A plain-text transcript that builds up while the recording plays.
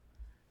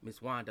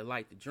Miss Wanda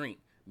like to drink.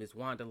 Miss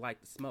Wanda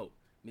like to smoke.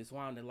 Miss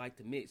Wanda like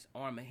to mix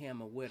Arm&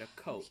 Hammer with a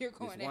coat.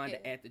 Miss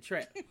Wanda at the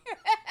trap.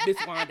 Miss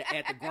Wanda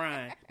at the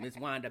grind. Miss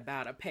Wanda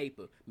about a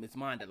paper. Miss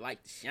Wanda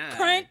like to shine.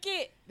 Crank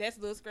it. That's a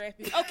little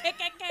scrappy. Okay.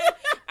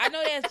 I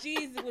know that's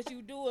Jesus what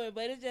you doing,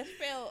 but it just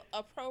felt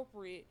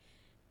appropriate.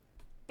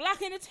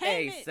 Block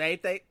Entertainment. Hey, same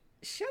thing.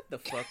 Shut the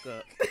fuck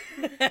up.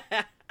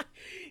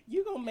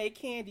 You gonna make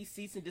Candy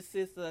cease and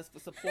desist us for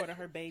supporting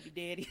her baby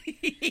daddy?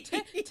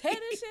 Tear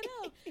this shit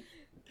up.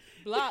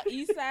 Block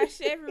Eastside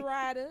Chevy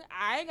Rider.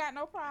 I ain't got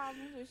no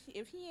problems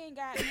if he ain't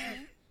got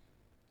none.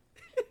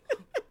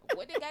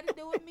 What they got to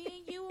do with me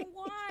and you and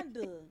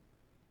Wanda?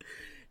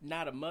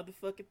 Not a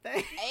motherfucking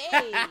thing.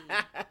 Hey.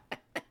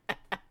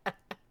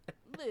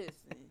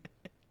 Listen.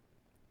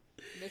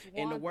 Miss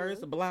Wanda. In the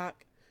words of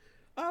Block.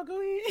 Oh, go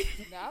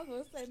ahead. Now, I was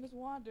going to say Miss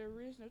Wanda,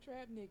 original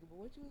trap nigga, but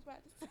what you was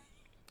about to say?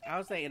 I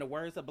was saying, in the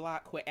words of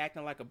Block, quit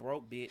acting like a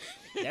broke bitch.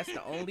 That's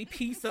the only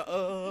piece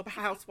of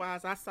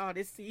Housewives I saw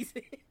this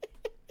season.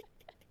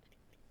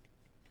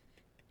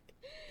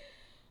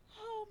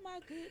 Oh, my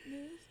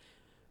goodness.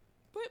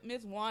 Put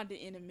Miss Wanda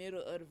in the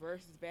middle of the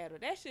versus battle.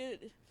 That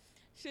should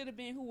have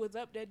been who was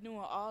up there doing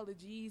all the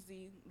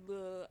Jeezy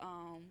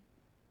little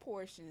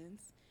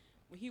portions.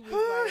 When he was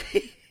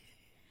like,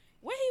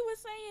 what he was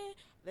saying,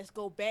 let's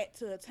go back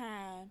to a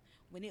time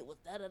when it was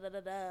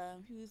da-da-da-da-da.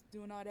 He was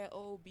doing all that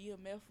old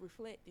BMF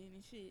reflecting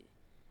and shit.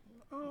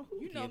 Oh,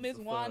 you know Miss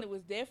Wanda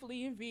was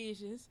definitely in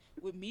visions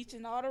with Meech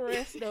and all the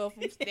rest of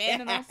them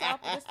standing on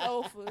top of the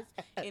sofas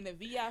in the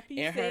VIP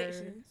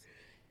sections.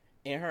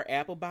 In her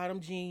apple bottom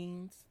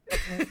jeans.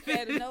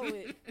 Better know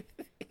it.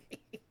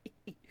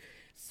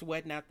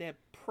 Sweating out that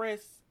fresh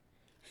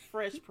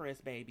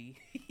press, baby.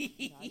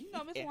 You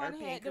know Miss Wanda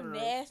had them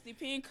nasty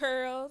pink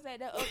curls,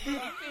 had that up pink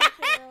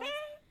curls.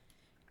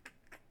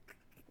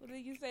 What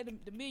did you say? The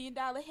 $1 million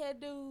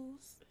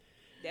hairdos.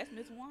 That's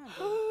Miss Wanda.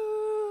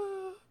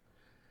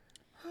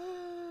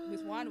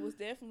 Miss Wanda was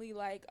definitely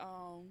like,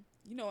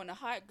 in the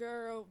Hot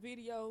Girl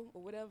video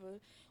or whatever,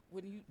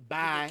 when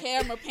the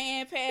camera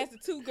pan past the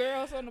two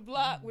girls on the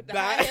block with the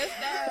high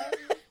hairstyle.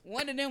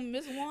 One of them,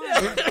 Miss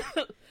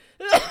Wanda.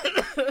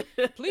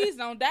 Please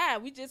don't die.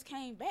 We just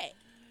came back.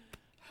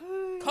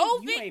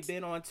 COVID. You ain't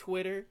been on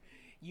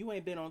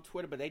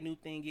Twitter. But their new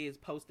thing is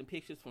posting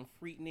pictures from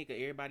freak nigga,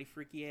 everybody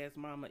freaky ass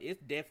mama.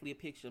 It's definitely a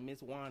picture of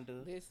Miss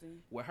Wanda.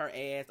 Listen. With her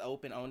ass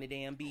open on the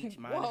damn beach,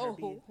 minding her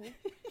business.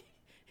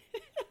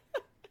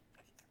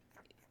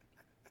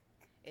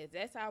 Is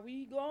that's how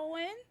we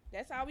going?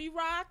 That's how we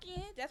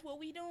rocking? That's what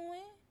we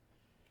doing?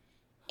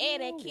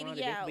 And that kitty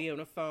Wanda out. Just be on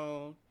the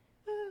phone.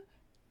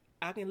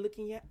 I can look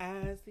in your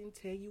eyes and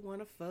tell you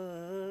wanna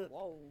fuck.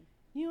 Whoa.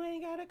 You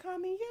ain't gotta call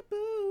me your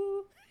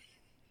boo.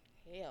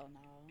 Hell no.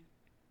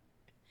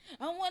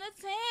 I wanna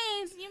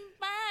change your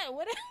mind.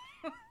 Whatever.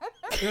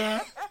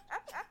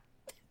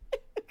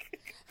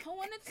 I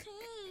wanna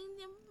change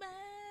your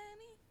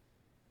body.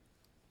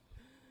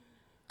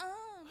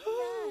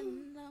 Oh,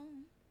 no.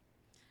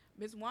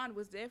 Miss Wanda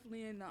was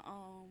definitely in the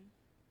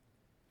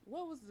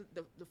what was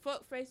the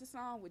fuck faces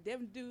song with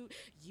Devin Dude?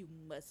 You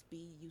must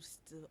be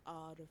used to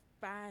all the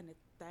finer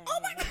things. Oh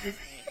my God.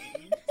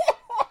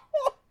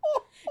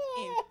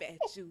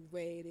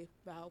 Infatuated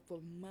about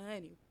for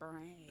money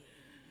brains.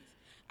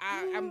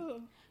 I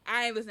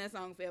ain't listened to that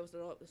song forever,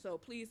 so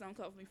please don't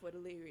cover me for the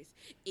lyrics.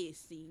 It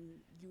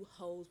seems you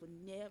hoes will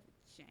never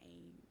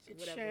change.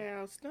 Whatever.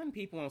 Child, stun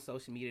people on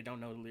social media don't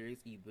know the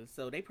lyrics either,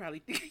 so they probably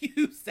think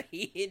you saying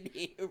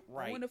it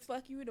right. I want to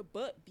fuck you in the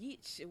butt,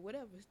 bitch, or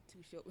whatever Too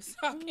Short was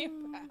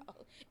talking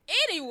about.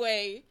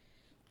 Anyway,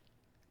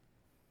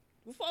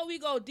 before we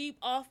go deep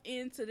off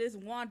into this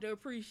Wanda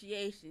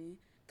appreciation,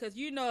 because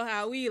you know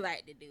how we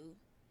like to do,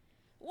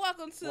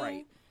 welcome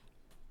to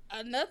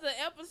another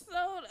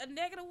episode of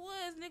Negative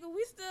Woods, nigga.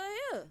 We still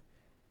here.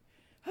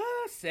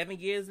 7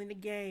 years in the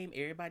game.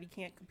 Everybody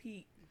can't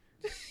compete.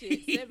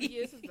 Shit, 7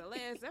 years since the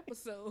last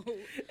episode.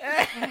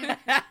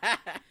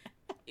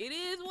 It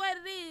is what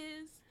it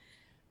is.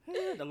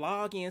 The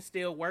login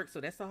still works, so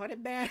that's all that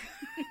matters.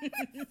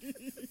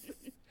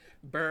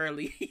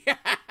 Burley.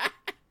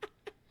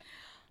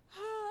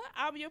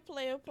 I'm your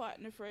player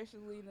partner, Fresh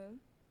Alina.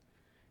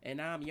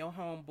 And I'm your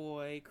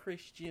homeboy,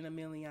 Christian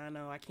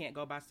Emiliano. I can't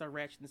go by Sir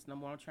Ratchetness no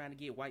more. I'm trying to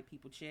get white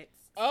people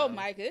checks. Oh,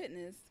 my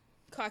goodness.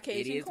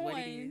 Caucasian it is coins. What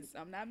it is.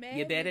 I'm not mad.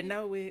 You better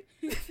know it.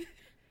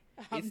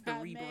 It's the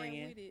not rebrand.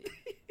 Mad with it.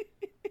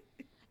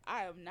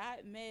 I am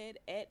not mad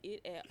at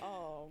it at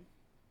all.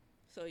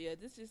 So, yeah,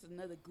 this is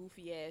another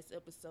goofy-ass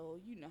episode.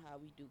 You know how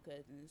we do,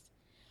 cousins.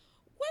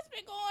 What's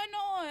been going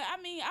on?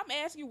 I mean, I'm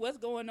asking you what's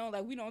going on.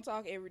 Like, we don't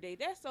talk every day.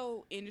 That's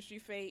so industry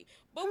fake.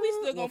 But we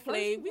still gonna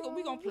play. We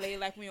gonna play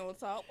like we don't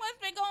talk. What's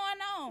been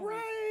going on?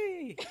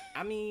 Right.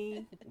 I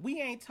mean,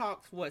 we ain't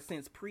talked,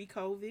 since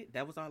pre-COVID.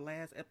 That was our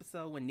last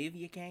episode when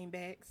Nivea came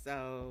back,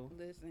 so.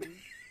 Listen.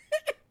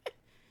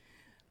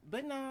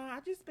 But no, I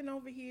just been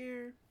over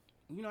here.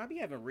 You know, I be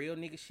having real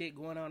nigga shit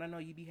going on. I know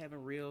you be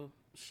having real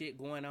shit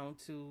going on,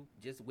 too.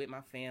 Just with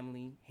my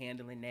family,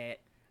 handling that.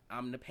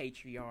 I'm the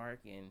patriarch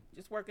and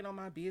just working on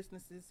my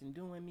businesses and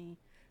doing me.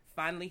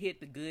 Finally hit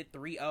the good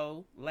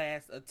 3-0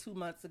 last 2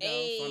 months ago.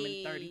 Hey. So I'm in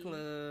the 30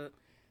 club.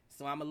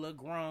 So I'm a little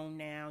grown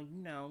now. You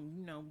know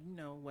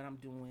what I'm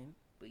doing.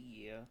 But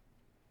yeah.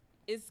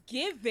 It's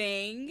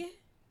giving.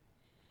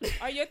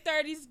 Are your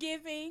 30s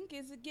giving?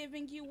 Is it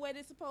giving you what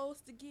it's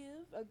supposed to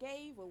give? Or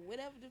gave? Or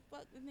whatever the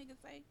fuck the nigga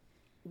say?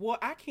 Well,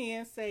 I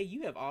can say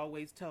you have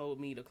always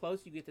told me the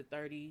closer you get to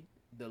 30,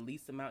 the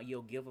least amount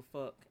you'll give a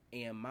fuck.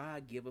 And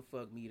my give a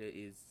fuck meter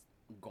is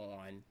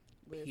gone.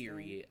 Listen.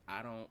 Period.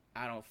 I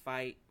don't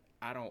fight.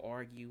 I don't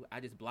argue. I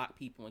just block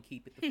people and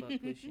keep it the fuck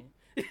pushing.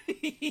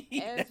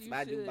 As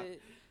you should.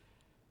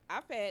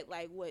 I've had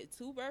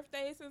 2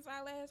 birthdays since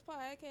our last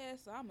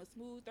podcast, so I'm a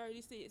smooth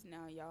 36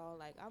 now, y'all.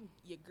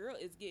 Your girl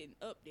is getting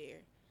up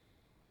there.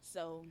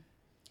 So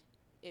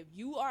if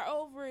you are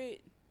over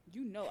it,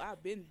 you know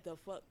I've been the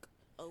fuck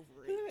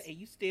over it. And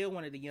you still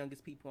one of the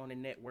youngest people on the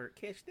network.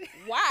 Catch that?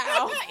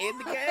 Wow. In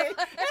the game.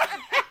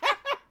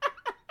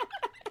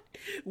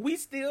 We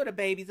still the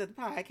babies of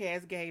the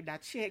podcast game. Now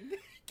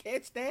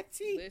catch that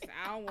tea. Listen,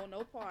 I don't want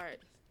no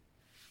parts.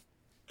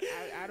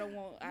 I don't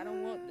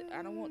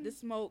want the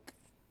smoke.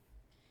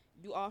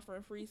 You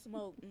offering free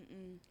smoke?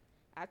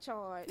 I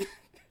charge.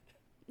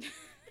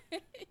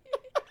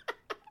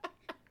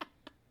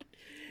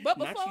 But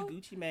before, not you,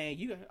 Gucci Man.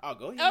 Go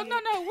ahead. Oh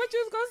no! What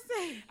you was gonna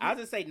say? I was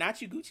gonna say,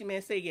 not you, Gucci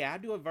Man. Say, yeah, I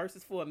do a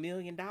versus for $1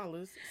 million.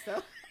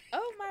 So.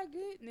 Oh my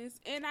goodness!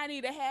 And I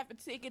need to have a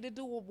ticket to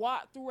do a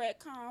walk through at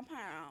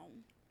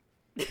compound.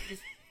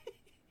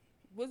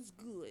 What's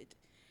good?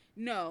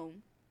 No.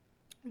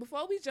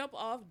 Before we jump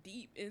off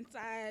deep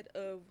inside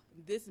of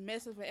this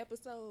mess of an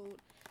episode,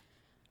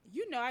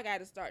 I got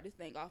to start this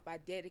thing off by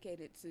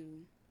dedicating it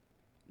to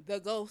the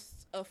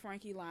ghost of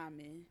Frankie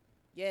Lyman.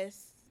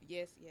 Yes.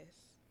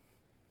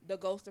 The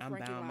ghost of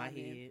Frankie Lyman. My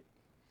head.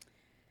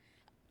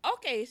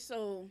 Okay,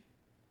 so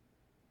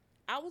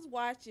I was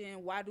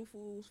watching Why Do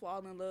Fools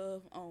Fall in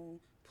Love on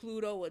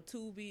Pluto or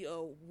Tubi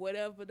or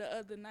whatever the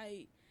other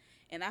night,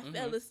 and I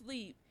fell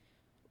asleep,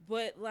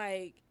 but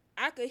I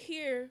could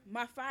hear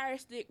my Fire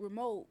Stick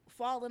remote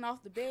falling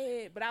off the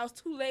bed, but I was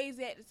too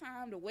lazy at the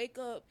time to wake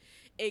up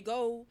and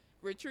go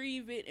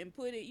retrieve it and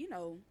put it,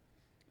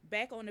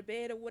 back on the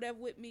bed or whatever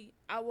with me.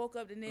 I woke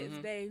up the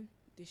next day,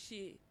 the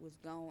shit was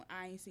gone.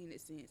 I ain't seen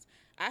it since.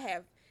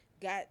 I've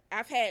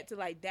had to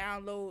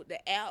download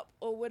the app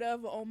or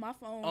whatever on my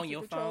phone to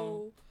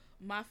control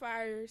my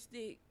Fire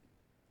Stick.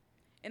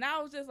 And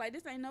I was just like,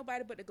 this ain't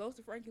nobody but the ghost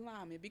of Frankie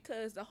Lyman,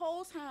 because the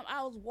whole time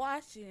I was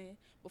watching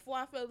before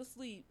I fell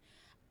asleep,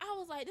 I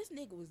was like, this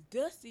nigga was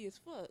dusty as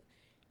fuck.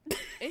 And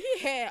he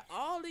had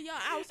all of y'all.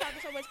 I was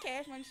talking so much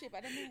Cash Money shit by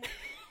that man.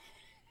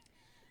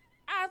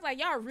 I was like,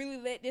 y'all really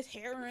let this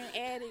heroin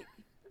addict.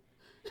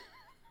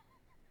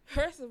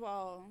 First of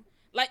all,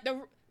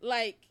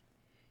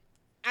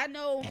 I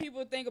know when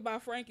people think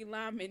about Frankie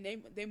Lyman,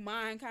 they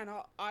mind kind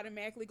of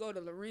automatically go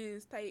to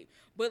Lorenz tape.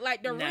 But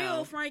the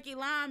real Frankie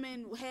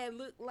Lyman had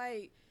looked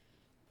like,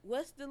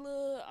 what's the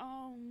little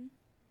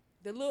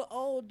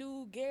old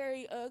dude,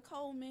 Gary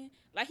Coleman?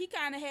 He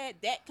kind of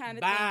had that kind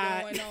of thing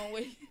going on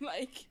with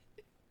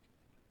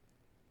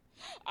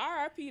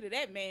R.I.P. to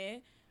that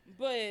man.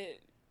 But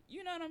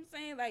you know what I'm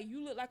saying?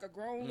 You look like a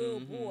grown little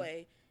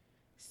boy.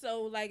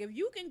 So if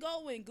you can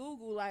go and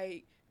Google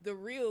the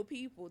real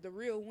people, the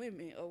real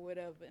women or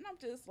whatever, and I'm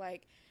just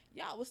like,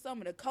 y'all was some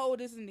of the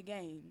coldest in the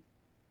game,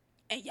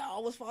 and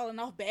y'all was falling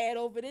off bad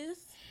over this.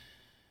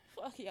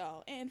 Fuck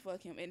y'all and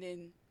fuck him. And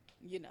then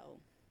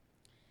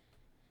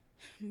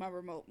my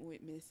remote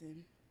went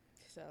missing,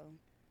 so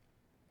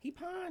he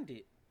pawned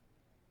it.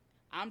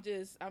 I'm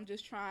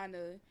just trying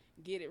to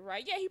get it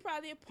right. Yeah, he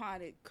probably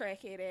pawned it,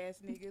 crackhead ass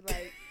nigga,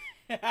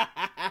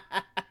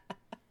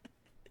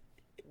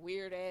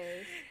 weird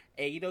ass.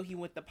 And he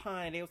went to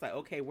pawn. They was like,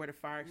 okay, where the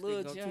Fire Stick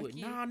go junkie. To it?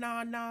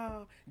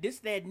 No. This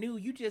that new.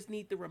 You just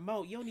need the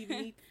remote. You don't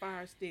even need the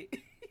Fire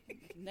Stick.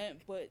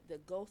 Nothing but the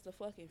ghost of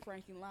fucking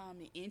Frankie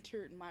Lyman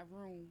entered my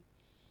room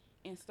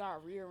and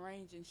started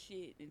rearranging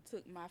shit and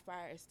took my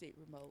Fire Stick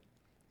remote.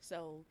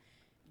 So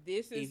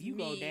this is if you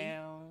me go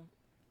down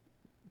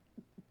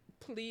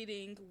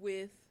pleading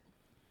with,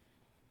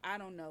 I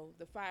don't know,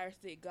 the Fire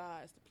Stick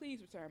gods to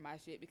please return my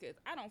shit, because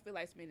I don't feel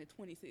like spending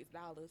 $26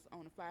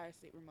 on a Fire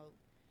Stick remote.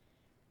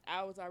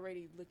 I was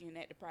already looking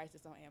at the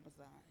prices on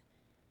Amazon.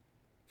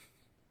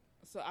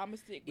 So I'm going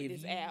to stick with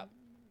this app.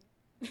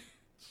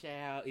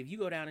 Child, if you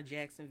go down to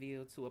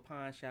Jacksonville to a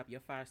pawn shop, your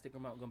Fire Stick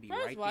remote going to be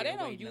First right of all, there. They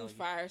don't use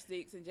Fire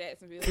Sticks in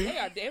Jacksonville. They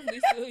are definitely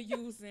still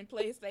using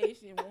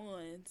PlayStation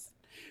 1s.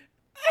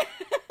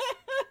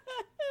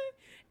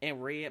 And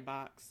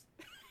Redbox.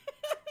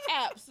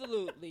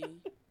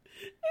 Absolutely.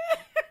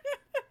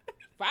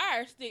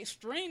 Fire Stick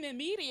streaming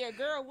media,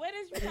 girl. What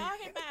is you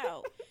talking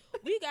about?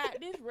 We got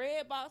this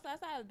Redbox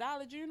outside of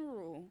Dollar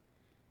General.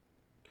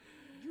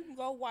 You can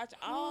go watch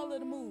all of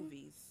the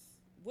movies.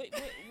 What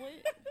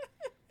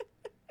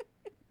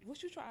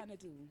you trying to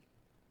do?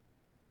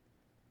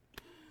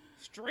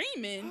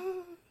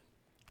 Streaming?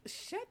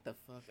 Shut the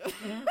fuck up.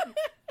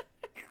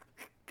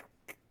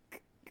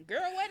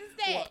 Girl, what is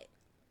that?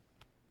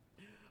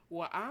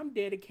 Well, I'm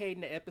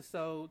dedicating the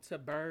episode to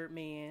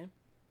Birdman.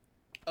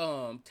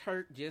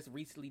 Turk just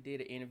recently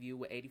did an interview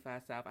with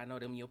 85 South. I know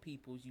them your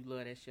peoples. You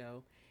love that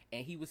show.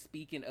 And he was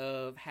speaking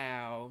of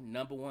how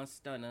Number One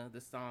Stunner, the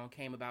song,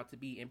 came about to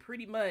be. And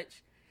pretty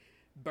much,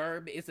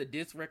 it's a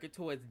diss record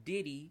towards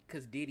Diddy,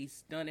 because Diddy's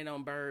stunning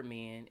on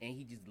Birdman. And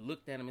he just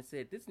looked at him and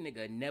said, this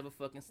nigga never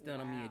fucking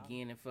stun on me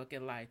again in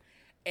fucking life.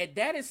 And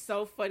that is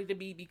so funny to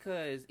me,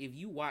 because if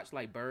you watch,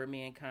 like,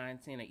 Birdman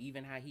content or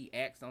even how he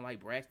acts on, like,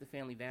 Braxton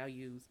Family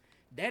Values,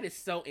 that is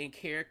so in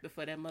character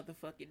for that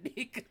motherfucking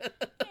nigga.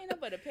 Ain't no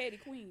but a petty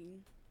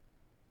queen.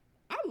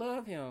 I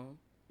love him.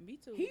 Me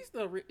too. He's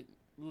the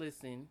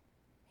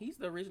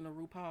original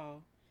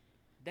RuPaul.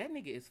 That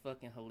nigga is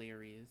fucking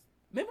hilarious.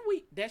 Remember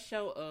that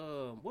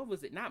show, what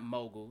was it? Not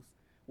Moguls,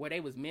 where they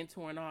was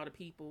mentoring all the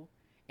people.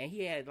 And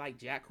he had, like,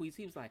 Jacquees.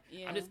 He was like,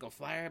 I'm just going to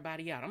fly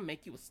everybody out. I'm going to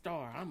make you a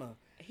star.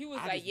 He was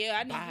like,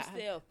 I need you to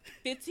sell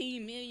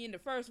 15 million the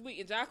first week.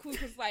 And Jacquees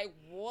was like,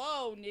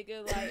 whoa,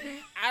 nigga. Like,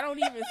 I don't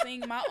even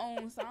sing my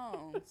own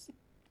songs.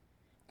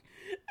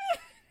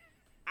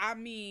 I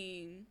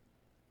mean,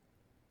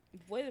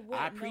 what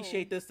I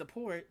appreciate the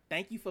support.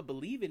 Thank you for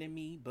believing in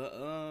me. But,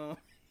 And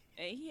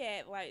he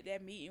had, like,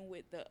 that meeting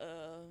with the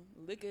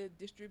liquor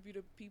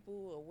distributor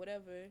people or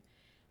whatever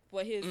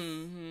for his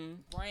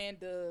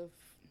brand of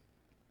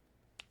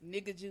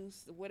nigga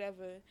juice or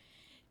whatever.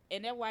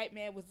 And that white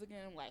man was looking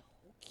at him like,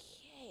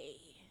 okay,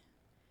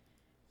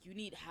 you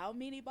need how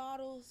many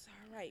bottles?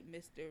 All right,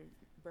 Mr.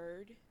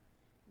 Bird,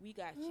 we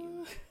got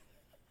you.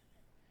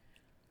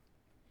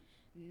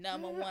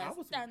 Number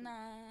one stunner.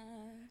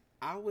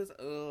 I was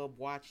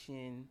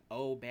watching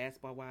old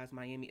Basketball Wives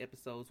Miami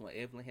episodes when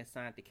Evelyn had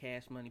signed the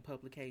Cash Money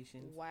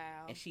Publications.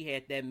 Wow. And she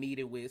had that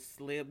meeting with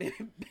Slim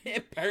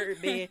and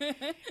Birdman.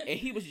 And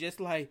he was just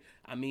like,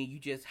 I mean, you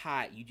just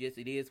hot.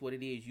 It is what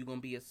it is. You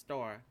gonna be a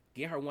star.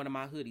 Get her one of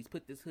my hoodies.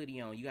 Put this hoodie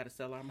on. You got to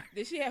sell our merch.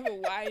 Did she have a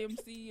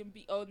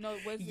YMCMB? Oh, no.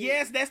 Was it?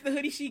 Yes, that's the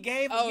hoodie she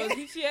gave. Oh,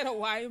 she had a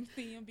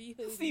YMCMB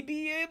hoodie.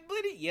 CBN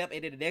hoodie. Yep.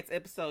 And in the next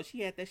episode,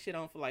 she had that shit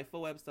on for like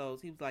 4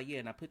 episodes. He was like, yeah,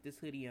 and I put this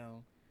hoodie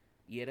on.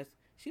 Yeah,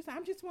 she's like,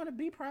 I just want to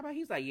be proud of.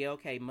 He's like, yeah,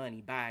 okay,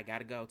 money. Bye.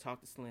 Gotta go. Talk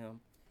to Slim.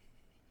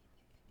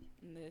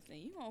 Listen,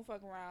 you gonna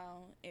fuck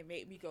around and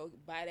make me go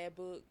buy that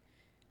book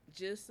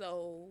just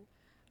so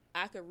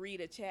I could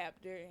read a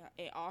chapter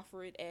and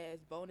offer it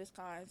as bonus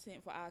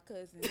content for our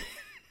cousins.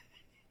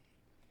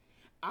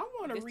 I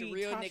want to read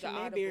Tasha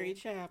Marbury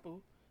chapter.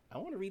 I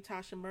want to read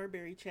Tasha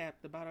Marbury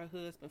chapter about her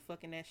husband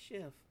fucking that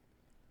chef.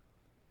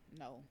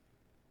 No.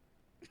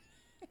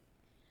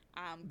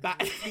 I'm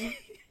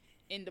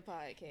in the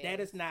podcast. That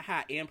is not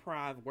how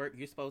improv work.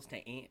 You're supposed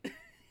to ant.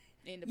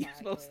 In the You're podcast.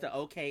 supposed to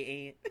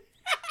ant.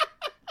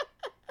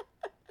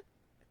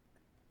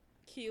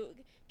 Kill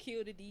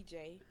the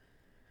DJ.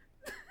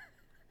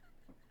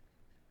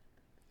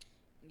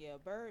 Yeah,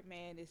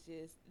 Birdman is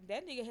just,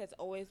 that nigga has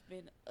always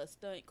been a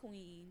stunt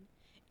queen,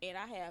 and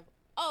I have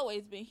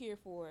always been here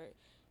for it.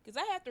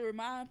 Because I have to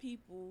remind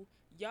people,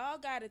 y'all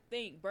got to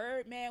think,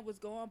 Birdman was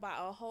going by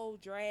a whole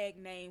drag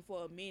name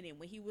for a minute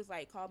when he was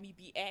like, call me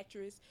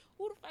Beatrice.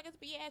 Who the fuck is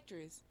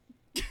Beatrice?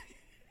 Did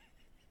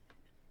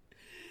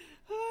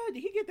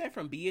he get that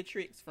from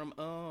Beatrix from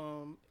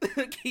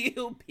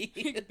Kill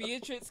Bill?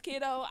 Beatrix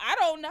Kiddo? I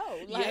don't know.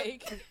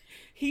 Like, yep.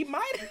 He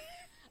might.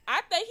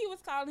 I think he was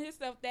calling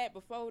himself that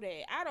before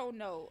that. I don't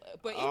know.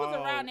 But it was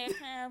around that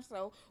time,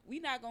 so we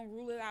not going to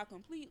rule it out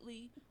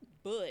completely.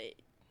 But.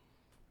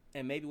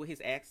 And maybe with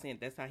his accent,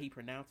 that's how he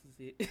pronounces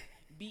it.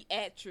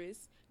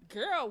 Beatrice.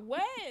 Girl,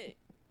 what?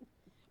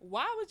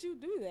 Why would you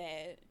do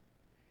that?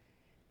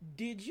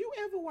 Did you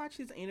ever watch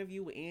his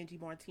interview with Angie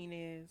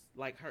Martinez?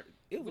 Like her,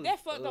 it was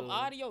that fucked up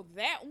audio.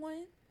 That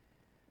one,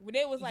 when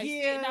they was like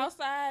sitting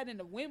outside and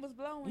the wind was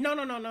blowing.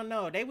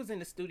 No. They was in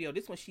the studio.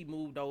 This one she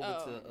moved over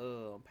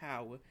to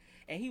Power,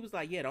 and he was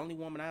like, "Yeah, the only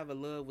woman I ever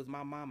loved was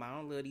my mama. I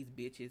don't love these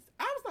bitches."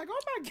 I was like, "Oh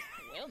my god."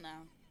 Well,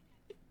 now,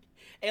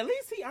 at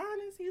least he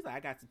honest. He's like, "I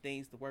got some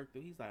things to work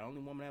through." He's like, "The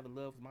only woman I ever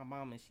loved was my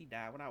mama, and she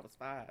died when I was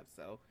 5.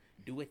 So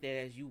do with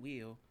that as you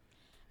will."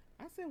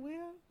 I said,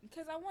 well,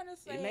 because I want to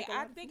say,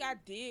 I think I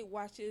did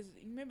watch his.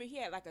 Remember, he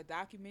had like a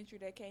documentary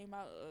that came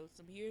out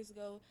some years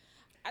ago.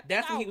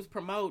 That's what he was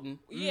promoting.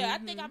 Yeah, I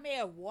think I may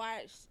have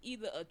watched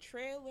either a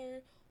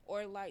trailer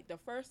or like the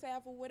first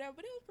half or whatever.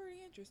 But it was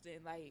pretty interesting.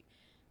 Like,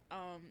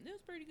 it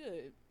was pretty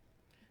good.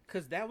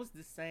 Cause that was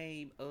the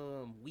same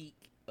week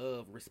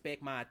of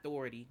Respect My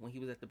Authority when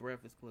he was at the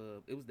Breakfast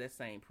Club. It was that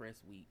same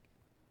press week.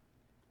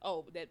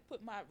 Oh, that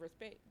put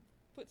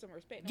some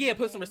respect. Yeah,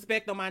 put some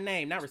respect on my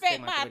name. Not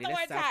respect my authority.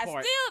 That's South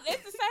Park. Still,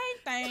 it's the same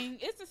thing.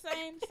 It's the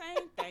same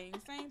thing.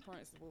 Same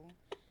principle.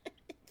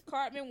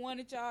 Cartman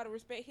wanted y'all to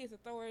respect his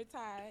authority,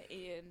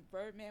 and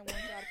Birdman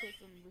wanted y'all to put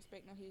some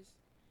respect on his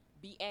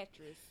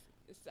Beatrice.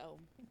 So,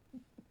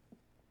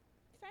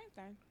 same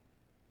thing.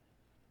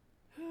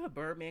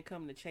 Birdman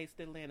coming to Chase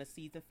Atlanta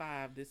season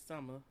 5 this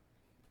summer.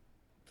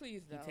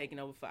 Please don't. He taking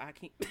over for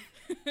Akeem.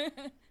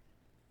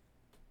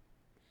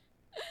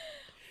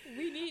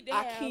 We need to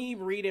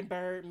Akeem reading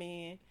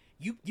Birdman.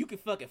 You can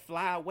fucking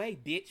fly away,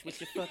 bitch, with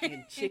your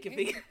fucking chicken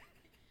finger.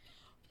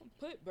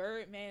 Put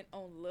Birdman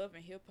on Love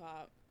and Hip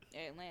Hop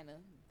Atlanta.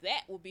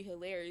 That would be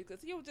hilarious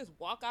because he would just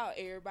walk out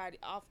everybody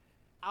off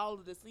all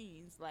of the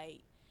scenes.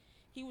 Like,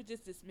 he would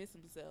just dismiss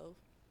himself.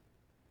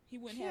 He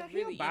wouldn't have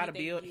really buy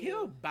the anything.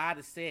 He'll buy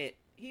the set.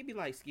 He'd be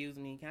like, "Excuse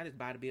me, can I just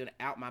buy the building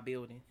out my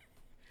building?"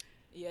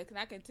 Yeah, can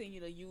I continue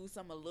to use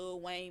some of Lil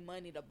Wayne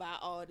money to buy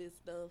all this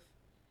stuff?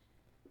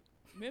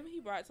 Remember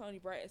he brought Tony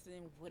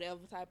Braxton whatever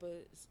type of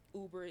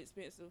uber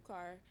expensive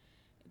car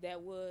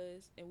that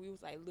was, and we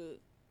was like, look,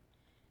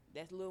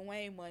 that's Lil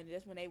Wayne money.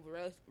 That's when their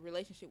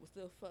relationship was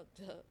still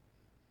fucked up.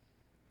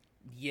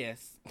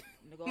 Yes.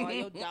 All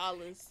your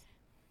dollars.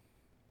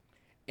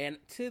 And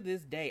to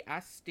this day, I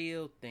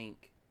still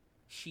think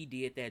she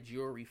did that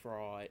jewelry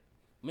fraud.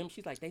 Remember,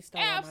 she's like, they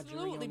stole all my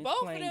jewelry on this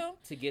both plane of them,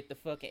 to get the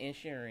fucking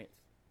insurance.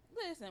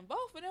 Listen,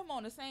 both of them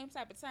on the same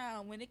type of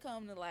time when it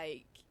come to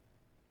like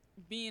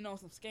being on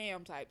some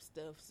scam type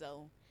stuff.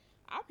 So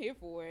I'm here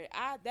for it.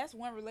 That's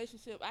one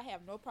relationship I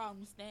have no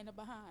problem standing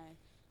behind.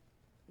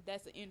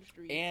 That's an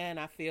industry. And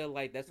I feel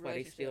like that's why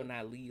they still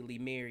not legally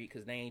married,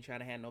 because they ain't trying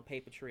to have no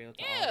paper trail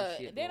to all the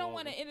shit. They don't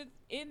want to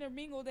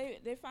intermingle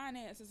their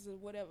finances or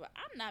whatever.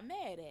 I'm not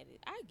mad at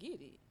it. I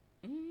get it.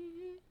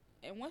 Mm-hmm.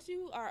 And once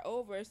you are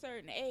over a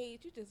certain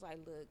age, you just like,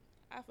 look,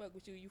 I fuck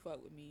with you, you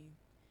fuck with me.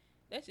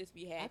 Let's just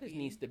be happy. I just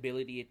need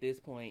stability at this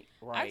point,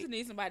 right? I just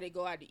need somebody to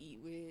go out to eat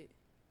with.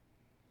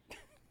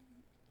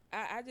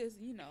 I just,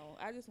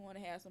 I just want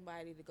to have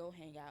somebody to go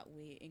hang out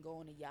with and go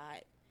on a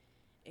yacht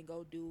and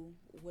go do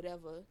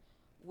whatever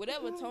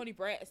Tony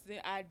Braxton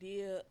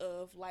idea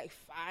of like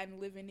fine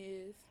living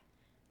is.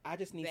 I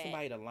just need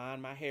somebody to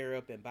line my hair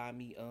up and buy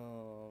me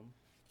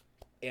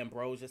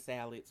ambrosia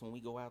salads when we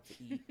go out to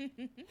eat.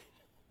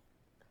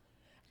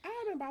 I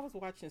remember I was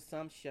watching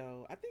some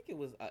show. I think it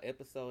was an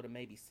episode of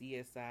maybe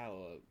CSI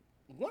or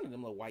one of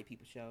them little white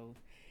people shows.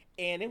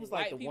 And it was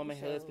like the woman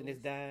husband has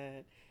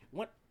died.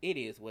 It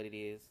is what it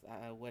is.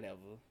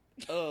 Whatever.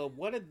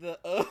 One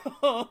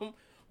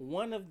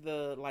of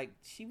the, like,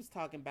 she was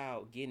talking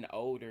about getting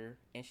older.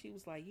 And she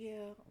was like,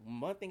 yeah,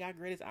 one thing I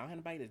regret is I don't have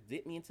anybody to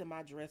dip me into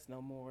my dress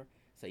no more.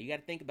 So you got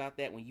to think about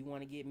that when you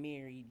want to get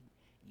married.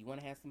 You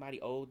want to have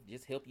somebody old to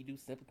just help you do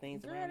simple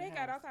things around the house. Girl, they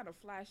got all kind of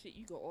fly shit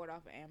you can order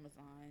off of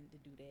Amazon to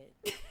do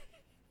that.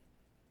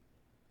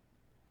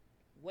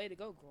 Way to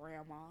go,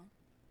 Grandma.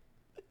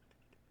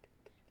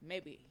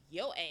 Maybe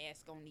your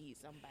ass gonna need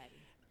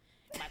somebody.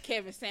 My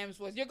Kevin Samuels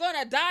was, you're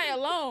gonna die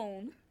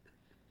alone.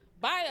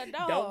 Buy a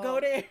dog. Don't go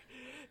there.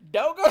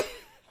 Don't go.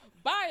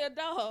 Buy a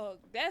dog.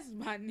 That's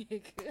my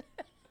nigga.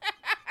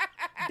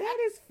 That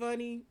is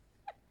funny.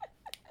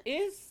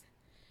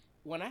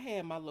 When I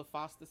had my little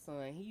foster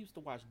son, he used to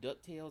watch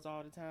DuckTales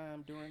all the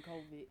time during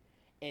COVID.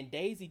 And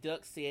Daisy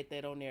Duck said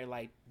that on there,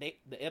 like, the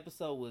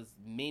episode was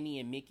Minnie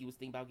and Mickey was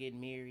thinking about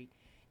getting married.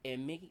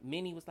 And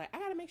Minnie was like, I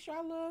gotta make sure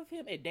I love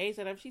him. And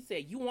Daisy, she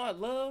said, you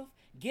want love?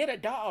 Get a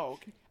dog.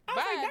 I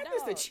was like, that's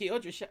just a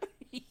children's show.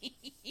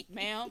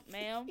 Ma'am.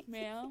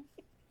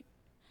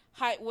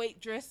 Height,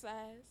 weight, dress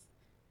size.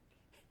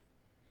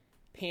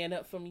 Pan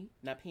up for me,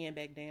 not pan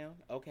back down.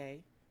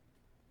 Okay.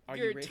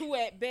 You're two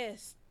at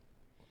best.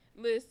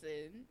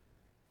 Listen,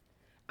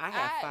 I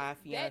have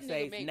 5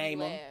 fiancés. Name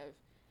them.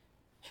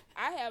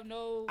 I have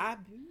no. I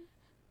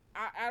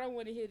don't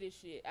want to hear this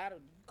shit. I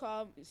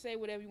don't say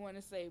whatever you want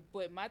to say.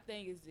 But my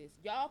thing is this: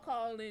 y'all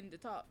call in to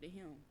talk to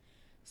him,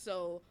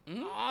 so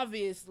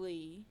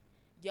obviously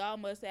y'all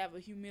must have a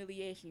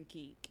humiliation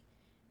kick,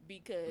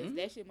 because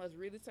that shit must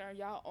really turn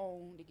y'all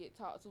on to get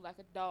talked to like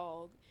a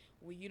dog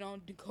when you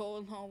don't go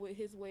along with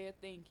his way of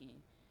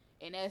thinking.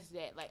 And that's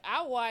that. Like,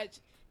 I watch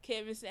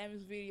Kevin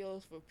Samuels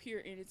videos for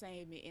pure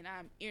entertainment, and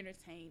I'm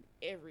entertained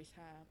every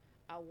time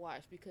I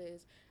watch,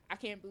 because I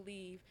can't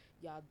believe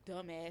y'all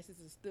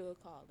dumbasses are still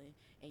calling,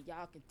 and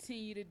y'all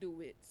continue to do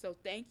it. So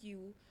thank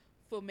you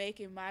for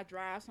making my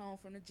drives home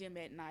from the gym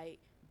at night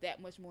that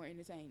much more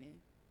entertaining.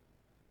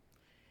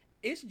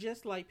 It's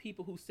just like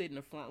people who sit in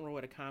the front row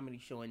at a comedy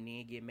show and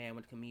then get mad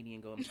when the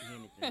comedian goes to see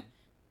anything.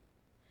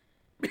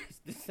 It's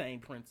the same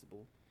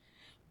principle.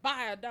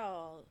 Buy a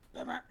dog.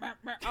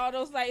 All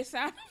those like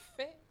sound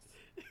effects.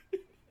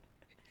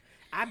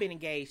 I've been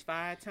engaged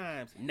 5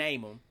 times.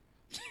 Name them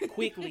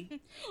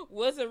quickly.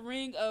 Was a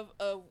ring of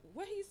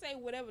what he say?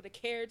 Whatever the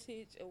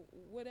heritage or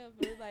whatever.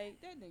 Like,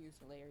 that nigga's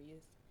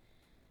hilarious.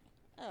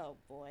 Oh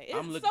boy,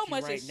 it's so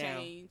much has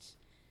changed.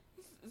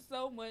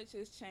 So much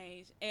has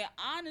changed, and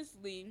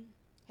honestly,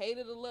 hate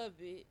it or love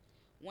it.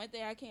 One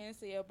thing I can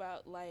say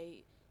about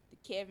like the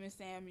Kevin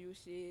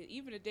Samuels shit,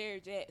 even the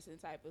Derrick Jackson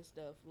type of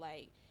stuff,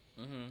 like.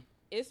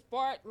 It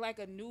sparked like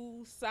a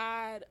new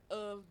side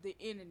of the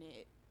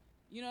internet.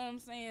 You know what I'm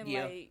saying?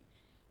 Yeah. Like,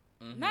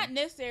 not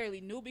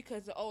necessarily new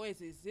because it always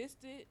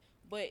existed,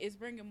 but it's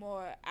bringing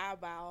more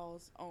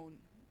eyeballs on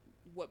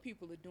what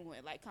people are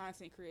doing, like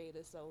content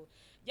creators. So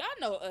y'all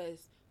know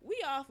us.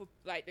 We all for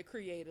like the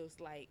creators.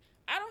 Like,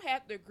 I don't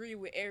have to agree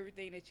with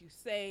everything that you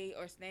say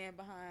or stand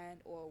behind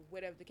or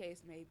whatever the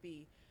case may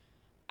be.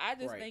 I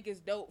just think it's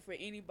dope for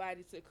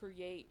anybody to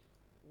create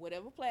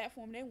whatever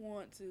platform they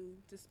want to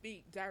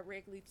speak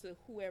directly to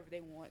whoever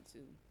they want to.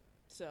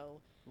 So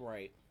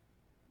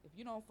If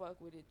you don't fuck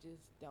with it,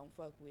 just don't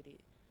fuck with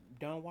it.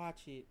 Don't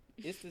watch it.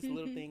 It's this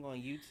little thing on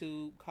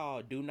YouTube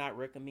called Do Not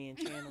Recommend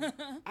Channel.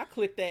 I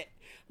click that.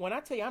 When I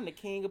tell you I'm the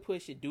king of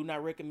push it, do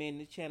not recommend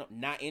this channel.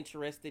 Not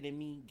interested in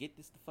me. Get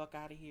this the fuck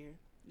out of here.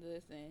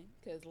 Listen,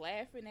 because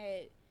laughing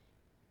at...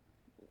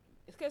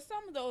 Because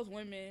some of those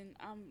women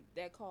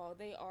that call,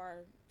 they are...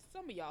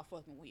 Some of y'all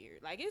fucking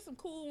weird. Like, it's some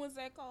cool ones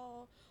that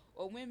call,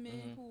 or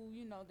women who,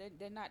 you know,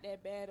 they're not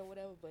that bad or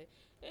whatever, but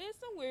there's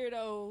some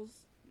weirdos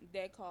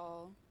that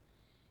call,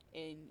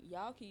 and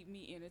y'all keep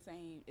me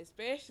entertained,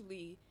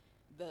 especially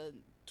the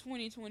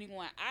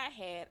 2021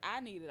 I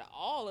needed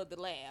all of the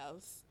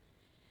laughs,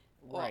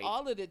 right, or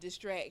all of the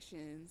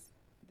distractions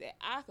that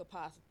I could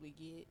possibly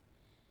get.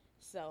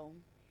 So,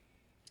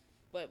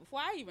 but before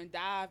I even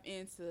dive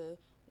into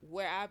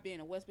where I've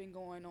been and what's been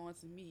going on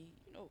to me,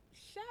 you know,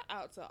 shout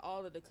out to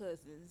all of the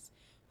cousins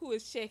who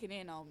is checking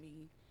in on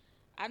me.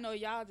 I know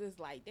y'all just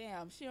like,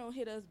 damn, she don't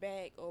hit us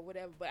back or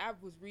whatever, but I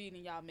was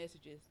reading y'all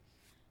messages,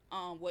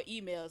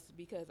 emails,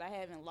 because I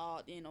haven't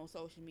logged in on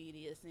social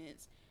media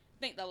since, I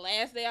think the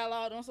last day I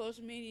logged on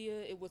social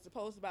media, it was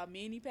supposed about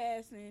Minnie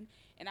passing,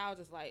 and I was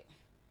just like,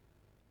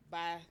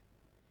 bye,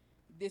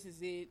 this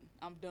is it,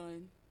 I'm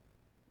done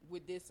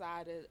with this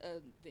side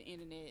of the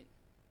internet,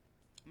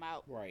 I'm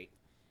out. Right.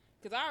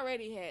 Because I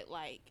already had,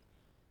 like,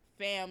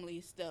 family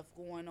stuff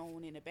going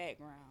on in the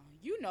background.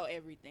 You know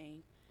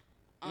everything.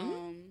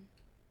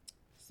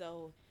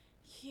 So,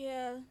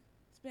 yeah,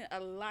 it's been a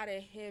lot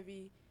of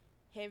heavy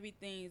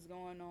things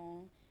going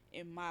on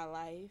in my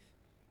life.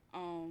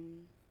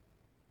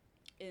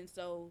 And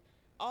so,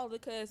 all the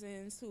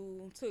cousins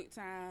who took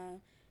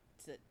time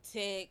to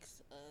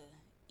text,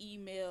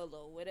 email,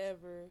 or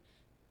whatever,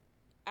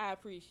 I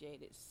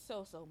appreciate it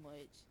so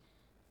much.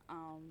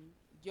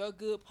 Your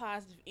good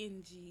positive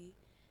energy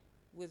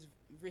was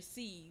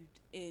received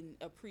and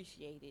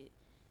appreciated,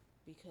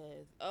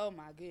 because oh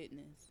my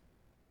goodness,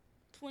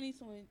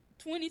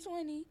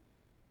 2020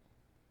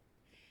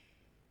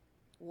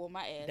 wore my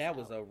ass that out.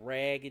 Was a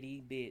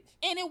raggedy bitch,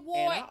 and it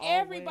wore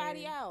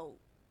everybody out.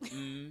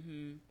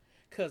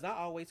 Cause I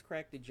always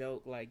crack the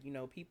joke, like, you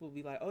know, people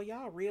be like, oh,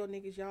 y'all real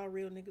niggas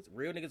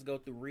go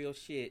through real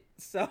shit.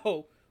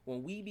 So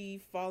when we be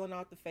falling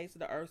off the face of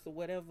the earth or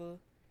whatever,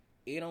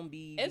 it don't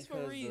be it's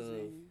because for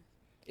reason.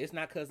 It's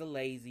not because of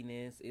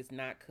laziness. It's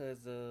not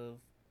because of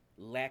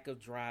lack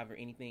of drive or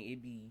anything.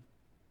 It be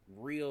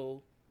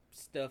real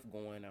stuff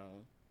going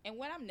on. And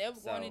what I'm never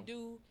going to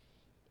do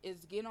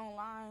is get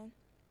online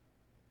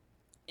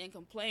and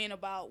complain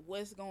about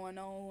what's going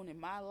on in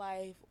my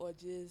life, or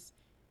just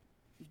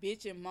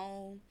bitch and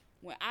moan,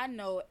 when I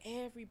know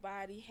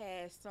everybody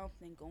has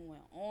something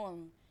going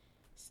on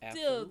still.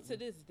 Absolutely. To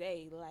this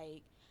day.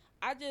 Like,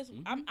 I just,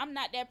 I'm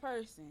not that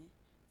person.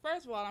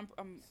 First of all,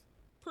 I'm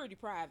pretty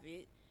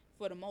private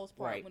for the most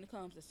part, right, when it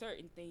comes to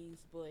certain things.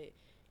 But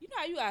you know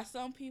how you got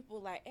some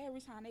people, like,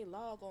 every time they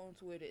log on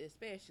Twitter,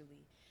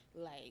 especially,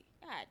 like,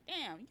 god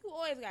damn, you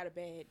always got a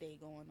bad day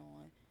going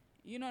on.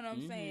 You know what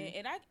I'm saying?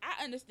 And I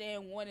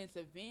understand wanting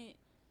to vent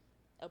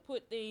or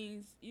put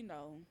things, you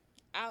know,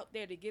 out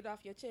there to get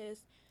off your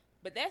chest,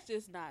 but that's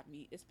just not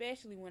me.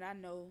 Especially when I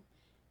know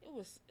it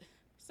was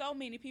so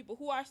many people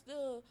who are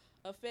still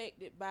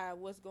affected by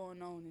what's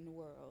going on in the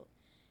world.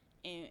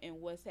 And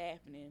what's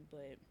happening.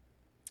 But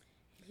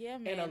yeah,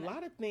 man, and a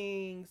lot of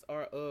things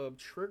are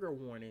trigger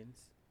warnings,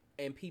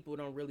 and people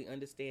don't really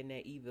understand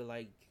that either.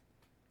 Like,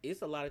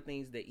 it's a lot of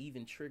things that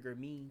even trigger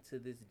me to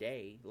this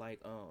day. Like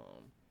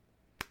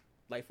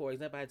for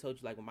example, I told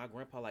you, like, when my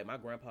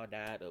grandpa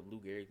died of Lou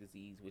Gehrig's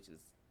disease, which is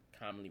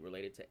commonly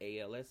related to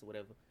ALS or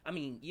whatever. I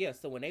mean, yeah,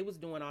 so when they was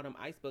doing all them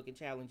ice bucket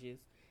challenges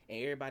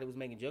and everybody was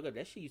making joke of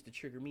that, shit used to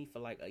trigger me for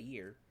like a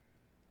year.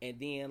 And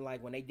then,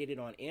 like, when they did it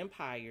on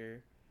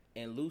Empire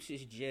and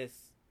Lucius just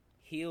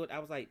healed, I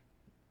was like,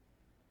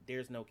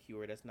 there's no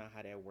cure. That's not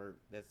how that worked.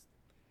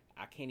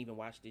 I can't even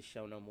watch this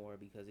show no more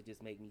because it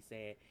just made me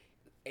sad.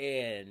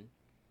 And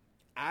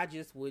I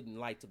just wouldn't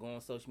like to go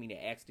on social media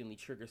and accidentally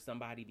trigger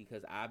somebody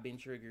because I've been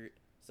triggered.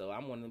 So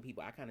I'm one of them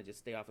people, I kind of just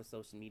stay off of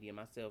social media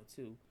myself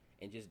too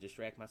and just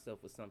distract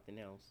myself with something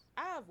else.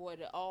 I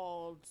avoided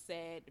all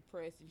sad,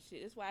 depressing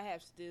shit. That's why I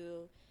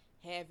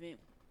haven't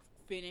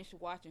finished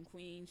watching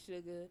Queen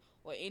Sugar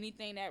or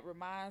anything that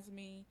reminds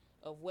me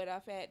of what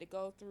I've had to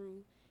go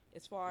through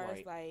as far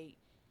as like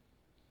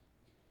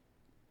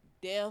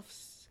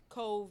deaths,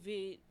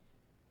 COVID,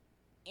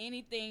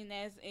 anything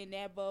that's in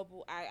that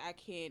bubble. I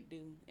can't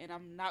do, and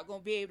I'm not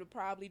gonna be able to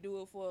probably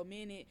do it for a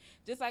minute.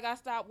 Just like I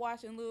stopped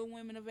watching Little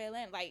Women of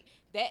Atlanta, like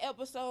that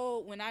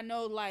episode when I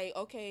know, like,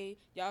 okay,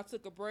 y'all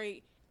took a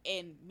break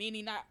and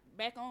Minnie not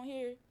back on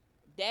here,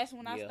 that's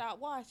when I stopped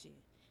watching.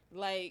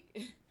 Like,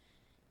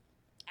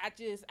 I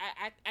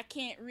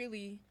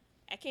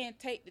can't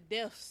take the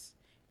deaths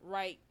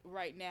right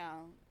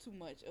now too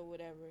much or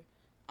whatever.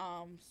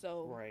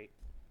 So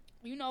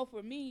you know,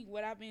 for me,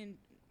 what I've been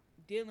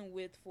dealing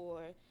with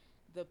for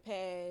the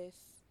past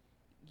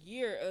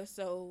year or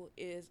so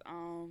is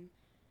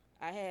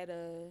I had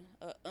a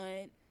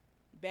aunt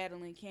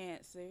battling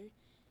cancer,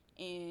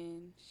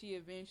 and she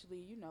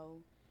eventually, you know,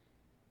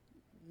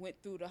 went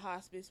through the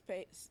hospice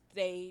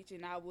stage,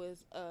 and I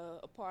was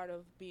a part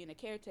of being a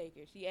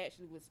caretaker. She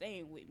actually was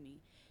staying with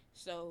me.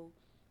 So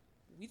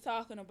we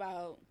talking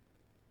about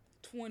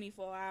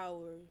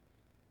 24-hour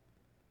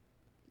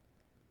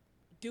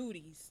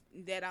duties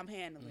that I'm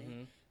handling.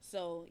 Mm-hmm.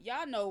 So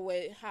y'all know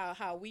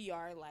how we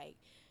are, like,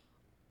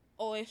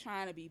 always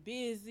trying to be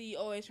busy,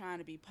 always trying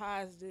to be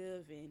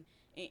positive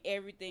and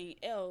everything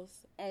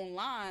else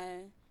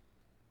online.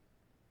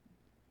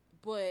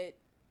 But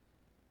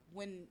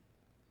when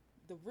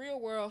the real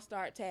world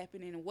start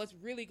tapping in and what's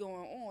really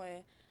going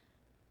on,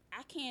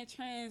 I can't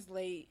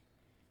translate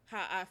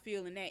how I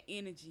feel in that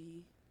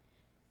energy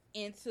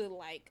into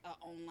like an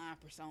online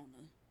persona.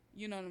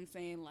 You know what I'm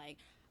saying? Like,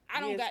 I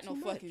don't got no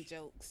fucking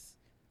jokes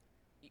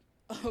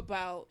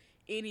about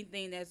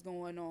anything that's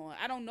going on.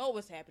 I don't know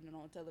what's happening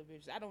on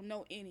television. I don't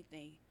know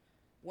anything.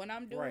 What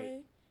I'm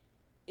doing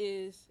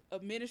is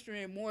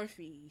administering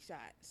morphine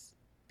shots,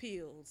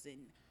 pills,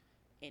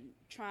 and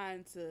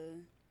trying to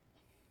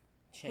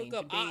hook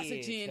up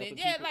oxygen and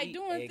like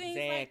doing things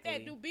like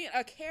that. Being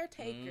a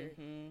caretaker.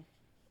 Mm-hmm.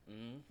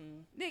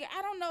 Mm-hmm. Nigga,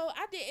 I don't know.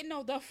 I didn't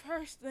know the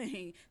first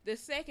thing, the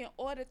second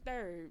or the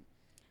third.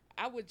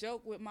 I would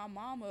joke with my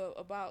mama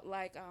about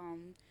like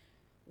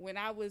when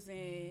I was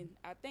in,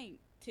 I think,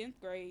 10th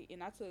grade,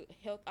 and I took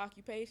health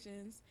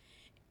occupations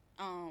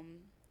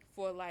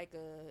for like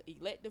a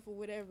elective or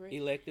whatever.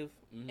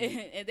 Mm-hmm.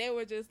 And they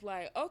were just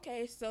like,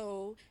 okay,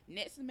 so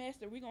next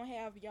semester we're gonna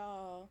have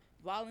y'all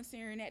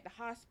volunteering at the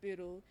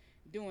hospital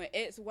doing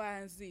X, Y,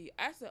 and Z.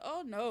 I said,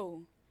 oh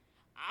no,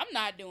 I'm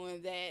not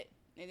doing that.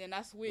 And then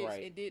I switched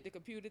and did the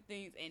computer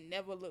things and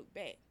never looked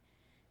back,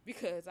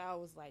 because I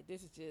was like,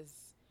 this is just,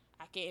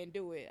 I can't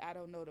do it. I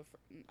don't know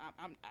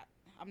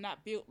I'm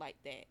not built like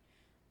that,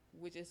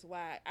 which is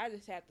why I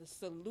just have to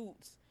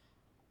salute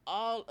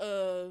all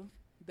of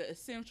the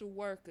essential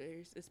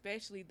workers,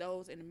 especially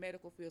those in the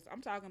medical field.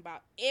 I'm talking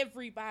about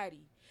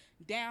everybody,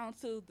 down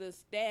to the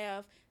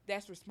staff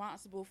that's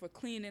responsible for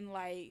cleaning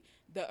like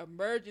the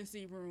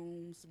emergency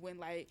rooms when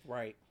like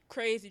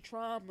crazy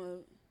trauma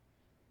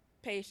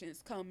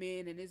patients come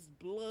in and it's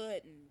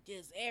blood and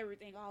just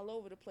everything all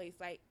over the place.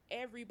 Like,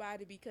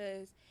 everybody,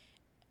 because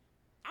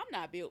I'm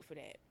not built for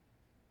that.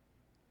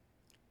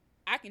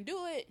 I can do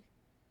it,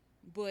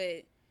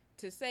 but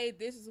to say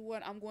this is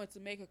what I'm going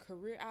to make a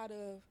career out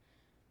of,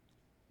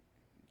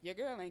 your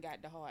girl ain't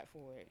got the heart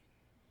for it.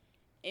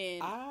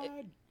 And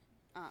I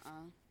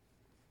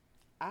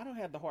don't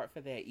have the heart for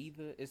that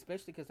either,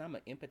 especially because I'm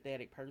an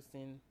empathetic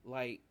person.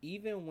 Like,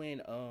 even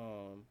when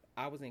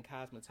I was in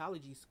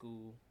cosmetology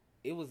school,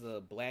 it was a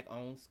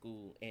black-owned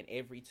school, and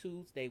every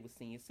Tuesday was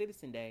Senior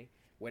Citizen Day,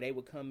 where they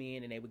would come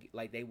in and they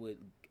would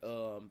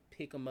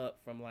pick them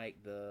up from like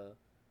the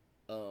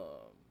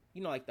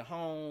like the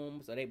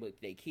homes, or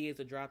their kids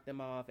would drop them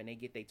off and they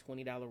get their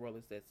 $20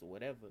 roller sets or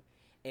whatever,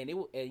 and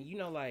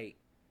like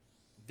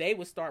they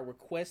would start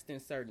requesting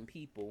certain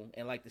people,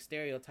 and like the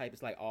stereotype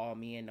is like all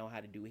men know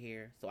how to do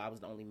hair, so I was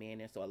the only man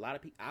there, so a lot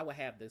of people, I would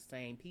have the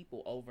same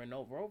people over and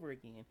over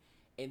again.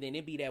 And then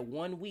it'd be that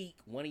 1 week,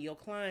 one of your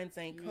clients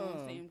ain't come. You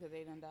don't see them because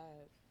they done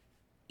died.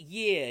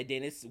 Yeah,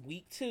 then it's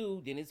week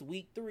 2, then it's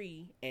week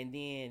 3, and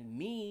then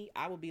me,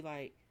 I would be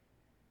like,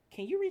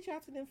 can you reach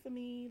out to them for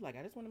me? Like,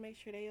 I just want to make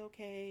sure they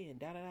okay, and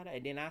da-da-da-da.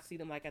 And then I see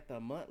them like a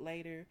month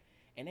later,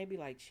 and they be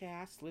like,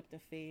 I slipped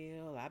and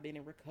fell, I've been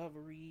in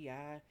recovery,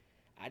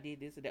 I did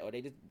this or that. Or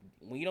they just,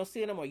 when you don't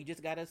see them, or you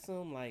just gotta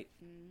assume, like,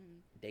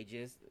 they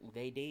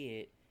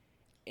dead.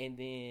 And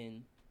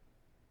then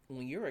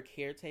when you're a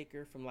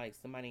caretaker from like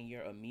somebody in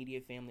your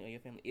immediate family or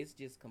your family, it's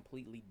just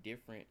completely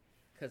different.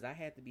 Because I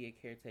had to be a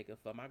caretaker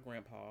for my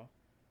grandpa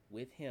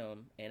with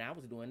him, and I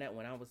was doing that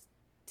when I was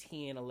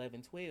 10,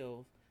 11,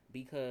 12,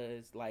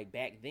 because like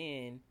back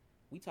then,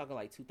 we talking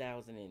like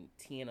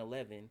 2010,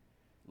 11,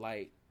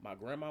 like my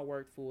grandma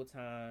worked full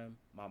time,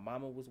 my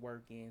mama was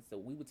working, so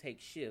we would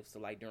take shifts. So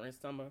like during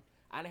summer,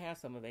 I didn't have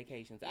summer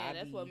vacations. Yeah,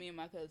 that's what me and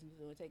my cousins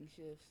were doing, taking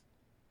shifts.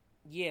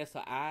 Yeah,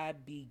 so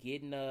I'd be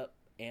getting up,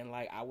 and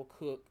like I would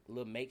cook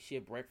little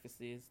makeshift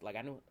breakfasts. Like,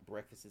 I know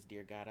breakfasts,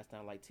 dear God, I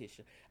sound like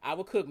Tisha. I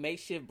would cook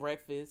makeshift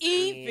breakfast.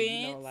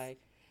 And, like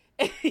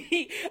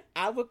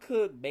I would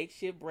cook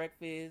makeshift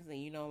breakfast,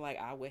 and like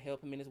I would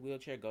help him in his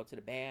wheelchair go to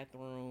the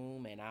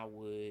bathroom, and I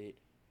would,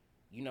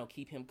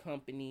 keep him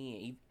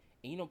company.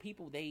 And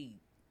people, they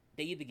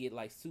either get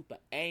like super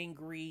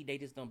angry, they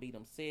just don't be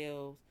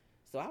themselves.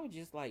 So I would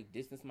just like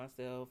distance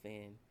myself.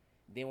 And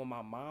then with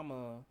my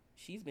mama,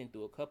 she's been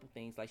through a couple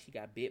things. Like, she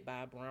got bit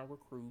by a brown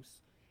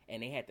recluse,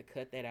 and they had to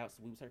cut that out,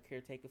 so we was her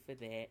caretaker for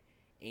that.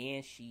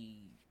 And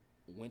she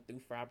went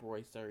through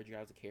fibroid surgery. I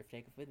was a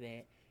caretaker for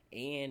that.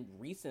 And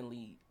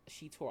recently,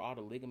 she tore all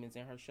the ligaments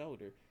in her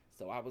shoulder,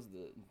 so I was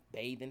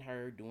bathing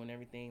her, doing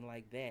everything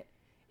like that.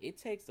 It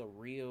takes a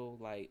real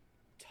like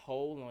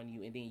toll on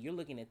you, and then you're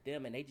looking at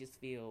them, and they just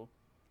feel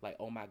like,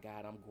 oh my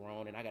God, I'm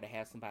grown, and I gotta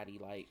have somebody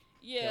like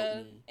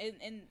help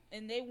me.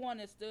 And they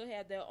want to still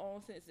have their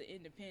own sense of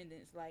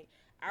independence. Like,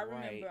 I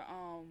remember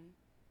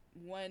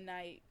one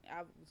night I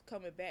was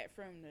coming back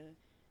from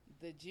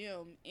the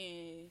gym,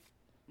 and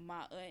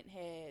my aunt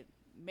had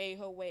made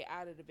her way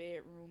out of the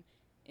bedroom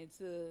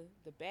into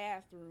the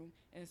bathroom.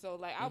 And so,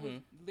 like, I was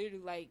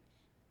literally, like,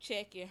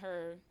 checking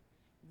her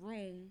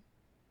room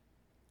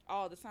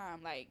all the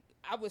time. Like,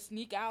 I would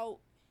sneak out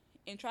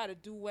and try to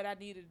do what I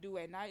needed to do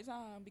at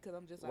nighttime because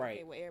I'm just like,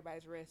 okay, well,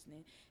 everybody's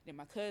resting. Then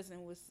my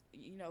cousin was,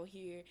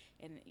 here,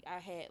 and I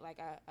had, like,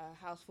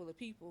 a house full of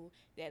people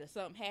that if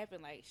something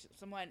happened, like,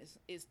 someone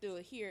is still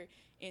here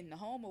in the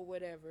home or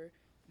whatever.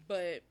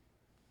 But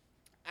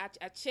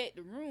I checked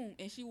the room,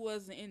 and she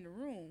wasn't in the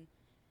room.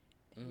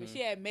 But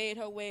she had made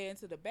her way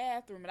into the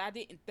bathroom, and I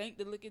didn't think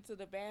to look into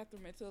the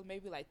bathroom until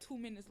maybe like 2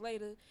 minutes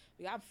later.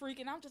 I'm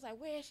freaking. I'm just like,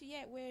 where is she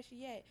at? Where is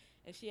she at?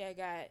 And she had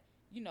got,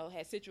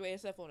 had situated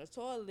herself on the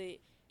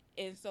toilet.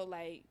 And so,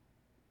 like,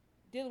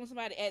 dealing with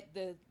somebody at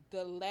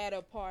the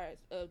latter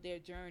parts of their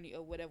journey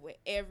or whatever, where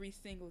every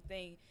single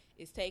thing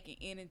is taking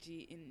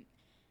energy and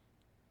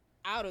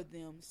out of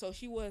them. So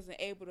she wasn't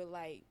able to,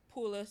 like,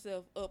 pull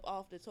herself up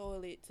off the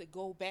toilet to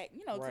go back,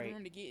 to the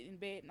room to get in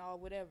bed and all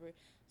whatever.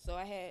 So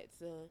I had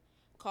to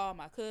call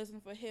my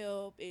cousin for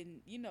help, and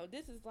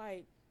this is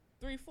like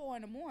 3-4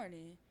 in the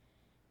morning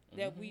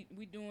that we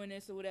doing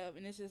this or whatever,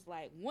 and it's just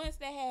like, once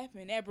that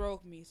happened, that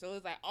broke me. So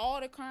it's like all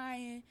the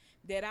crying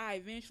that I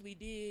eventually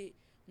did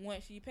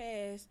once she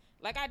passed,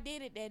 like, I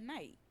did it that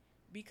night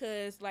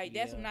because, like,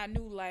 that's when I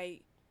knew,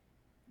 like,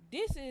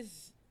 this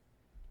is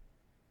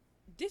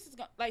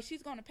like,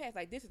 she's gonna pass,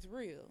 like, this is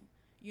real,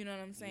 you know what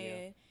I'm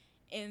saying?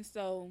 And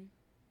so,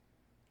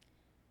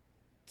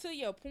 to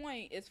your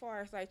point, as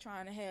far as, like,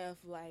 trying to have,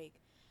 like,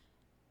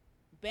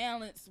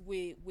 balance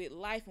with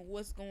life and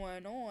what's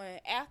going on,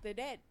 after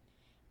that,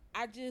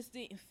 I just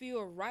didn't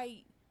feel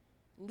right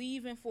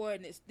leaving for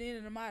an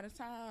extended amount of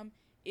time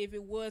if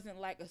it wasn't,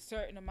 like, a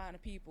certain amount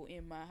of people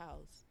in my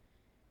house.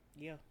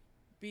 Yeah.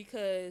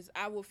 Because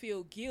I would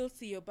feel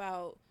guilty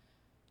about,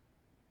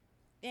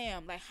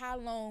 damn, like, how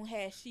long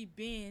has she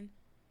been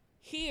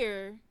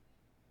here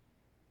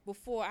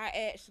before I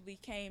actually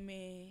came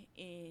in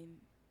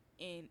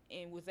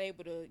and was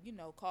able to,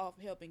 call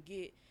for help and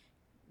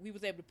we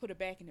was able to put her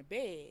back in the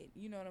bed.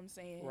 You know what I'm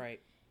saying?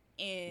 Right.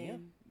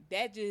 And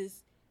that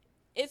just,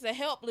 it's a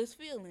helpless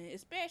feeling,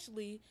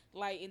 especially,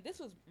 like, and this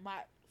was my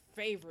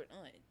favorite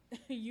aunt.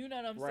 You know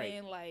what I'm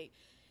saying? Like,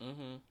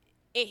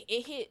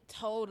 it hit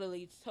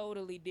totally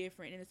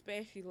different, and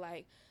especially,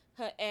 like,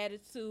 her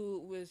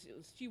attitude was,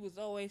 she was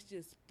always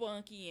just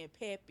spunky and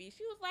peppy.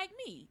 She was like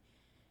me,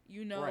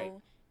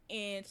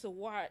 and to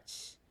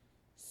watch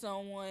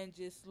someone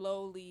just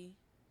slowly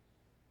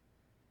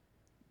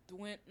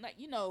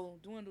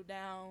dwindle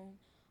down,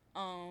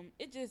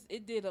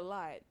 it did a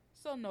lot.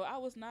 So no, I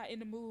was not in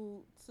the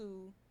mood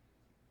to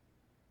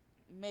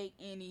make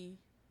any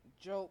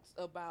jokes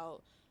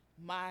about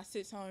my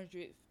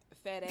 600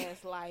 fat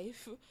ass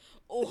life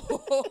or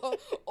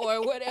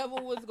whatever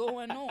was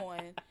going on.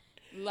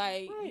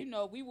 Like,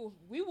 we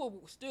were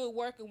still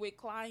working with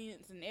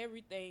clients and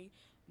everything,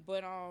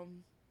 but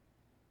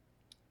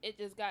it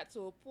just got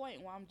to a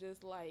point where I'm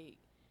just like,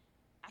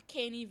 I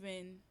can't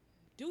even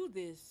do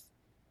this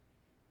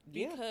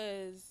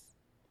because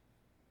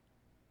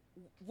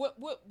with,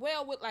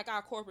 like,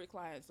 our corporate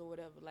clients or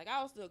whatever, like,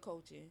 I was still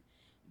coaching,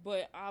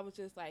 but I was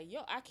just like,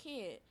 I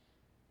can't,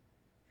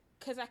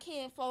 because I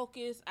can't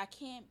focus. I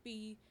can't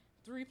be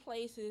 3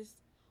 places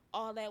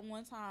all at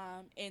one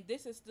time, and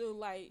this is still,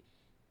 like,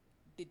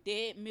 the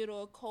dead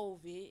middle of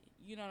COVID,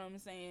 you know what I'm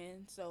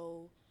saying?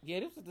 So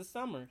this is the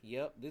summer.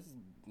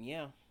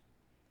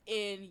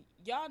 And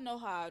y'all know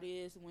how it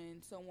is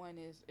when someone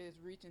is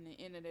reaching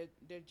the end of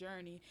their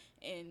journey,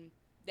 and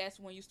that's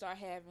when you start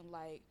having,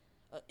 like,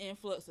 an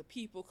influx of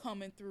people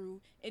coming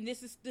through, and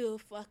this is still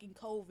fucking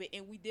COVID,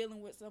 and we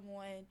dealing with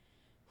someone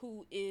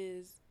who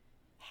is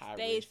high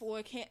stage risk.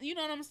 4 cancer. You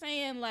know what I'm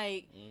saying?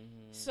 Like,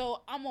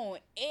 so I'm on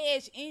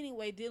edge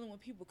anyway, dealing with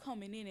people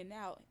coming in and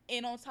out,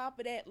 and on top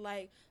of that,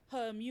 like,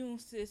 her immune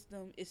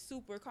system is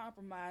super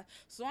compromised,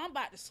 so I'm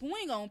about to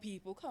swing on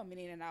people coming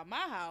in and out my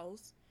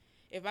house.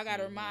 If I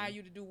gotta remind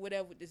you to do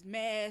whatever with this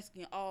mask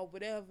and all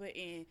whatever,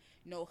 and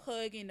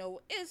hugging, it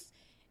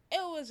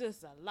was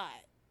just a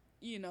lot,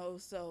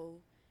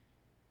 So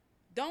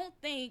don't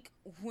think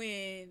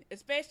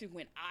especially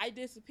when I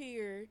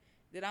disappear,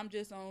 that I'm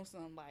just on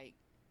some, like,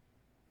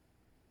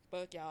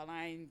 fuck y'all,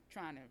 I ain't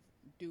trying to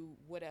do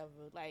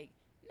whatever. Like,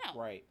 no,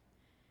 right?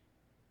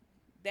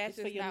 That's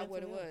just not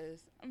what it was.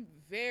 I'm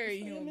very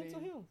human. Mental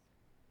health.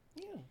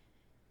 Yeah,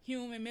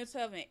 human, mental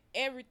health, and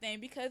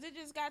everything, because it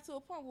just got to a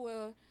point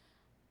where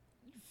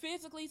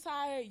physically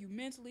tired, you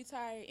mentally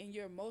tired, and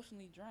you're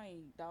emotionally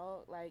drained,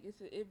 dog. Like,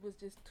 it was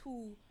just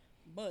too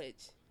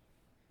much.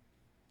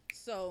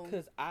 So,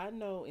 because I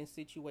know in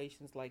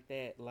situations like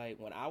that, like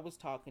when I was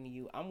talking to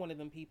you, I'm one of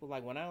them people,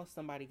 like, when I know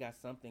somebody got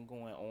something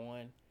going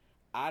on,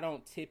 I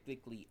don't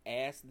typically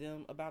ask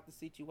them about the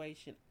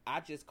situation.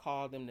 I just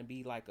call them to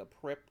be like a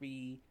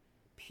preppy,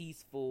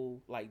 peaceful,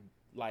 like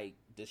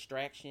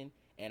distraction,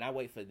 and I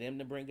wait for them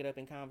to bring it up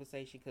in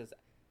conversation, because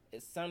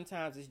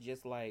sometimes it's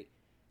just like,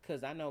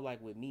 because I know,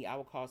 like, with me, I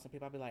would call some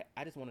people, I'd be like,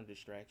 I just want a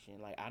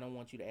distraction. Like, I don't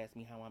want you to ask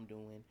me how I'm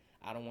doing.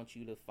 I don't want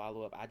you to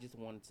follow up. I just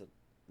wanted to,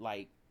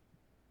 like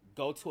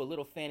go to a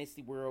little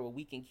fantasy world where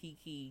we can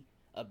kiki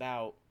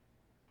about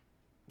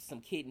some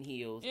kitten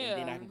heels,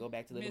 and then I can go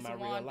back to living my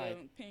real life.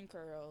 Pin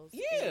curls.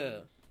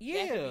 Yeah.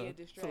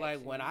 So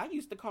like when I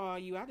used to call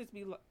you, I just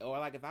be like, or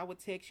like if I would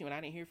text you and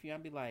I didn't hear from you,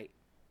 I'd be like,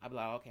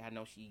 okay, I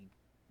know she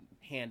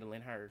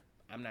handling her.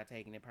 I'm not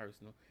taking it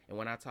personal. And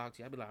when I talk to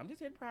you, I'd be like, I'm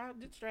just in proud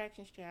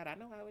distractions, child. I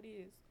know how it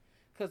is.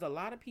 Because a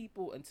lot of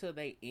people, until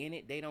they in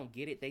it, they don't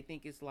get it. They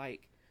think it's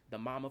like the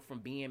mama from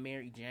Being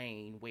Mary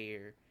Jane,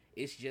 where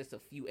it's just a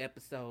few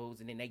episodes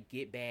and then they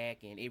get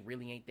back and it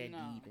really ain't that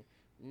deep.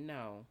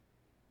 No.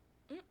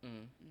 No.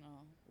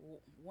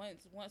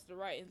 Once the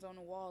writing's on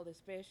the wall,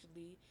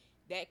 especially,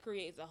 that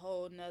creates a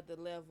whole nother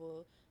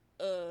level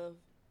of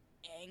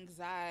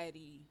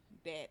anxiety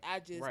that I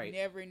just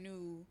never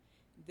knew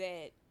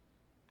that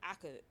I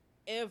could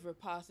ever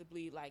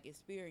possibly like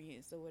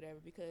experience or whatever.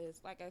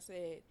 Because like I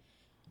said,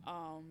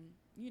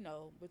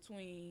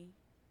 between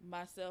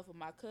myself and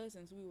my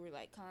cousins, we were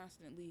like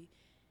constantly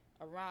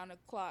around the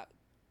clock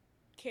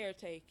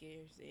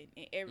caretakers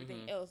and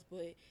everything else,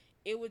 but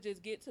it would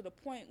just get to the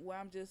point where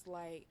I'm just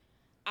like,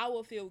 I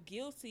would feel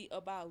guilty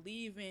about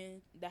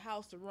leaving the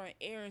house to run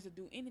errands or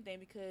do anything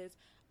because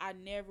I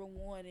never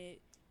wanted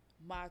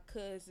my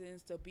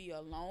cousins to be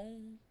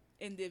alone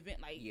in the event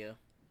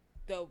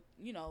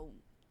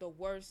the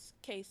worst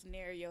case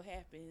scenario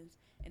happens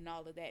and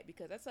all of that.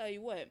 Because I tell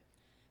you what,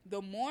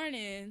 the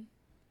morning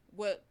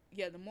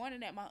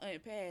that my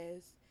aunt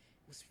passed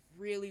was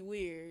really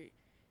weird.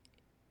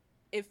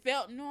 It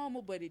felt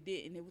normal, but it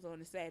didn't. It was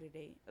on a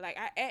Saturday. Like,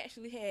 I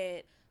actually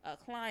had a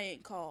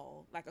client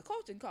call, like a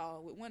coaching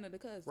call with one of the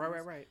cousins.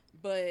 Right.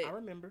 But I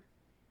remember.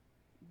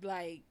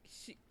 Like,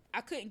 I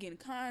couldn't get in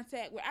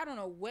contact with. I don't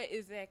know what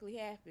exactly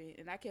happened,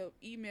 and I kept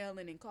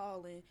emailing and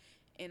calling,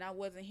 and I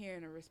wasn't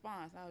hearing a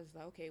response. I was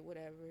like, okay,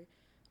 whatever.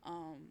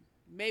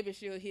 Maybe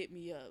she'll hit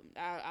me up.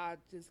 I'll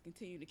just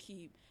continue to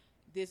keep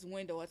this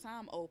window of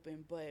time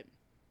open. But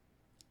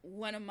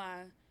one of my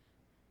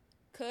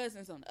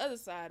cousins on the other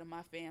side of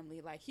my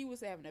family, like, he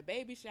was having a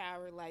baby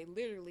shower, like,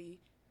 literally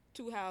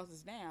 2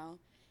 houses down,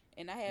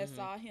 and I had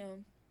saw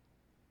him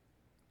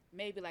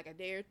maybe like a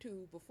day or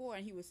two before,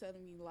 and he was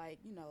telling me, like,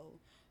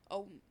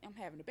 oh, I'm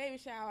having a baby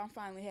shower, I'm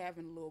finally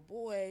having a little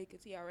boy,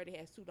 because he already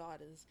has 2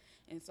 daughters.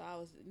 And so I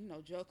was,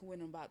 joking with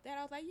him about that.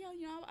 I was like,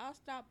 I'll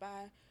stop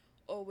by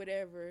or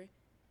whatever.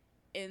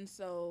 And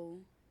so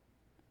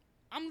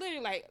I'm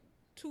literally like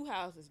 2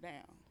 houses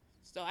down,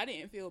 so I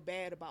didn't feel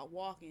bad about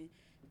walking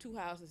 2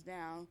 houses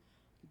down.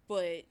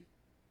 But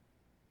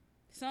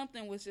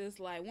something was just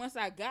like, once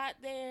I got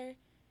there,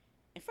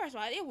 and first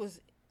of all, it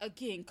was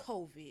again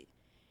COVID,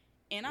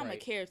 and I'm a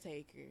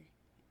caretaker.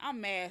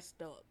 I'm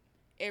masked up,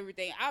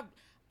 everything.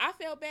 I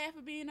felt bad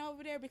for being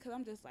over there because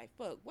I'm just like,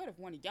 fuck, what if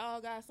one of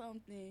y'all got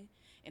something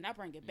and I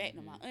bring it back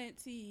to my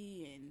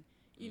auntie and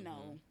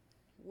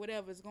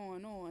whatever's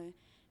going on.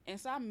 And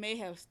so I may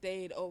have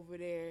stayed over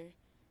there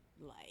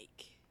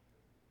like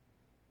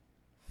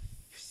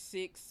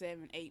 6,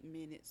 7, 8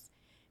 minutes.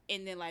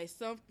 And then like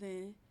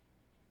something,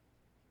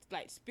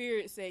 like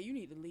spirit said, you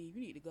need to leave,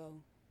 you need to go.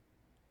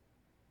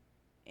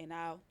 And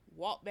I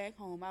walked back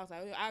home. I was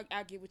like,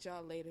 I'll get with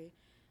y'all later.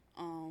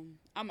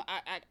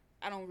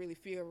 I don't really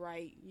feel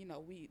right.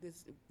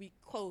 We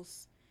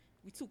close.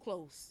 We too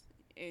close.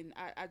 And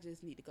I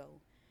just need to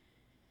go.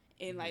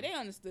 And like they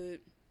understood.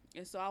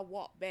 And so I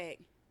walked back.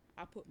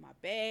 I put my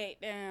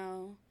bag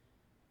down.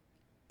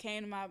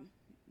 Came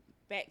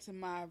back to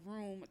my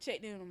room.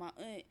 Checked in on my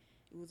aunt.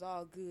 It was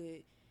all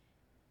good.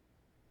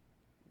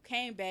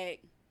 Came back.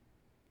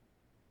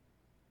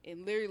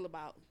 And literally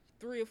about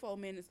 3 or 4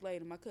 minutes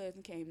later, my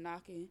cousin came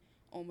knocking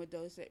on my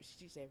door.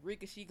 She said,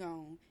 Rika, she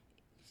gone.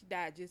 She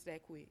died just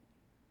that quick.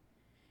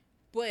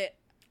 But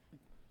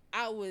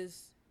I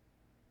was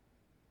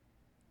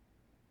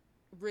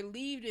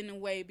relieved in a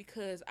way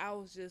because I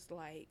was just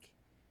like,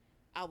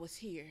 I was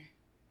here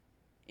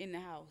in the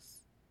house.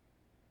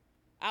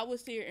 I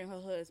was here and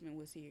her husband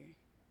was here.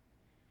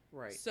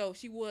 Right. So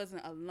she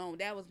wasn't alone.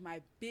 That was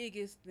my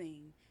biggest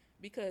thing.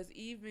 Because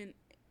even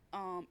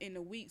in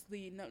the weeks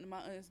leading up to my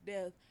aunt's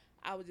death,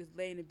 I was just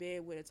laying in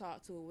bed with her,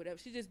 talk to her, whatever.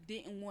 She just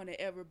didn't want to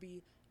ever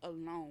be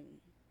alone.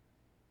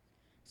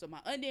 So my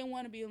aunt didn't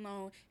want to be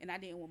alone, and I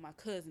didn't want my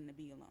cousin to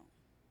be alone.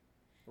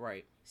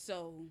 Right.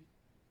 So,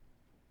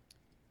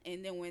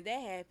 and then when that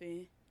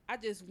happened, I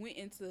just went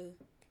into,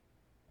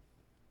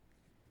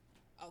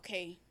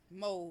 okay,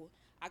 mode.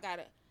 I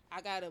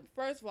gotta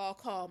first of all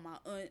call my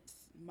aunts,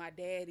 my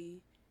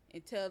daddy,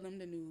 and tell them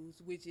the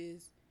news, which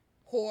is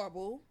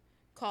horrible.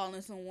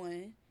 Calling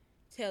someone,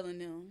 telling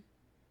them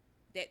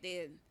that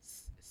their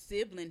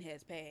sibling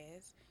has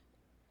passed.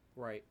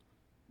 Right.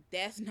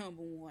 That's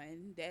number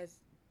one. That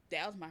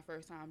was my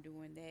first time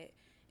doing that.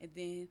 And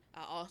then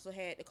I also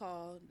had to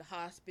call the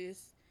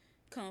hospice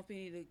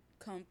company to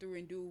come through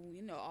and do,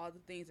 all the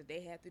things that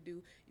they had to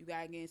do. You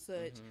gotta get in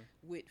touch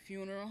with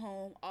funeral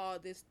home, all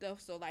this stuff.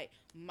 So like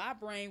my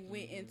brain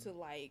went into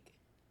like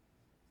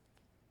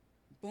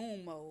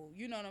boom mode.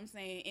 You know what I'm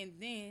saying? And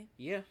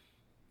then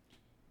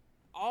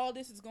all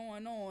this is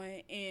going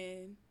on,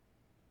 and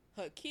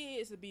her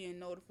kids are being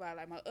notified,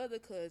 like my other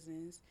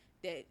cousins,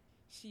 that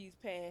she's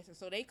passed, and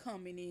so they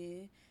coming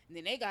in, and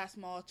then they got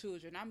small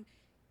children. I'm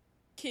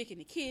kicking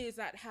the kids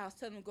out the house,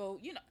 telling them to go.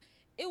 You know,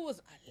 it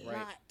was a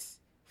lot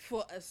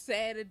for a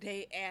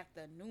Saturday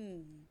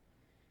afternoon,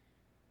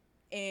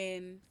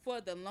 and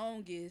for the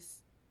longest,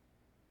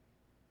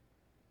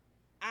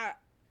 I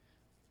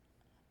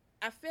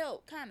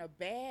felt kind of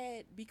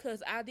bad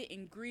because I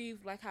didn't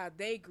grieve like how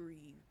they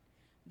grieved.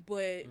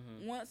 But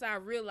once I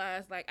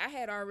realized, like, I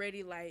had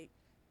already, like,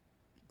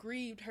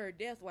 grieved her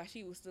death while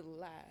she was still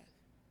alive.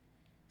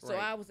 So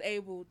I was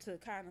able to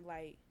kind of,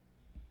 like,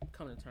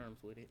 come to terms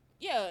with it.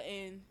 Yeah,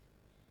 and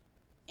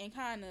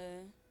kind of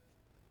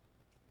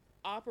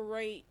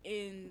operate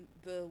in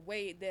the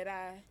way that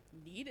I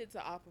needed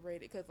to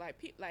operate it. Because,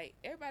 like,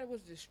 everybody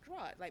was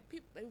distraught. Like,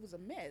 it was a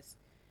mess.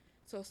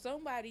 So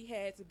somebody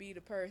had to be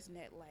the person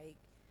that, like,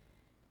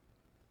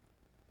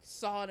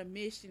 saw the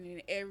mission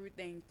and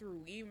everything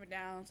through, even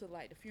down to,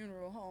 like, the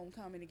funeral home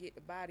coming to get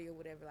the body or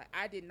whatever. Like,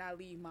 I did not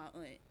leave my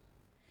aunt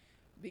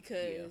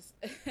because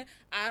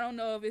I don't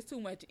know if it's too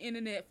much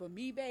internet for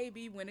me,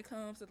 baby, when it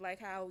comes to,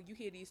 like, how you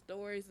hear these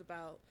stories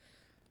about,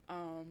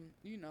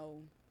 you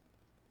know,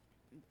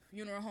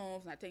 funeral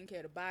homes not taking care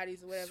of the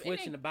bodies or whatever.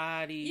 Switching the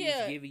bodies,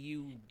 giving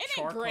you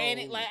charcoal. And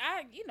then granted, like,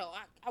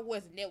 I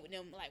wasn't there with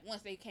them, like,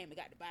 once they came and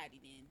got the body,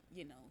 then,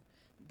 you know.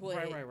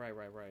 But,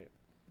 Right.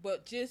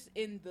 But just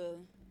in the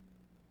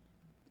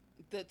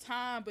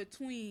time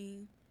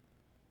between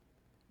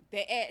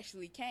they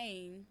actually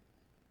came,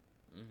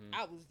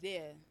 I was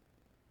there.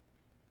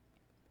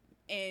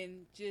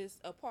 And just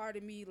a part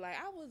of me, like,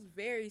 I was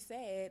very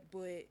sad,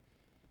 but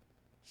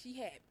she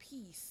had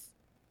peace.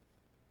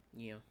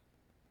 Yeah.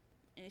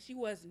 And she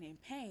wasn't in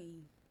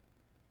pain.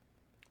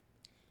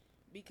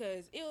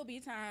 Because it would be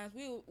times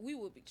we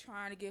would be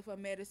trying to give her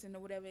medicine or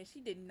whatever, and she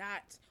did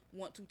not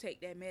want to take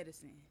that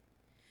medicine.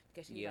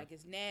 Because she was like,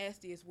 it's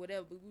nasty, it's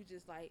whatever. But we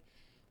just like,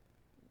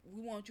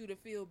 we want you to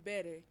feel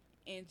better.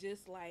 And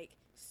just like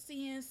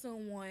seeing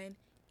someone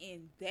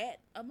in that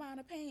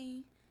amount of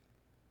pain,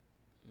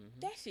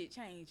 that shit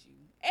changed you.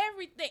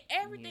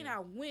 Everything I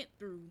went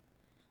through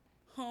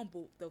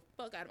humbled the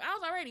fuck out of me. I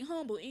was already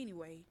humble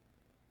anyway.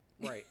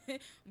 Right.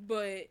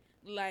 But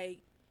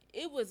like,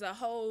 it was a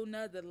whole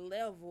nother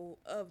level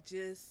of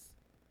just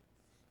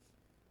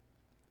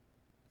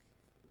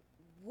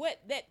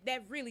what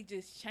that really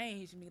just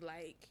changed me.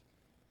 Like,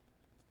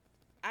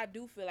 I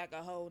do feel like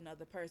a whole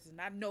nother person.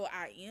 I know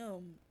I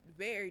am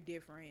very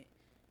different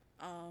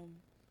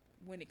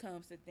when it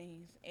comes to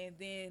things. And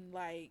then,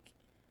 like,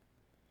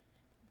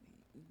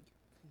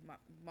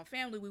 my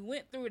family, we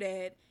went through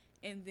that,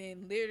 and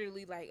then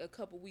literally, like, a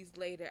couple weeks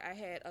later, I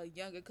had a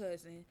younger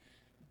cousin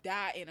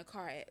die in a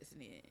car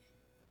accident.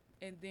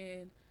 And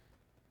then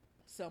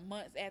some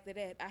months after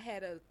that, I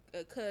had a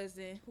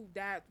cousin who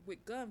died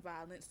with gun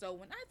violence. So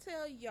when I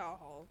tell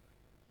y'all,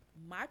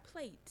 my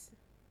plate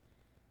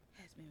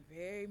has been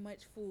very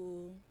much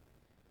full.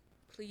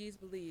 Please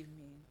believe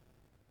me.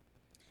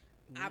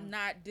 I'm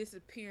not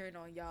disappearing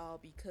on y'all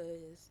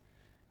because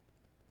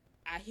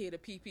I hit a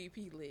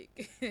PPP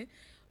lick.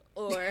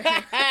 or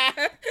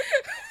I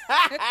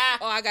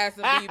got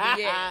some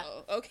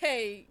BBL.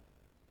 Okay.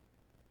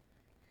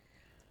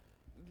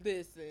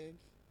 Listen.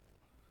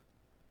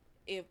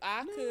 If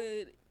I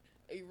could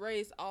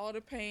erase all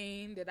the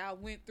pain that I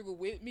went through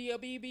with me a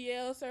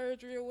BBL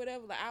surgery or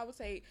whatever, like, I would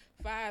take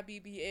 5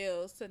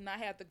 BBLs to not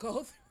have to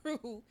go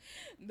through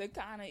the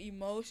kind of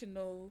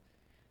emotional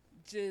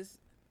just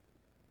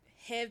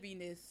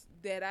heaviness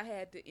that I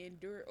had to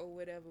endure or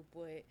whatever.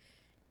 But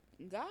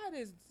God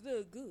is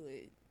still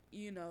good,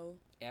 you know.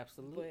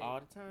 Absolutely,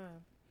 all the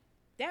time.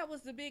 That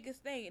was the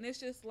biggest thing. And it's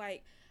just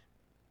like,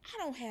 I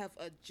don't have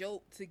a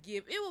joke to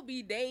give. It will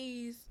be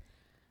days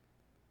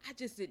I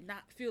just did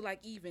not feel like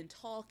even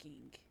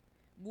talking,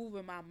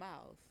 moving my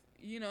mouth.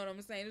 You know what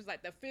I'm saying? It was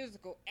like the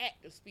physical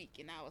act of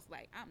speaking. I was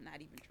like, I'm not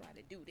even trying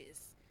to do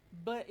this.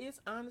 But it's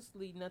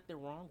honestly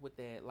nothing wrong with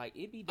that. Like,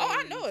 it be days,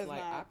 I know it's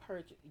like, not.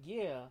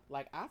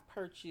 I've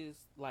purchased,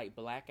 like,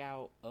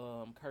 blackout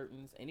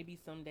curtains, and it be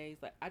some days,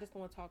 like, I just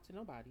don't want to talk to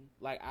nobody.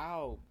 Like,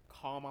 I'll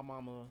call my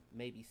mama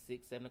maybe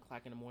 6, 7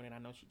 o'clock in the morning. I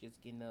know she just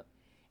getting up,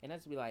 and I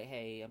just be like,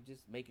 hey, I'm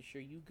just making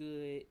sure you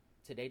good.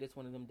 Today, just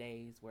one of them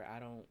days where I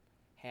don't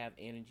have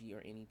energy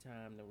or any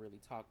time to really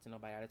talk to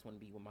nobody. I just want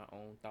to be with my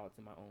own thoughts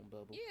in my own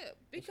bubble. Yeah,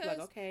 because and she's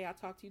like, okay, I'll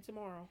talk to you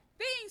tomorrow.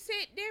 Things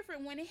hit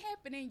different when it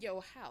happened in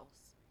your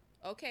house.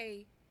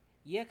 Okay.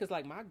 Yeah, because,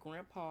 like, my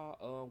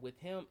grandpa, with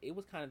him, it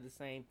was kind of the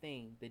same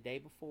thing. The day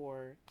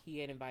before, he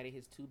had invited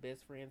his 2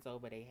 best friends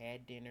over. They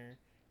had dinner.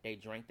 They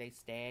drank their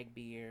stag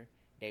beer.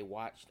 They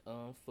watched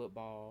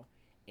football.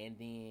 And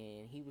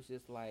then he was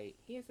just like,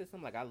 he had said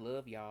something like, I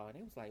love y'all. And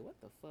it was like, what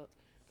the fuck?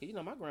 Because, you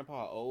know, my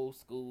grandpa, old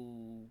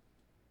school,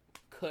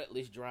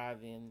 cutlass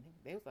driving.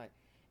 They was like,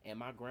 and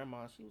my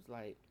grandma, she was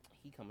like,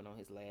 he coming on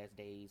his last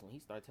days. When he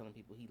started telling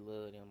people he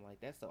loved them, like,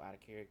 that's so out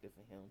of character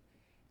for him.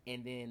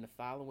 And then the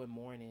following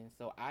morning,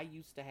 so I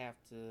used to have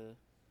to,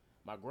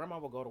 my grandma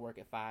would go to work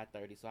at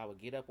 5:30, so I would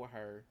get up with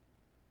her,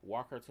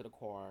 walk her to the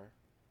car,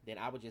 Then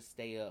I would just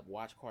stay up,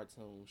 watch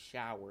cartoons,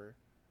 shower,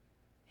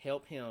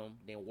 help him,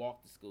 then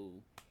walk to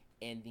school.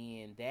 And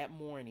then that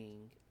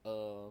morning,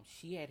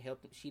 she had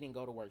helped him. She didn't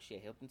go to work. She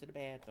had helped him to the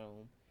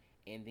bathroom.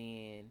 And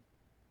then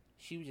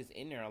she was just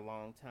in there a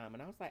long time.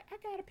 And I was like, I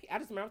gotta pee. I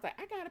just remember I was like,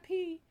 I gotta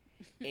pee.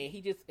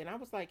 And I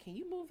was like, can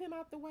you move him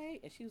out the way?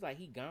 And she was like,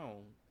 he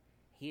gone.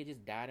 He had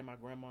just died in my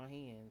grandma's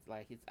hands.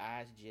 Like, his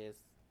eyes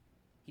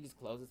he just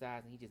closed his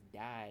eyes and he just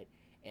died.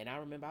 And I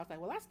remember I was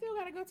like, well, I still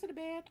gotta go to the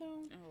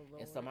bathroom. Oh,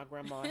 Lord. And so my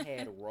grandma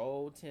had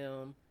rolled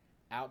him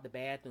out the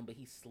bathroom, but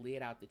he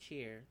slid out the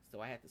chair.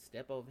 So I had to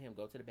step over him,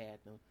 go to the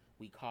bathroom.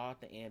 We called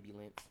the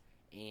ambulance.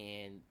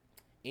 And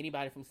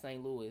anybody from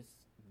St. Louis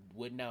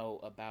would know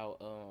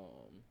about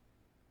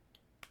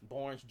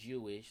Barnes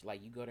Jewish.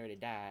 Like, you go there to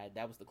die.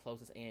 That was the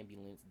closest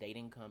ambulance. They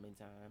didn't come in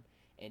time.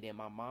 And then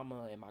my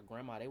mama and my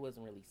grandma, they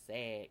wasn't really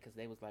sad because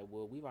they was like,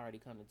 well, we've already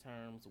come to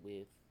terms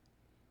with,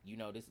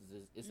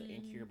 it's an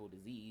incurable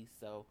disease.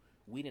 So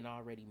we didn't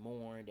already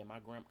mourn. And my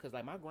because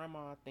like my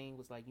grandma thing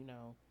was like,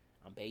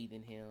 I'm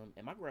bathing him.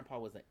 And my grandpa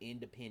was an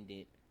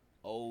independent,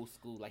 old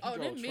school. Like, he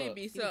drove trucks. May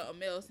be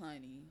something else,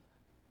 honey.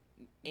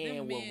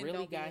 And what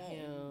really got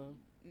him,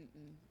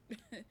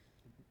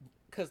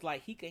 because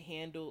like he could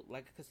handle,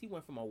 like, because he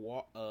went from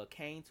a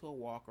cane to a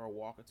walker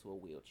to a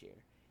wheelchair.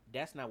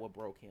 That's not what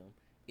broke him.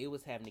 It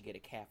was having to get a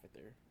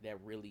catheter that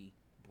really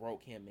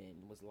broke him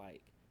and was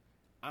like,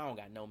 I don't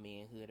got no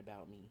manhood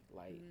about me.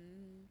 Like,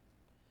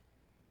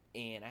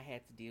 and I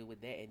had to deal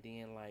with that. And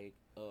then, like,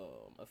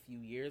 a few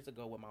years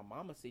ago with my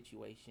mama's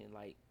situation,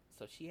 like,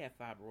 so she had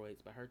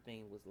fibroids, but her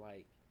thing was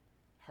like,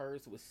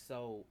 hers was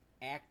so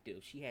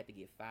active, she had to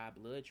get 5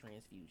 blood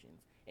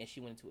transfusions. And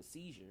she went into a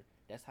seizure.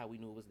 That's how we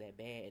knew it was that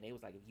bad. And they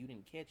was like, if you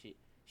didn't catch it,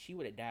 she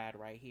would have died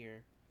right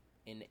here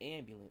in the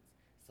ambulance.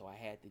 So I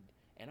had to,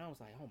 and I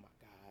was like, oh my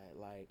God,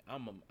 like, I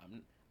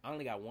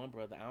only got one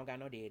brother. I don't got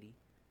no daddy.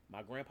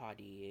 My grandpa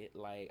did.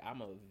 Like, I'm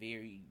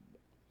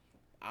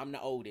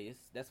the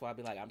oldest. That's why I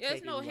be like, I'm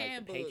taking no like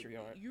handbook. The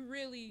patriarch. You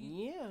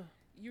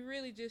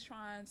really just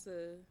trying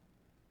to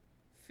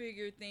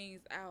figure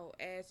things out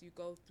as you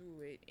go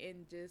through it.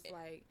 And just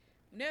like,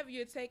 whenever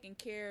you're taking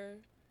care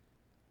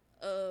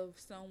of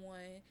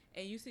someone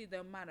and you see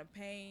the amount of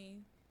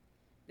pain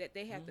that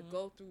they have to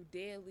go through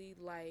daily,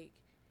 like,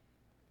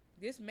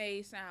 this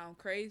may sound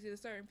crazy to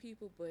certain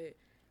people, but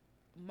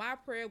my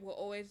prayer will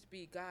always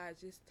be, God,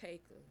 just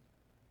take her.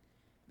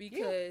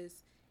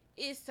 Because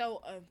it's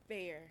so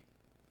unfair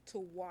to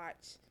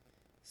watch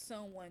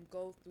someone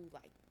go through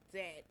like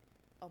that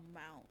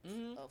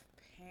amount of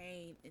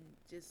pain and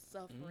just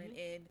suffering,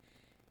 and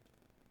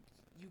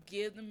you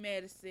give them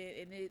medicine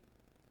and it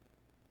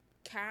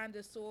kind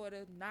of sort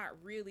of not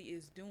really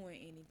is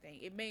doing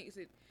anything. It makes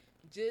it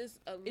just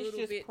a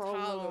little bit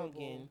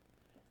tolerable.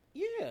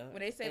 Yeah.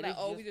 When they say like,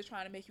 oh, we're just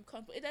trying to make you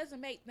comfortable, it doesn't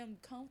make them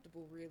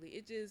comfortable really.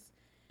 It just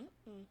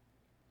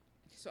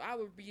so I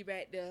would be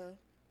back there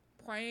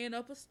praying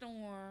up a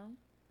storm,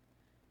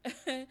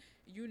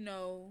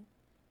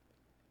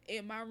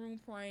 in my room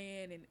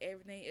praying and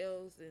everything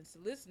else, and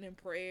soliciting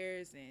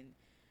prayers and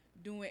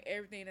doing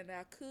everything that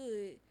I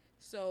could.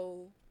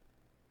 So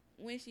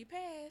when she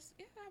passed,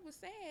 I was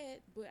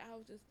sad, but I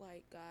was just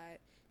like, God,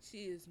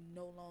 she is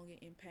no longer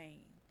in pain.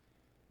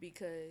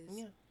 Because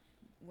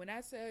when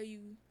I tell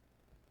you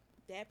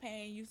that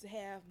pain used to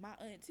have my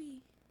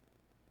auntie,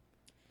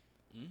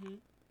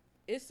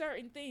 it's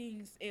certain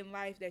things in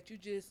life that you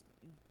just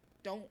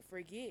don't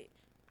forget.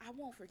 I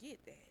won't forget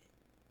that.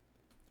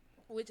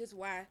 Which is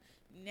why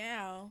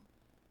now,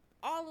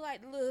 all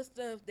like the little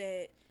stuff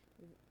that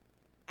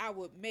I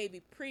would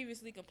maybe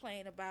previously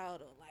complain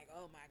about, or like,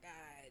 oh my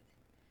God,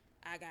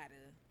 I gotta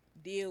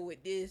deal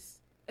with this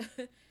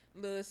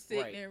little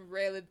sickening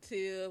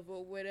relative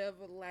or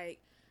whatever. Like,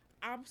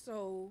 I'm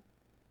so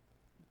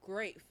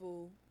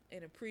grateful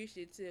and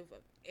appreciative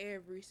of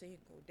every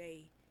single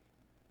day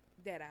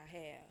that I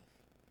have.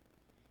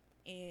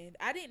 And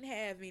I didn't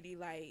have any,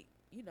 like,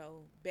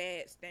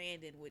 bad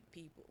standing with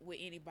people, with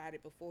anybody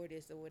before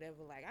this or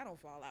whatever. Like, I don't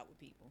fall out with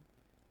people.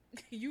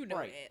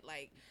 That.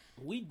 Like,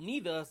 we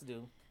neither of us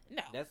do.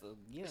 No. That's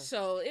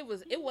So it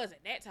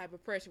wasn't that type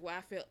of pressure where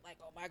I felt like,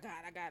 oh my God,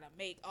 I gotta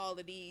make all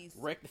of these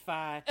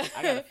rectify.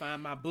 I gotta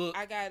find my book.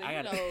 I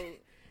gotta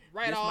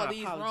right all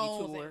these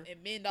wrongs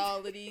and mend all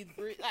of these.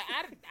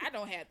 I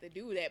don't have to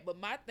do that. But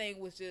my thing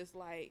was just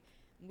like,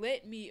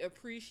 let me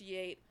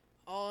appreciate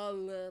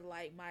all of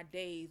like my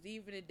days,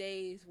 even the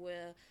days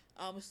where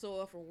I'm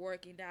sore from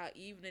working out,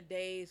 even the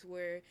days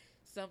where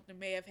something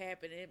may have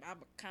happened and I'm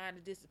kind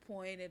of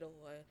disappointed, or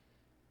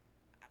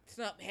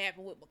something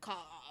happened with my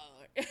car,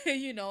 and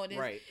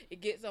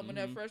it gets someone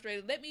else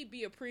frustrated. Let me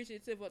be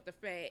appreciative of the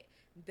fact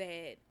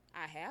that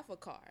I have a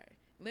car.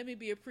 Let me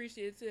be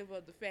appreciative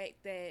of the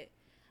fact that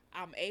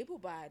I'm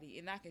able-bodied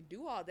and I can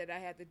do all that I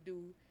have to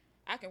do.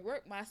 I can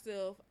work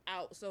myself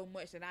out so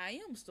much that I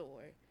am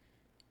sore.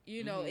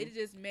 It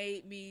just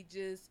made me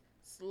just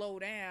slow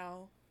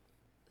down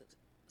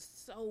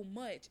so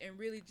much and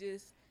really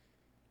just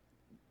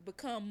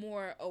become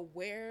more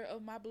aware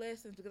of my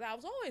blessings, because I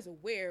was always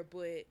aware,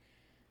 but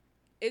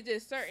It's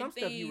just certain some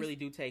things. Stuff you really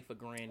do take for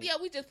granted. Yeah,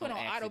 we just put on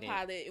accident.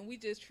 autopilot and we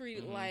just treat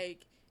it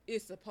like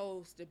it's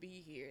supposed to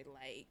be here.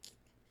 Like,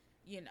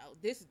 you know,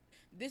 this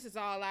is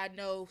all I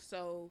know,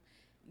 so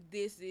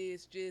this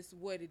is just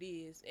what it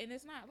is. And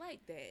it's not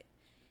like that.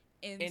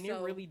 And so,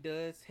 it really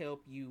does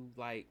help you,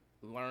 like,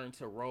 learn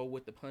to roll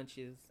with the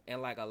punches,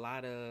 and like a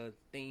lot of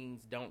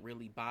things don't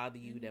really bother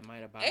you that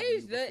might have bothered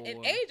you before.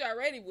 And age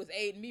already was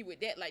aiding me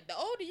with that. Like, the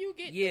older you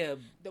get,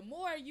 the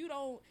more you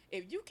don't,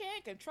 if you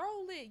can't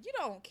control it, you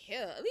don't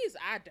care. At least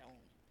I don't.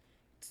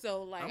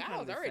 So like, I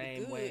was already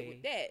good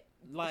with that.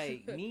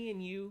 Like, me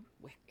and you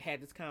had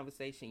this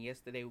conversation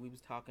yesterday. We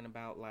was talking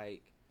about,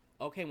 like,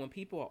 okay, when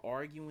people are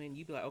arguing,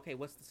 you be like, okay,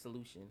 what's the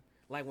solution?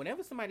 Like,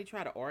 whenever somebody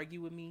try to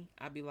argue with me,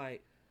 I'd be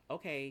like,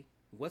 okay,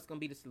 what's going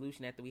to be the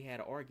solution after we had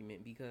an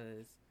argument?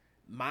 Because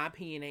my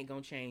opinion ain't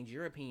going to change.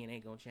 Your opinion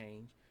ain't going to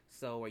change.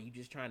 So are you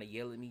just trying to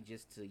yell at me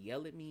just to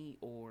yell at me?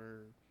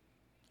 Or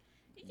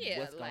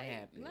what's going to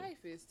happen?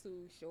 Life is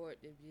too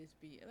short to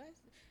just be...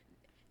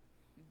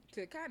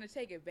 To kind of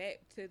take it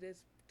back to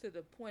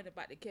the point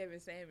about the Kevin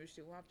Samuels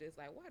show, I'm just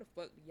like, why the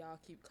fuck do y'all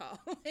keep calling?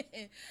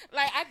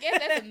 Like, I guess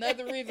that's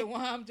another reason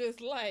why I'm just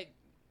like,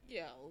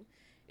 yo...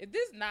 If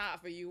this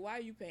not for you, why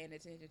are you paying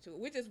attention to it?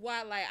 Which is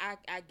why, like,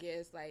 I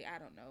guess, like, I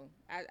don't know.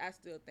 I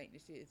still think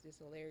this shit is just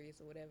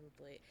hilarious or whatever,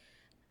 but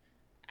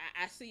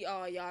I see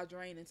all y'all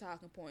draining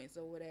talking points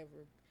or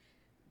whatever.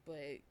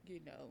 But,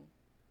 you know,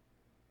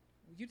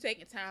 you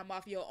taking time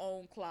off your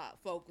own clock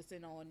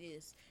focusing on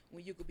this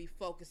when you could be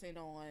focusing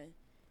on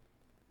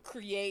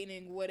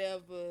creating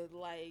whatever,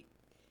 like,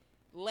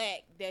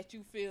 lack that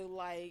you feel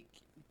like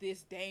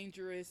this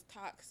dangerous,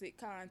 toxic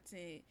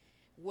content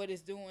what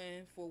it's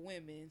doing for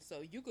women.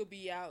 So you could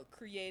be out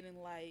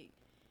creating like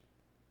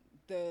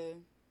the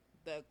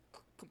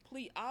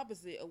complete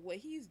opposite of what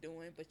he's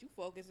doing, but you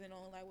focusing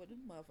on like what this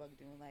motherfucker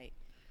doing, like.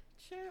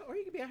 Sure, or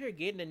you could be out here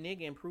getting a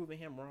nigga and proving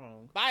him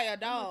wrong. Buy a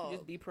dog.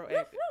 Just be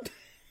proactive.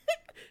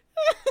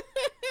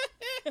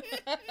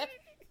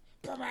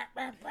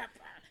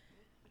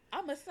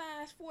 I'm a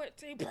size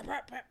 14.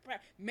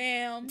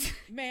 Ma'am,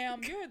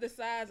 you're the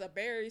size of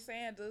Barry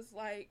Sanders,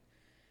 like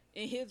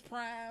in his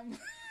prime.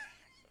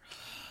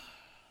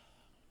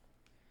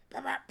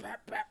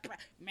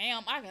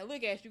 Ma'am, I can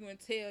look at you and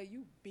tell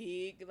you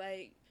big,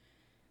 like.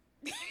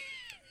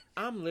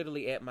 I'm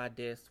literally at my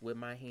desk with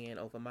my hand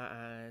over my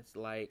eyes,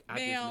 like I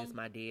just missed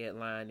my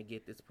deadline to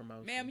get this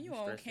promotion. Ma'am, you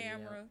on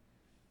camera.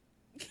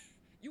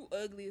 You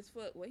ugly as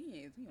fuck. Well,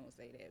 he don't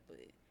say that, but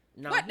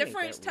no, what the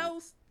French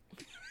toast?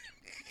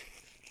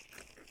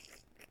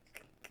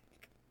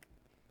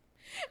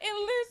 And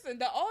listen,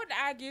 the older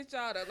I get,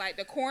 y'all,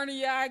 the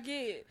cornier I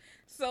get.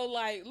 So,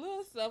 like,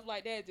 little stuff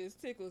like that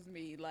just tickles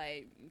me.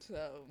 Like,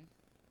 so,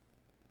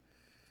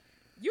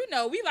 you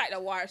know, we like to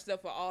watch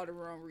stuff for all the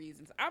wrong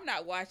reasons. I'm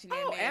not watching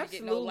that man to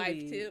get no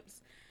life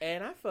tips.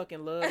 And I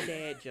fucking love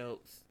dad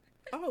jokes.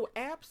 Oh,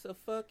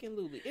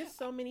 abso-fucking-lutely. It's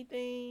so many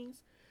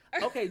things.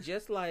 Okay,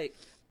 just like,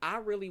 I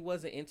really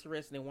wasn't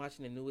interested in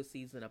watching the newest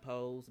season of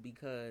Pose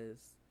because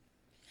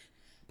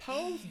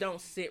Pose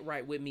don't sit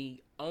right with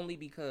me only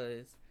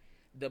because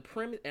the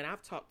premise, and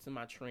I've talked to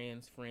my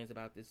trans friends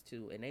about this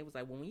too, and they was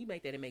like, well, when you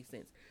make that, it makes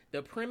sense.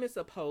 The premise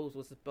of Pose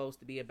was supposed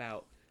to be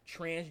about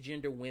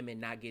transgender women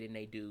not getting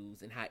their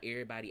dues and how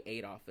everybody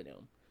ate off of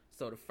them.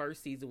 So the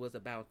first season was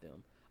about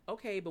them.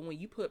 Okay, but when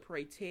you put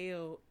Pray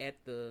Tell at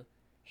the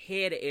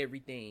head of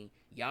everything,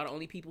 y'all the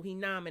only people he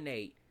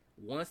nominate.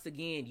 Once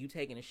again, you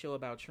taking a show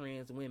about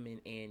trans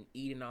women and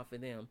eating off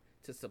of them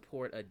to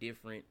support a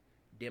different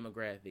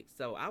demographic.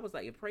 So I was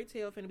like, if Pray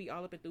Tell finna be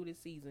all up and through this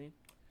season,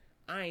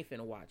 I ain't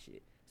finna watch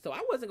it. So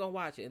I wasn't gonna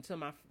watch it until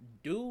my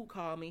dude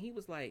called me. He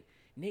was like,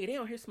 nigga, they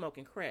on here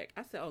smoking crack.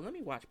 I said, oh, let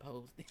me watch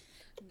Pose.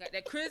 Got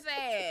that Chris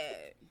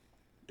ad.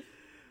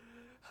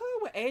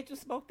 When Angel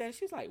smoked that,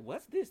 she's like,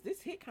 what's this?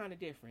 This hit kind of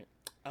different.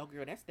 Oh,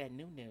 girl, that's that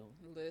new.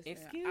 Listen,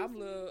 Excuse I'm me?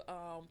 little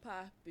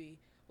Poppy.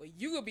 Well,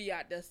 you could be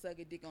out there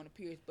sucking dick on the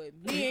Pierce, but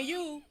me and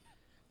you,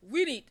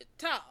 we need to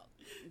talk.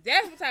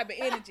 That's what type of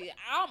energy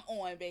I'm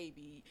on,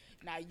 baby.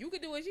 Now, you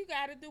can do what you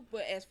gotta do,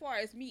 but as far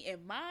as me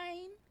and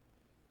mine,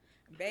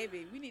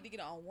 baby, we need to get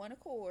on one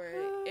accord,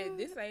 and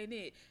this ain't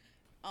it.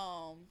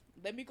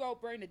 Let me go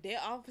bring the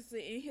debt officer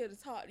in here to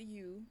talk to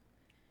you.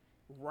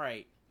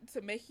 Right.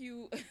 To make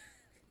you...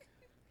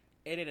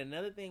 And then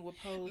another thing with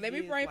Pose Let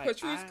me bring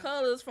Patrice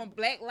Cullors from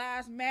Black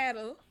Lives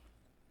Matter.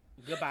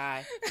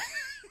 Goodbye.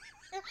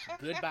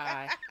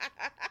 Goodbye.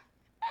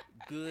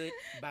 In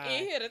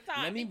here to talk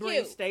Let me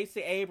bring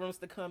Stacey Abrams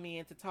to come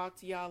in to talk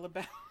to y'all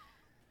about...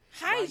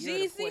 Hi,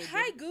 Jeezy.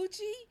 Hi,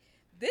 Gucci.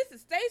 This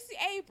is Stacey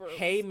Abrams.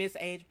 Hey, Miss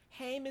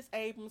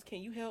Abrams,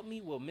 can you help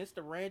me? Well,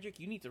 Mr. Radrick,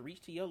 you need to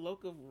reach to your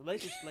local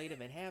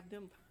legislative and have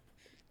them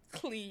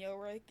clean your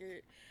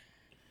record.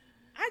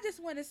 I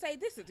just want to say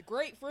this is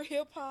great for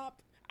hip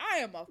hop. I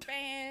am a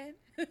fan.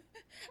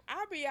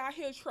 I'll be out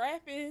here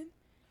trapping.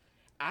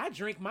 I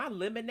drink my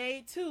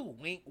lemonade too.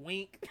 Wink,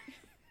 wink.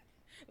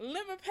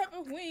 Lemon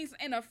pepper wings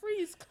in a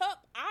freeze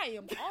cup. I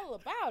am all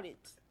about it.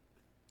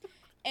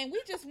 And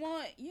we just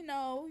want, you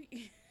know,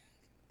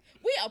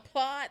 We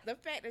applaud the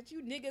fact that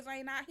you niggas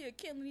ain't out here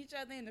killing each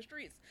other in the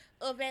streets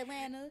of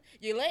Atlanta.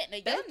 You're letting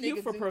the young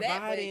niggas do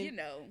that, but you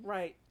know.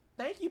 Right.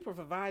 Thank you for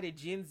providing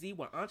Gen Z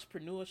with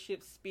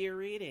entrepreneurship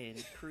spirit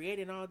and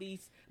creating all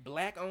these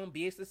black-owned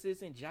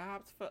businesses and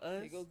jobs for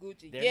us. There go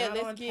Gucci. They're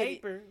not on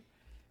paper.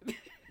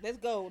 Let's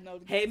go. No,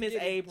 hey, Miss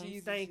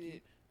Abrams, thank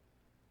you.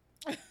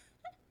 You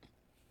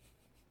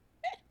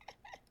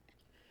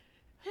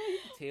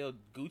can tell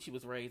Gucci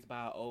was raised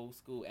by an old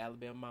school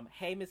Alabama mama.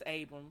 Hey, Miss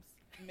Abrams.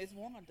 Miss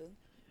Wanda.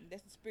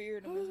 That's the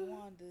spirit of Miss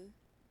Wanda.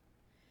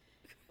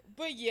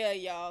 But yeah,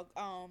 y'all.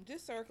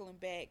 Just circling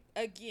back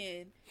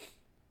again.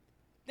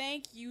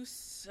 Thank you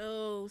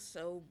so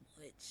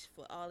much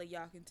for all of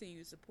y'all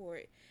continued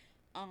support.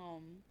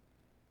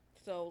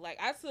 So like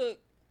I took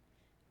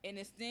an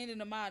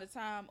extended amount of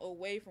time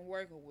away from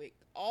working with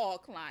all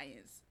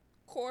clients,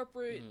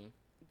 corporate,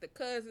 the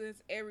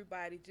cousins,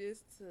 everybody,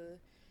 just to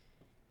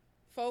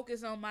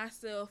focus on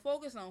myself,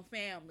 focus on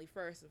family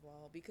first of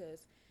all,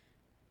 because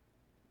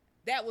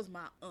that was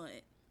my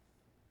aunt.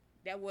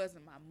 That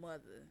wasn't my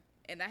mother.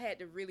 And I had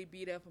to really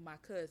be there for my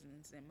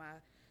cousins and my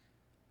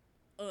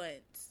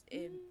aunts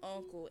and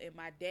uncle and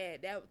my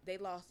dad. That they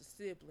lost a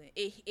sibling.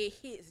 It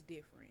hits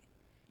different.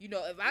 You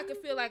know, if I could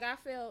feel like I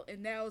felt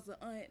and that was an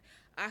aunt,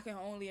 I can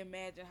only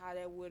imagine how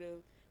that would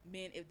have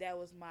meant if that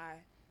was my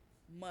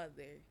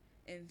mother.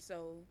 And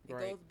so it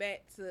goes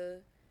back to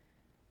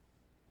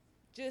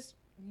just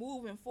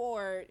moving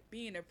forward,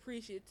 being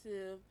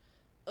appreciative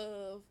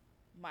of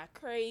my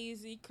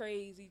crazy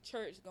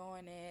church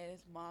going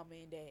ass mama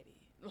and daddy.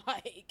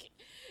 Like,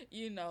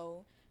 you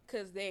know,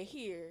 because they're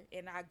here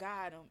and I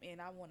got them and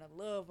I want to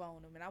love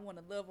on them and I want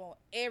to love on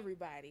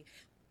everybody.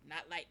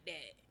 Not like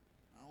that.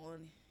 I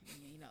want,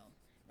 you know,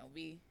 don't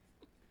be.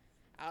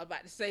 I was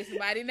about to say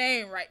somebody's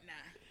name right now.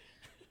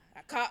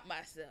 I caught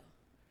myself.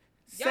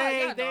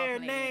 Say their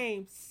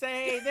names.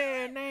 Say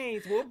their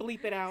names. We'll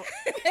bleep it out.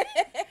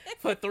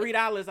 For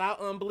 $3, I'll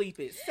unbleep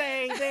it.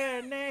 Say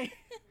their name.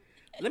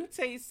 Let me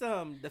tell you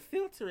something. The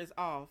filter is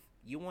off.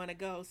 You want to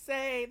go?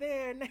 Say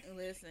their name.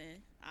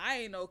 Listen, I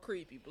ain't no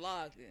creepy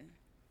blogger.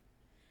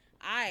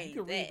 I ain't you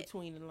can that. read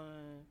between the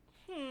lines.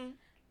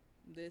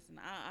 Listen,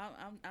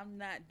 I'm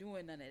not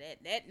doing none of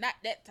that. Not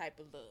that type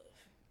of love.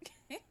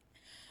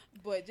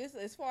 But just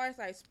as far as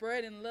like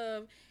spreading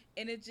love,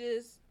 and it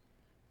just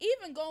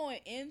even going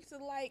into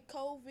like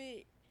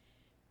COVID,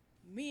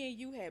 me and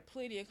you had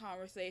plenty of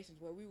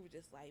conversations where we were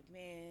just like,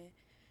 man,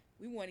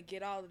 we want to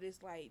get all of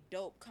this like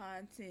dope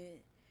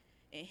content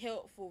and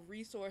helpful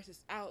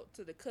resources out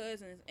to the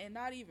cousins and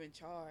not even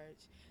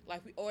charge.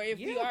 Like, if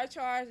we are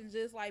charging,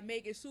 just like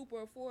make it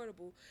super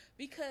affordable,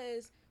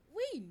 because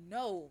we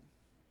know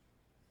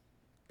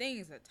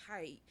things are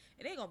tight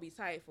and they're gonna be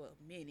tight for a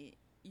minute,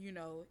 you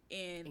know.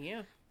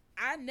 And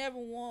I never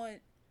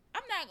want.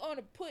 I'm not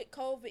gonna put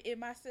COVID in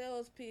my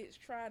sales pitch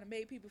trying to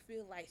make people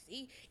feel like,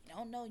 see, you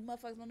don't know, you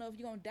motherfuckers don't know if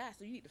you're gonna die,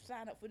 so you need to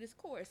sign up for this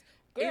course.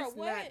 Girl, it's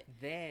not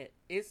that.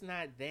 It's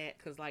not that.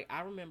 Because, like,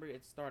 I remember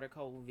at the start of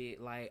COVID,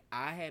 like,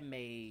 I had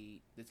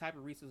made the type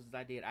of resources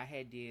I did. I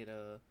had did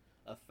a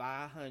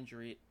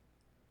 500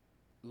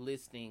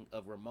 listing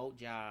of remote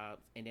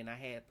jobs, and then I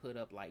had put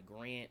up, like,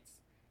 grants,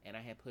 and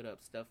I had put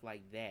up stuff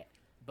like that.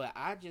 But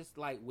I just,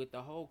 like, with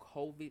the whole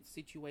COVID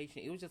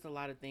situation, it was just a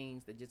lot of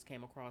things that just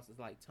came across as,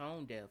 like,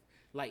 tone deaf.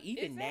 Like,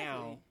 even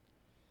now,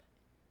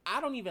 I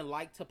don't even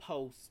like to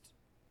post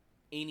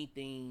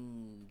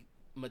anything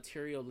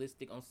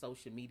materialistic on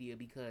social media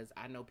because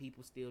I know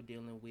people still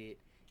dealing with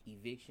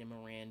eviction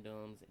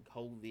memorandums and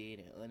COVID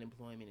and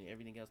unemployment and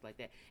everything else like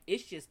that.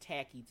 It's just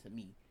tacky to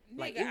me. Nigga,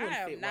 like, it wouldn't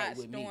fit right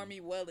with me. I'm not Stormy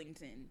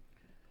Wellington.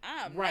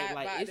 I'm right, not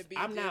like about to be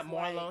I'm not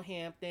Marlon like,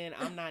 Hampton.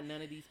 I'm not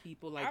none of these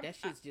people. Like, that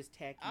shit's just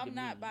tacky to me. I'm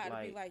not about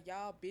to be like,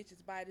 y'all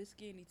bitches buy this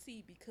skinny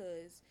tea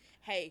because,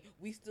 hey,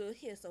 we still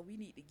here, so we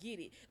need to get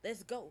it.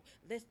 Let's go.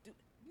 Let's do.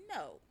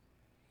 No.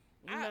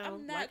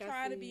 I'm not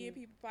trying to be in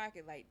people's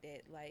pocket like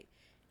that. Like,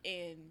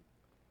 and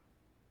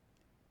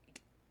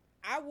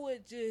I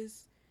would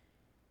just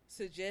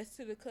suggest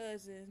to the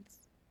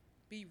cousins,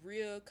 be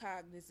real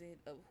cognizant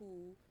of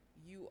who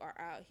you are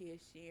out here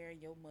sharing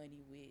your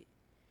money with.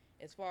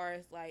 As far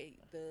as like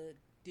the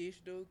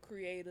digital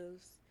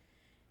creatives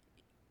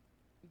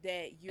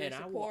that you're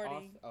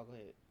supporting. Go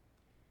ahead.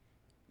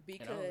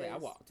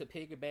 Because to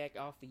piggyback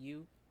off of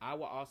you, I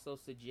will also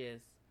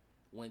suggest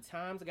when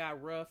times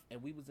got rough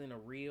and we was in a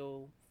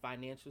real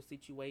financial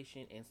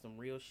situation and some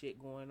real shit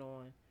going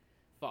on,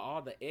 for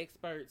all the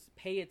experts,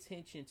 pay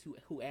attention to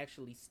who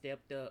actually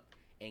stepped up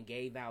and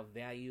gave out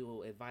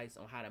valuable advice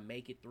on how to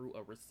make it through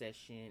a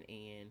recession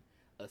and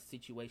a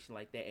situation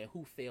like that, and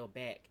who fell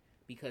back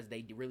because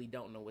they really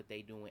don't know what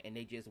they're doing and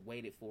they just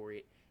waited for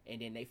it,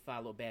 and then they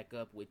follow back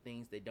up with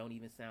things that don't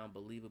even sound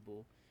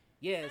believable.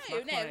 Yes,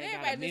 my client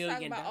got $1 million. Just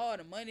talking about all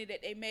the money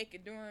that they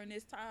making during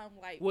this time,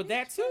 like, well,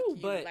 that too,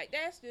 but like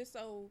that's just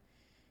so.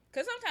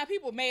 Because sometimes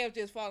people may have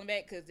just fallen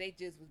back because they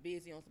just was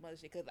busy on some other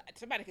shit. Because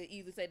somebody could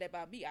easily say that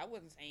about me. I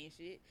wasn't saying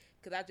shit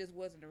because I just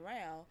wasn't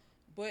around.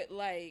 But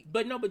like,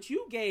 but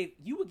you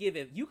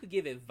could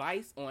give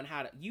advice on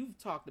how to. You've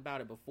talked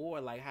about it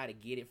before, like how to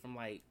get it from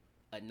like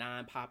a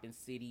non-popping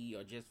city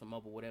or just from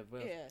up or whatever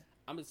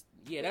else.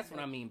 That's what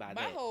I mean by that.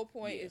 My whole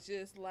point is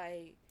just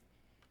like,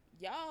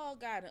 y'all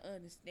gotta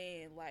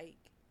understand, like,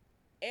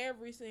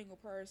 every single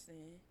person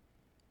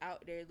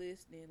out there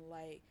listening,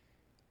 like,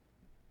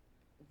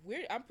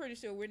 I'm pretty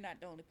sure we're not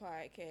the only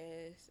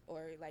podcast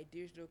or like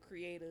digital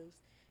creatives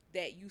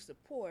that you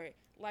support.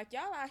 Like,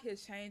 y'all out here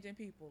changing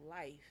people's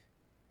life.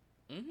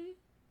 Mm-hmm.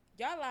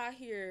 Y'all out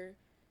here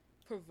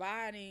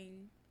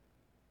providing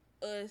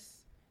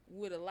us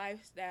with a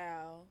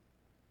lifestyle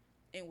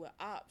and with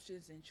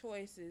options and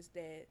choices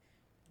that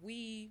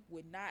we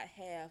would not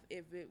have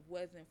if it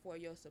wasn't for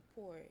your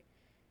support.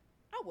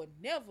 I would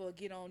never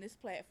get on this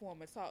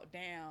platform and talk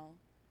down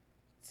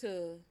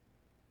to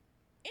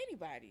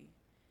anybody.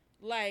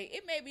 Like,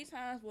 it may be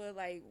times where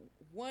like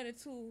one or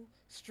two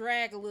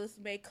stragglers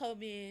may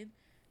come in,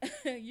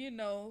 you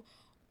know,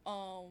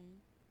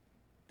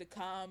 the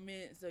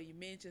comments or your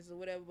mentions or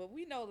whatever, but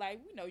we know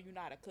you're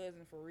not a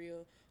cousin for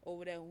real or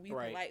whatever. We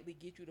politely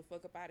get you the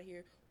fuck up out of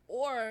here,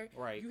 or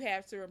you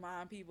have to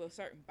remind people of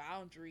certain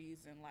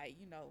boundaries and, like,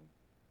 you know,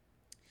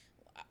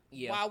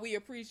 while we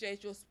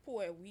appreciate your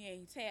support, we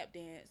ain't tap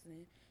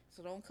dancing,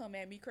 so don't come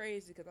at me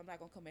crazy because I'm not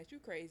gonna come at you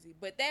crazy.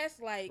 But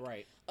that's like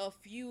a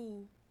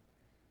few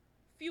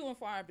and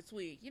far in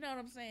between, you know what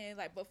I'm saying?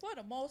 Like, but for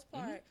the most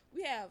part,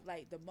 we have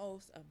like the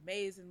most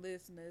amazing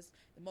listeners,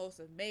 the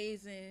most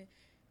amazing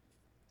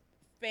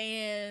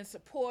fans,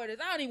 supporters.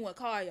 I don't even want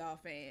to call y'all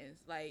fans.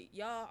 Like,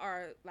 y'all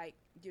are like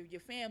your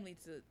family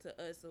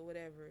to us or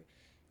whatever.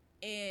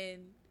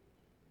 And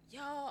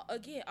y'all,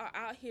 again, are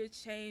out here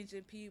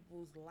changing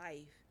people's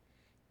life.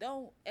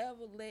 Don't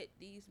ever let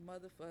these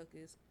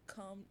motherfuckers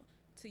come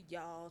to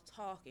y'all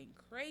talking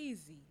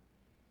crazy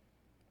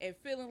and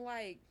feeling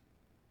like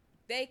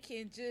they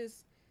can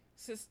just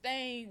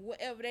sustain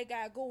whatever they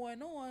got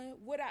going on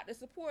without the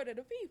support of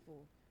the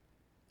people.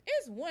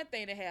 It's one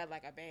thing to have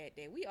like a bad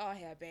day. We all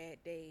have bad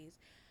days.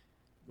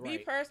 Me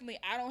personally,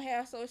 I don't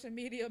have social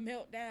media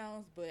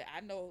meltdowns, but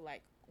I know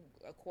like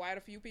quite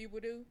a few people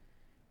do.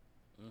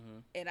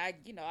 And I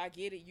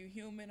get it, you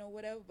human or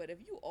whatever, but if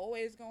you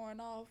always going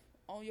off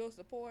on your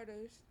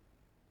supporters,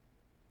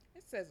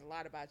 it says a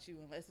lot about you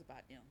and less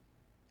about them.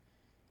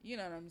 You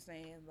know what I'm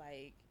saying?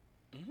 Like,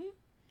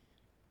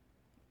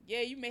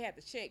 yeah, you may have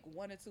to check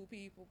one or two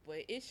people,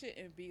 but it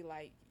shouldn't be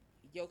like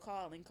your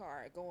calling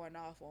card going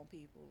off on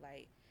people.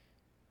 Like,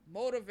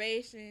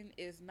 motivation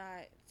is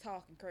not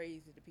talking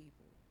crazy to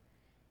people,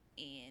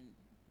 and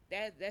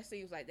that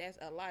seems like that's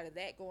a lot of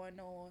that going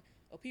on.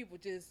 Or people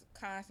just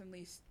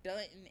constantly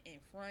stunting and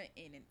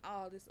fronting and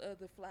all this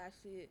other fly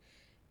shit.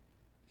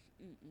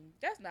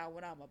 That's not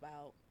what I'm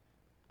about.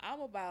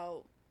 I'm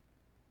about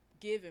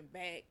giving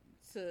back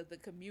to the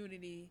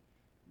community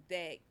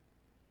that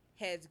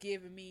has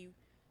given me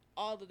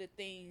all of the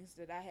things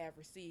that I have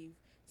received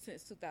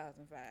since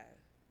 2005.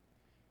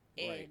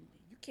 And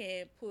you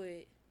can't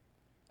put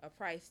a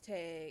price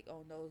tag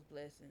on those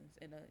blessings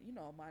and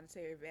a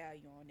monetary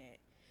value on that.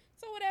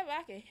 So whatever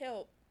I can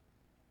help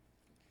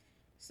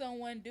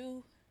someone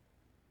do,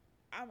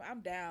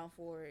 I'm down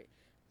for it.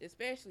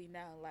 Especially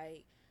now,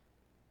 like,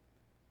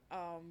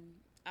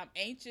 I'm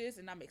anxious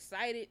and I'm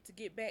excited to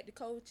get back to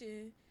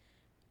coaching,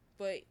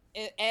 but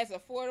as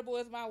affordable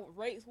as my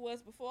rates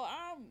was before,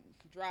 I'm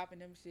dropping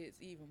them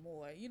shits even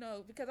more,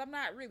 because I'm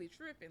not really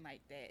tripping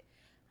like that.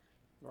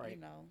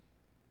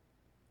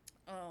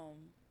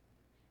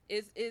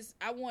 It's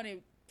I want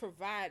to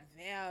provide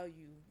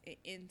value and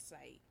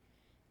insight.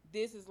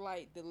 This is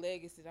like the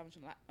legacy that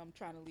I'm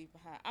trying to leave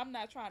behind. I'm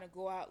not trying to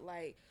go out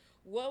like,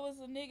 what was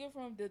the nigga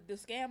from the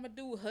scammer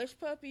dude, Hush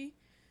Puppy,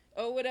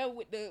 or whatever,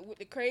 with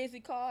the crazy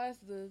cars?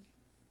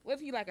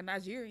 Was he like a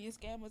Nigerian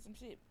scammer or some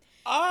shit?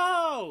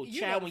 Oh,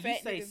 child, when you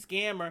say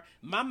scammer,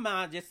 my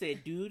mind just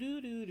said do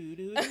do do do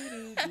do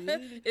do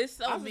do. It's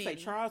so many. I was gonna say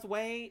Charles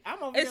Wade.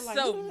 I'm over here like,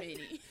 so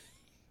many.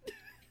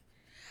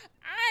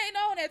 I ain't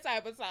on that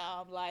type of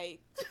time. Like,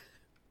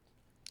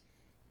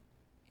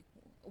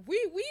 we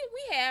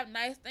have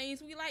nice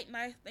things. We like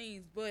nice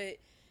things, but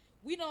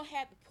we don't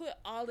have to put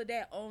all of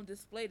that on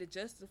display to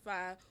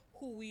justify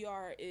who we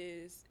are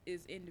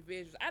as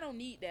individuals. I don't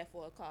need that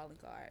for a calling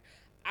card.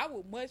 I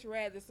would much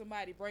rather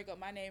somebody bring up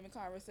my name in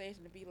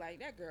conversation and be like,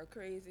 that girl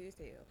crazy as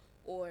hell,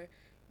 or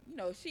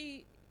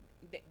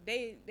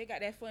they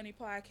got that funny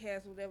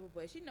podcast or whatever,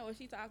 but she know what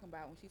she talking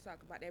about when she's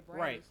talking about that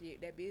brand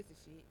shit, that business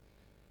shit.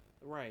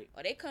 Right.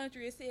 Or they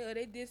country as hell,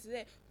 they this and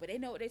that, but they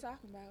know what they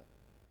talking about.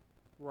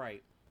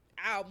 Right.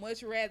 I'd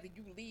much rather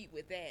you lead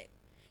with that.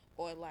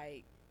 Or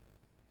like,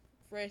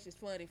 Fresh is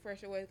funny,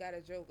 Fresh always got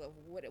a joke of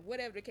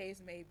whatever the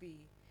case may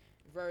be,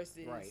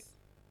 versus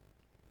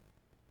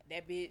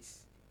that bitch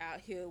out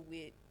here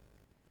with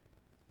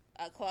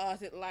a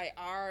closet like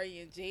Ari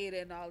and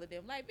Jada and all of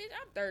them. Like, bitch,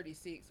 I'm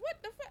 36. What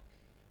the fuck?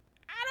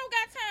 I don't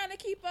got time to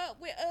keep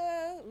up with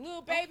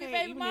little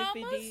baby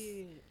mamas.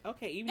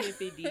 Even if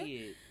it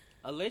did.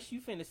 Unless you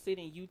finna sit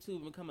in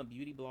YouTube and become a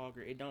beauty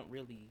blogger, it don't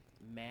really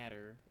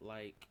matter.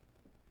 Like,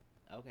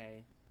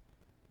 Okay.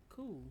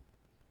 Cool.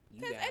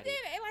 You Cause got and then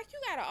it. like you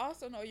gotta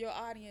also know your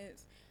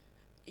audience.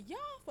 Y'all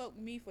fuck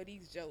with me for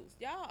these jokes.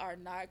 Y'all are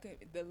not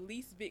the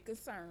least bit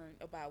concerned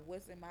about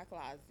what's in my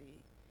closet,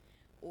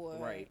 or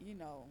Right.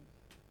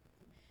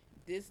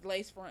 this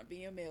lace front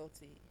being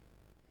melted.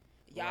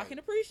 Y'all Right. can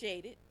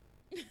appreciate it,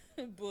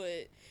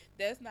 but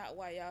that's not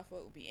why y'all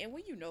fuck with me. And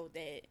when you know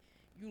that,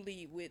 you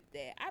lead with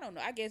that. I don't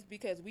know. I guess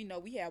because we know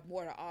we have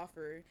more to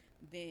offer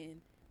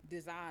than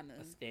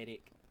designers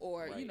Aesthetic.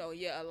 or Right.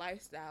 a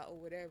lifestyle or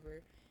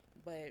whatever.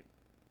 But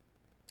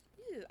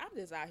I'm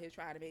just out here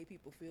trying to make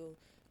people feel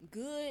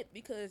good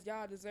because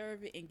y'all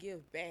deserve it and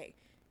give back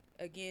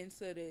again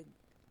to the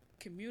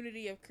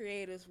community of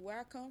creators where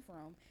I come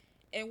from.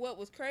 And what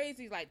was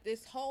crazy, like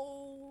this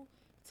whole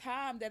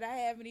time that I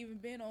haven't even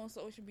been on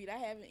social media, I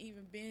haven't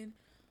even been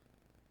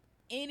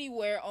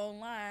anywhere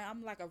online.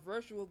 I'm like a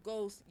virtual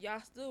ghost.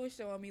 Y'all still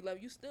showing me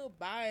love. You still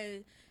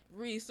buying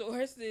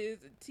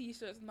resources and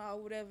t-shirts and all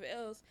whatever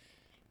else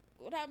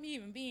without me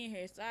even being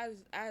here. So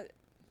I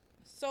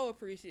so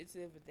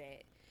appreciative of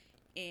that.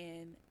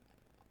 And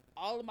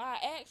all of my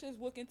actions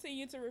will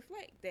continue to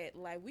reflect that.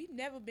 Like, we've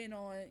never been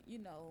on,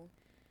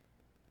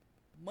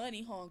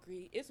 money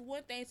hungry. It's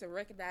one thing to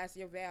recognize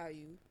your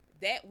value.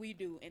 That we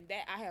do, and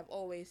that I have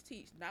always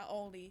preached, not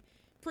only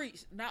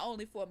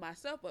for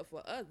myself, but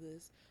for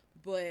others.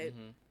 But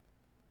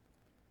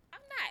I'm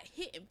not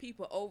hitting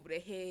people over the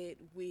head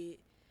with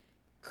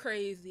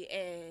crazy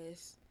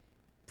ass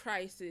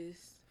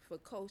prices for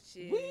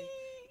coaching.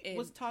 We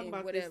was talking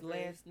about this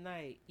last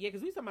night. Yeah,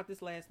 because we was talking about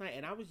this last night,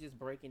 and I was just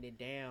breaking it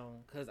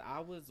down because I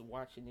was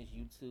watching this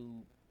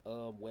YouTube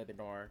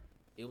webinar.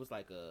 It was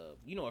like a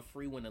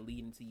free one to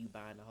lead into you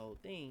buying the whole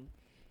thing.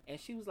 And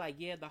she was like,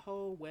 yeah, the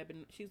whole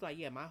webinar. She was like,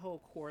 yeah, my whole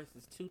course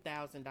is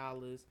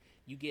 $2,000.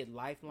 You get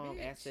lifelong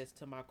access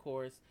to my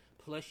course,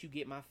 plus you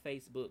get my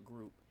Facebook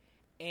group.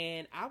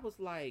 And I was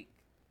like,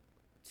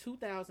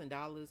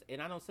 $2,000.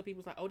 And I know some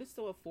people's like, oh, this is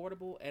so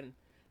affordable. And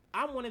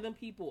I'm one of them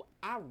people.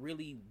 I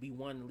really be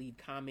wanting to leave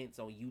comments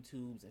on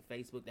YouTubes and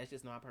Facebook. That's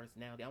just not my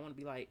personality. I want to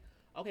be like,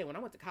 okay, when I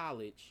went to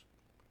college,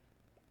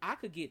 I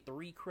could get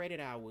 3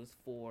 credit hours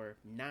for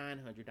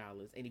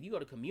 $900. And if you go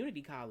to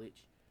community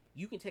college,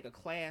 you can take a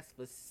class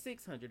for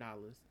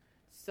 $600.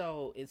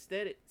 So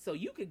so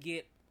you could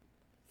get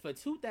for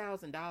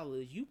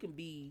 $2,000, you can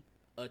be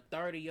a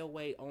third of your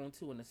way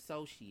onto an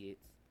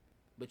associate's,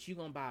 but you're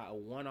gonna buy a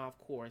one-off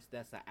course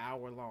that's an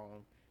hour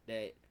long.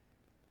 That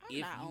I'm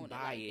if you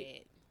buy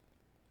it,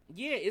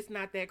 yeah, it's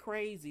not that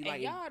crazy. And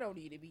like y'all don't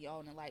need to be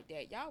owning like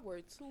that. Y'all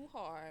work too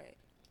hard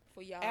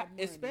for y'all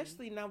money.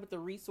 Especially not with the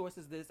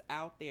resources that's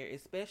out there.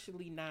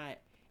 Especially not,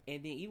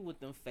 and then even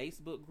with them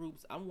Facebook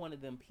groups, I'm one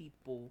of them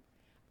people.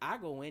 I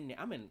go in there.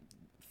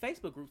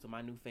 Facebook groups are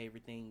my new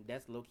favorite thing.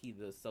 That's low-key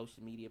the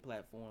social media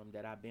platform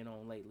that I've been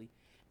on lately.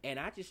 And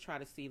I just try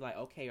to see, like,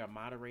 okay, are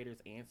moderators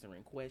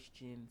answering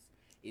questions?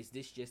 Is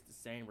this just the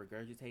same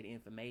regurgitated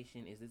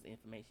information? Is this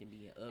information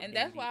being updated? And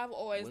that's why I've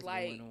always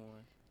like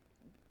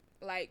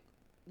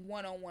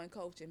one-on-one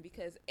coaching,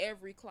 because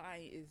every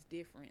client is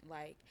different.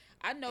 Like,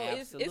 I know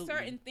it's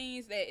certain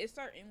things it's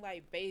certain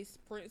like base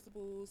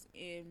principles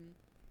and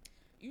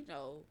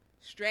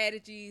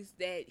strategies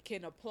that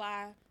can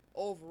apply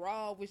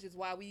overall, which is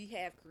why we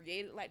have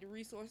created like the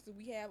resources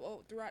we have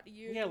throughout the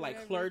years. Yeah,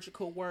 like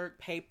clerical work,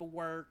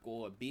 paperwork,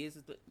 or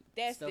business,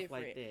 that's stuff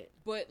different. Like that.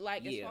 But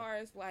like as far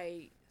as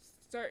like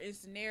certain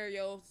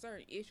scenarios,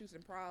 certain issues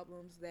and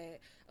problems that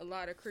a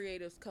lot of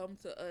creatives come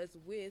to us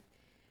with,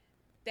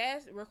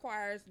 that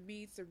requires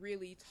me to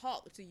really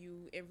talk to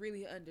you and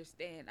really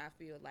understand. I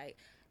feel like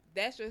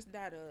that's just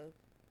not a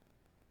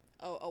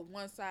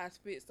one size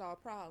fits all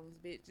problems,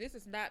 bitch. This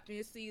is not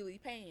Miss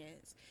Seeley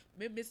pants.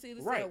 Miss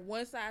Seeley said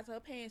one size her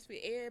pants fit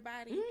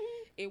everybody.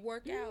 It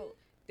worked out.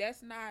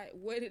 That's not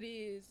what it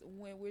is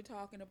when we're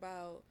talking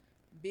about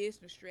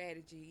business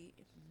strategy,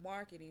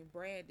 marketing,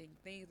 branding,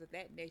 things of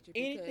that nature.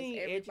 Because anything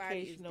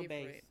everybody educational is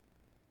different. based.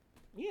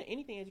 Yeah,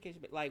 anything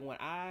educational. Like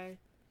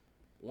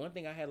one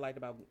thing I had liked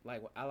about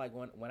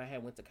when I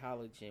had went to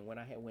college and when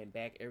I had went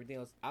back, everything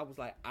else, I was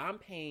like, I'm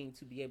paying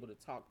to be able to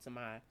talk to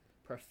my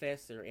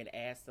professor and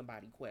ask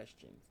somebody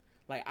questions.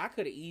 Like, I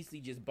could have easily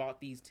just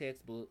bought these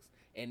textbooks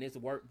and this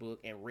workbook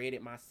and read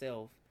it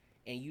myself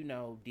and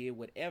did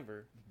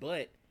whatever,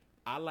 but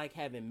I like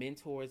having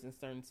mentors in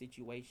certain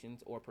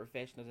situations or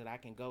professionals that I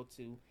can go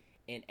to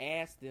and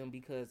ask them,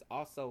 because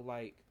also,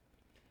 like,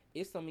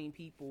 it's so many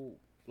people,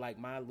 like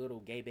my little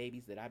gay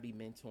babies that I be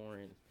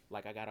mentoring.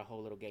 Like, I got a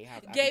whole little gay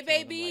house. Gay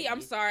baby, them, like,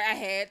 I'm sorry, I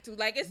had to.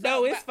 Like, it's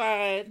it's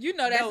fine.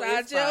 That's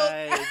our joke.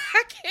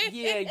 I can't.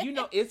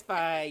 Yeah, it's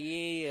fine.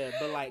 Yeah,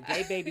 but like,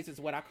 gay babies is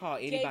what I call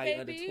anybody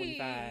under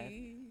 25.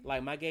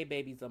 Like, my gay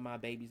babies are my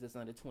babies that's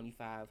under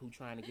 25 who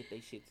trying to get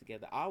their shit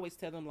together. I always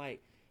tell them,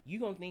 like, you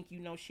gonna think you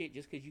know shit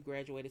just because you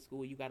graduated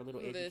school, you got a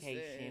little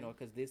education, or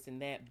because this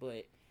and that,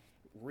 but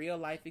real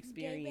life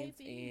experience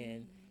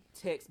and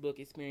textbook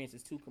experience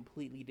is two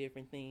completely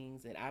different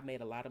things, and I've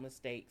made a lot of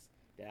mistakes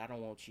that I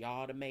don't want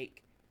y'all to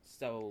make.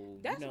 So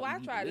that's why I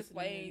try to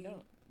explain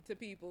to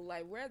people,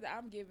 like, whether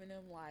I'm giving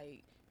them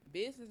like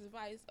business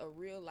advice or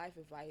real life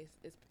advice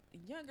is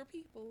younger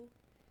people,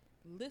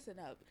 listen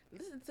up.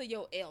 Listen to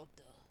your elder.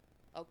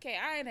 Okay,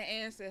 I ain't an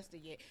ancestor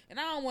yet, and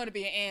I don't want to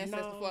be an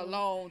ancestor for a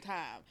long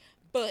time.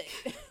 But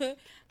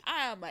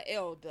I am an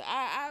elder.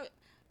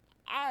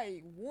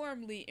 I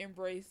warmly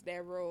embrace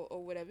that role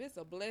or whatever. It's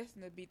a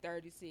blessing to be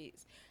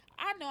 36.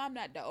 I know I'm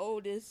not the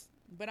oldest,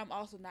 but I'm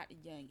also not the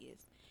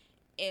youngest.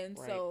 And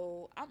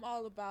so I'm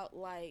all about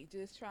like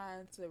just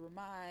trying to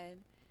remind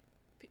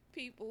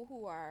people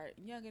who are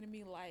younger than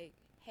me, like,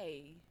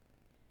 hey,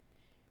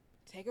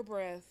 take a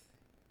breath.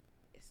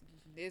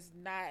 It's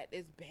not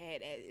as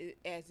bad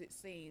as it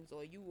seems,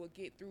 or you will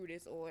get through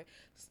this, or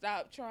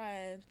stop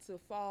trying to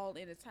fall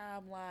in a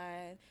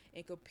timeline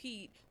and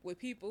compete with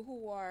people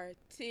who are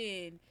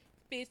 10,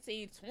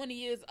 15, 20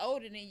 years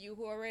older than you,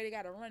 who already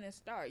got a running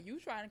start. You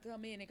trying to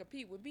come in and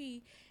compete with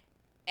me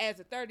as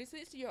a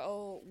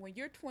 36-year-old when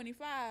you're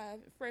 25,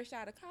 fresh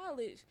out of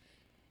college,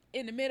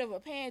 in the middle of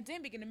a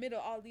pandemic, in the middle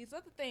of all these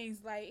other things.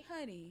 Like,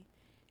 honey,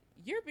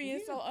 you're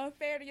being so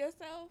unfair to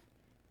yourself.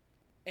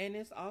 And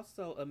it's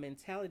also a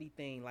mentality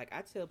thing. Like,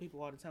 I tell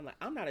people all the time, like,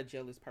 I'm not a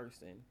jealous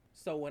person.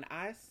 So when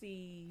I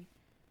see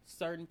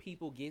certain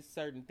people get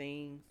certain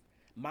things,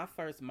 my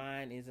first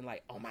mind isn't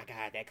like, oh my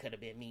God, that could have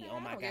been me. Oh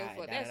my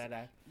God.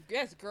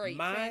 That's great.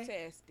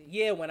 Fantastic.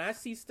 Yeah, when I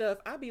see stuff,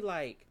 I be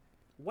like,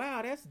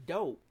 wow, that's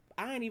dope.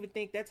 I didn't even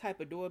think that type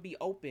of door be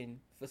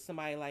open for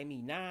somebody like me.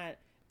 Not,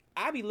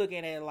 I be looking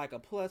at it like a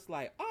plus,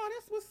 like, oh,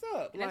 that's what's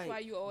up. And that's like, why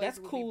you always that's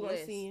cool. I'm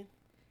seeing.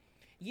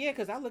 Yeah,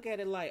 because I look at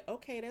it like,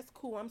 okay, that's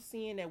cool. I'm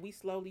seeing that we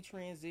slowly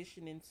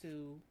transition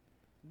into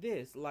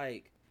this.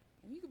 Like,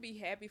 you could be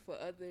happy for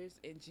others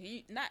and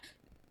not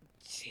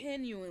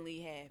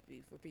genuinely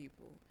happy for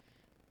people.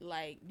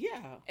 Like,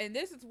 yeah. And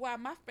this is why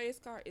my face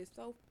card is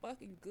so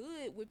fucking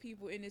good with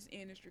people in this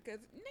industry, because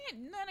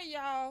none of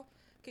y'all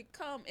could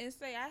come and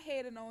say I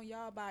hated on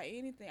y'all by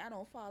anything. I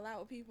don't fall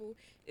out with people.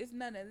 It's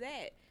none of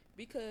that,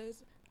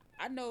 because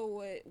I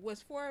know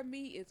what's for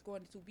me is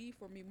going to be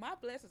for me. My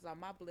blessings are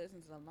my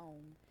blessings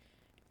alone.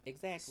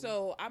 Exactly.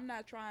 So I'm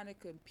not trying to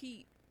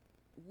compete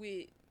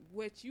with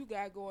what you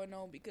got going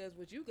on, because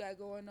what you got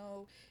going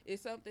on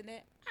is something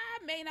that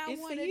I may not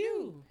want to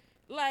do.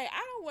 Like,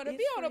 I don't want to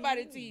be on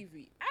nobody's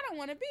TV. I don't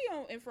want to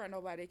be in front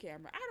of nobody's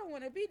camera. I don't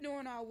want to be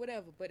doing all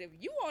whatever. But if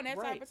you on that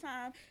type of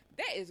time,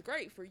 that is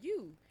great for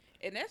you.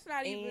 And that's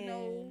not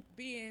even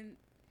being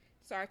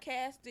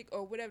sarcastic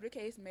or whatever the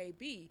case may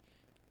be.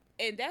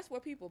 And that's where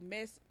people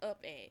mess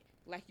up at.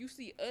 Like, you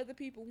see other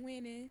people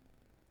winning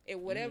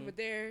and whatever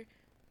their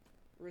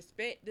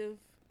respective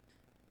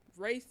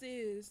race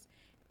is,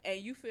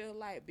 and you feel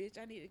like, bitch,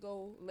 I need to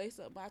go lace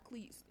up my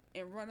cleats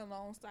and run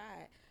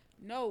alongside.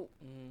 Nope.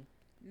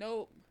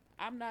 Nope.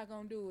 I'm not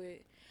gonna do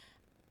it.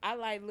 I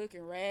like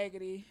looking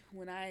raggedy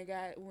when I ain't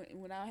got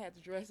when I don't have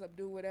to dress up,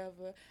 do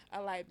whatever. I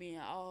like being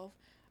off.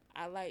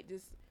 I like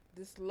this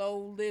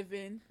slow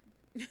living.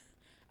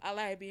 I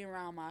like being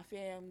around my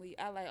family.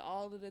 I like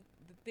all of the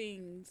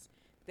things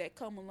that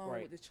come along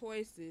with the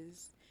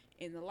choices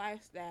and the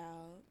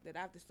lifestyle that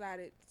I've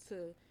decided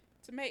to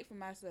make for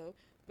myself.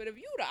 But if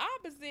you the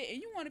opposite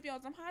and you want to be on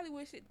some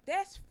Hollywood shit,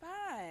 that's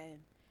fine.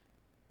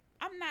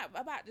 I'm not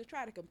about to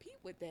try to compete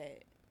with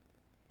that.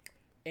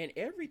 And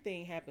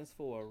everything happens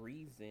for a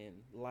reason.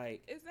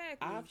 Like,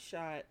 exactly.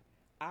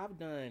 I've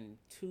done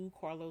 2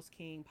 Carlos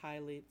King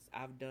pilots.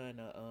 I've done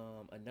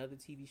another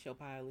TV show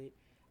pilot.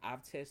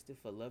 I've tested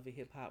for Love and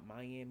Hip Hop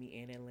Miami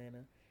and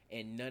Atlanta,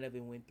 and none of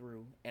it went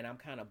through. And I'm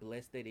kind of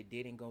blessed that it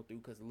didn't go through,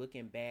 because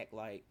looking back,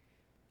 like,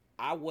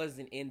 I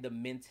wasn't in the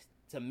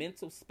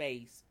mental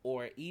space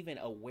or even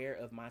aware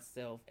of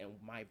myself and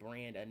my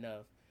brand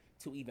enough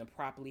to even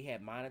properly have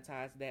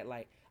monetized that.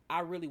 Like, I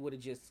really would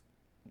have just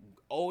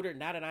older,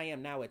 now that I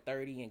am now at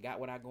 30 and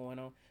got what I going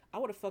on, I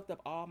would have fucked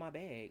up all my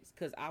bags,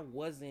 because I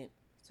wasn't.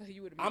 So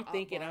you would have been I'm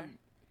thinking bar.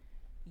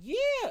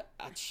 Yeah,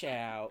 a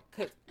child.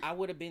 Because I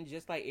would have been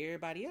just like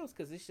everybody else.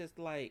 Because it's just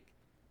like,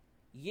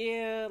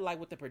 yeah, like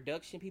with the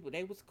production people,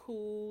 they was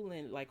cool.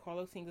 And like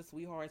Carlos King's a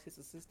sweetheart, his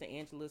assistant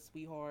Angela's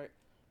sweetheart.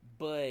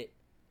 But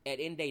at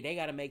the end of the day, they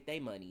got to make their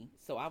money.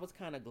 So I was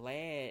kind of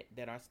glad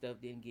that our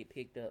stuff didn't get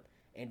picked up.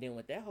 And then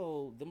with that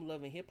whole, them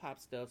Love and Hip Hop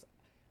stuff,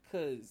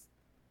 because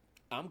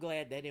I'm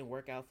glad that didn't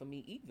work out for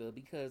me either.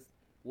 Because,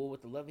 well,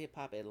 with the Love Hip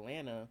Hop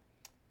Atlanta,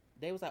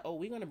 they was like, oh,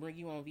 we're going to bring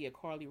you on via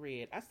Carly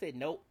Red. I said,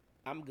 nope.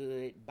 I'm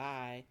good.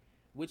 Bye.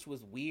 Which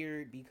was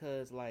weird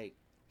because, like,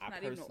 I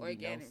personally know.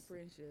 Organic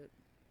friendship.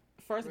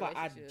 First of all,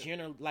 I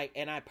generally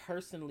and I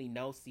personally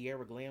know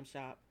Sierra Glam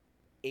Shop,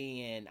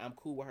 and I'm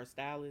cool with her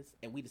stylist,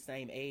 and we the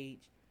same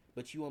age.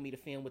 But you want me to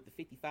film with the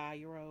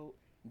 55-year-old?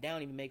 That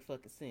don't even make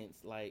fucking sense.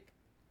 Like,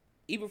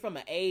 even from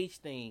an age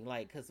thing,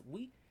 like, cause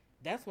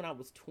that's when I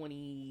was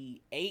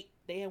 28.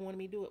 They had wanted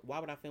me to do it. Why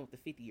would I film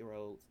with the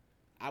 50-year-olds?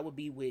 I would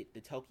be with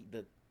the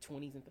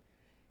 20s and.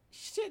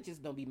 Shit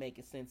just don't be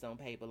making sense on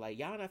paper. Like,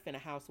 y'all not finna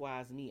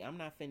housewives me. I'm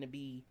not finna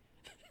be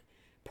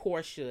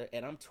Portia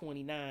and I'm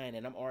 29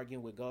 and I'm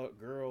arguing with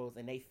girls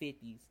in their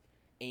 50s.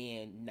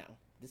 And no,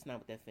 this is not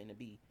what that finna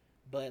be.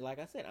 But like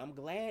I said, I'm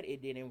glad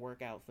it didn't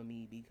work out for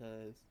me,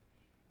 because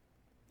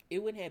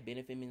it wouldn't have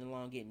benefited me in the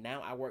long end.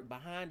 Now I work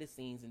behind the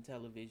scenes in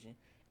television,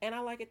 and I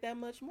like it that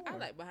much more. I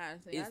like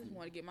behind the scenes. I just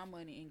want to get my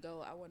money and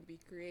go. I want to be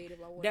creative.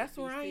 That's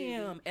where I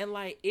am. And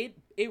like it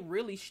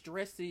really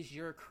stresses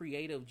your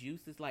creative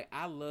juices. Like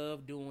I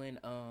love doing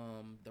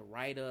the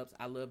write-ups.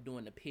 I love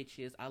doing the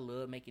pitches. I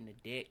love making the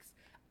decks.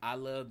 I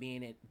love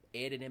being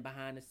editing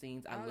behind the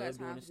scenes. I love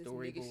doing the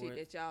storyboards. Shit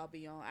that y'all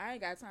be on. I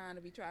ain't got time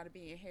to be trying to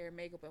be in hair,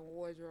 makeup, and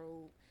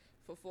wardrobe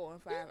for 4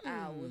 and 5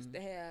 hours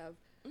to have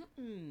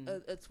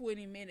a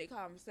 20-minute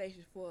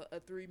conversation for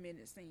a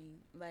 3-minute scene.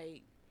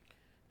 Like,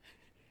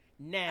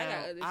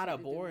 now, out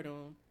of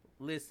boredom,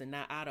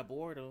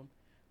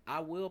 I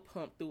will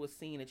pump through a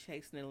scene of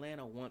Chasing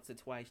Atlanta once or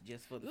twice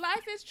just for the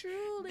life is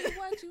truly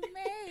what you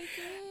make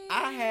it.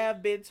 I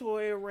have been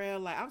toying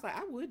around I was like,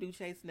 I would do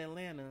Chasing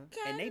Atlanta,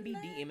 and they be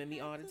DMing me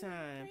all the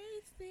time.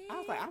 I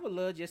was like, I would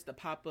love just to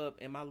pop up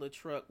in my little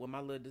truck with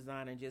my little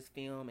designer and just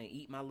film and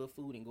eat my little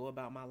food and go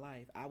about my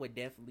life. I would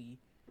definitely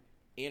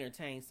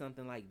entertain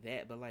something like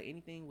that, but like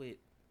anything with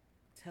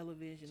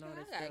television, all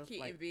that stuff. I got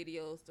kitten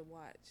videos to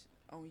watch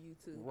on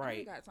YouTube. Right. I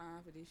ain't got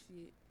time for this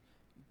shit.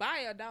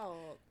 Buy a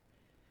dog.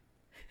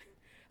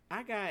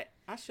 I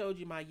showed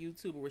you my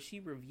YouTuber where she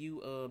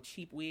review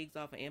cheap wigs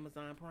off of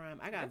Amazon Prime.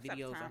 I got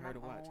videos of her to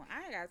watch.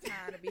 I ain't got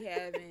time to be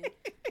having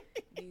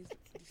these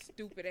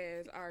stupid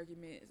ass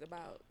arguments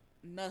about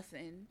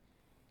nothing,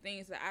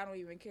 things that I don't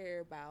even care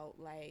about.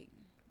 Like,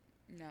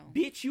 no,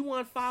 bitch, you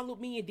unfollowed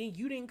me and then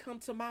you didn't come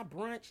to my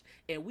brunch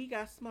and we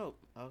got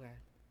smoked. Okay,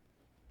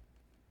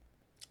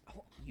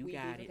 you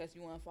got it because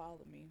you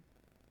unfollowed me.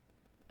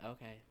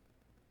 Okay,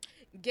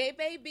 gay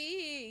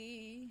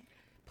baby.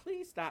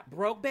 Please stop.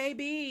 Broke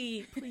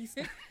baby. Please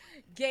stop.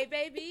 Gay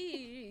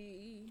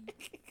baby.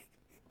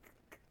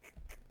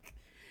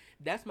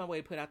 That's my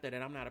way to put out there that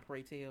I'm not a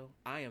pray tell.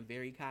 I am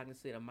very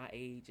cognizant of my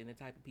age and the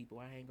type of people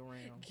I hang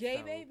around.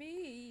 Gay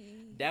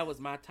baby. That was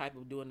my type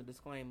of doing the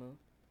disclaimer.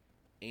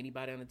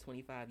 Anybody under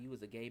 25, you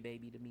was a gay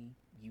baby to me.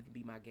 You can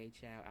be my gay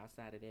child.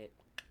 Outside of that,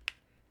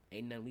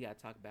 ain't nothing we got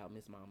to talk about,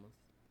 Miss Mamas.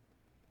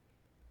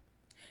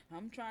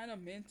 I'm trying to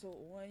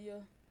mental on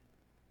you.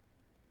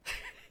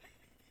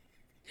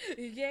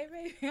 Gay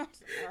baby, I'm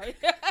sorry.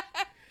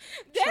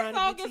 That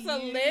song is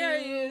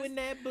hilarious. In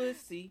that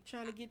pussy,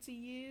 trying to get to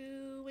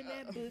you in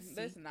that pussy.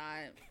 That's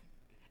not.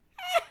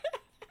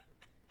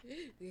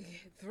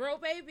 Throw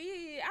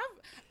baby.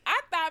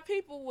 I thought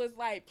people was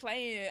like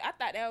playing. I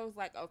thought that was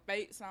like a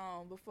fake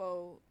song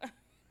before.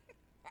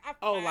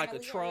 Like a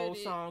troll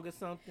song or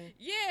something.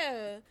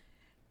 Yeah,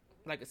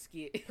 like a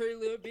skit. Pretty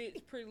little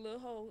bitch, pretty little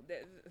hoe.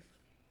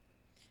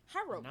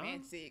 How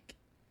romantic. No.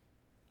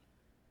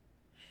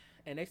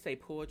 And they say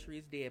poetry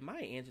is dead.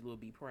 Maya Angelou will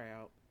be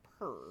proud.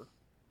 Purr.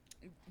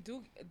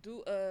 Do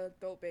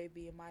Throat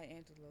Baby and Maya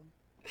Angelou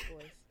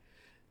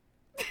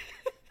voice.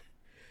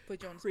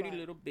 Put you on the Pretty spot.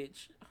 little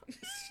bitch.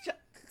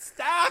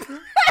 Stop.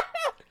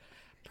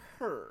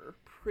 Purr.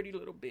 Pretty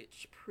little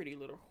bitch. Pretty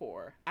little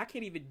whore. I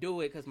can't even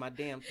do it because my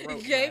damn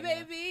throat. Gay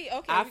baby.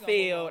 Okay. I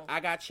failed. I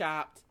got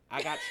chopped.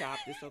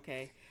 It's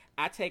okay.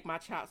 I take my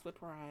chops with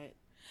pride.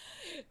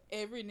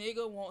 Every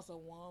nigga wants a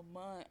 1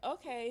 month.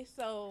 Okay,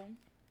 so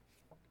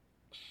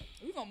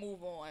we're gonna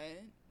move on.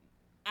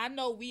 I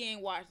know we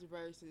ain't watched the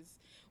verses.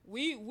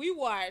 We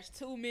watched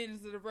 2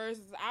 minutes of the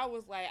verses. I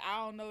was like,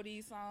 I don't know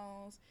these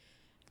songs.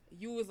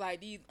 You was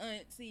like, these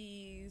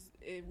aunties,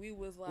 and we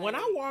was like, when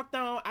I walked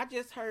on, I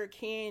just heard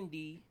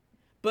Candy,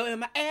 but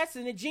my ass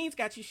and the jeans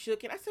got you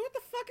shook, and I said, what the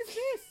fuck is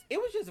this? It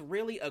was just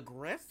really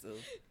aggressive,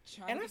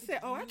 and I said,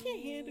 I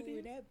can't handle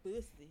this. That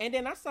pussy. And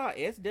then I saw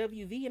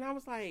SWV, and I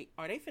was like,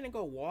 are they finna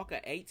go walk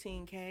a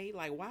 18K?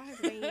 Like, why is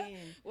they in?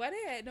 Why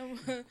they had them?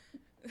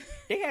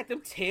 They had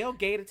them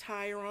tailgate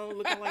attire on,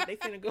 looking like they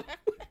finna go.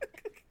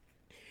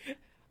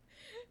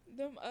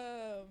 Them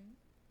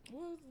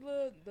what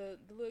was the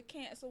little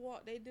cancer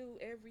walk they do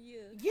every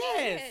year? Yes,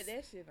 they had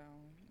that shit on.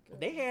 Girl.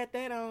 They had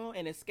that on,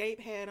 and Escape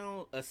had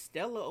on a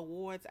Stella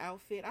Awards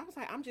outfit. I was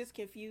like, I'm just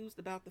confused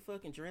about the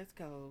fucking dress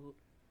code.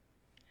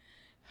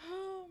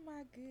 Oh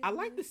my goodness! I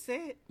like the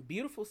set,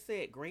 beautiful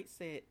set, great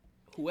set.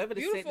 Whoever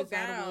the set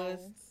designer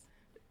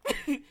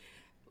was.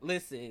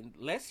 Listen,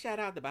 let's shout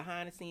out the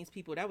behind the scenes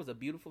people. That was a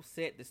beautiful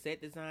set. The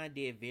set design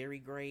did very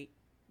great.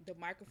 The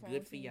microphone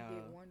good for team y'all.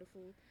 did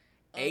wonderful.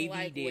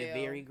 AV did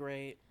very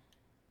great.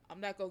 I'm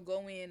not gonna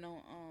go in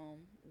on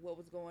what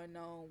was going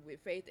on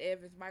with Faith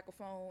Evans'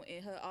 microphone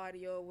and her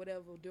audio or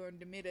whatever during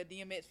the middle of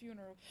DMX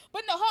funeral.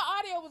 But no, her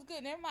audio was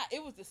good. Never mind.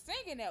 It was the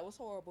singing that was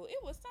horrible. It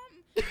was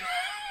something.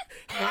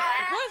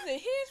 Was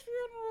it his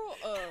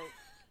funeral?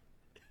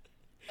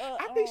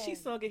 I think she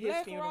sung at his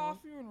Black funeral. Raw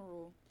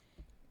funeral.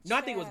 No,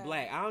 I think it was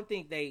Black. I don't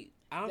think they.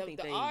 I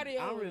Audio,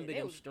 don't remember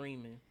them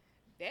streaming.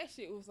 That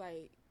shit was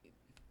like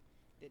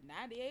the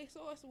 98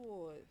 Source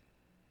Awards.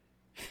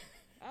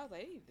 I was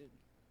like, they need to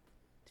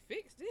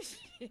fix this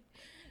shit.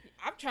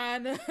 I'm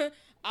trying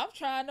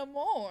to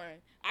mourn.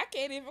 I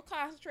can't even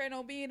concentrate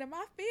on being in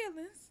my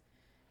feelings.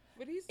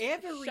 But these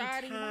every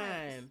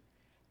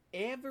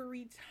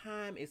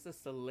time it's a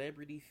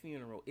celebrity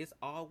funeral, it's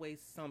always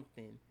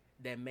something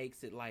that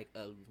makes it like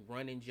a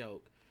running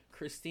joke.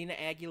 Christina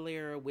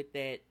Aguilera with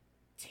that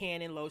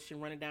tanning lotion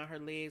running down her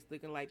legs,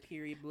 looking like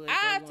period blood.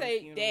 I'll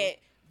take that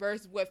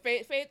versus what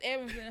Faith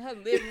Evans in her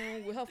living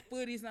room with her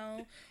footies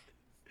on,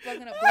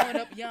 fucking up, going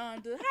up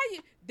yonder.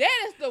 That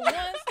is the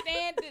one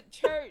standard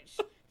church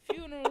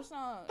funeral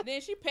song.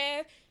 Then she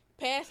passed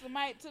the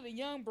mic to the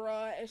young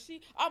broad, and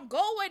I'm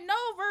going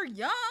over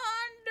yonder.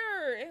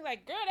 It's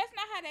like, girl, that's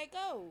not how that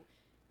go.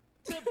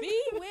 To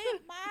be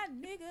with my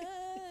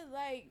nigga,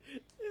 like,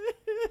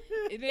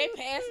 and they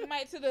passed the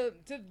mic to the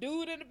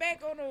dude in the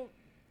back on the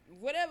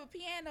whatever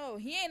piano.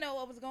 He ain't know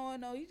what was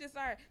going on. He just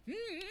started.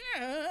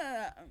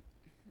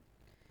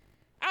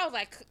 I was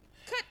like,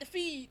 cut the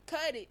feed,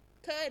 cut it,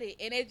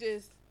 and it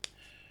just.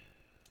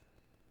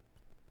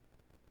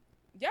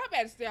 Y'all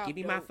better stay off. Give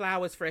me my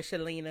flowers, fresh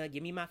Alina.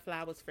 Give me my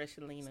flowers, fresh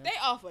Alina. Stay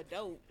off of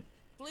dope,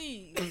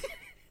 please.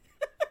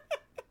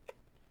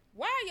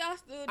 Why are y'all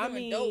still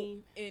doing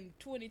dope in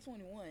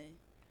 2021?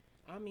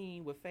 I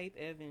mean, with Faith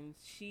Evans,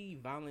 she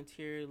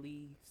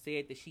voluntarily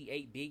said that she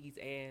ate Biggie's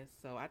ass.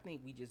 So I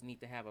think we just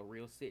need to have a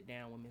real sit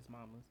down with Miss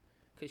Mamas.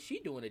 Because she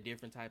doing a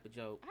different type of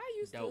joke. How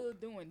you still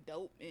doing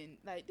dope and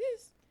like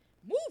this?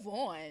 Move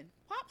on.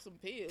 Pop some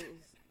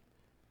pills.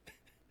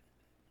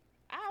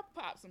 I'll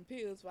pop some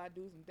pills if I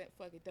do some that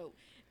fucking dope.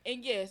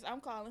 And yes,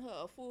 I'm calling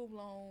her a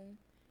full-blown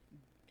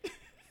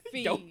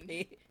fiend. Dope.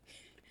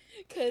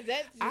 Because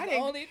that's the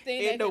only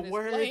thing that can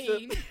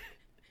explain.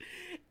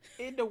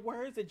 In the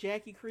words of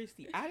Jackie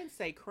Christie, I didn't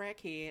say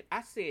crackhead.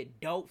 I said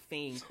dope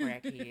fiend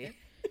crackhead.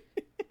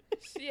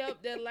 She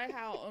up there like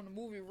how on the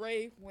movie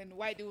Rafe, when the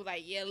white dude was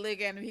like, yeah,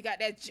 look at him. He got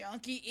that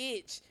junky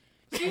itch.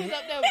 She was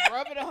up there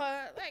rubbing on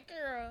her. Like,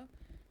 girl,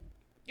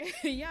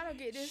 y'all don't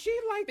get this she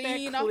like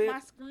fiend that clip. off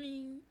my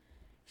screen.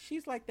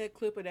 She's like that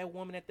clip of that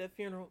woman at that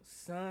funeral.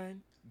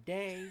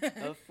 Sunday,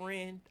 a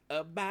friend,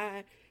 a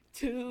bye.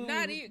 Tuesday.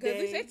 Not even, because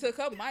at least they took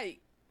her mic.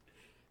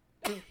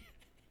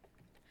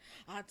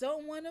 I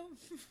don't want to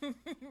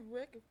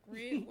wreck a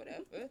friend,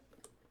 whatever.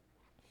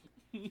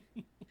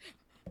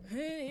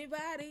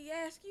 Anybody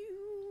ask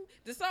you?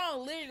 The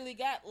song literally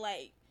got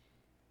like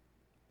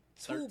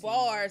 2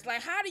 bars.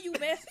 Like, how do you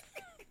mess?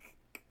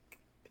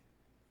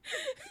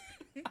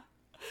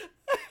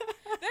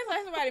 That's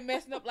like somebody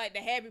messing up like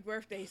the happy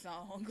birthday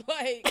song.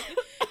 Like,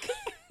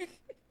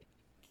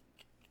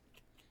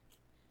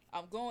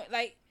 I'm going,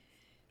 like,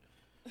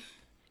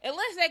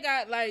 unless they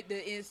got like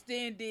the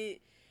extended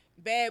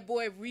Bad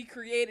Boy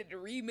recreated the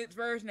remix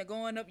version of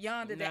Going Up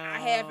Yonder that I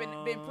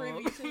haven't been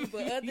privy to.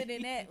 But other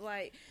than that,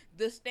 like,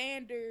 the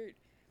standard,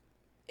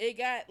 it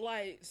got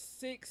like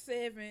 6,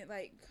 7.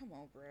 Like, come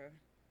on, bro.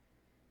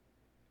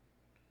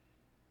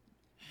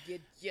 You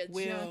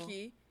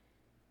junkie.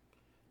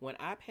 When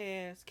I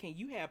pass, can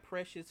you have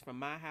Precious from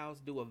my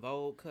house do a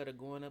Vogue cut of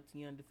Going Up to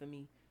Yonder for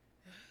me?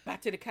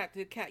 Back to the cat,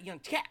 young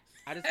cat.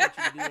 I just want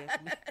you to do that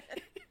for me.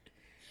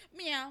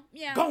 Meow,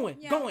 meow.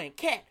 Going,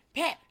 cat,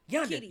 pat,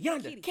 yonder, kitty,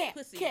 yonder, kitty, cat,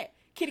 pussy, cat,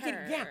 kitty,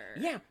 purr.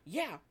 kitty,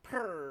 yeah,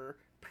 purr.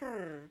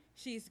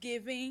 She's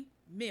giving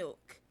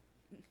milk.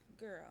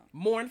 Girl.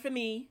 Mourn for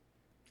me.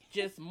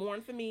 Just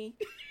mourn for me.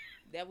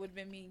 That would have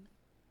been me.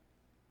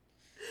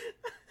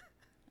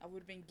 I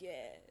would have been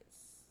yes.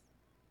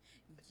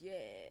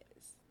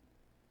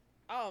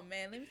 Oh,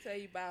 man, let me tell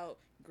you about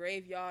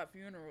graveyard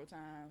funeral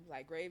times,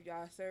 like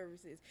graveyard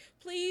services.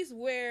 Please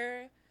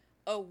wear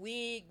a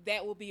wig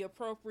that will be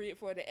appropriate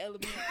for the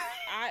elements.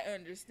 I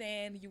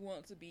understand you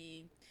want to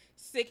be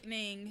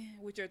sickening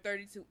with your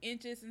 32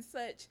 inches and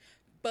such,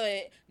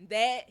 but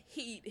that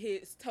heat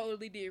hits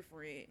totally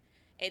different.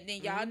 And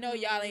then y'all know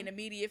y'all ain't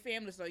immediate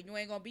family, so you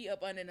ain't gonna be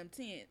up under them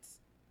tents.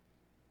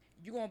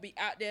 You gonna be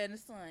out there in the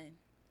sun.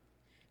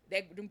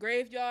 Them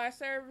graveyard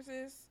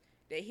services,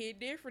 they hit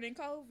different in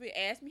COVID.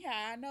 Ask me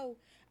how I know.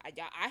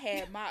 I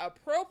had my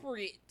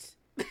appropriate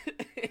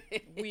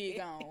wig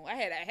on. I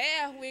had a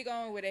half wig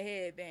on with a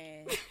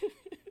headband.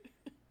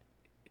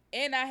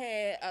 And I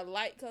had a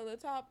light color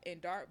top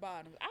and dark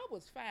bottoms. I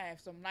was fine.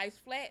 Some nice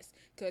flats.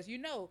 Because, you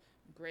know,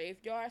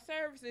 graveyard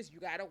services, you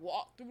got to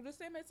walk through the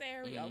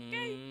cemetery,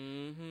 okay?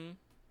 Mm-hmm.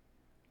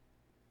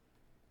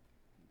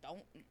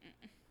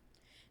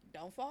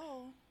 Don't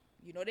fall.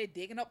 You know, they're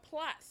digging up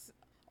plots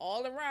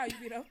all around.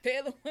 You know,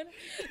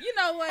 you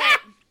know what?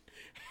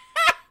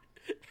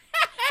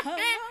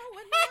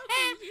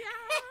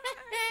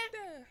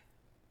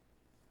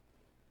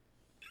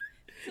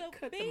 So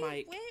cut be the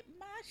mic. With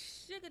my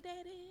sugar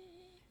daddy.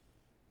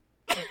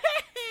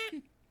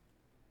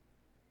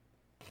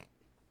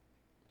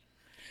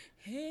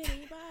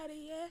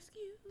 Anybody ask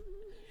you?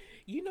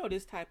 You know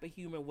this type of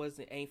humor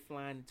ain't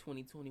flying in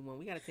 2021.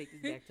 We got to take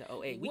this back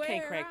to 08. We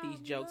can't crack these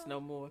jokes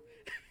no more.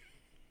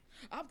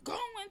 I'm going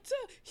to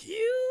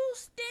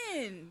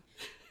Houston.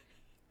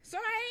 So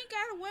I ain't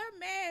got to wear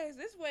masks.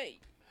 This way.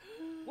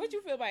 What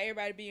you feel about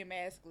everybody being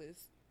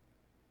maskless?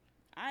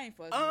 I ain't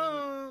fucking with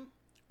it.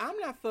 I'm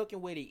not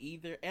fucking with it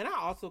either. And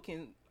I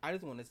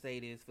just want to say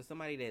this for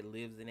somebody that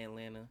lives in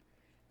Atlanta.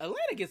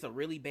 Atlanta gets a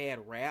really bad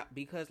rap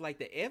because, like,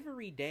 the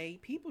everyday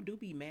people do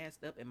be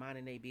masked up and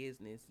minding their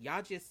business.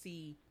 Y'all just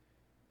see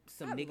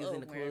some niggas in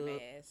the club.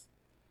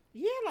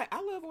 Yeah, like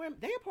I love wearing.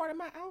 They're a part of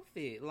my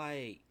outfit.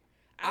 Like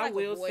I like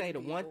will say avoiding the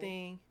people. one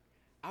thing.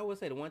 I will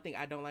say the one thing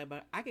I don't like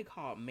about I get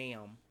called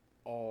ma'am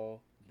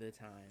all the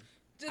time.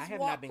 Just I have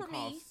walk not been for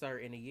called me. sir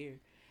in a year.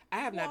 I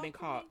have not been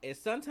called. And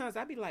sometimes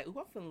I be like, "Ooh,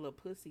 I'm feeling a little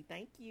pussy.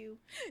 Thank you."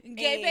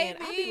 Gay and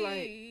baby. I be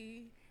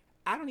like,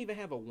 I don't even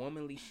have a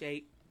womanly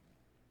shape.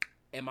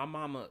 And my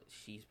mama,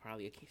 she's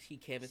probably she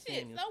Kevin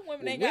Samuels. Some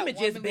women well, ain't women got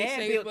just bad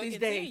built these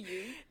days.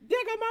 They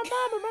got my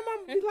mama. My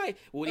mama be like,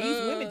 well,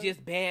 these women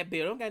just bad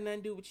built. Don't got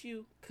nothing to do with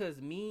you.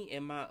 Cause me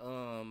and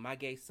my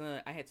gay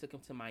son, I had took him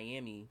to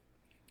Miami,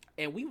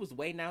 and we was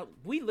waiting out.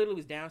 We literally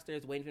was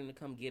downstairs waiting for him to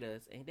come get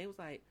us, and they was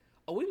like,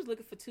 oh, we was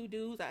looking for 2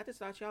 dudes. I just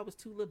thought y'all was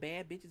 2 little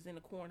bad bitches in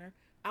the corner.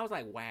 I was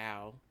like,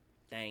 wow,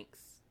 thanks.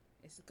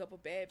 It's a couple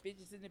bad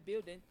bitches in the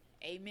building.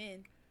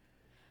 Amen.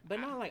 But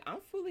no, like,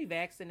 I'm fully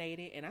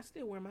vaccinated, and I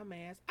still wear my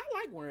mask. I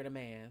like wearing a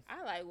mask.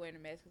 I like wearing a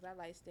mask because I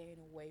like staying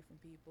away from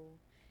people.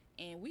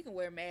 And we can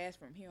wear masks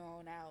from here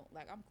on out.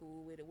 Like, I'm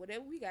cool with it.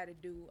 Whatever we got to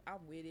do, I'm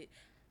with it.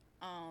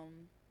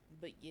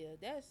 But, yeah,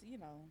 that's,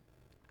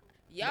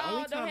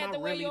 y'all don't have to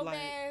wear your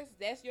mask.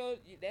 That's y'all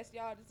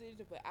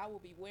decision. But I will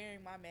be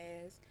wearing my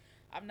mask.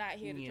 I'm not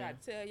here to try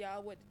to tell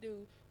y'all what to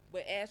do.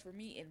 But as for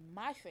me, in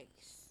my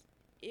face,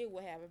 it will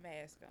have a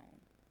mask on.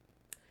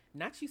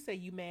 Not you say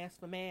you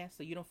mask for mask,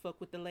 so you don't fuck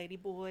with the lady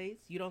boys.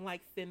 You don't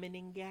like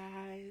feminine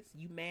guys.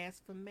 You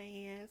mask for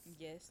mask.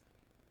 Yes.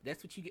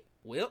 That's what you get.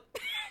 Well,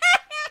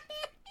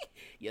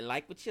 you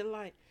like what you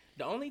like.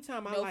 The only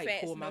time I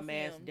pull my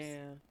mask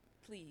down.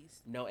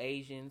 Please. No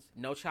Asians.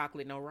 No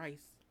chocolate, no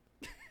rice.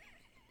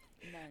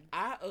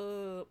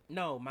 None.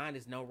 No, mine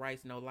is no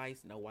rice, no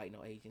lice, no white,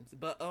 no Asians.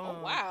 But oh,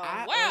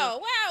 wow,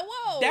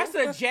 whoa. That's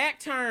a Jack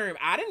term.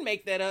 I didn't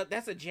make that up.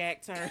 That's a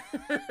Jack term.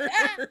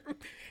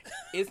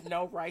 It's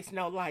no rice,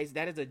 no lice.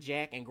 That is a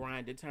Jack and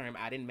Grinder term.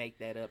 I didn't make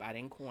that up. I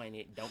didn't coin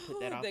it. Don't put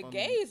that off on me. The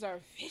gays are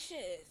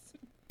vicious.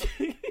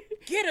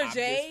 Get her,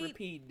 Jade. I just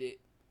repeated it.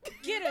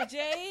 Get her,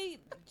 Jade.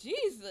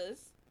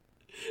 Jesus.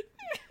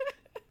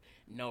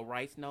 No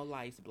rice, no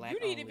lice. Black. You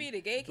need to be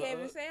the gay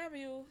Kevin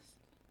Samuels.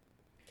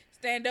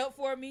 Stand up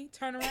for me.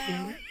 Turn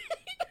around.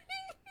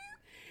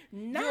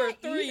 You're a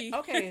 3.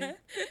 Okay.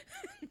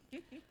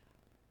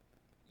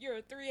 You're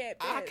a 3 at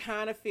best. I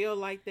kind of feel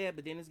like that,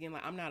 but then it's again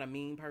like I'm not a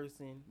mean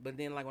person. But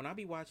then like when I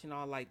be watching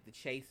all like the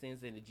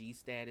chasings and the G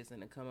status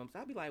and the come ups,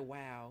 I'll be like,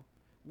 wow,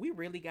 we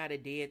really got to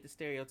dead the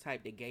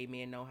stereotype that gay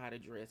men know how to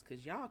dress,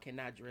 because y'all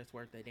cannot dress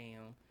worth a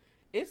damn.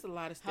 It's a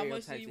lot of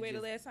stereotypes. How much did you weigh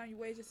the last time you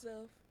weighed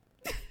yourself?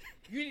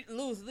 You need to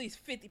lose at least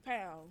 50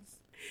 pounds.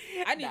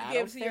 I need to be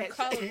able to see your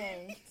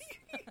collarbones.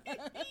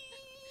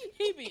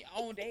 He be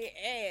on their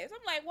ass.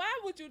 I'm like, why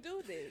would you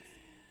do this?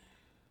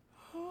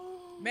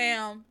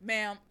 Ma'am,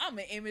 I'm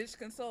an image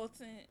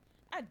consultant.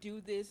 I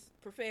do this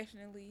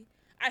professionally.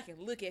 I can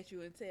look at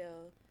you and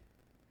tell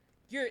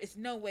it's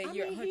no way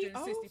you're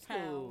 160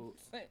 pounds.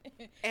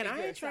 And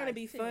I ain't trying to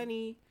be 10.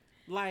 Funny.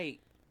 Like,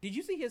 did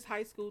you see his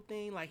high school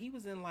thing? Like, he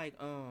was in like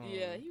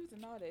yeah, he was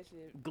in all that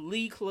shit.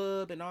 Glee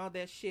Club and all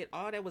that shit.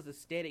 All that was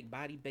aesthetic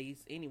body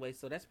based anyway.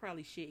 So that's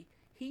probably shit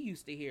he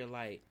used to hear.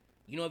 Like,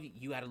 if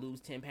you got to lose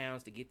 10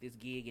 pounds to get this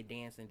gig and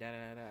dancing, da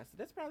da da. So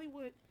that's probably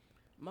what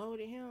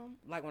molded him.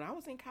 Like when I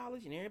was in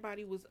college and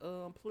everybody was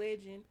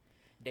pledging,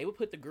 they would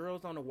put the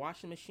girls on a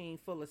washing machine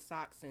full of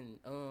socks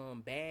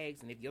and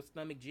bags, and if your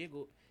stomach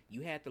jiggled,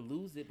 you had to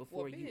lose it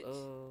before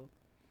you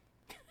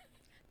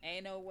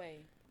Ain't no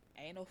way.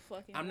 Ain't no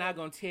fucking I'm not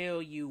gonna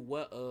tell you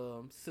what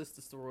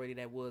sister sorority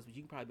that was, but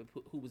you can probably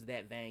put who was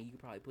that vain. You can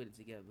probably put it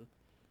together,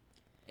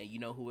 and you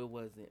know who it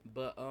wasn't.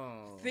 But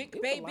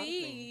thick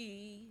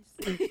babies.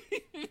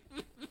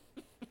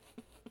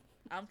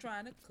 I'm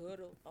trying to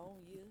cuddle on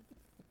you,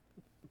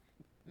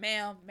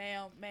 ma'am.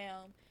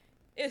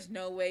 It's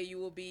no way you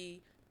will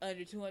be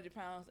under 200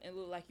 pounds and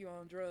look like you're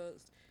on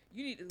drugs.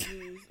 You need to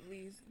lose at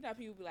least.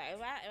 People be like,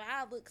 if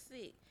I look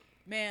sick,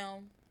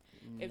 ma'am.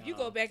 No. If you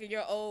go back in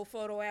your old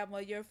photo album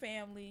of your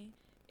family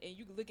and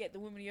you can look at the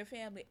women in your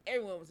family,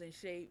 everyone was in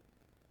shape.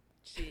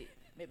 Shit,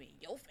 maybe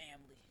in your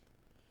family.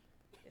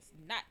 It's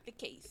not the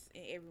case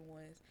in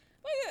everyone's.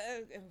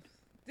 Well,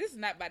 this is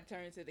not about to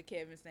turn into the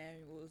Kevin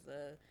Samuels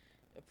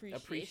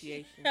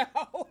appreciation.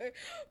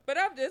 But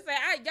I'm just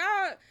saying,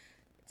 y'all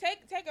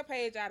take a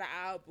page out of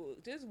our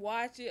book. Just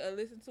watch it or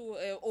listen to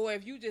it, or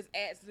if you just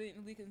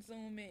accidentally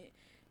consume it,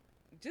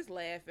 just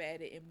laugh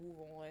at it and move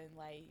on.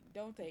 Like,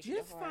 don't take it to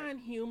heart. Just find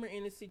humor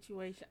in the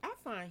situation. I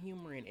find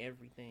humor in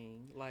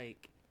everything.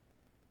 Like,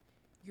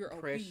 you're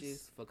Precious,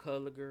 obese. For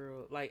Color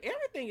Girl. Like,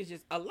 everything is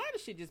just, a lot of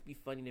shit just be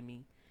funny to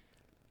me.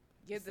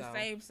 You're the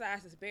same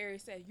size as Barry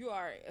said. You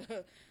are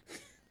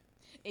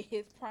in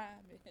his prime.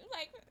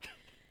 Like,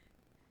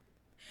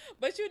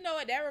 but you know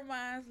what? That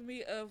reminds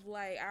me of,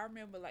 like, I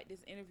remember, like,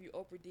 this interview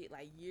Oprah did,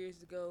 like,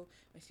 years ago.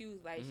 And she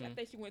was, like, I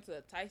think she went to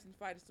a Tyson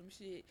fight or some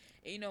shit.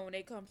 And, when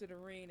they come to the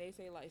ring, they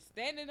say, like,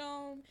 standing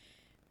on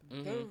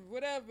the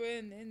whatever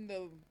in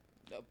the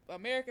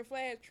American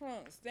flag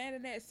trunk,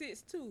 standing at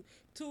 6'2",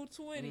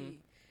 220.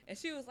 And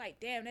she was like,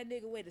 damn, that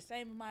nigga weighed the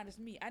same amount as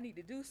me. I need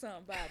to do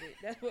something about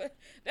it.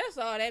 That's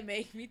all that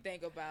made me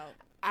think about.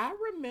 I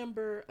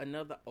remember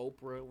another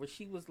Oprah where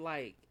she was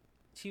talking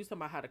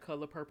about how The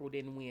Color Purple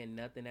didn't win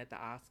nothing at the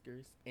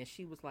Oscars. And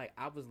she was like,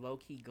 I was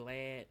low-key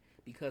glad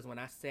because when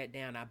I sat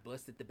down, I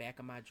busted the back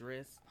of my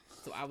dress.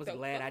 So I was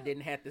glad I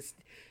didn't have to...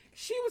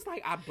 She was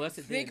like, I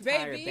busted the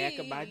entire back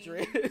of my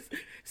dress.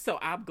 So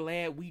I'm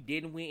glad we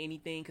didn't win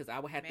anything because I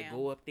would have to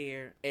go up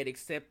there and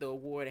accept the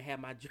award and have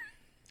my dress.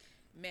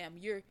 Ma'am,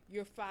 you're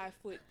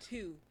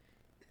 5'2".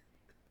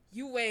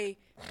 You weigh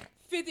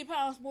 50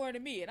 pounds more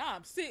than me, and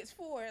I'm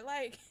 6'4".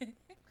 Like,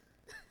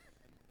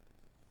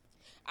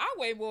 I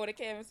weigh more than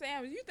Kevin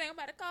Samuels. You think I'm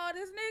about to call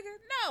this nigga?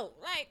 No.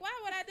 Like, why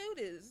would I do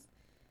this?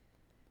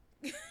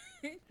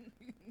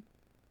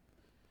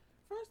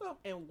 First off,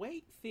 and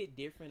weight fit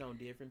different on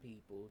different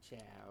people,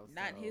 child.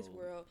 Not in his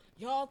world.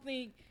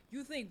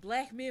 You think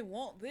black men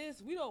want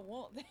this? We don't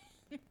want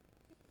that.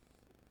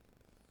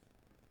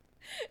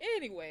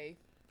 Anyway.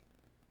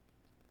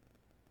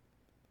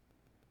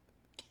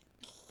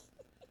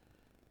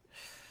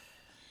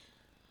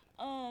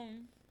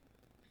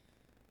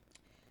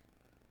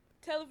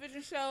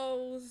 Television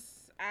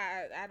shows,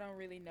 I don't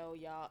really know,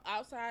 y'all.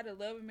 Outside of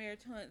Love and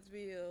Marriage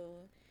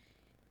Huntsville,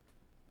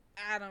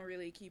 I don't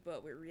really keep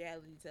up with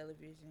reality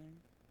television.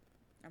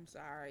 I'm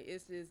sorry.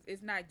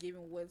 It's not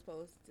giving what it's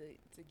supposed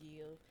to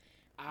give.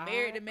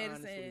 Married to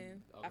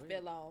Medicine, I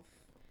fell off.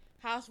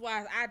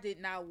 Housewives, I did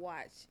not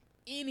watch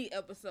any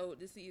episode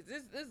this season.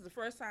 This is the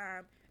first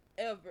time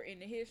ever in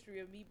the history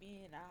of me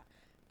being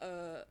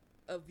a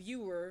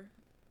viewer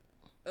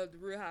of the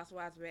Real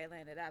Housewives of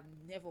Atlanta that I've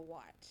never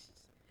watched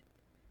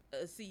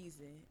a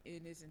season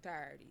in its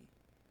entirety.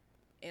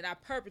 And I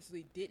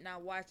purposely did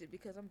not watch it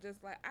because I'm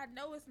just like, I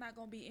know it's not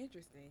going to be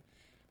interesting.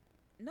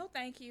 No,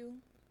 thank you.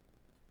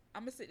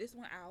 I'm going to sit this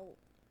one out.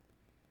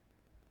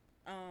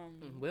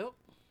 Well,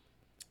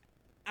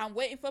 I'm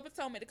waiting for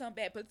Potomac to come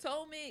back.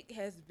 Potomac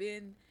has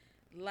been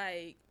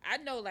like, I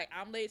know like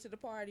I'm late to the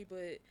party,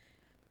 but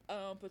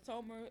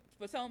Potomac,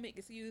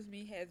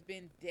 has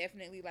been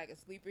definitely like a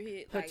sleeper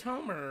hit.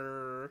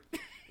 Potomac.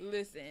 Like,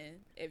 listen,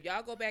 if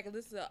y'all go back and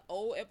listen to an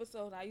old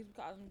episode, I used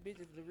to call them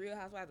bitches the Real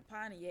Housewives of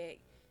Pontiac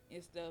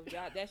and stuff.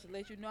 Y'all, that should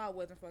let you know I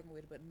wasn't fucking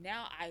with it. But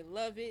now I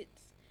love it.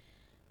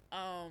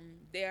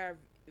 They are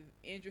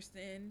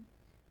interesting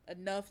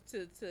enough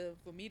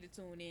for me to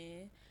tune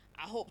in.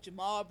 I hope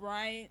Jamal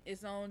Bryant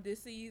is on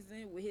this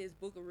season with his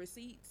book of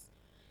receipts.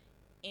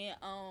 And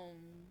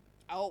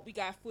I hope we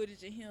got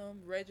footage of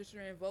him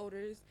registering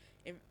voters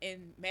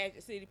in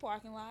Magic City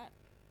parking lot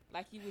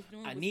like he was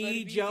doing. I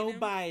need Joe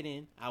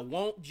Biden. I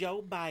want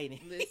Joe Biden.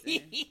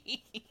 Listen,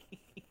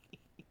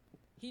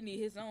 he need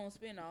his own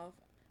spinoff.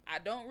 I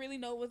don't really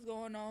know what's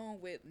going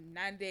on with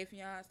 90 Day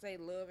Fiance,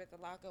 Love at the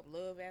Lockup,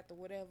 Love After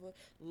whatever,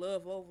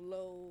 Love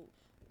Overload,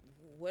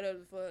 whatever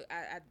the fuck.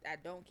 I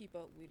don't keep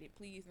up with it.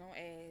 Please don't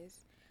ask.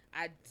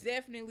 I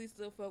definitely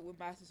still fuck with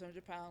my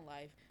 600 Pound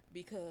Life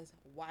because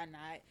why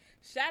not?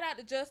 Shout out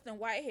to Justin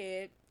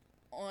Whitehead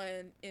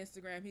on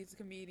Instagram. He's a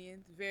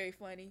comedian. Very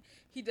funny.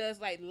 He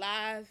does like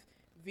live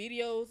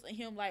videos of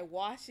him like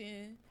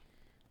watching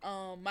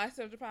My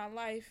 600 Pound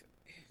Life.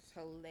 It's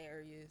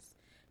hilarious.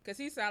 Because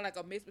he sounds like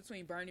a mix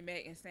between Bernie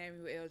Mac and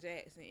Samuel L.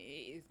 Jackson.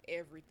 It is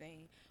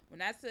everything.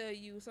 When I tell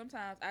you,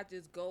 sometimes I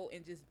just go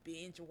and just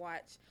binge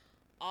watch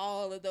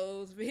all of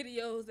those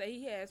videos that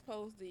he has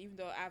posted, even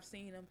though I've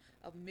seen them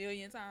a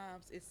million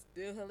times. It's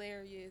still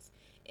hilarious.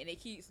 And it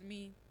keeps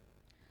me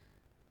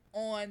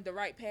on the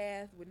right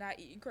path with not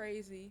eating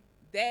crazy.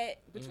 That,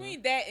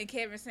 between that and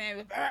Kevin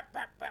Samuels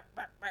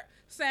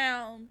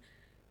sound,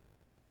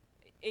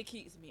 it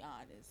keeps me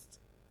honest.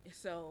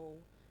 So,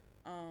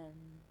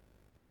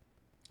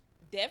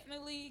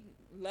 definitely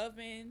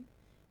loving.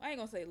 I ain't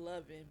gonna say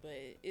loving, but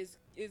it's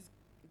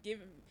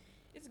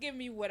giving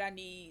me what I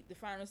need. The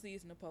final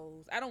season of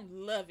Pose. I don't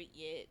love it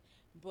yet,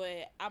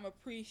 but I'm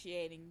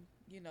appreciating,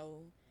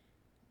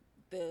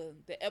 the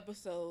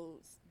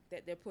episodes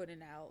that they're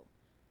putting out.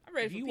 I'm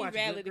ready for P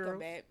Valley to come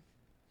back.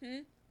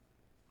 Do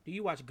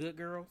you watch Good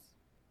Girls?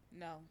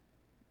 No.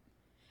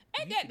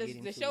 Ain't that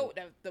the show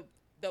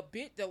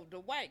the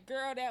white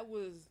girl that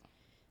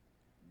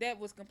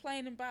was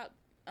complaining about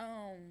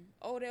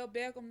Odell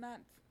Beckham not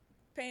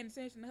paying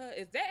attention to her?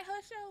 Is that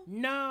her show?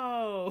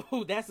 No,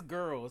 that's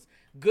Girls.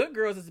 Good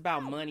Girls is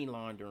about money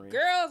laundering.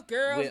 Girls.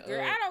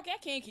 I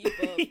can't keep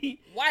up.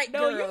 White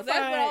girls.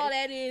 That's what all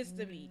that is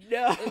to me.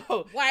 No,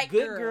 white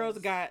Good Girls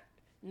got.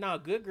 No,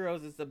 Good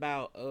Girls is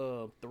about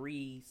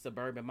 3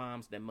 suburban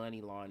moms that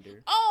money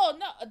launder. Oh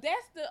no,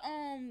 that's the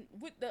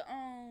with the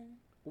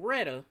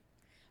Retta.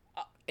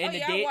 And the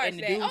dude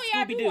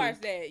Scooby Doo.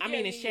 Watch that. I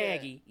mean, it's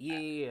Shaggy.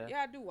 Yeah,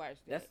 I do watch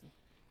that.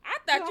 I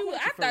thought you was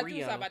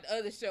talking about the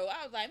other show.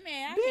 I was like,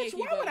 man, bitch,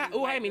 why would I?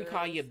 Oh, I didn't even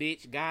call you a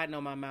bitch. God know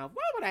my mouth.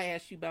 Why would I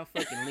ask you about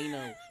fucking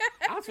Lena?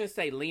 I was gonna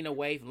say Lena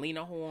Waithe,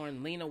 Lena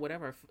Horne, Lena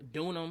whatever,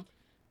 Dunham,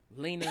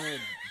 Lena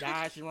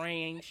Dodge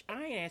Range.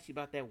 I ain't asked you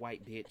about that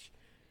white bitch.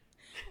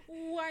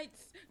 White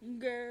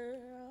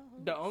girl.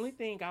 The only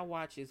thing I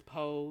watch is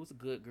Pose,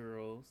 Good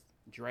Girls,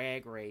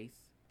 Drag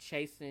Race,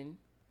 Chasing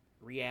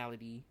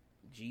Reality,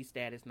 G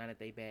Status, Now That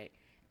They Back,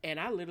 And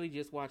I literally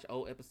just watch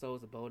old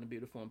episodes of Bold and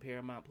Beautiful on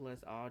Paramount Plus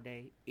all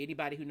day.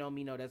 Anybody who know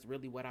me know that's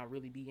really what I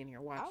really be in here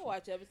watching. I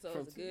watch episodes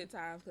of Good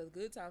Times because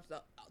Good Times,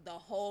 the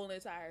whole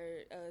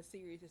entire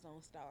series is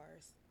on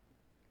Stars.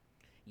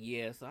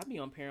 Yeah, so I be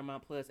on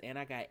Paramount Plus, and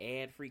I got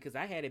ad free because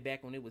I had it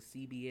back when it was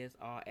CBS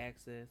All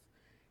Access.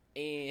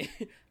 And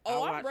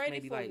I'm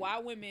ready for Why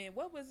Women.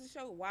 What was the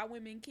show? Why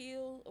Women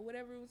Kill or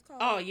whatever it was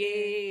called. Oh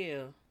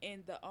yeah.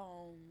 And the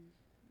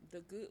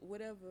good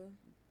whatever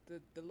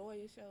the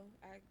lawyer show.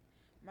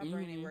 My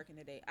brain ain't working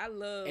today. I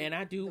love. And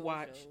I do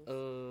watch.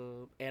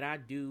 Shows. And I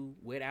do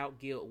without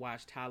guilt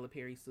watch Tyler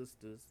Perry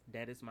Sisters.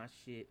 That is my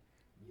shit.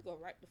 You go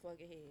right the fuck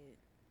ahead.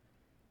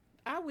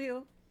 I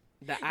will.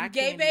 The eye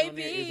Gay candy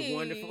baby.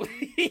 on there is wonderful.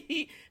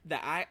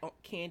 The eye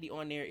candy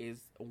on there is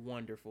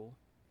wonderful.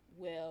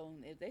 Well,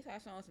 if they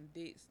start showing some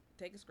dicks,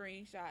 take a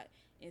screenshot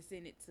and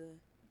send it to.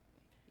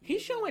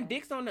 He's showing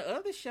dicks on the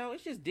other show.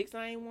 It's just dicks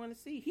I ain't want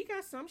to see. He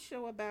got some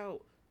show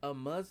about a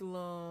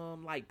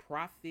Muslim like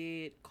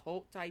prophet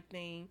cult type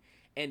thing,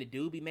 and the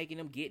dude be making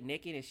them get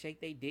naked and shake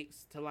their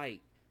dicks to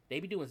like they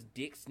be doing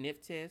dick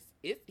sniff tests.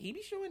 He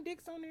be showing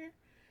dicks on there.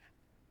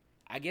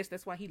 I guess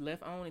that's why he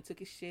left on and took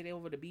his shit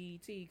over to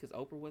BET because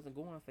Oprah wasn't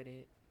going for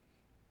that.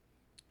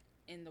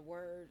 In the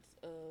words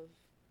of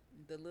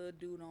the little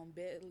dude on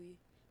Bentley,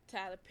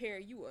 Tyler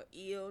Perry, you a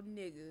ill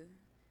nigga.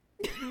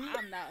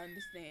 I'm not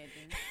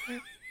understanding.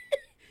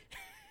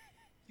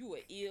 You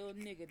a ill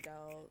nigga,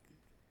 dog.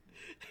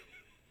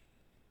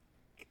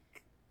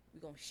 We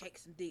gonna shake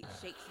some dicks,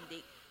 shake some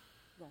dicks.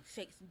 We gonna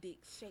shake some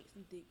dicks, shake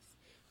some dicks.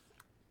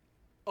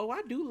 Oh,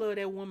 I do love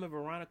that woman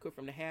Veronica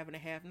from the Have and the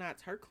Have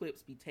Nots. Her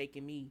clips be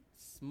taking me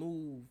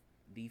smooth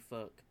the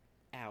fuck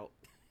out.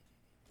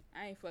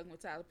 I ain't fucking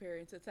with Tyler Perry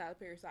until Tyler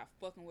Perry start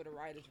fucking with a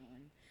writer's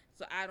room.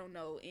 So I don't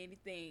know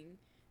anything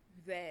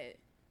that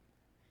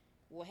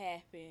will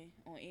happen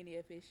on any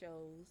of his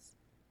shows.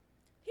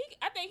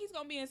 I think he's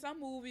gonna be in some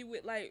movie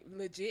with like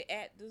legit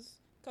actors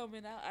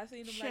coming out. I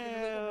seen him like in the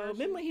commercial.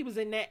 Remember he was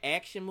in that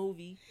action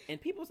movie and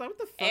people was like, "What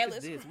the fuck Alex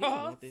is this? Cross. We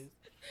don't want this."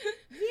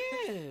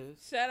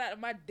 Yes. Shout out to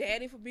my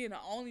daddy for being the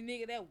only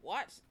nigga that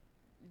watched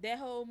that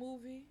whole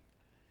movie.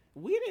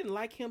 We didn't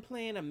like him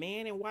playing a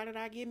man in Why Did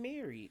I Get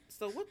Married?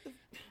 So what the?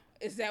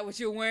 Is that what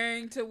you're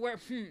wearing to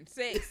work?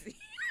 Sexy.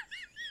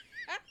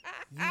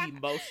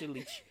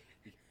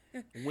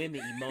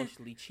 Women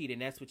emotionally cheating.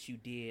 That's what you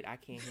did. I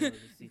can't handle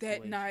the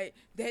situation.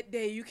 that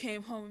day you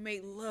came home and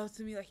made love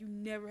to me like you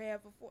never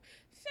have before.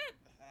 Shut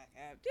the fuck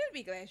up. Just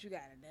be glad you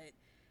got a nut.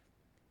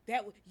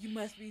 You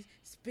must be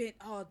spent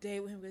all day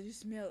with him because you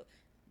smell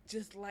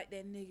just like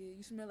that nigga.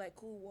 You smell like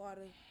cool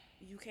water.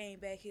 You came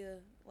back here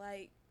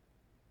like,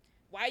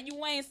 why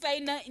you ain't say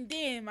nothing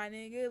then, my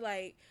nigga?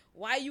 Like,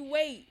 why you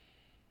wait?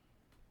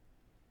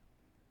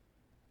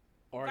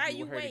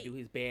 Argue with her to do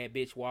his bad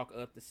bitch walk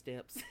up the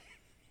steps.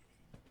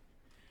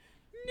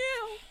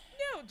 No,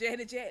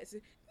 Janet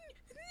Jackson.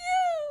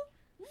 No,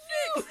 fix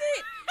it. Fix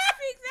it. How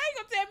you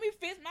gonna tell me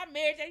fix my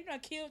marriage after you done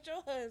killed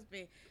your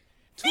husband?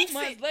 2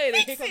 months later,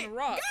 here come the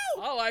rock.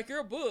 Go. I like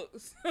your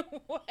books.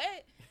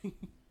 What? Fix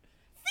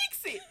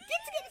it. Get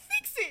together.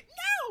 Fix it.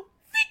 No.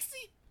 Fix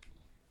it.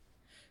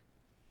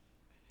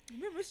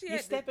 Remember she you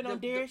had stepping on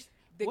Darius?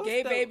 The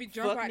gay baby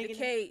jump out the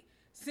cake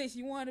since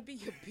you want to be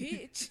a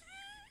bitch.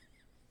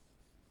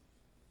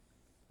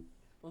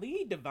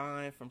 Leave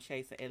Divine from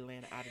Chasing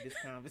Atlanta out of this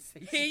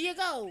conversation. Here you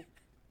go.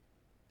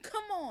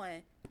 Come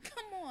on.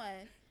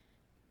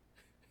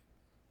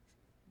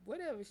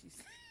 Whatever she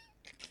said.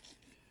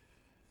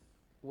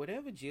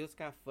 Whatever Jill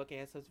Scott fuck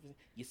ass husband,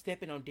 you're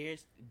stepping on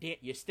dangerous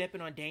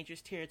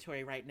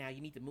territory right now.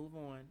 You need to move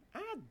on.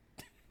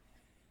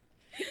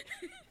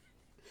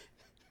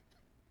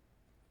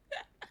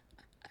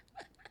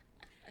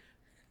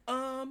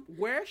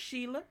 Where's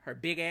Sheila? Her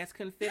big ass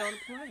couldn't fit on the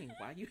plane.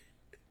 Why you?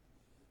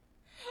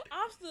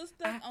 I'm still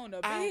stuck on the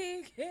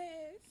big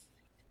ass.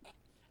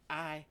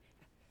 I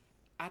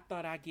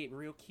thought I'd get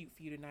real cute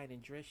for you tonight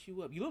and dress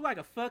you up. You look like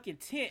a fucking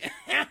tent.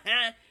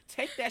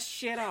 Take that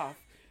shit off.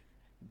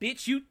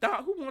 Bitch, you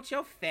thought, who wants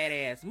your fat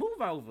ass? Move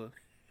over.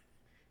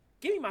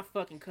 Give me my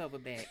fucking cover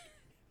back.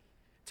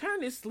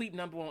 Turn this sleep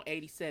number on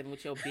 87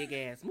 with your big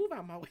ass. Move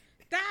out my way.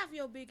 Dive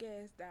your big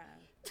ass down.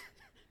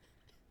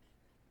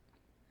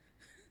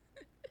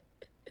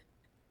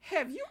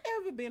 Have you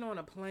ever been on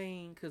a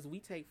plane, because we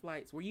take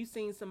flights, where you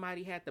seen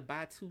somebody had to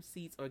buy 2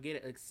 seats or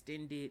get an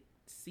extended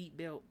seat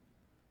belt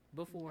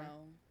before?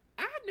 No.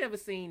 I've never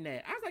seen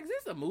that. I was like, is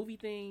this a movie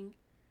thing?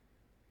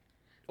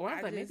 Or I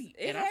was like, maybe,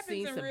 and I've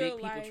seen some big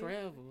people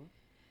travel.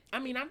 I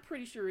mean, I'm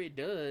pretty sure it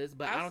does,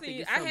 but I don't think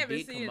it's some big commotion. I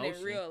haven't seen it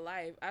in real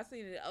life. I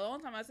seen it, the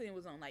only time I seen it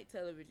was on like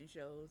television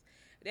shows.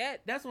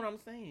 That's what I'm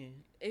saying.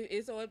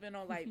 It's always been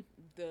on like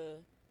the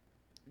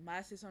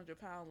My 600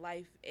 Pound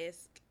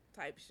Life-esque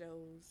type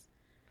shows.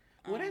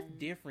 Well, that's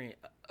different.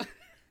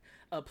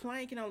 A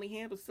plane can only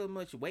handle so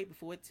much weight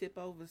before it tip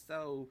over,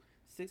 so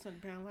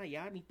 600-pound life,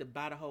 y'all need to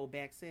buy the whole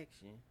back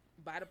section.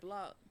 Buy the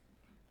block.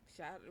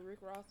 Shout out to Rick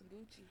Ross and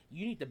Gucci.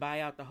 You need to buy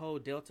out the whole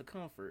Delta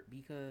Comfort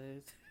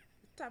because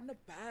it's time to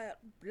buy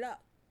out the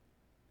block.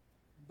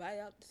 Buy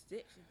out the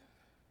section.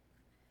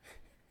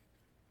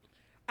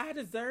 I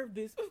deserve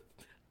this.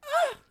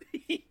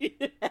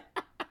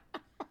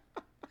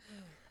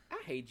 I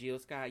hate Jill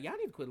Scott. Y'all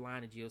need to quit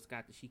lying to Jill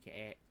Scott that she can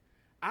act.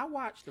 I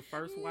watched the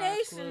first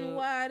Wives Club.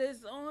 Nationwide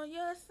is on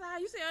your side.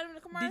 You see her in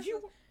the commercial? Did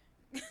you?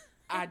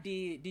 I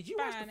did. Did you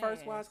watch the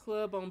first Wives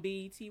Club on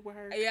BET with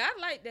her? Yeah,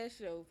 I like that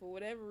show for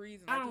whatever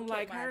reason. I don't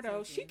like her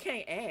though. She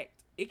can't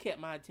act. It kept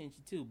my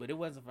attention too, but it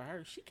wasn't for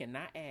her. She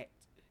cannot act.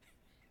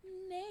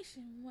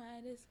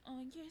 Nationwide is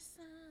on your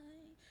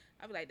side.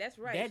 I be like, that's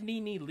right. That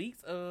Nene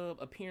Leakes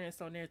appearance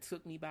on there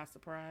took me by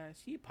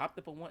surprise. She popped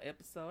up on one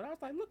episode. I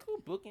was like, look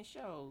who booking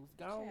shows.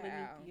 Go on,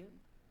 Lenithia.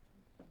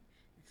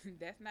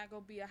 That's not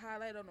gonna be a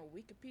highlight on the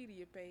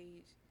Wikipedia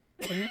page.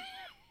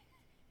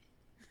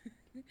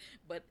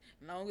 But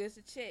long as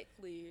the check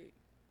cleared.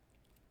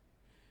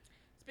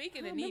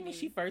 Speaking of Nene, when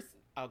she first,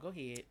 go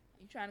ahead.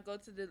 You trying to go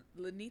to the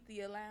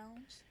Lenithia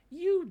Lounge?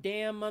 You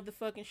damn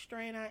motherfucking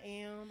strain I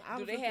am.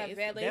 Do they have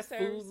valet services? That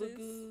food look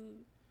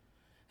good.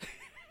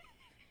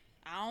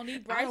 I don't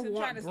need Bryson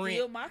trying to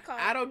steal my car.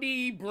 I don't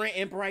need Brent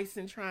and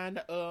Bryson trying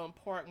to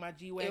park my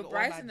G-Wagon. If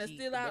Bryson to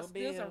steal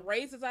some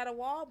razors out of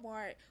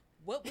Walmart,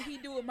 what would he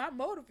do with my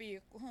motor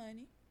vehicle,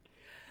 honey?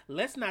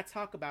 Let's not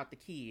talk about the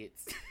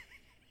kids.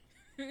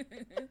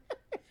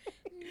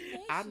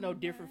 I'm no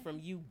different from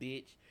you,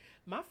 bitch.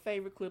 My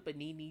favorite clip of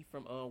Nene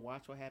from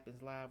Watch What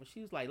Happens Live was she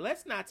was like,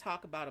 let's not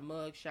talk about a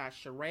mugshot.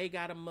 Sheree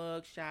got a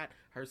mugshot.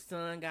 Her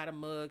son got a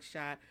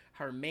mugshot.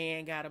 Her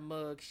man got a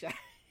mugshot.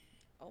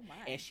 Oh, my.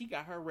 And she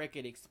got her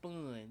record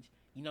expunged.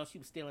 You know, she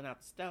was stealing out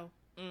the stove.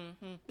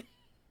 Mm-hmm.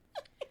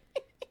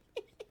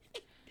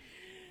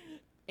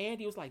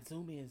 Andy was like,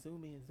 zoom in,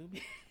 zoom in, zoom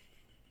in.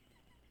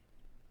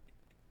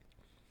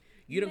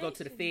 You don't go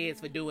to the feds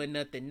for doing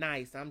nothing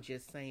nice. I'm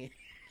just saying.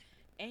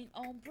 Ain't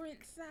on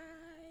Brent's side.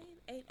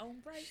 Ain't on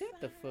Bright's side.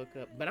 Shut the fuck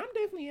up. But I'm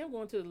definitely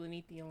going to the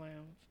Lenithia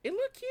Lounge. It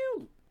look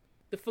cute.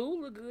 The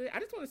food look good. I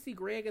just want to see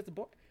Greg as a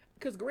bar.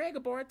 Because Greg a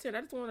bartender.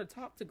 I just want to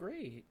talk to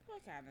Greg.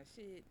 What kind of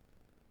shit?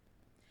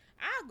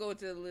 I'll go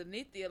to the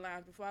Lenithia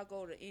Lounge before I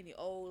go to any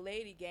old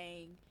lady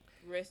gang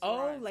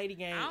restaurant. Old lady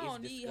gang I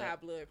don't need high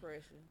blood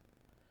pressure.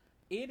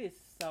 It is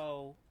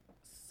so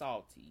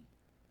salty.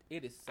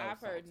 It is so I've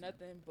salty. heard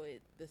nothing but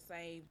the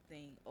same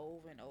thing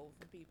over and over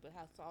from people,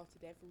 how salty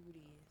that food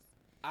is.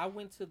 I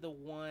went to the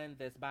one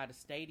that's by the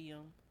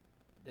stadium.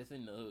 That's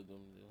in the...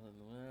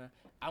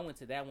 I went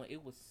to that one.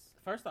 It was...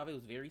 First off, it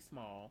was very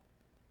small.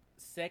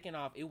 Second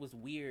off, it was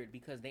weird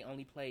because they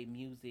only played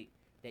music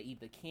that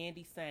either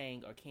Candy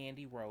sang or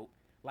Candy wrote.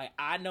 Like,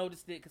 I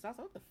noticed it because I was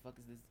like, what the fuck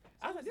is this? So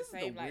I was like, this is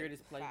the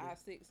weirdest place.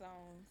 5-6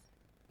 songs?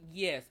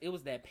 Yes, it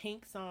was that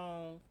Pink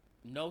song,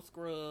 No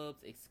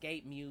Scrubs,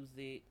 Escape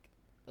Music,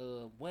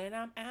 When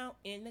I'm Out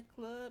in the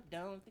Club,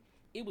 Don't...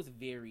 It was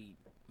very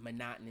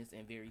monotonous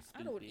and very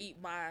stupid. I would eat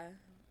my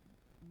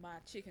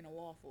chicken and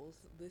waffles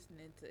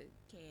listening to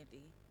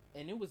Candy.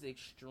 And it was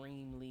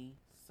extremely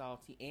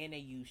salty, and they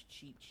used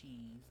cheap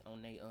cheese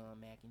on their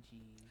mac and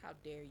cheese. How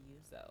dare you?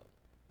 So,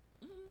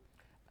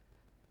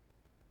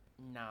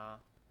 nah.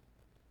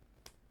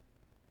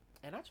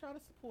 And I try to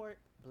support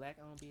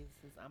black-owned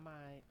businesses. I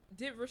might.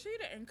 Did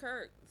Rashida and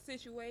Kirk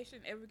situation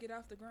ever get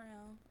off the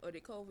ground, or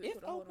did COVID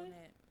put a hold on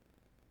that?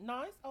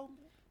 No, it's open.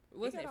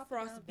 Wasn't it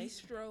Frost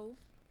Bistro?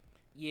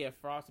 Yeah,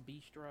 Frost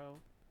Bistro.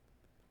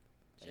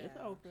 It's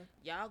open.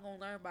 Y'all gonna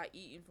learn by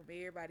eating from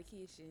everybody's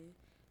kitchen.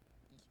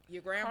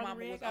 Your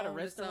grandmama was got a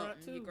restaurant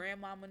something. Too. Your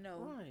grandmama know.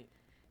 Right.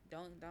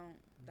 Don't.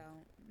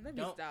 Let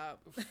me stop.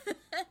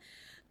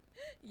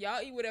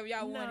 Y'all eat whatever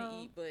y'all want to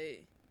eat, but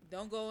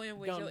don't go in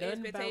with your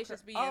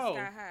expectations being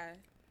sky high.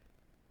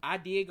 I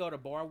did go to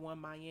Bar One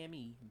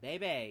Miami,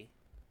 baby.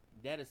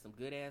 That is some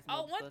good ass.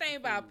 Oh, one thing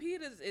about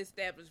Peter's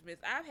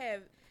establishments,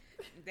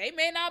 they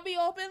may not be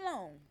open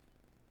long,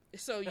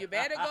 so you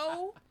better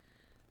go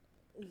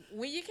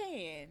when you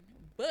can.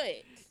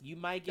 But you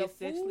might get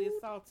sexually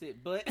assaulted.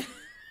 But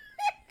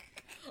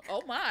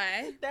oh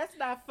my, that's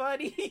not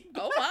funny.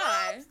 Oh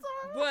my,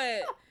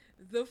 but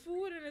the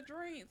food and the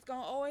drinks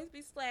gonna always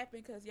be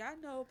slapping because y'all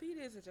know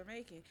Peter is a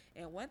Jamaican,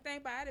 and one thing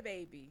about it,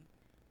 baby,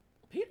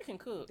 Peter can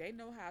cook. They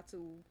know how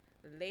to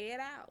lay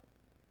it out.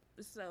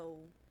 So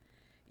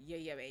yeah,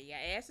 your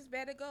asses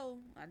better go.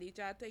 I need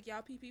y'all to take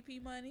y'all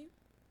PPP money.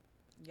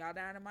 Y'all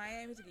down in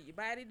Miami to get your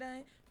body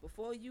done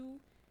before you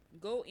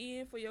go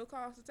in for your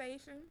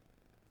consultation.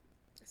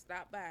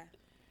 Stop by.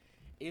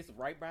 It's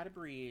right by the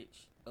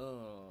bridge.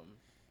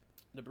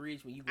 The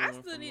bridge when you go. I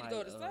still need to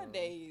go to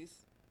Sundays.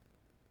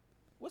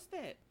 What's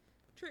that?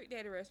 Trick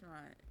Daddy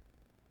restaurant.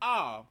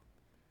 Oh,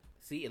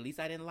 see, at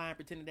least I didn't lie and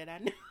pretend that I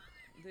knew.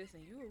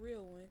 Listen, you a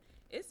real one.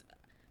 It's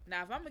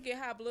now if I'm gonna get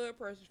high blood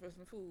pressure for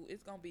some food,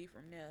 it's gonna be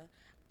from there.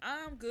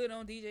 I'm good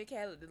on DJ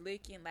Khaled the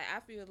licking. Like I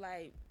feel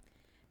like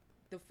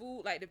the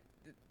food, like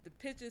the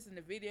pictures and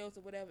the videos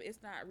or whatever, it's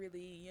not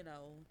really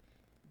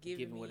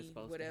giving me what it's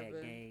supposed whatever. To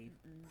have gave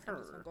I'm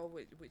just gonna go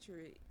with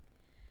Trick.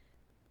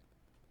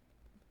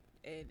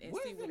 And see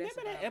what that's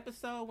remember about. That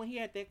episode when he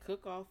had that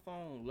cook-off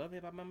on Love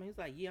Hip Hop Mama? He's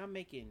like, yeah, I'm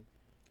making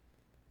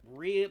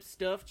rib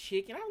stuffed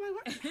chicken. I was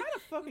like, how the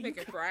fuck are you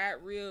making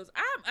fried ribs?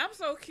 I'm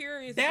so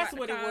curious. That's about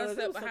what the it was.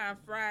 concept behind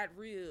fried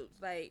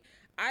ribs. Like,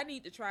 I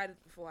need to try this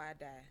before I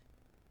die.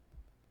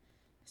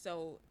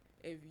 So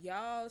if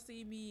y'all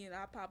see me and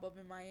I pop up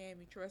in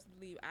Miami, trust and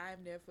believe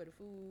I'm there for the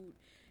food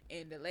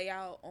and the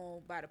layout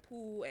on by the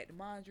pool at the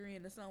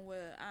Mondrian or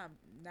somewhere. I'm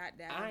not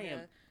down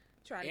there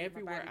trying to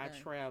everywhere get my body I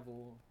done.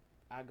 travel,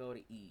 I go to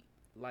eat.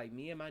 Like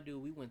me and my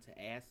dude, we went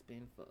to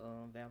Aspen for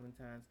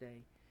Valentine's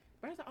Day.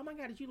 But I was like, oh my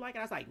god, did you like it?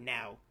 I was like,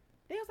 no.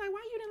 They was like,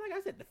 why you didn't like it?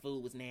 I said the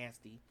food was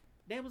nasty.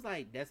 They was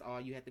like, that's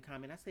all you had to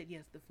comment. I said,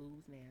 yes, the food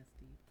was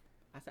nasty.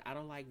 I said, I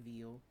don't like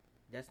veal.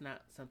 That's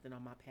not something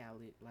on my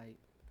palate. Like,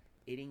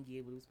 it didn't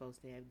give what it was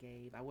supposed to have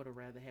gave. I would have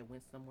rather had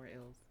went somewhere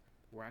else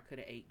where I could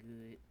have ate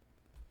good.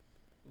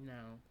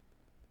 No.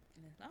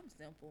 I'm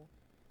simple.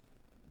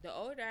 The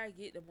older I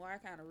get, the more I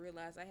kind of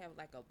realize I have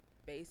like a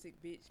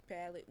basic bitch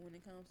palate when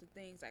it comes to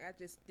things. Like, I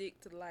just stick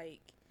to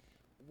like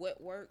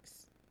what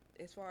works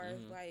as far as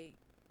like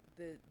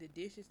the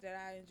dishes that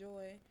I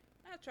enjoy.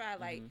 I try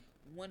like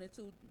one or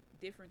two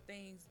different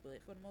things, but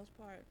for the most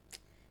part,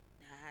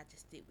 nah, I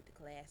just stick with the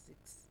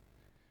classics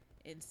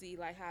and see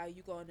like how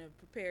you gonna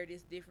prepare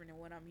this different than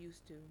what I'm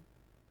used to.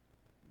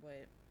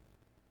 But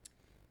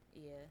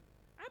yeah,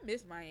 I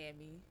miss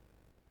Miami.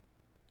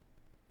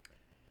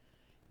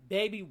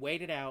 Baby,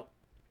 wait it out.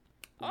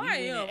 Oh, I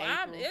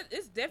am.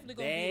 It's definitely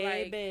gonna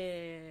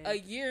be like a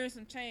year and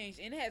some change,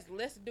 and it has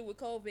less to do with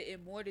COVID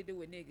and more to do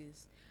with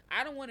niggas.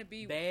 I don't want to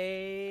be.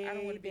 I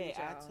don't want to be with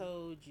y'all. I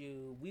told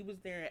you, we was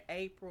there in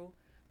April.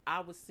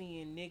 I was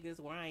seeing niggas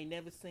where I ain't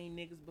never seen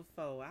niggas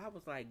before. I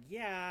was like,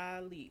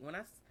 golly.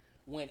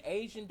 When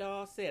Asian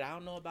Doll said, I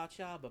don't know about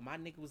y'all, but my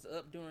nigga was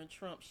up during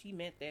Trump, she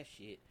meant that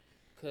shit.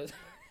 Cause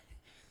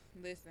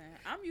listen,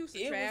 I'm used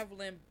to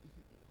traveling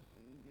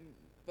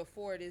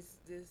before this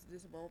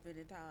moment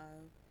in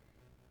time.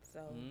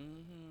 So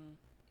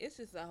it's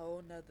just a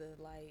whole nother,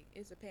 like,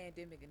 it's a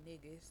pandemic of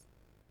niggas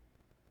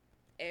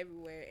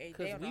everywhere, and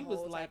they on a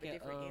whole type of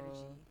different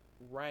energy.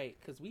 Right,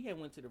 because we had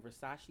went to the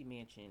Versace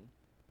mansion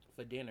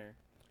for dinner,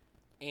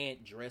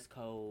 and dress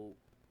code,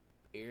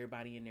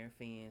 everybody in there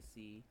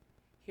fancy.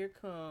 Here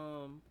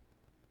come,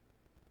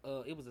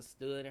 it was a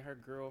stud and her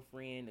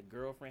girlfriend. The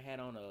girlfriend had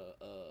on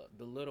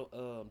the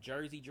little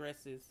jersey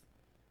dresses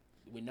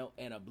with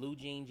and a blue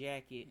jean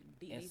jacket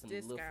and some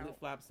little flip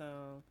flops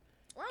on.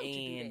 Why would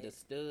you do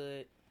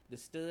that? The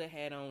stud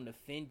had on the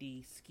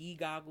Fendi ski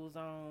goggles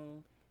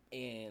on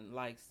and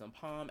like some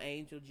Palm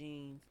Angel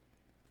jeans.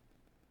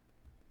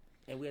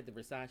 And we had the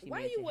Versace.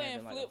 Why are you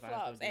wearing flip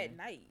flops at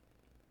night?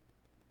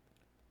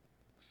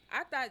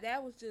 I thought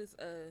that was just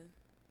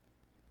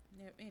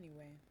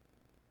anyway.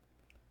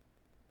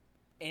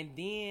 And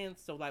then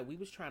so like we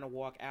was trying to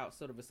walk out.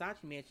 So the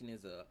Versace mansion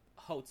is a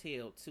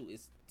hotel too.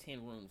 It's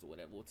 10 rooms or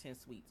whatever, or 10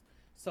 suites.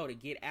 So to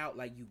get out,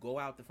 like, you go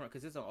out the front,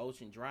 because it's on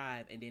Ocean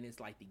Drive, and then it's,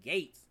 like, the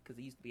gates, because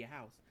it used to be a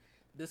house.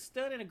 The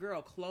stud and the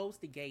girl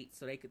closed the gates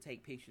so they could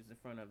take pictures in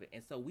front of it,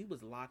 and so we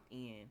was locked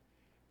in.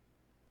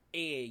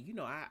 And, you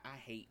know, I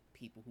hate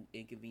people who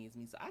inconvenience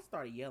me, so I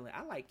started yelling.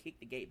 I, like, kicked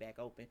the gate back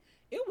open.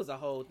 It was a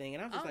whole thing,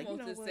 and I was just like, you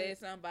know what? I almost just said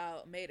something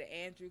about, made an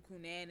Andrew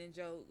Cunanan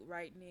joke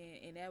right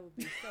then, and that would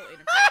be so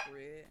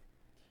inappropriate.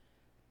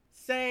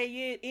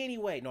 Say it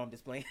anyway. No, I'm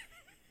just playing.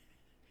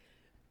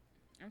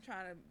 I'm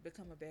trying to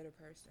become a better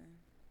person.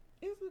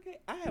 It's okay.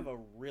 I have a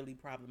really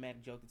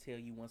problematic joke to tell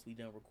you once we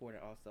done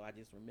recording also. I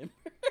just remember.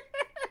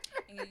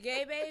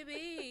 Gay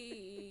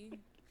baby.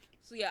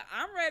 So yeah,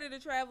 I'm ready to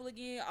travel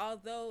again,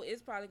 although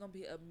it's probably going to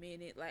be a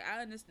minute. Like,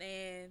 I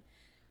understand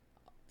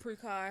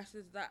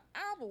precautions.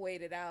 I'm going to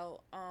wait it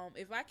out.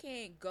 If I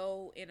can't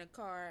go in a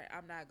car,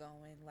 I'm not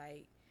going.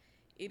 Like,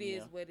 it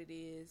is what it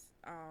is.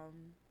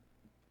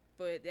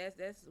 But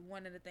that's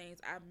one of the things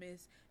I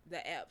miss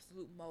the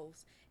absolute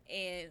most.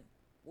 And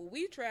when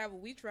we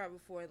travel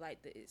for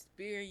like the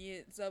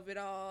experience of it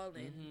all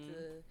and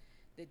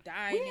the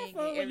dining. We had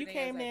fun when you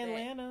came to like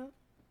Atlanta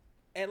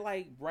at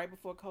like right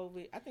before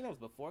COVID. I think that was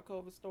before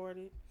COVID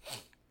started.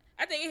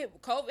 I think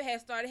COVID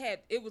had started.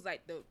 It was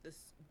like the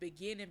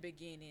beginning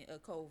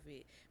of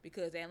COVID,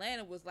 because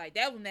Atlanta was like,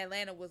 that when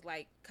Atlanta was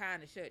like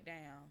kind of shut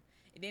down,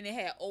 and then it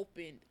had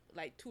opened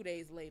like 2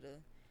 days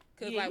later.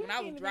 Because like when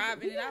I was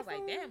driving, I was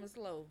like, damn, it's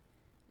slow.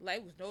 Like,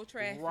 it was no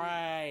traffic.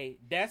 Right.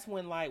 That's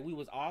when, like, we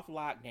was off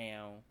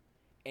lockdown.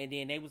 And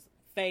then it was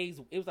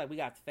like we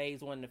got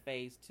phase 1 to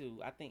phase 2.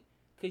 I think,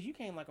 because you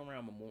came, like,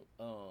 around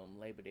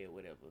Labor Day or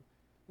whatever.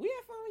 We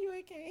had fun when you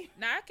ain't came.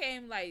 Nah, I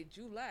came, like,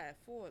 July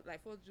 4th.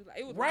 Like, 4th of July.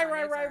 It was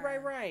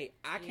right.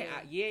 I came.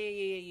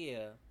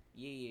 Yeah.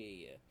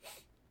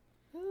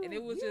 And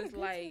it was just,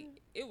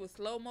 like, it was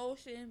slow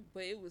motion,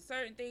 but it was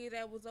certain things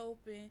that was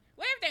open.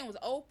 Well, everything was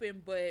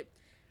open, but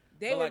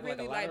they were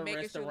really, like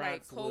making sure,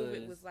 like,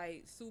 COVID was,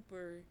 like,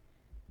 super,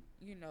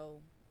 you know,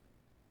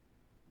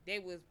 they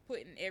was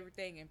putting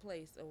everything in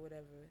place or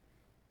whatever.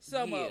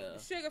 Some of them.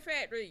 Sugar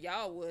Factory,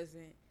 y'all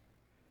wasn't.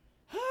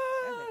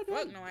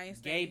 Fuck no, I ain't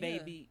staying Gay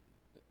baby,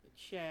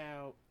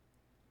 child.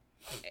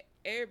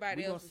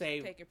 Everybody else was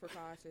taking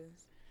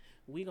precautions.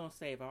 We gonna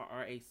save our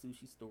RA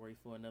sushi story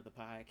for another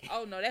podcast.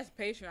 Oh no, that's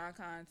Patreon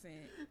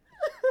content.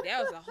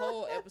 That was a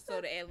whole episode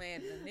of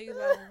Atlanta.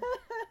 Niggas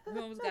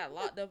almost got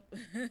locked up.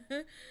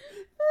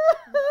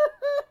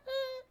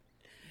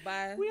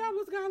 We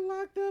almost got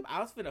locked up. I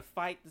was finna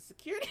fight the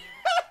security.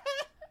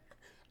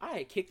 I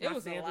had kicked my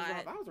sandals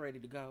off. I was ready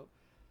to go.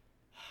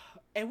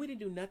 And we didn't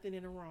do nothing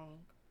in the wrong.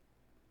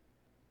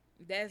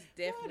 That's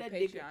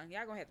definitely Patreon.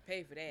 Y'all gonna have to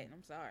pay for that.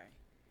 I'm sorry.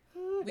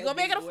 We gonna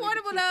make it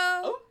affordable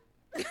though. Oh.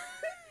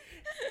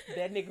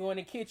 That nigga in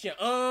the kitchen.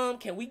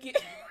 Can we get...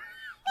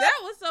 That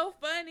was so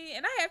funny.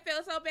 And I had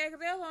felt so bad because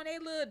they was on their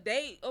little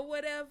date or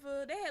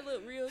whatever. They had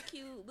looked real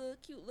cute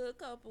little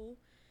couple.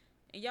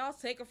 And y'all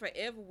taking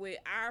forever with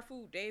our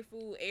food, their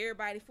food,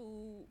 everybody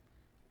food.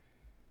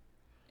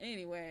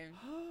 Anyway.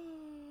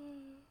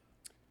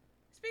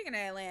 Speaking of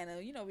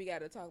Atlanta, you know we got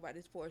to talk about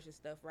this Porsha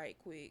stuff right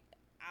quick.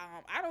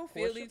 I don't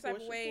feel any type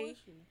of way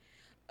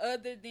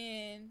other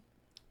than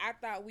I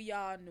thought we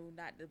all knew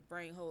not to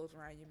bring hoes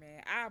around you,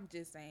 man. I'm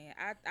just saying.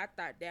 I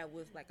thought that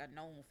was like a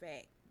known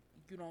fact.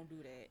 You don't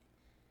do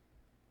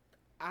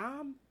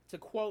that. To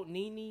quote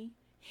Nene,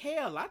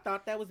 hell, I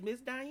thought that was Miss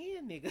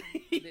Diane, nigga.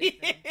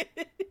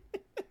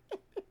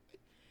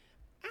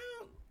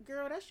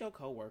 Girl, that's your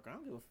coworker. I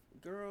don't give a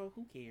girl.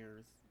 Who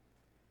cares?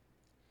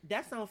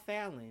 That's on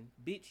Fallon,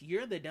 bitch.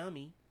 You're the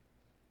dummy.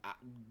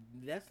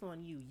 That's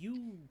on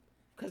you.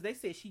 Because they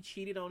said she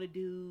cheated on a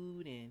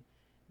dude, and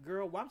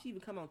girl, why would you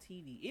even come on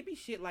TV? It be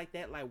shit like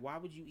that. Like, why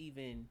would you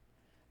even?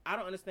 I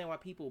don't understand why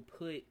people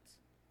put.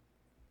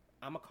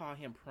 I'm gonna call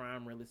him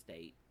prime real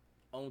estate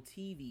on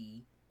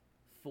TV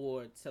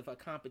for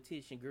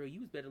competition. Girl, you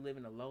was better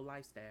living a low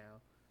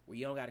lifestyle where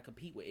you don't got to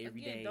compete with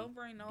every day. Don't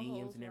bring no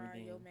hoes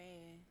around your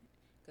man.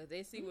 Because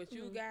they see what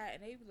you got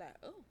and they be like,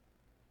 oh,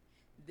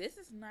 this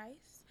is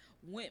nice.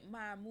 Went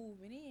my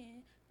moving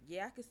in.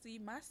 Yeah, I could see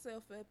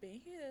myself up in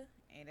here.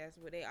 And that's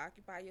where they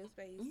occupy your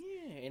space.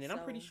 Yeah, and then I'm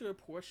pretty sure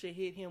Porsha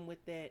hit him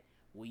with that.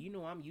 Well, you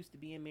know, I'm used to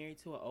being married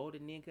to an older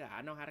nigga.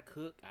 I know how to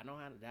cook. I know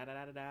how to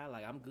da-da-da-da-da.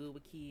 Like, I'm good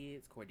with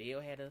kids.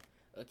 Cordell had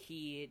a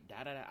kid.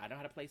 Da-da-da. I know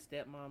how to play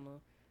stepmama.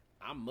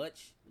 I'm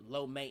much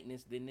low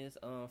maintenance than this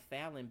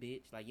Fallon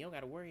bitch. Like, you don't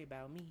got to worry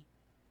about me.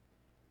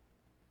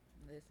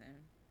 Listen.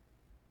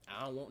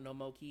 I don't want no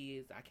more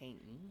kids. I can't.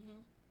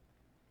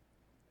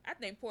 I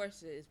think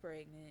Porsha is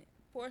pregnant.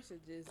 Porsha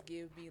just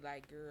give me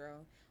like,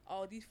 girl,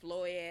 all these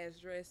flowy ass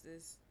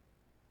dresses.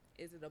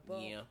 Is it a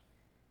bump? Yeah.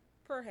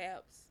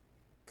 Perhaps.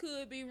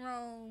 Could be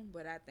wrong,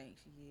 but I think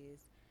she is.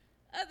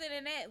 Other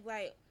than that,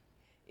 like,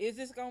 is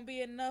this gonna be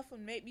enough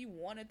and make me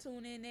want to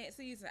tune in that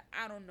season?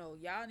 I don't know.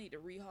 Y'all need to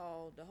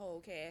rehaul the whole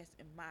cast,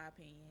 in my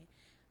opinion.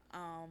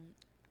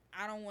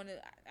 I don't want to.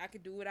 I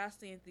could do without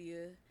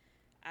Cynthia.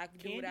 I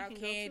could do without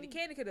Candy.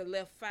 Candy could have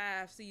left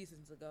 5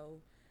 seasons ago.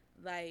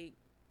 Like,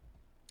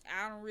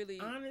 I don't really.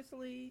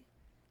 Honestly,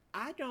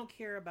 I don't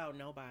care about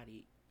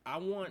nobody. I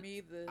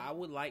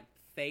would like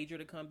Phaedra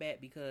to come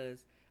back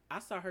because I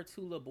saw her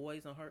 2 little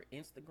boys on her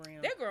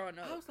Instagram. They're growing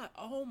up. I was like,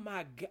 oh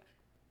my God.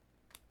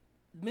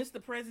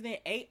 Mr. President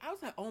 8. I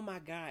was like, oh my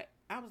God.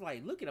 I was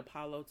like, look at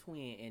Apollo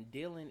twin and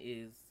Dylan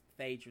is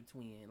Phaedra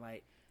twin.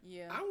 Like,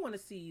 yeah. I want to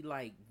see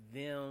like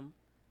them.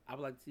 I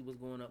would like to see what's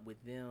going up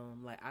with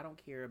them. Like, I don't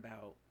care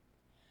about.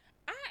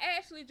 I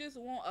actually just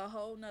want a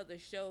whole nother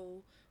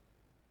show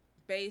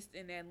based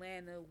in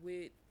Atlanta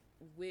with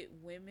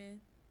women.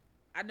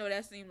 I know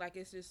that seemed like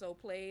it's just so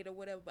played or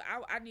whatever, but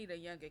I need a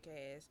younger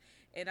cast.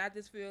 And I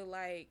just feel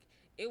like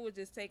it would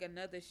just take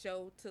another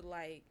show to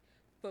like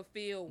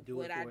fulfill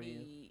what I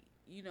need.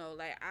 You know,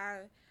 like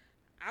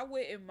I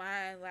wouldn't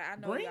mind. Like, I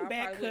know bring y'all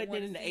back cutting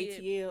in the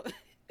ATL.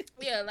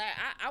 Yeah, like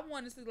I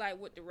want to see like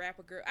what the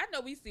rapper girl. I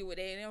know we see what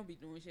they don't be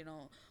doing shit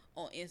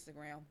on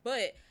Instagram,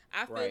 but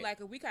I feel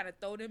like if we kind of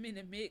throw them in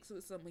the mix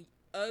with some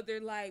other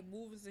like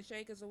movers and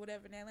shakers or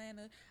whatever in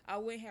Atlanta, I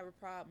wouldn't have a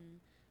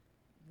problem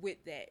with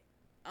that.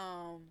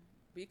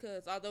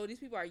 Because although these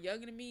people are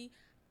younger than me,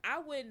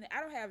 I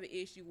don't have an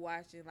issue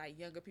watching like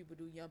younger people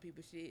do young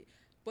people shit.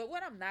 But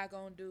what I'm not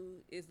gonna do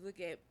is look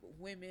at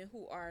women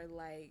who are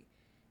like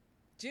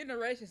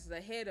generations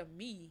ahead of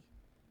me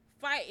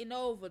fighting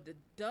over the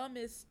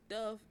dumbest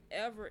stuff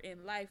ever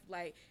in life.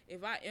 Like,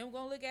 if I am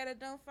gonna look at a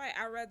dumb fight,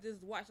 I'd rather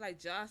just watch like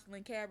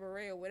Jocelyn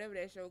Cabaret or whatever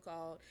that show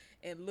called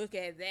and look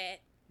at that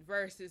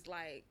versus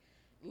like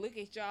look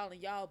at y'all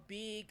and y'all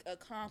big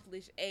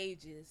accomplished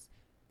ages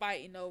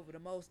fighting over the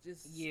most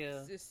just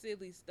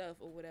silly stuff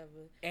or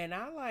whatever. And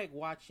I like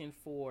watching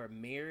for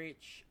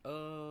marriage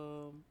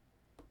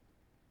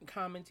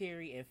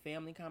commentary and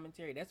family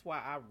commentary. That's why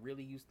I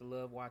really used to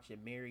love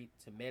watching Married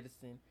to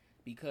Medicine,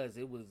 because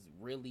it was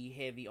really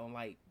heavy on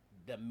like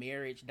the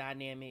marriage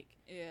dynamic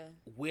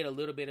with a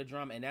little bit of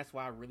drama. And that's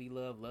why I really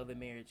love Love and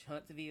Marriage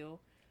Huntsville.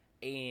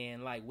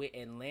 And like with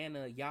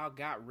Atlanta, y'all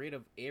got rid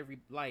of every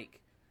like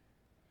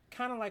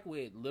kind of like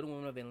with Little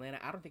Women of Atlanta.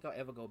 I don't think I'll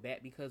ever go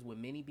back because with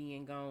Minnie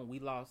being gone, we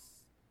lost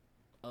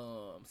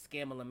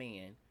Scamala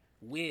Man.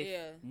 With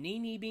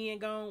Nene being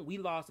gone, we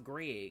lost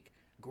Greg.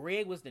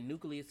 Greg was the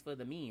nucleus for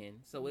the men.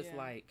 So it's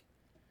like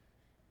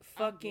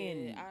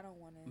fucking I don't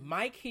want to.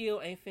 Mike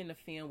Hill ain't finna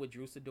film with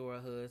Drew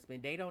Sidora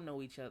husband. They don't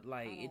know each other.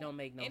 Like, it don't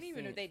make no sense. And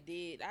even if they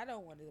did, I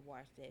don't want to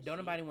watch that. Don't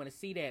nobody want to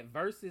see that.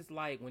 Versus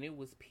like when it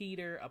was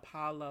Peter,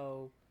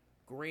 Apollo,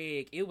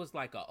 Greg, it was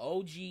like a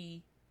OG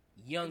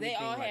young. They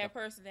all like had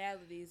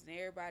personalities and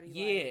everybody.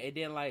 Yeah, and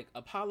then like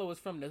Apollo was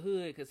from the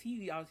hood because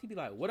he be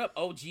like, "What up,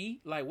 OG?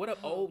 Like, what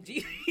up, OG?"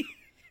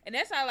 And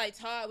that's how like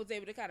Todd was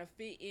able to kind of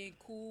fit in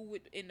cool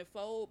in the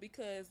fold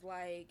because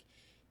like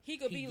he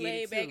could be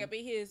laid back up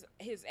in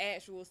his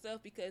actual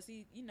self because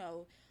he, you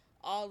know,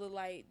 all of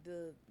like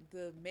the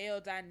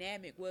male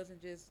dynamic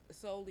wasn't just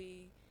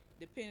solely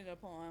dependent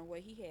upon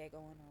what he had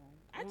going on.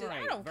 I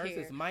don't care.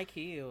 Versus Mike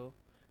Hill.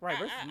 Right,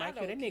 versus Mike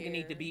Hill. That nigga care.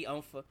 need to be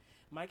on for...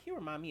 Mike Hill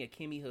remind me of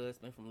Kimmy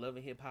husband from Love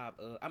and Hip Hop.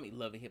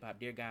 Love and Hip Hop,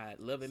 dear God.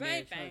 Love and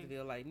Marriage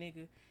Huntsville. Like,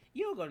 nigga,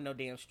 you don't go to no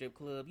damn strip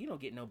club. You don't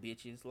get no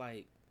bitches.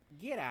 Like,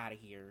 get out of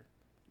here.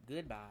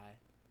 Goodbye.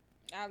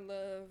 I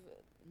love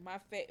my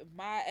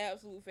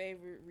absolute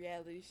favorite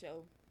reality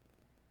show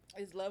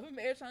is Love and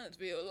Marriage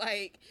Huntsville.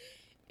 Like,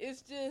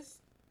 it's just...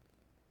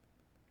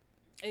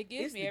 It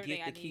gives me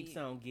everything I need. It's the gift that keeps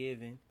on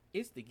giving.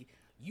 It's the...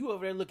 You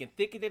over there looking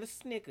thicker than a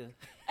Snicker.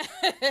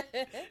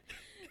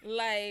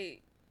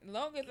 Like,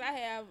 long as I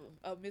have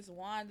a Miss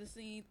Wanda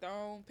scene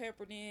thrown,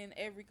 peppered in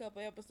every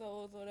couple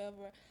episodes or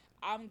whatever,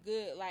 I'm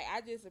good. Like, I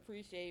just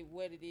appreciate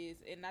what it is.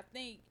 And I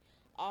think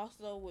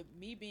also with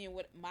me being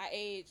with my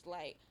age,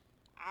 like,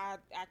 I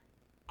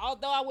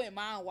although I wouldn't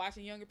mind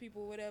watching younger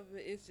people or whatever,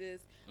 it's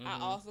just, I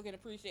also can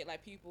appreciate,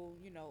 like, people,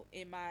 you know,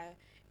 in my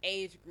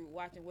age group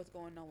watching what's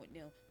going on with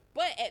them.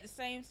 But at the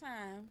same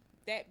time,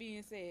 that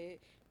being said,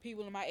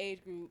 people in my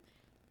age group,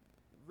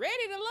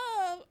 ready to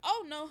love?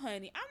 Oh, no,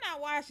 honey. I'm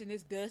not watching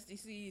this dusty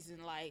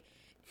season. Like,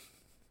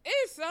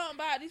 it's something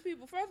about these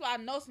people. First of all, I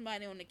know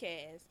somebody on the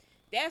cast.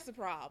 That's the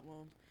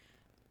problem.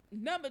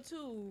 Number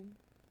two,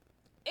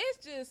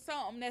 it's just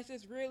something that's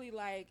just really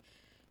like,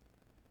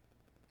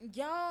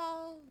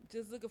 y'all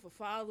just looking for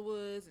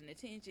followers and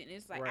attention.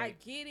 It's like, I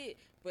get it,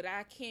 but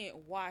I can't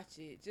watch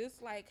it.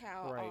 Just like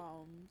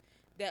how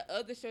that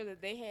other show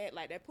that they had,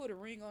 like, that put a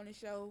ring on the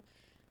show.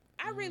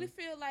 I really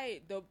feel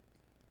like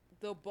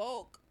the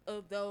bulk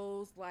of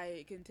those,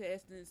 like,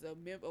 contestants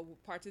or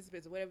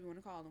participants or whatever you want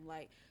to call them,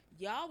 like,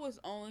 y'all was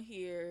on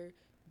here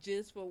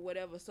just for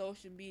whatever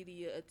social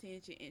media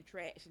attention and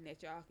traction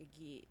that y'all could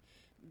get.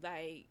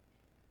 Like,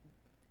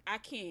 I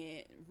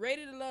can't.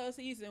 Ready to Love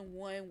season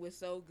 1 was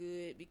so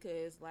good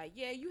because, like,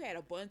 yeah, you had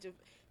a bunch of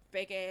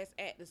fake ass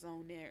actors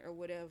on there or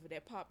whatever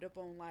that popped up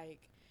on, like,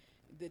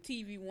 the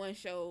TV One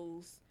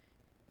shows,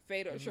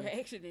 Fatal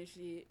Attraction and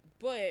shit,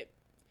 but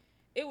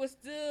it was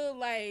still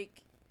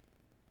like,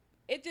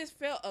 it just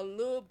felt a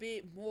little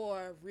bit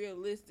more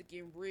realistic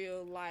and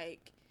real.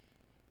 Like,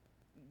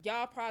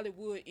 y'all probably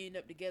would end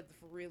up together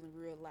for real in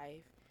real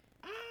life.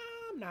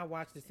 I'm not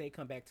watching Say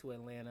Come Back to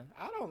Atlanta.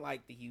 I don't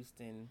like the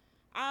Houston.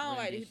 I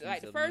don't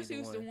like the first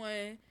Houston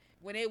one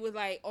when they was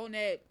like on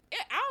that.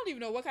 I don't even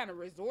know what kind of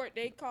resort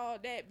they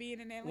called that, being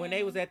in Atlanta. When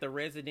they was at the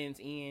Residence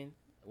Inn,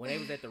 when they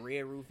was at the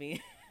Red Roof Inn.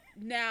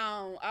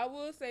 Now, I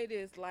will say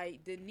this,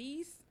 like,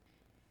 Denise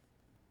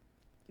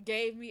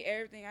gave me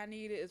everything I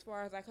needed as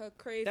far as, like, her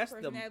crazy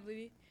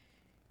personality.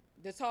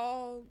 The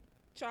tall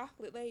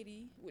chocolate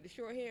lady with the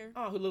short hair.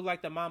 Oh, who looked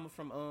like the mama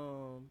from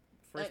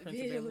Fresh Prince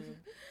of Bel-Air.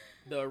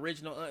 The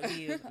original Aunt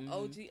Viv.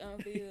 OG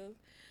Aunt Viv.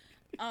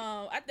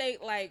 I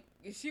think, like,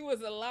 she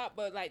was a lot,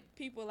 but, like,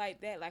 people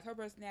like that, like, her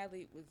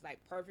personality was, like,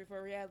 perfect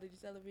for reality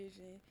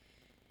television.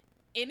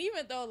 And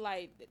even though,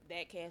 like,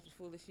 that cast was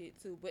full of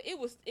shit, too, but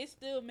it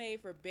still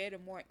made for better,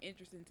 more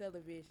interesting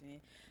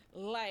television.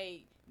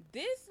 Like,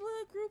 this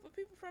little group of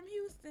people from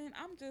Houston,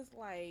 I'm just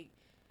like,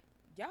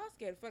 y'all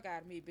scared the fuck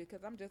out of me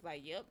because I'm just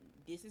like, yep,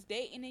 this is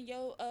dating in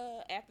your,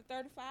 after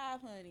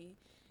 35, honey.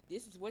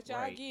 This is what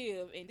y'all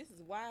give, and this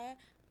is why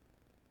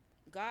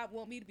God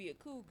want me to be a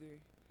cougar.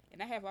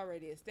 And I have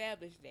already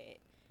established that.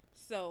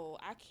 So,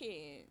 I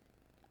can't,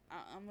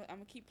 I'm going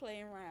to keep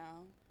playing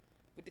around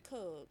with the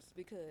Cubs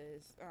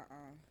because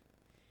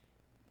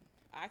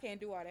I can't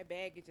do all that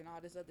baggage and all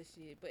this other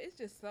shit. But it's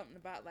just something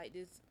about, like,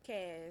 this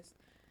cast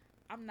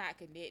I'm not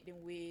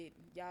connecting with.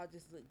 Y'all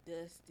just look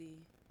dusty.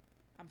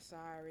 I'm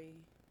sorry.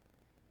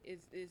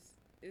 It's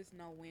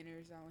no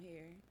winners on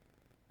here.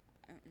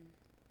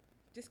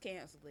 Just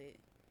cancel it.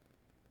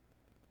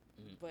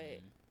 But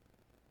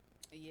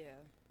yeah,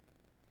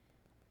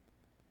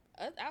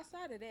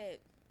 outside of that,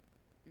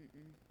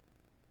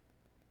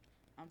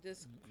 I'm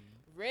just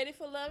ready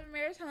for Love and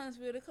Marriage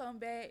Huntsville to come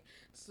back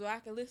so I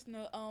can listen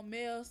to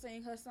Mel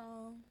sing her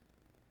song.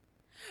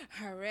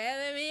 I'd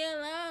rather be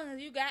alone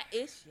if you got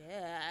issues.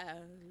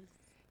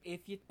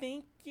 If you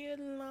think you're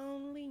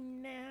lonely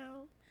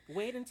now,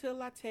 wait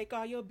until I take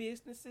all your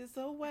businesses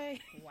away.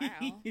 Wow.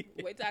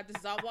 Wait till I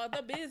dissolve all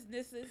the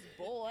businesses,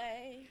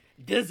 boy.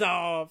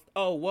 Dissolved.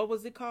 Oh, what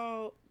was it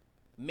called?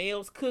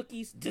 Mel's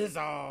Cookies?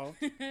 Dissolved.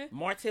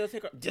 Martell's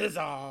Hickory?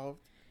 Dissolved.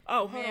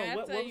 Oh, hold on.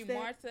 What was that?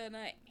 Martell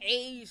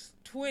aged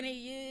 20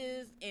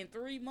 years in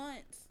 3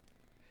 months.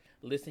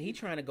 Listen, he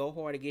trying to go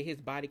hard to get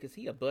his body because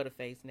he a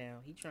butterface now.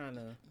 He trying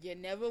to. You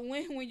never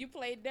win when you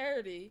play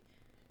dirty.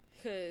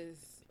 Because,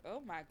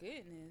 oh my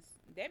goodness.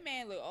 That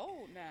man look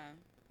old now.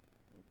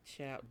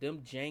 Child, them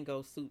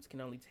Django suits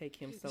can only take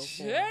him so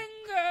far.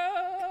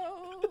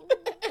 Django!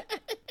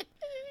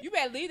 You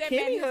better leave that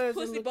Kimmy man his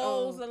pussy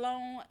bowls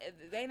alone.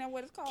 They know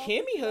what it's called.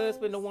 Kimmy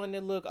husband, the one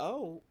that look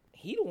old.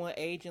 He the one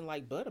aging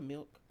like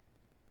buttermilk.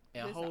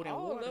 And holding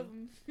all water. Of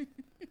them.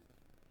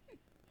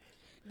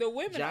 The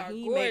women Jaheim are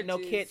gorgeous. ain't no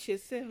catch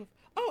himself.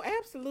 Oh,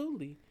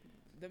 absolutely.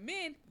 The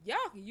men, y'all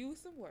can use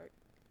some work.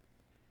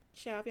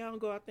 Child, if y'all don't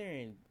go out there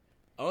and...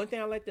 Only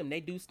thing I like them, they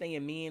do stay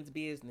in men's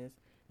business.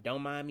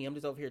 Don't mind me. I'm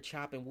just over here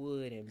chopping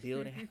wood and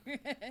building.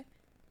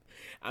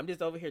 I'm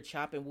just over here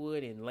chopping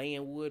wood and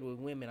laying wood with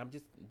women.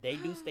 They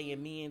do stay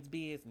in men's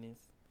business.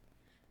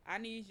 I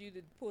need you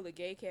to pull a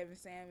gay Kevin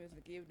Samuels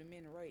and give the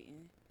men a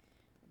rating.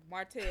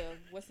 Martell,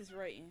 what's his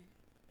rating?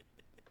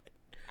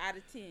 Out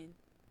of 10.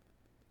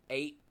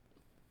 8.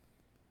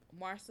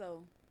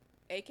 Marceau,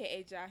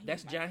 a.k.a. Jaheim.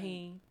 That's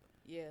Jaheim.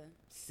 Yeah.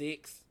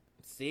 6.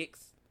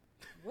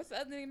 What's the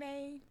other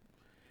name?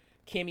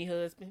 Kimmy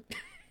husband.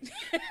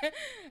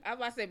 I was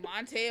about to say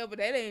Montel, but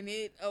that ain't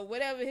it. Or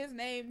whatever his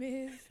name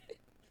is.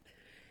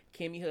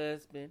 Kimmy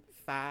husband,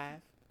 5.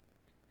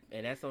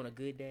 And that's on a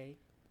good day.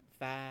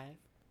 5.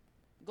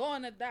 Go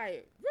on a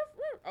diet.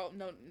 Oh,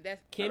 no,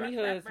 that's... Kimmy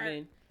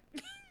husband,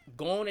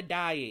 go on a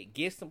diet.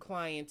 Get some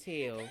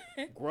clientele.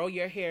 Grow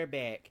your hair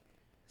back.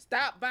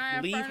 Stop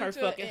buying Leave her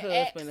fucking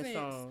husband a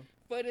song.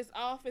 For this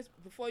office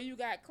before you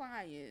got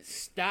clients.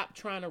 Stop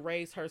trying to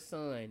raise her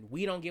son.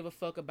 We don't give a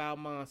fuck about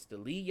Monster.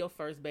 Leave your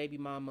first baby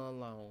mama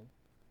alone.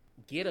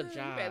 Get a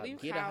job.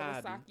 Get a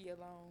hobby.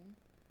 Alone.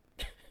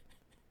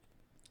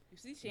 You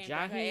see, she ain't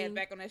got her ass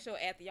back on that show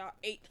after y'all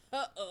ate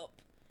her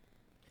up.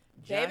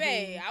 Jaheim,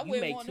 baby, I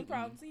wouldn't want no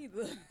problems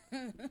either.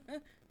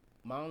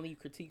 My only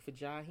critique for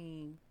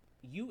Jaheim,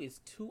 you is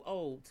too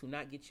old to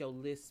not get your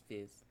lisp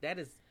fixed. That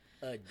is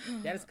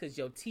because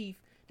your teeth.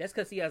 That's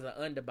because he has an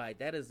underbite.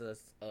 That is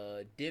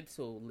a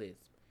dental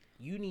lisp.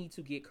 You need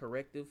to get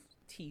corrective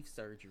teeth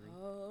surgery,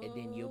 and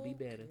then you'll be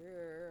better.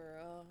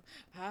 Girl,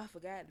 I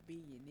forgot to be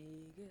your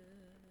nigga.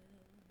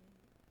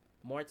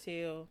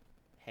 Martell,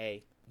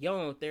 hey, your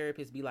own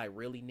therapist be like,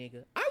 really,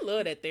 nigga? I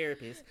love that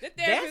therapist.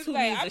 That's who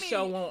needs the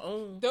show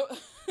on.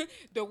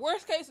 The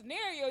worst case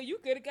scenario, you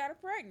could have got her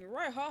pregnant,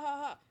 right? Ha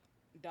ha ha.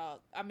 Dog.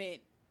 I mean,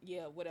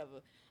 yeah,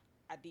 whatever.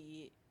 I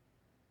did.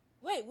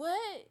 Wait,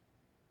 what?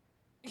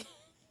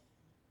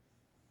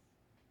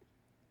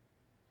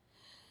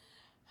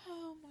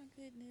 Oh my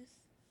goodness.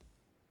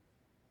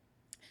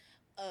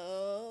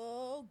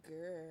 Oh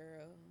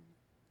girl.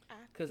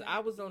 Cause I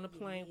was on the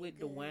plane with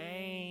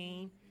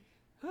Dwayne.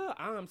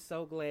 I'm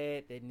so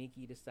glad that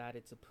Nicki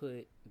decided to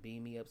put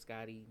Beam Me Up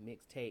Scotty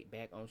mixtape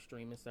back on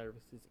streaming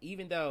services.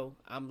 Even though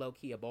I'm low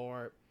key a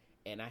barb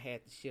and I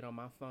had the shit on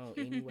my phone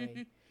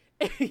anyway.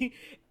 And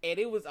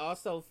it was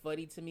also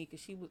funny to me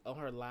because she was on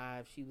her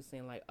live. She was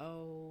saying like,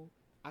 "Oh,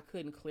 I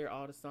couldn't clear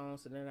all the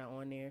songs, so they're not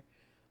on there."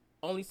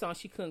 Only song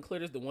she couldn't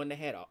clear is the one that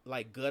had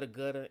like Gutta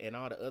Gutta and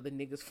all the other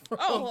niggas from.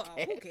 Oh,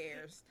 who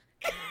cares?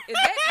 Was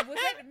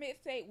that the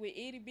mixtape with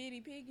Itty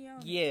Bitty Piggy on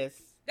it? Yes.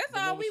 That's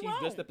all we want.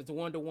 She's dressed up as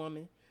Wonder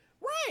Woman.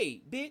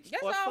 Right, bitch.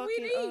 That's all we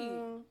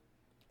need.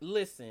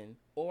 Listen,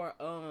 or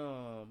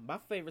my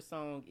favorite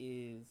song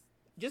is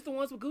just the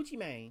ones with Gucci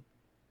Mane.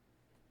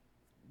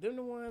 Them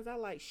the ones I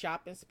like.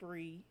 Shopping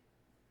Spree.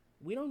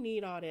 We don't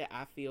need all that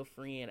I Feel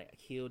Free and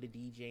Kill the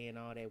DJ and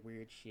all that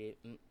weird shit.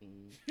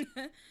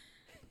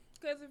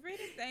 Cause if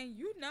anything,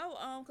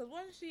 cause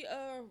wasn't she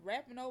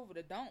rapping over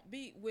the Don't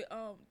beat with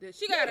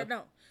she got a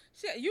don't.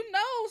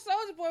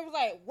 Soulja Boy was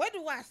like, "What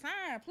do I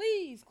sign?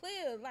 Please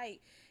clear.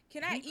 Like,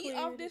 can I eat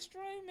off this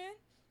streaming?"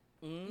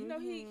 Mm-hmm.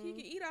 He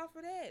can eat off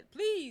of that.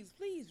 Please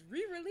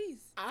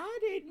re-release. I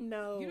didn't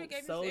know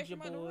Soulja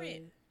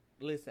Boy.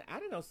 Listen, I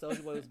didn't know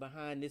Soulja Boy was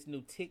behind this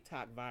new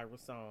TikTok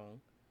viral song.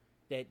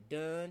 That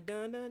dun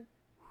dun dun.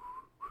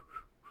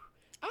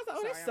 I was like,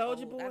 "Oh, that's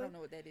Soulja Boy." I don't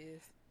know what that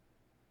is.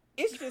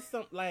 It's just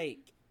something like,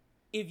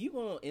 if you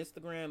go on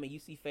Instagram and you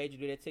see Phaedra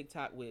do that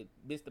TikTok with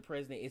Mr.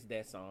 President, it's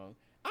that song.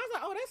 I was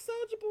like, "Oh, that's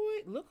Soulja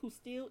Boy. Look who's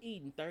still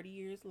eating 30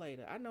 years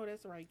later." I know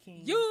that's right,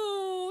 King.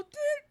 Soulja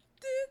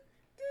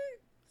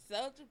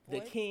Boy. The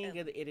king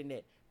of the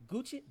internet.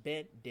 Gucci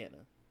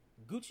bandana.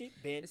 Gucci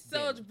bandana.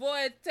 Soulja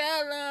Boy,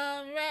 tell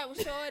him, rap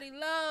with Shorty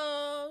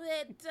Low,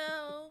 head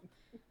toe.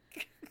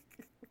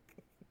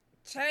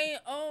 Chain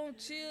on,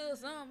 chill,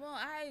 something on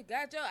ice.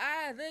 Got your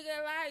eyes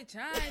looking like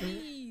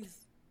Chinese.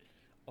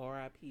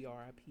 R.I.P.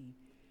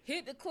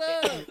 Hit the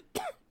club.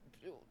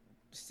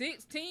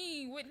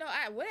 16 with no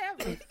eye,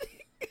 whatever.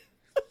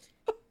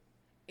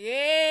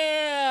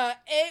 Yeah,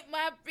 ate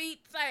my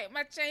feet tight.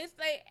 My chain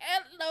say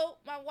hello.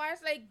 My wife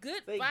say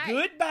goodbye. Say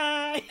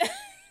goodbye.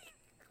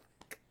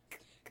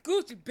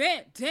 Gucci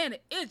bandana,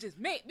 it just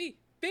make me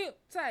feel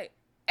tight.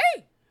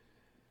 Hey.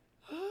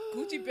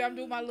 Gucci, I'm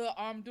doing my little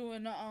arm,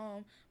 doing the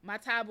my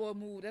Thai boy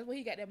move. That's what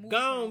he got that move.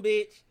 Gone,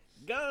 bitch.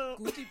 Gone.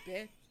 Gucci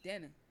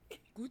bandana.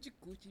 Gucci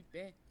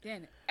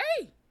bandana.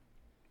 Hey.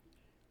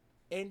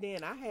 And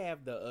then I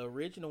have the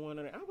original one.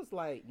 I was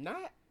like,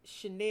 not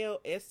Chanel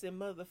S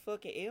and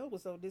motherfucking L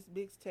was on this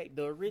mixtape.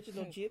 The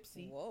original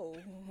Gypsy. Whoa,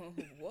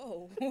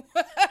 whoa.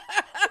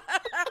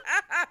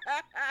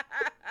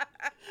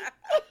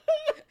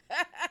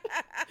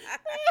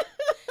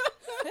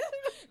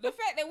 The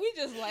fact that we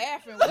just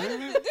laughing.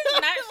 This is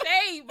not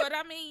shade, but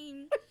I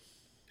mean,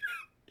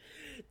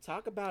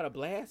 talk about a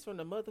blast from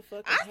the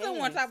motherfucking. I still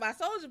want to talk about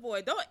Soulja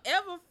Boy. Don't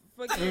ever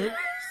forget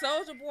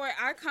Soulja Boy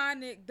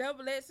iconic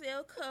double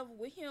XL cover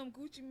with him,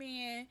 Gucci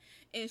Mane,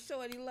 and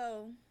Shorty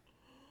Low.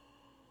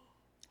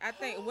 I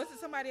think was it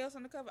somebody else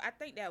on the cover? I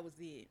think that was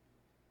it.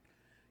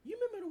 You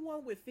remember the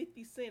one with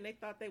 50 Cent? They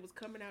thought they was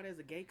coming out as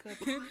a gay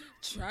couple.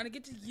 Trying to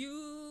get to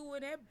you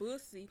with that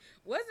bussy.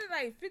 Wasn't it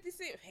like 50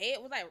 Cent head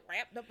was like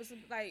wrapped up or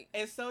something like?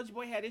 And Soulja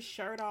Boy had his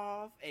shirt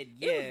off, and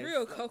it was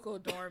real Coco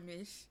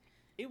Dormish.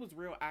 It was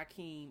real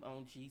Akeem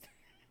on Jesus.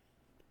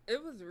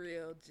 It was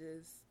real.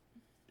 Just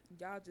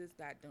y'all just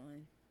got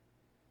done.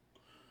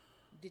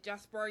 Did y'all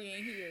spur you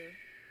in here?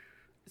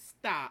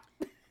 Stop.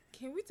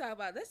 Can we talk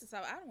about? Let's just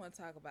talk. I don't want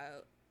to talk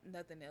about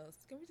nothing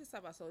else. Can we just talk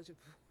about Soulja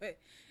Boy?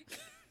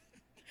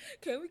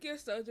 Can we give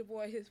Soulja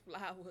Boy his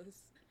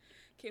flowers?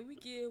 Can we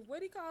give,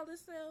 what he call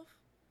himself?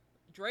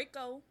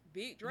 Draco?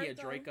 Big Draco? Yeah,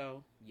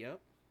 Draco. Yep.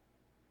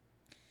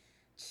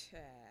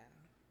 Child.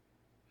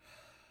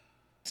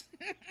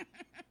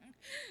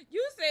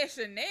 You said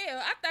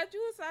Chanel. I thought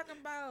you was talking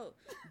about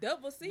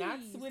Double C. Not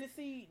Sweetie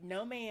C.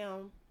 No,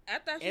 ma'am. I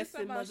thought you was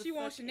talking about she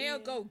want Chanel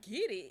go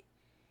get it.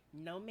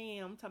 No,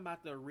 ma'am. I'm talking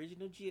about the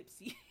original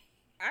Gypsy.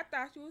 I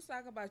thought you was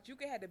talking about you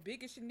can have the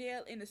biggest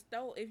Chanel in the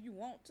store if you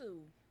want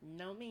to.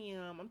 No,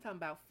 ma'am. I'm talking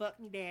about fuck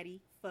me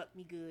daddy, fuck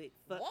me good,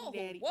 fuck me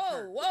daddy.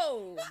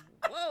 Whoa.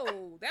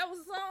 That was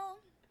a song?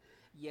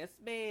 Yes,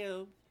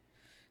 ma'am.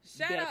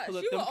 Shout out.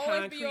 She will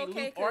always be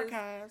okay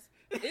because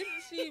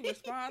isn't she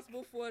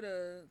responsible for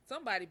the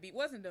somebody beat?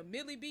 Wasn't the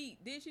Millie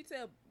beat? Did she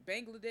tell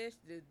Bangladesh?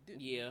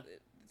 Yeah.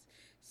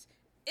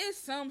 It's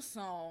some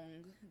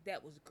song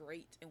that was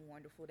great and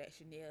wonderful that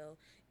Chanel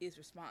is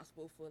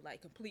responsible for like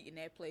completing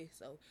that place.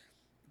 So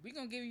we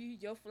gonna give you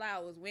your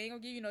flowers. We ain't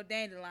gonna give you no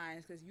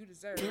dandelions because you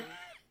deserve it.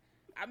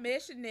 I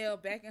met Chanel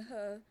back in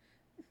her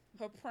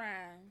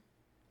prime.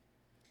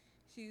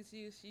 She a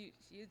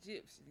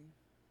gypsy.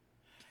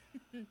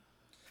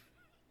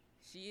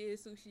 She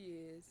is who she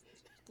is.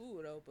 She's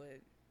cool though, but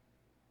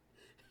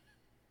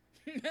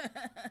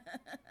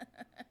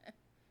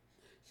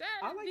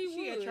I like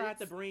she had tried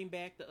to bring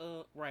back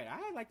the right.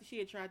 I like that she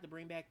had tried to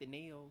bring back the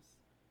nails.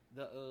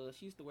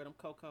 She used to wear them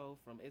Coco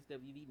from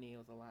SWV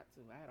nails a lot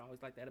too. I had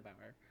always liked that about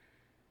her.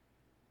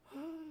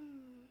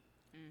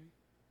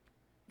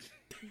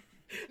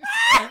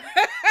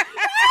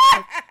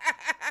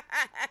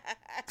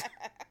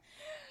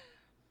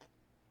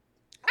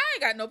 I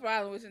ain't got no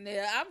problem with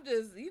Chanel. I'm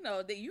just,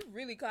 that you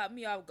really caught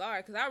me off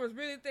guard because I was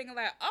really thinking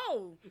like,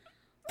 oh,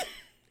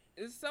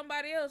 it's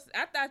somebody else.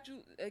 I thought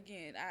you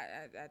again.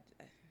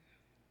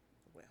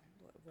 Well,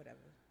 whatever.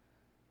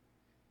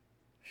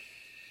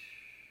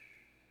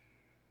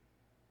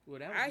 Well,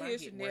 that was I hear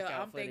Chanel.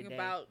 I'm thinking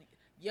about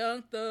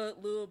Young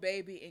Thug, Lil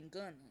Baby, and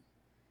Gunna.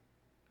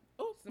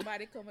 Oh,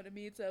 somebody coming to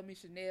me and tell me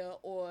Chanel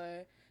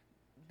or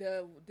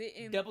the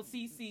Double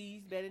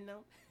CC's better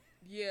know.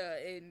 Yeah,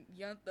 and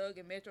Young Thug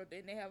and Metro,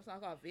 didn't they have a song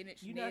called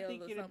Vintage Chanel or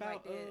something about,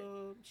 like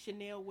that?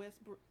 Chanel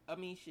Westbrook. I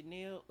mean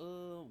Chanel.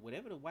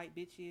 Whatever the white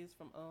bitch is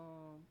from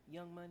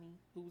Young Money,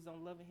 who was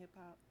on Love and Hip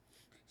Hop.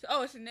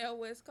 Oh, Chanel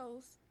West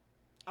Coast.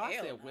 Oh, I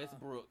said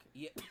Westbrook.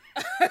 Yeah.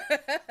 I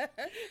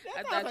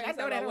thought you said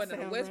about one of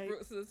the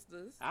Westbrook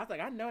sisters. I was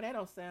like, I know that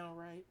don't sound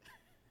right.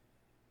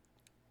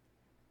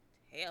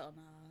 Hell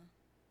no.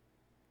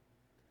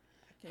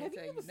 I Have you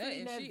ever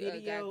seen that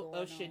video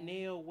of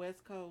Chanel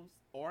West Coast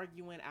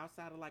arguing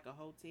outside of like a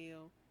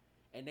hotel?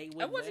 And they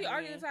went. Was she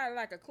arguing outside of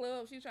like a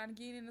club? She was trying to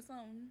get into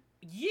something.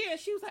 Yeah,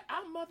 she was like,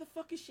 "I'm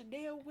motherfucking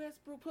Chanel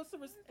Westbrook." Put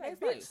some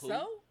respect. Like,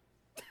 so.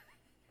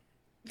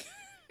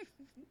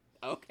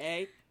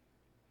 Okay.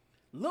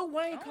 Lil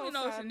Wayne co-signed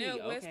know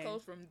Chanel West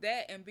Coast from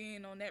that and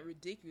being on that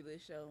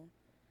ridiculous show.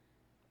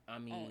 I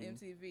mean, on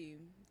MTV.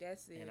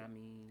 That's it. And I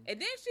mean,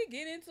 and then she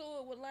get into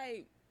it with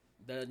like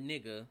the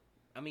nigga.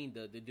 I mean,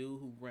 the dude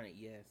who run it.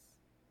 Yes.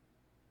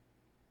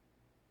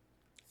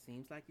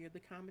 Seems like you're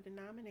the common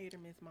denominator,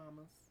 Miss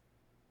Mamas.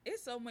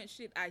 It's so much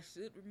shit I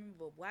should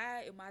remember.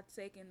 Why am I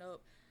taking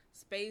up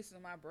space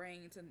in my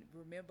brain to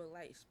remember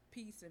like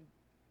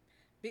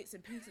bits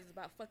and pieces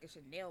about fucking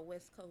Chanel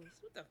West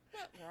Coast? What the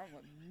fuck wrong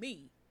with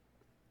me?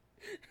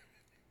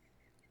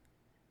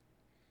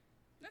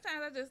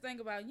 Sometimes I just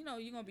think about, you're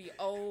gonna be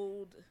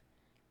old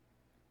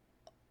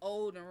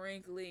and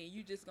wrinkly, and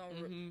you just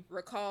gonna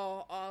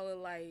recall all of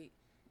like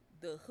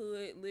the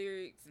hood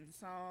lyrics and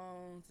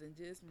songs and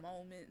just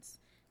moments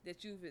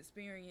that you've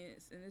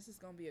experienced, and this is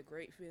gonna be a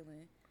great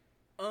feeling.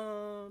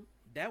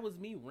 That was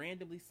me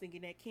randomly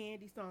singing that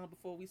Candy song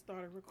before we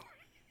started recording.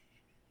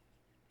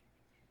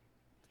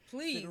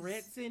 Please.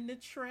 Cigarettes in the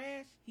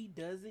trash, he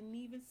doesn't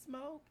even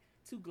smoke.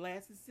 2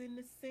 glasses in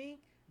the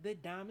sink, the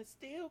diamond's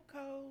still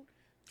cold.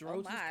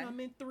 Drones was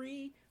coming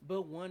 3,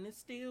 but 1 is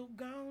still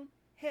gone.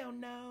 Hell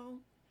no.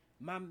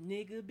 My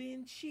nigga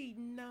been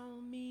cheating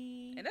on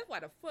me. And that's why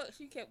the fuck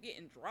she kept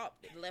getting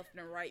dropped left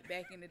and right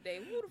back in the day.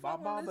 Who the My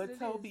fuck mama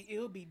told me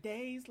it'll be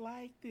days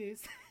like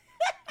this.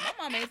 My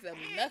mama ain't said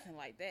nothing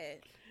like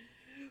that.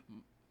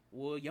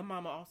 Well, your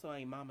mama also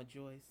ain't Mama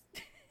Joyce.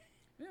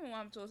 Remember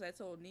Mama Joyce I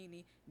told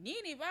Nene,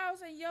 if I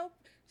was in your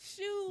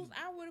shoes,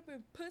 I would have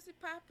been pussy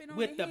popping on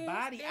with the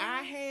body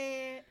I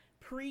had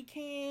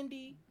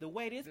pre-candy, the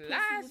way this pussy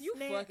was you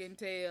snatched, fucking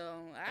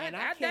tell. I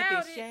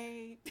kept it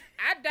shaved.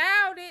 I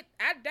doubt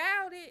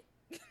it.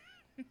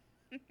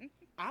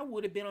 I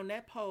would have been on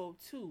that pole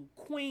too.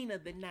 Queen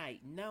of the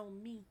night. Know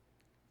me.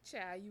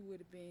 Child, you would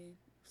have been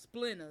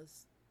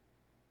splinters.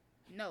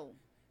 No.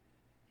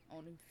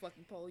 On the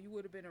fucking pole. You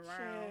would have been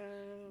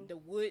around the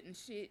wood and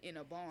shit in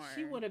a barn.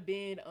 She would have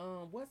been,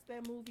 what's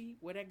that movie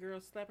where that girl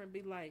slap her and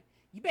be like,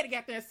 you better get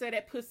out there and say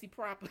that pussy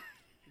proper.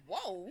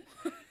 Whoa.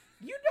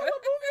 You know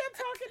what movie I'm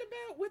talking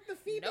about with the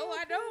female? No,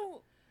 I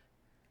don't.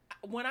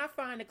 When I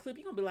find the clip,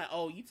 you're going to be like,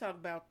 oh, you talk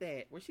about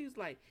that. Where she was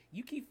like,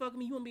 you keep fucking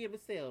me, you won't be able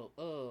to sell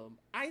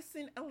ice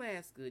in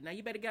Alaska. Now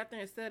you better get out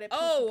there and sell that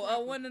pussy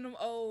proper. One of them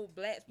old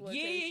black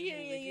exploitation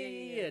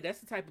movies. Yeah. That's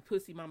the type of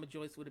pussy Mama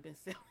Joyce would have been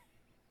selling.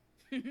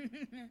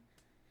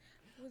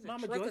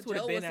 Mama Joyce would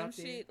have been out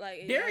there. Shit,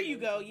 like, there you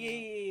go.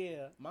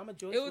 Yeah. Mama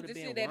Joyce would have been. It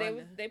was the shit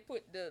that they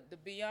put the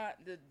Beyond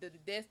the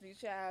Destiny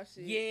Child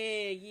shit.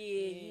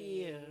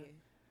 Yeah.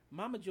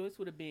 Mama Joyce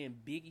would have been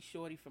Biggie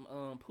Shorty from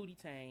Pootie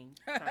Tang.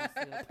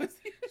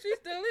 She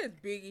still is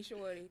Biggie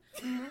Shorty.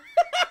 What the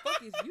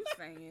fuck is you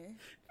saying?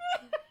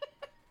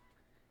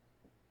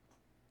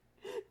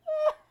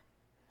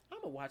 I'm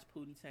gonna watch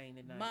Pootie Tang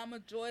tonight. Mama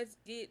Joyce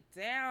get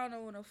down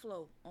on the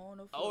floor.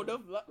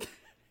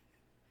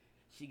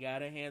 She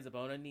got her hands up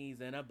on her knees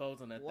and her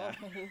bows on her thigh.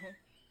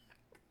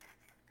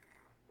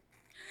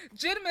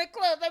 Gentleman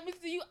club, let me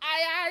see you.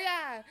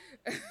 Aye.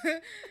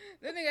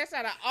 That nigga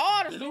shot out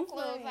all the strip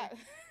clubs.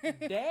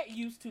 That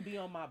used to be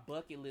on my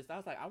bucket list. I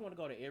was like, I want to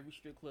go to every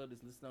strip club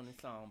that's listening on this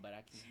song, but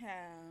I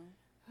can't.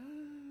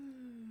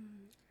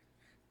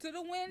 To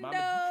the window.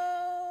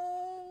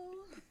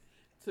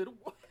 To the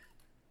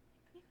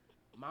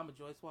Mama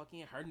Joyce walk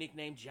in. Her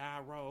nickname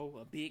Gyro,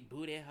 a big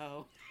booty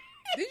hoe.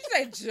 Did you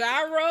say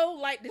gyro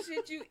like the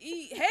shit you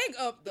eat? Hang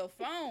up the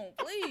phone,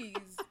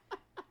 please.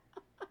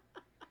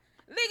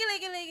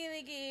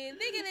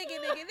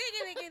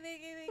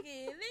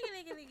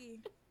 Licky.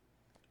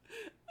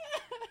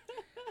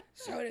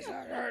 So this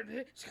hurt.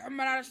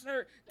 Coming out of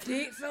shirt.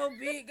 Dick so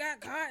big, got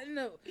caught in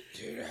the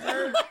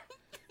hurt.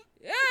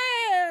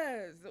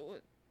 Yes.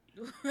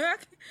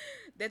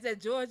 That's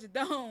at Georgia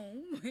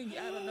Dome.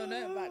 Y'all don't know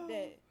nothing about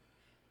that.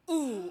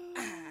 Ooh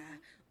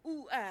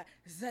ah.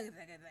 Suck it.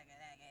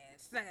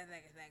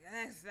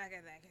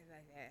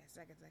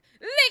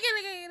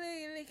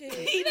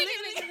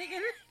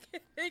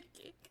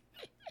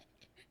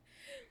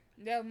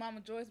 That was Mama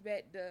Joyce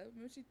back there.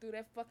 Remember she threw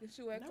that fucking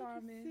shoe at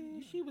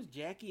Carmen? She was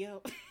Jackie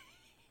O.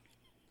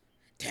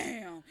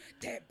 Damn,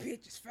 that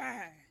bitch is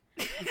fine.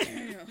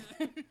 Damn.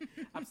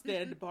 I'm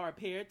standing at the bar,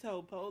 pair of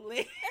toe pole.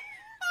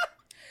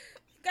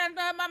 Got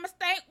done my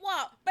mistake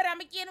walk, but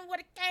I'ma get him what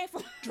it came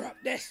for. Drop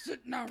that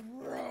shit now,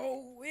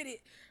 roll with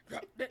it.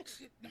 Drop that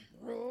shit now,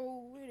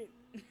 roll with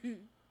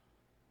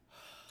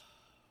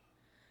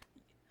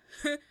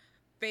it.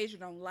 Phaedra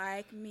don't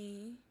like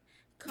me.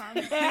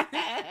 Carmen.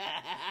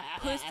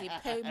 Pussy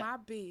pay my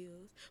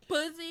bills.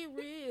 Pussy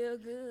real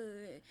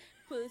good.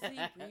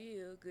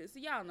 So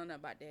y'all know nothing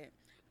about that.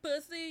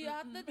 Pussy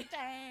off the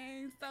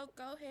thing. So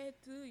go ahead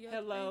to your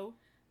Hello. thing.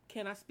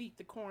 Can I speak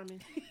to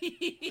Carmen?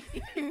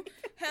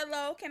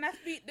 Hello, can I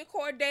speak to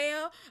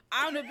Cordell?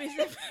 I'm the bitch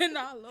that's been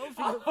all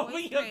over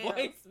your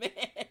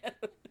voicemail.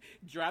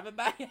 Driving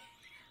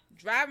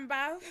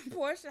by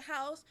Portia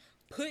house,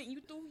 putting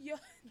you through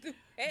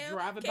hell.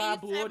 Driving by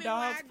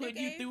Bulldogs, putting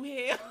you through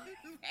hell.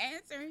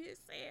 Answering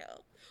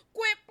yourself.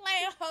 Quit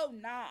playing hoe.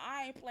 Nah,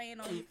 I ain't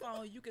playing on your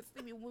phone. You can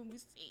see me when we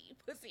see you,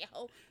 pussy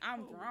hoe.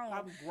 I'm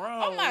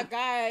grown. Oh my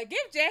God.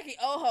 Give Jackie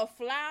her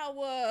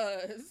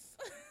flowers.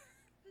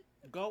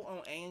 Go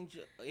on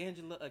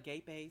Angela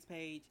Agape's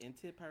page and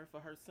tip her for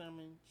her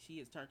sermon. She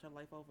has turned her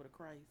life over to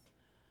Christ.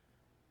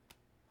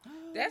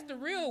 That's the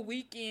real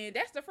Weekend.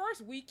 That's the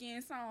first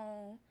Weekend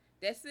song.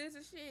 That says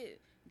the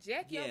shit.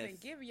 Jackie been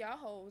giving y'all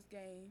hoes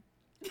game.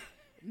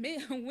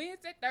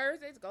 Wednesday,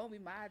 Thursday's gonna be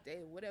my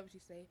day, whatever she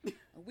say.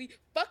 We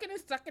fucking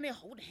and sucking and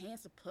holding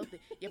hands of puppet.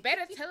 You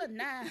better tell her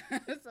now,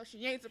 so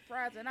she ain't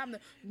surprised. And I'm the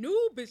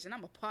new bitch, and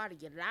I'm a part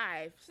of your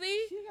life.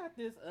 See? She got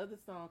this other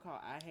song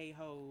called "I Hate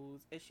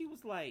Hoes," and she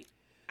was like,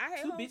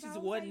 "Two bitches,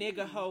 one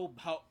nigga, hoe."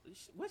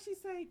 What she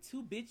say?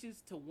 2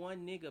 bitches to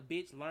 1 nigga,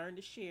 bitch. Learn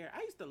to share.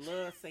 I used to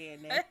love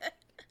saying that.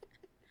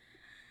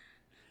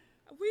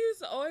 We used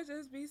to always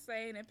just be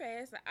saying and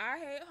passing, I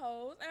hate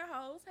hoes and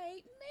hoes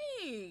hate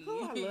me.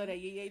 Oh, I love that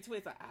Yay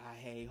twist. I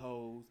hate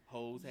hoes.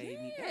 Hoes hate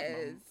me.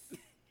 Yes.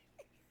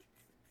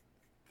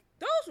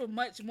 Those were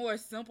much more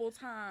simple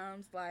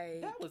times.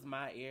 Like that was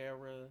my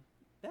era.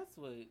 That's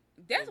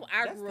what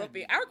I grew up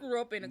in. I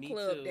grew up in the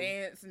club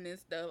dancing and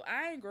stuff.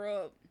 I ain't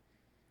grow up.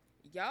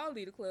 Y'all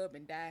leave the club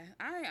and die.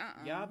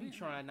 Y'all be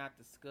trying not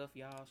to scuff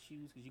y'all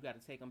shoes because you got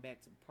to take them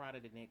back to Prada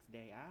the next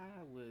day.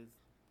 I was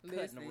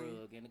cutting the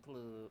rug in the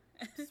club,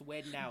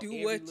 sweating out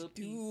every little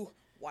piece. Do.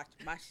 Watch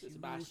my shoes.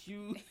 It's my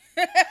shoes.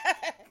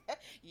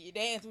 You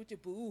dance with your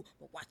boo,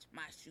 but watch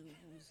my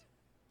shoes.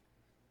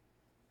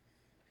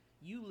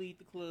 You leave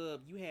the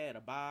club, you had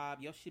a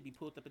bob, your shit be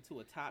pulled up into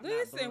a top.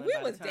 Listen, we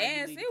was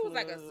dancing. It was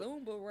like a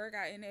Zumba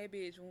workout in that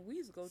bitch when we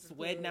used to go to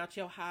sweating out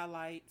your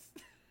highlights.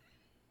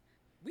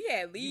 We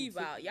had leave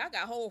out. Y'all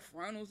got whole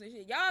frontals and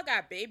shit. Y'all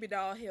got baby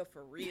doll hair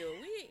for real.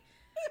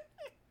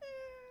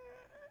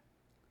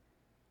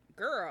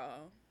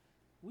 Girl.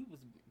 We was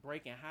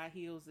breaking high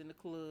heels in the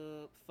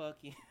club,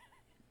 fucking.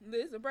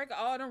 Listen, breaking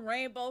all them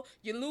rainbow.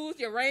 You lose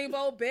your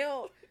rainbow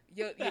belt,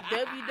 your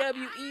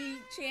WWE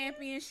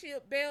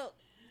championship belt,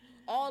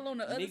 all on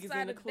the other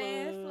side of the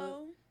dance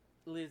floor.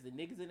 Listen,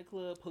 niggas in the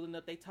club pulling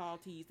up their tall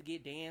tees to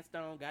get danced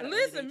on.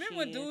 Listen, remember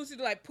when dudes used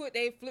to like flip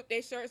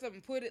their shirts up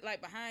and put it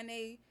like behind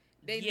they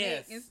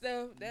neck and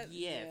stuff?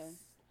 Yes.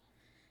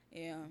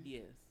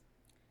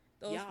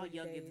 Those y'all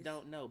youngins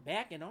don't know.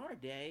 Back in our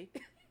day.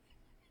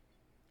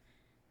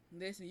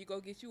 Listen, you go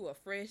get you a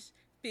fresh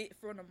fit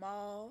from the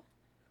mall.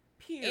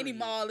 Period. Any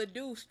mall to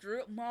do,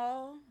 strip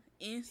mall,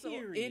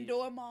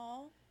 indoor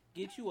mall.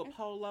 Get you a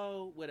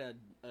polo with a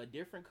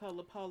different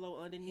color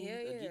polo underneath.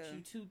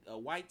 Get you a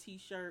white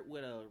t-shirt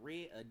with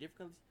a different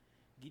color.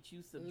 Get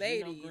you some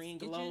Green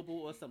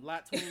Global or some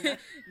Lot 29.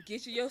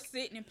 Get you your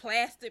sitting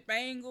plastic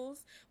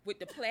bangles with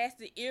the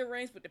plastic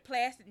earrings, with the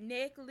plastic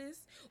necklace,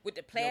 with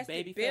the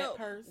plastic belt,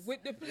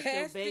 with the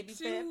plastic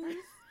shoes.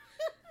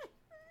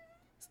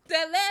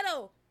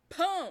 Stiletto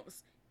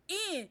pumps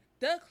in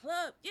the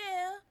club,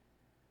 yeah.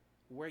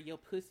 Wear your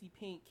pussy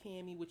pink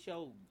cami with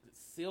your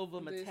silver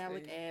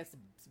metallic ass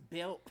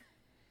belt.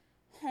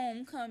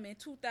 Homecoming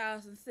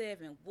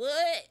 2007.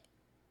 What?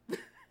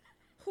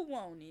 Who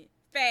wanted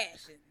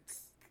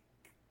fashions?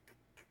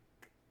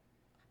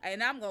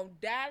 And I'm going to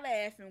die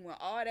laughing when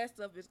all that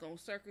stuff is going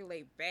to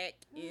circulate back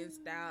in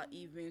style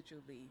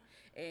eventually.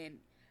 And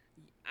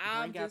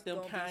I'm just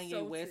going to be Kanye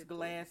so West tickled.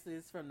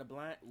 Glasses from the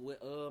blind.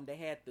 They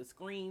had the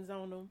screens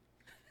on them.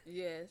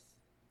 Yes.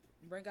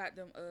 Bring out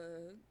them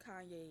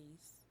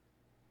Kanye's.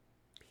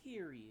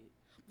 Period.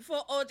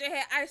 Before OJ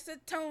had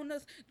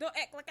isotoners, don't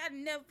act like I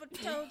never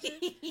told you.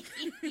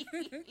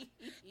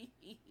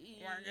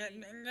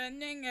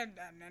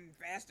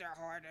 Faster,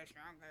 harder,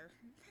 stronger.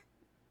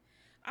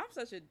 I'm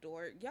such a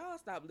dork. Y'all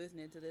stop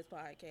listening to this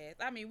podcast.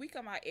 I mean, we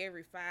come out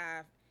every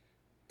 5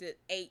 to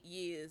 8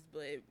 years,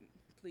 but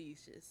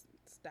please just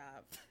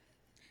stop.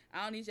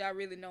 I don't need y'all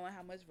really knowing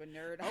how much of a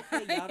nerd I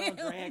am. Okay, y'all don't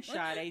drag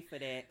Sade for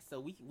that, so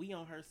we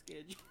on her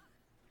schedule.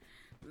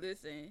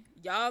 Listen,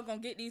 y'all gonna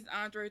get these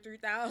Andre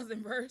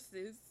 3000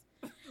 verses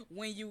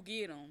when you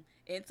get them.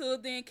 Until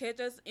then,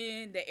 catch us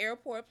in the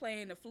airport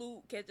playing the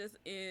flute. Catch us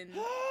in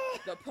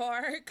the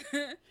park.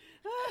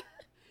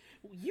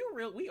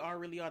 We are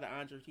really the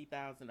Andre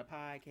 3000 the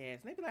podcast. And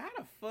they be like, how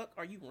the fuck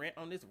are you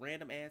on this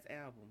random ass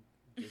album?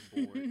 Just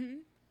bored.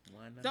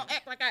 Don't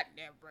act like I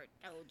never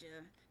told you.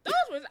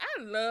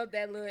 I love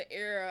that little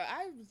era.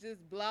 I was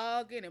just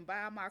blogging and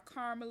buying my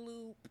Karma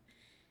Loop.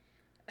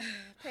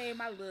 Paying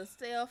my little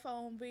cell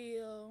phone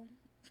bill.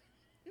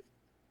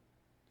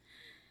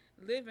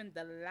 Living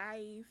the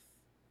life.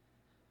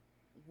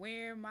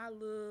 Wearing my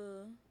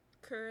little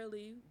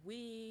curly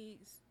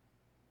wigs.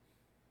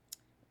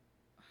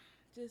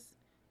 Just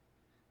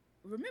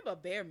remember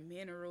Bare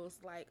Minerals.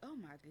 Like, oh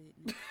my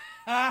goodness.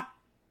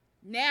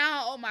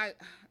 Now, oh my,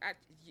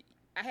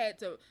 I had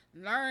to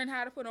learn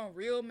how to put on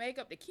real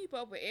makeup to keep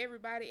up with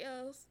everybody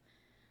else.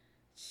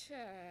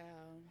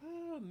 Child.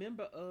 Oh,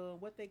 remember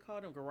what they call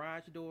them?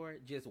 Garage door?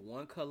 Just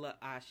one color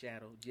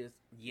eyeshadow. Just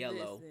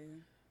yellow.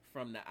 Listen.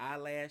 From the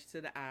eyelash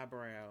to the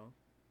eyebrow.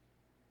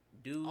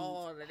 Dudes.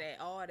 All of that.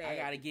 I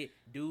gotta get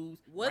dudes.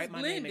 Write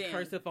my name in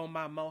cursive on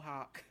my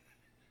mohawk.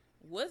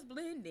 What's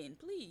blending?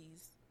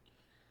 Please.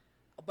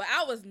 But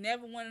I was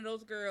never one of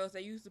those girls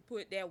that used to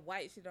put that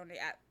white shit on their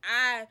eye.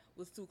 I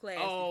was too classy.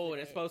 Oh,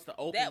 that's supposed to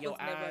open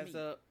your eyes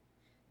up.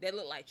 That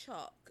looked like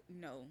chalk.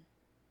 No.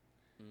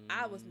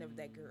 I was never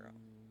that girl.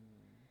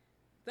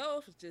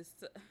 Those was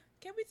just...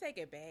 Can we take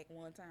it back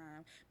one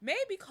time?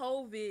 Maybe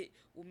COVID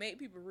will make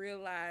people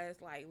realize,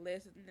 like,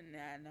 lessons.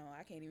 Nah, no,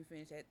 I can't even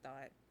finish that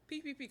thought.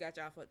 PPP got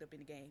y'all fucked up in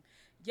the game.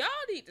 Y'all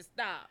need to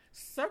stop.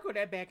 Circle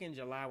that back in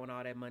July when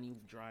all that money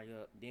dry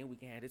up. Then we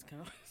can have this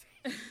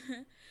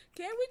conversation.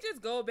 Can we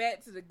just go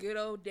back to the good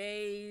old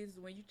days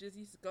when you just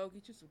used to go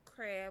get you some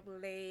crab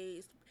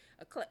legs,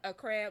 a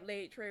crab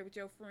leg tray with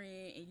your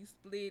friend, and you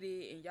split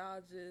it, and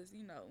y'all just,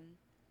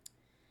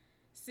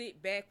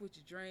 sit back with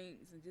your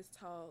drinks and just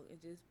talk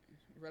and just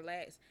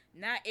relax.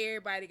 Not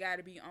everybody got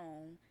to be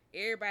on.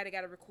 Everybody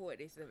got to record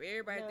themselves.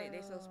 Everybody think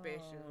they so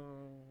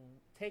special.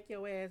 Take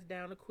your ass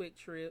down a Quick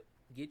Trip.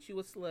 Get you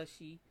a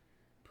slushie.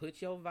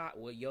 Put your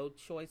your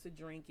choice of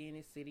drink in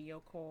and sit in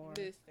your car.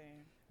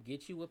 Listen.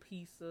 Get you a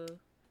pizza.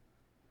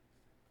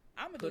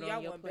 I'm gonna do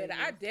y'all one better.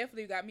 I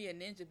definitely got me a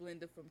Ninja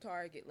blender from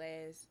Target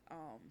last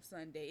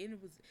Sunday, and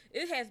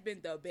it has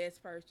been the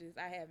best purchase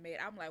I have made.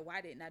 I'm like,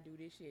 why didn't I do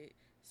this shit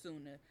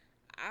sooner?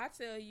 I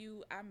tell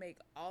you, I make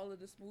all of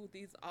the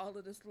smoothies, all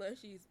of the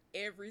slushies,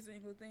 every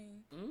single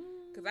thing.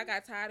 Because I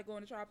got tired of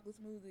going to tropical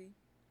smoothie.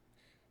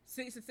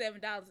 $6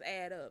 and $7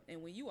 add up.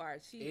 And when you are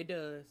cheap, it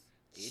does.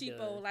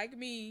 Cheapo like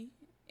me,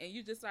 and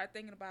you just start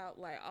thinking about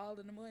like all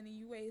of the money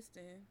you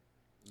wasting.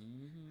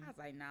 I was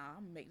like, nah,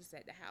 I'm going to make this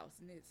at the house.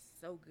 And it's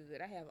so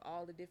good. I have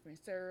all the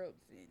different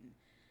syrups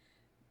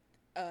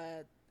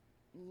and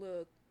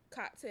little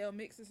cocktail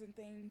mixes and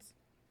things.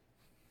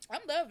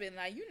 I'm loving,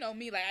 like, you know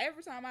me, like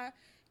every time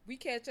we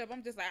catch up,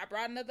 I'm just like, I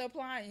brought another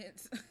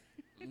appliance.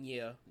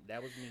 Yeah,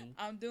 that was me.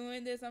 I'm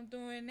doing this, I'm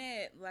doing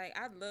that. Like,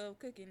 I love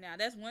cooking now.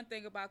 That's one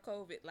thing about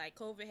COVID. Like,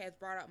 COVID has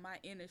brought out my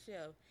inner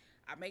chef.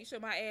 I make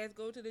sure my ass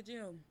go to the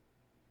gym.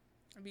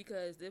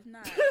 Because if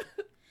not...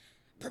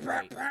 You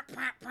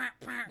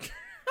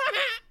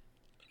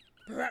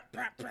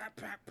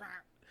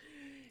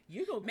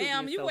gonna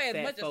ma'am, you weigh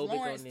as much as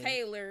Lawrence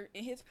Taylor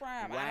in his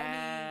prime.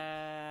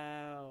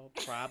 Wow.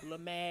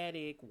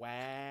 Problematic.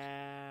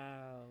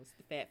 Wow. It's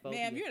the fat phobia.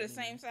 Ma'am, you're the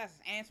same size as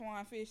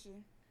Antoine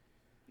Fisher.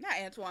 Not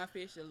Antoine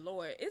Fisher,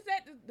 Lord. Is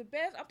that the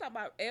best? I'm talking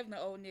about Evelyn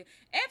O'Neill.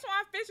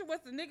 Antoine Fisher was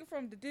the nigga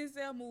from the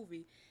Denzel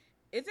movie.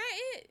 Is that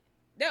it?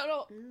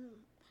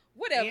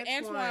 Whatever,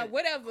 Antoine,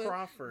 whatever.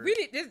 Crawford. We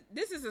need,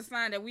 this is a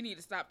sign that we need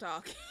to stop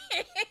talking.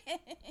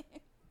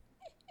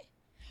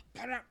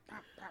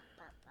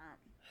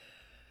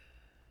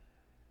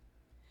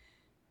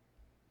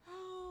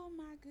 Oh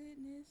my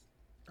goodness.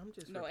 I'm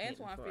just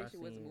Antoine Fisher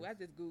was a movie. I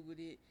just Googled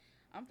it.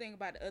 I'm thinking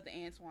about the other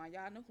Antoine.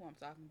 Y'all know who I'm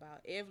talking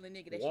about. Evelyn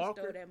nigga that Walker?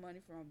 She stole that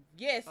money from.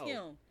 Yes,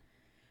 him.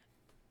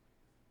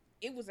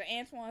 It was an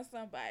Antoine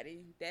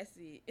somebody. That's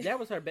it. That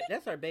was her.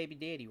 That's her baby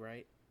daddy,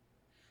 right?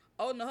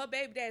 Oh no, her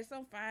baby daddy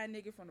some fine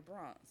nigga from the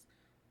Bronx.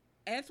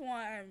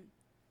 Antoine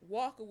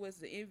Walker was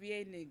the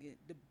NBA nigga,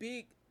 the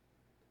big,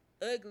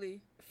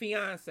 ugly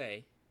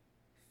fiance.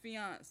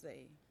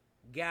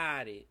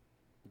 Got it.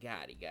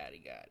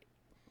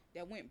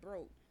 That went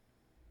broke.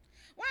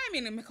 Why I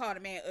mean to call the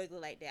man ugly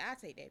like that? I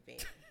take that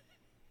back.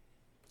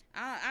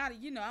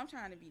 I'm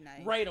trying to be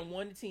nice. Rate him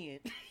 1 to 10.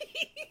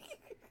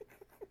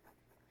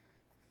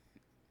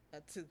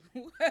 A 2.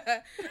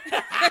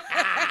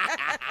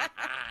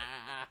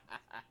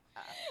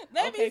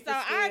 Let me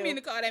stop. I didn't mean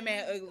to call that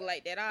man ugly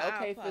like that. I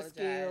apologize. For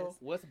scale,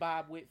 what's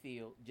Bob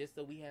Whitfield? Just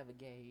so we have a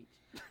gauge.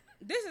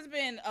 This has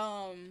been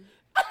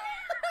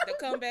the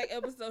comeback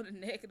episode of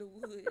Neck of the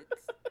Woods.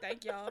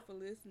 Thank y'all for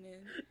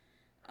listening.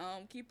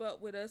 Keep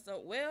up with us.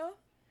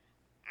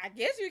 I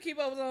guess you keep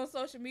up with us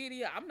on social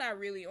media. I'm not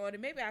really on it.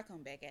 Maybe I'll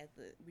come back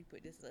after we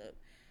put this up.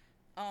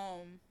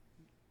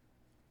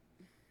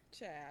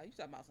 Child, you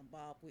talking about some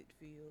Bob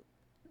Whitfield.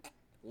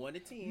 1 to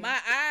 10. My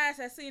eyes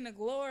have seen the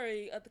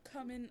glory of the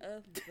coming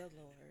of the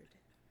Lord.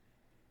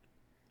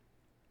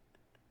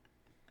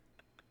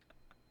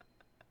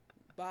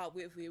 Bob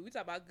Whitfield. We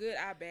talk about good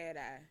eye, bad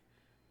eye.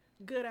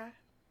 Good eye.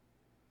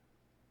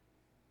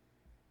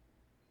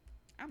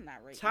 I'm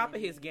not rating. Top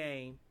of his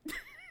game.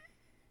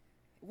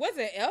 Was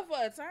it ever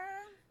a time?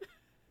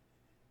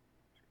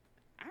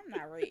 I'm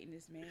not rating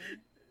this man.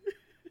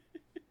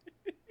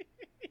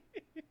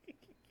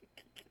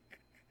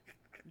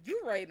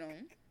 You rate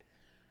him.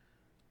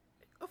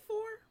 A 4.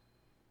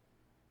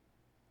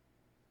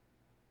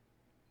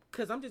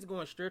 Because I'm just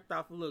going stripped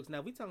off of looks. Now,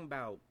 we talking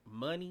about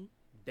money.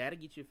 That'll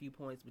get you a few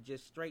points. But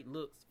just straight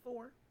looks,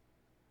 4.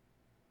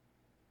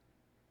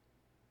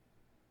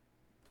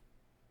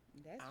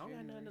 That's I don't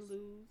got nothing to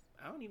lose.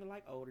 I don't even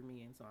like older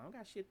men, so I don't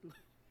got shit to lose.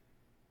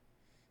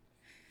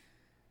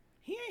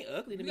 He ain't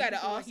ugly to me. You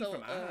gotta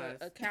also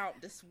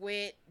account the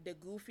sweat, the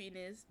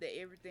goofiness, the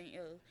everything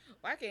else.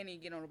 Well, I can't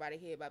even get on nobody's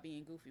head about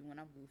being goofy when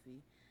I'm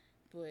goofy.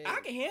 But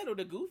I can handle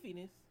the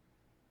goofiness.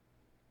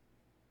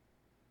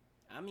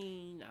 I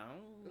mean, I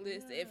don't...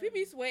 Listen, if he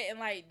be sweating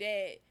like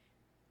that,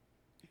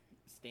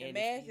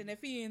 imagine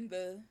if he in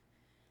the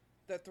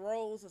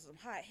throes of some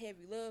hot,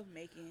 heavy love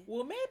making.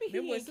 Well, maybe he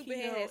in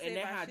keto and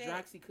that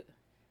hydroxy...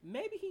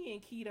 Maybe he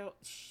in keto.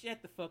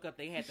 Shut the fuck up.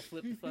 They had to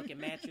flip the fucking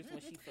mattress when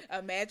she...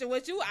 Imagine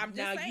what you... I'm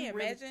just saying,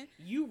 imagine.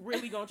 You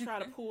really gonna try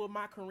to pull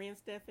my Corinne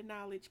Stephan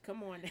knowledge?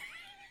 Come on now.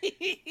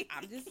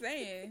 I'm just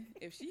saying,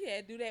 if she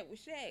had to do that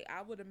with Shaq,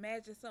 I would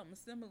imagine something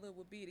similar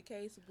would be the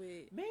case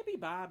with... Maybe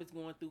Bob is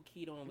going through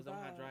keto and was on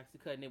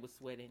hydroxycut and it was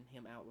sweating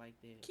him out like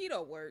that.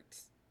 Keto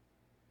works.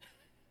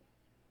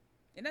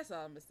 And that's all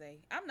I'm going to say.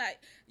 I'm not...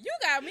 You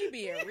got me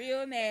being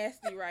real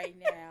nasty right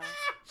now.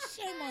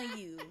 Shame on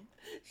you.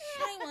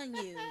 Shame on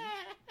you.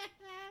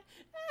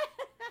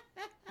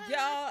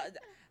 Y'all,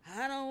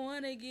 I don't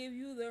want to give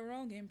you the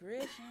wrong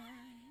impression.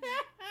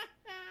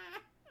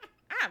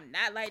 I'm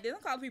not like this.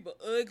 I'm calling people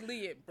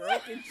ugly and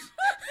broken.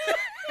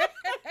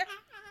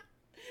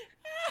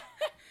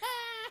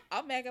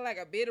 I'm acting like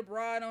a bitter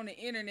broad on the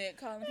internet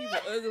calling people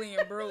ugly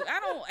and broke.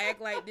 I don't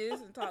act like this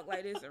and talk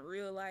like this in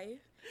real life.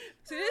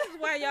 So this is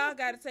why y'all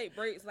got to take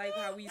breaks like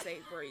how we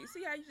take breaks.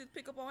 See how you just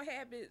pick up on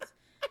habits?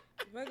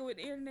 Working with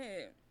the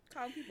internet.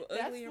 Calling people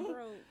ugly and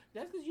broke.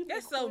 That's because you've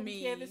been so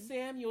mean. Kevin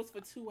Samuels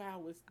for 2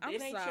 hours. I'm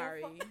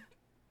sorry.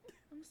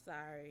 I'm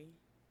sorry.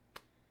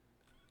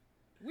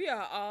 We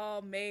are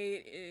all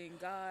made in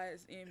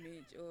God's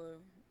image, or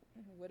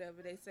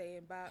whatever they say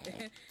about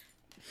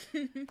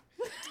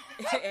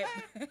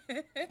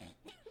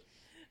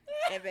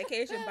at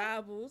Vacation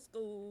Bible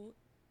School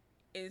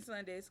and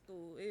Sunday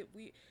school.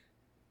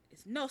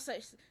 It's no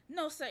such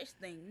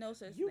thing.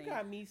 You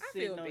got me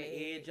sitting on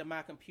the edge of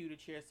my computer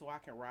chair so I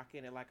can rock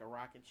in it like a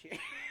rocking chair.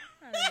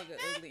 That nigga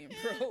ugly and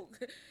broke.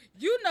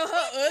 You know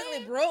her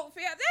ugly broke.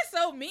 That's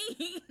so mean.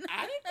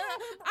 I didn't know.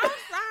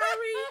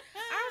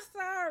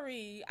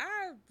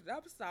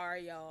 I'm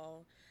sorry,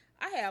 y'all.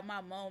 I have my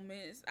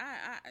moments.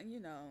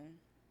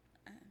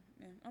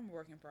 I'm a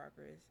work in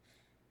progress.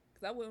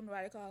 Cause I wouldn't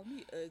nobody call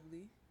me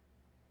ugly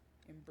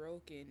and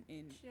broken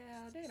and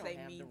they don't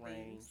have the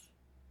range.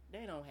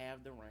 They don't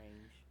have the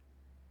range.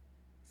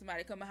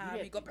 Somebody come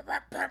behind me, go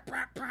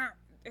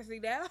see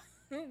that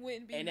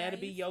wouldn't be. And that'll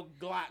be your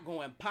Glock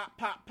going pop,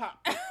 pop,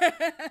 pop.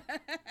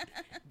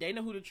 They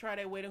know who to try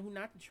that with and who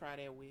not to try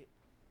that with.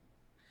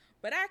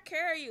 But I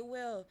carry it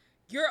well.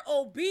 You're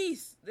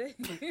obese.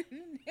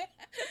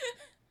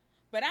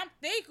 But I'm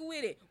thick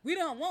with it. We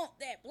don't want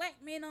that. Black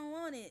men don't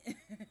want it.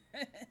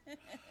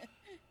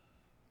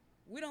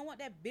 We don't want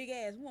that big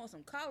ass. We want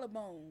some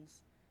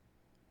collarbones.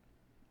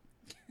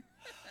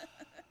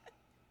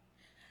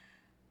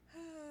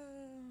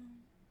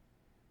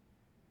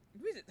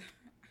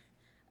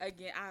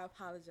 Again, I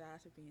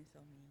apologize for being so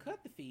mean.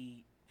 Cut the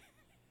feed.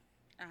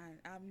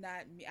 I'm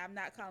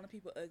not calling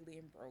people ugly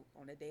and broke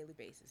on a daily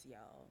basis,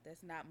 y'all.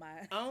 That's not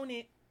my... Own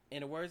it.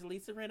 In the words of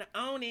Lisa Rinna,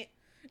 own it.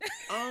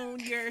 Own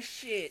your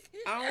shit.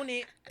 Own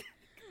it.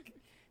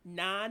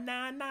 Nah,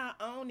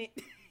 own it.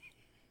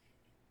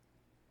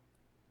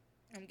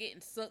 I'm getting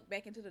sucked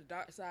back into the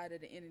dark side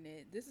of the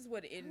internet. This is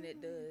what the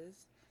internet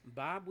does.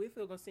 Bob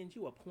Whitfield gonna send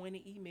you a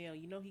pointed email.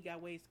 You know he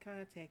got ways to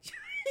contact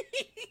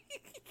you.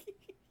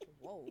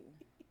 Whoa.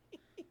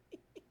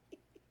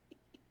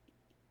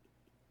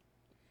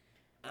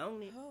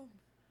 Own it. Oh,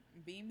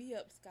 beam me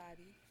up,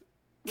 Scotty.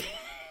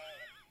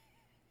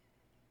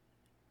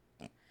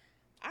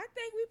 I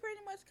think we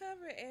pretty much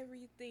covered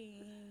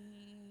everything.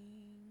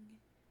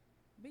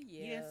 But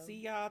yeah. See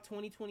y'all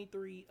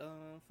 2023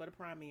 for the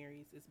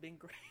primaries. It's been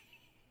great.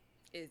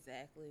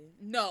 Exactly.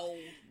 No,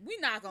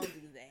 we're not gonna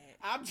do that.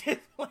 I'm just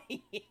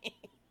playing.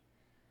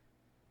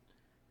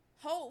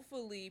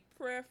 Hopefully,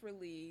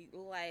 preferably,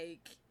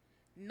 like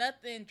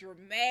nothing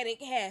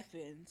dramatic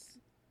happens.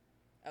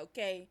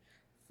 Okay?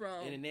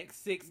 From in the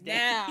next 6 days.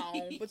 Now,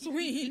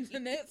 between the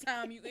next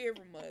time you hear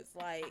from us,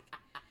 like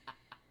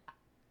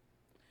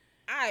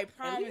I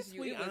promise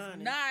you, it was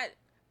not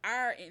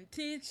our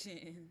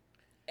intention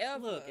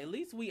ever. Look, at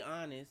least we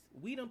honest.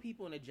 We them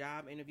people in a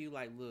job interview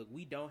like, look,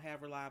 we don't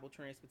have reliable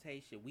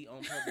transportation. We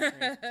own public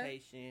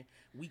transportation.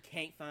 We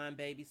can't find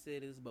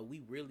babysitters, but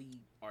we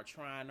really are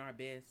trying our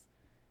best.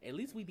 At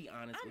least we be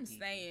honest with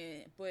people. I'm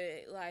saying,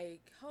 but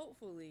like,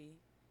 hopefully,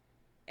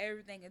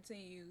 everything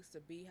continues to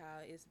be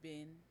how it's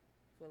been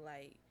for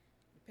like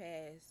the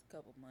past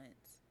couple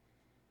months.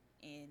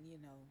 And, you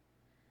know,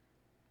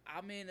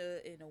 I'm in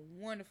a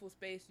wonderful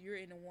space. You're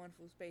in a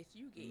wonderful space.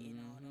 You getting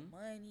all the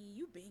money.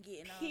 You've been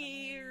getting all the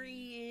money.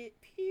 Period.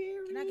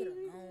 Can I get a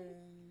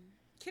loan?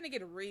 Can I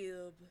get a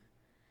rib?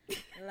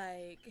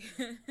 Like,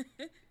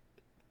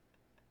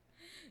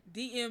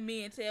 DM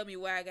me and tell me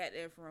where I got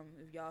that from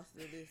if y'all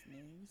still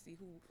listening. You see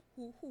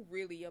who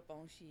really up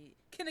on shit.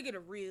 Can I get a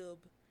rib?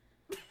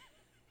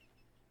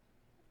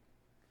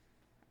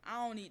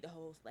 I don't need the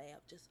whole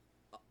slab. Just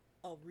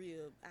a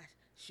rib. I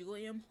sure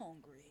am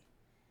hungry.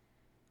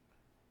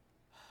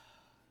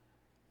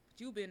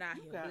 You've been out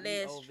here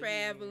blessed,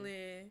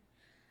 traveling.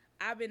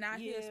 I've been out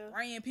here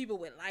spraying people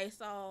with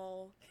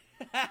Lysol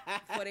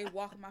before they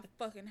walk in my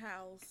fucking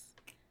house.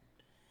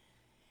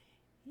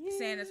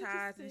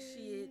 Sanitizing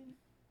shit.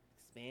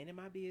 Expanding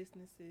my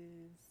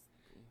businesses.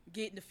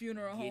 Getting the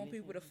funeral home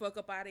people the fuck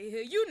up out of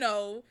here. You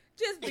know,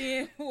 just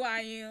being who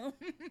I am.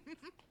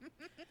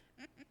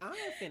 I'm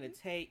finna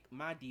take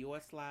my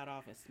Dior slide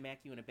off and smack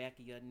you in the back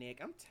of your neck.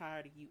 I'm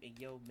tired of you and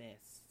your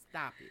mess.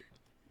 Stop it.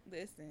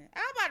 Listen,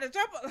 I'm about to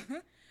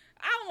jump.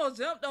 I almost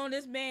jumped on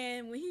this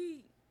man when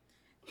he...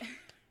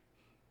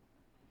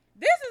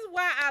 This is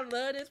why I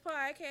love this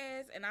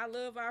podcast and I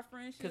love our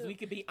friendship. Because we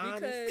can be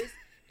honest. Because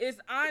it's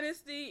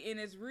honesty and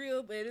it's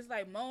real, but it's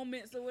like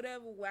moments or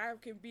whatever where I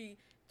can be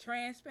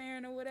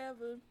transparent or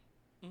whatever.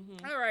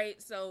 Mm-hmm. All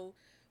right, so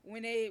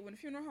when the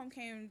funeral home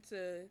came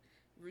to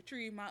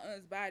retrieve my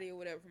aunt's body or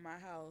whatever from my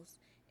house,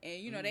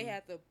 and, you know, they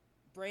had to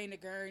bring the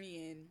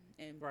gurney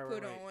and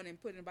put on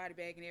and put in the body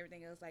bag and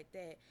everything else like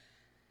that.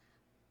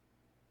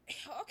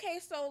 Okay,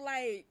 so,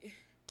 like,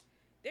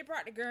 they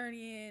brought the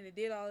gurney in and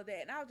did all of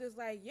that. And I was just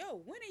like,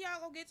 yo, when are y'all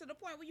going to get to the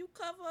point where you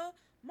cover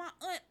my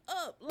aunt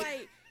up?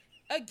 Like,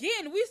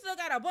 again, we still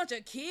got a bunch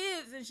of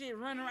kids and shit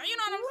running around. You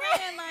know what I'm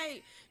saying?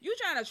 Like, you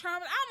trying to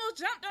traumatize. I almost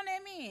jumped on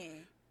that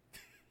man.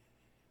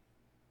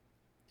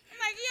 I'm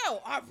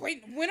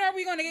wait, when are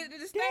we gonna get to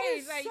the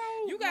stage? Like, so,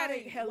 you gotta.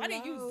 like, why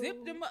didn't you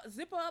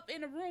zip her up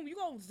in the room? You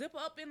gonna zip her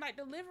up in like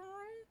the living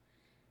room,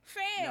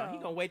 fam? No, he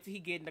gonna wait till he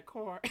get in the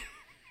car.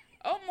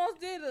 Almost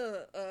did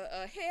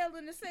a Hell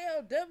in the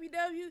Cell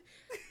WW.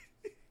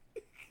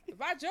 If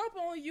I jump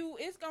on you,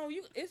 it's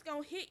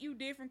gonna hit you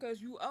different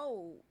because you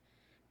old.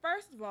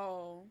 First of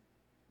all,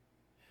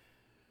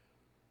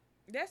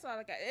 that's all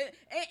I got,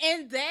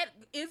 and that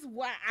is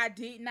why I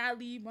did not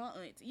leave my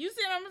auntie. You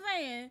see what I'm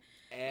saying?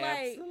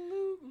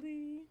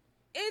 Absolutely. Like,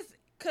 it's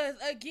because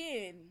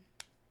again,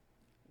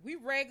 we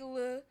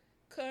regular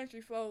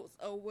country folks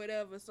or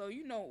whatever, so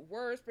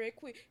word spread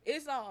quick.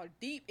 It's all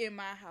deep in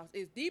my house.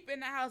 It's deep in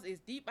the house.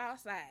 It's deep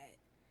outside.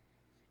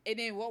 And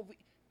then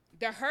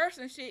the hearse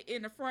and shit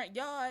in the front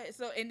yard.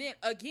 So, and then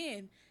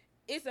again,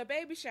 it's a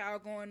baby shower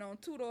going on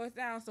 2 doors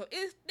down, so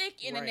it's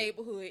thick in the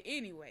neighborhood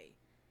anyway.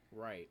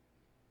 Right.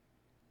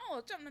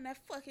 Oh, jumping on that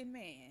fucking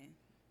man.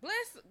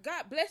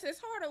 God bless his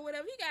heart or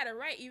whatever. He got it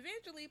right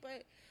eventually,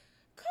 but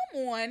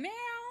come on now.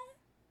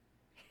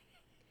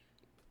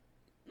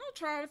 Don't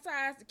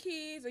traumatize the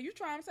kids, or you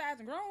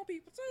traumatizing grown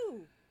people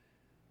too.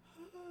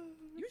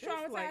 You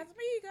traumatizing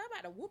me, I'm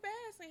about to whoop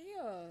ass in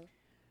here.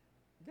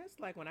 That's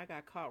like when I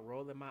got caught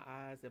rolling my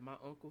eyes at my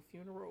uncle's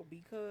funeral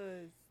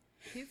because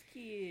his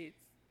kids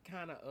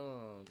kind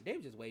of they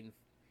were just waiting.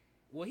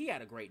 Well, he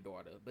had a great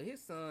daughter, but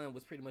his son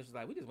was pretty much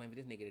like, we just waiting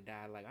for this nigga to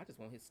die. Like, I just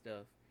want his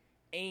stuff.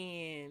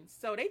 And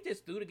so they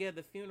just threw together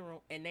the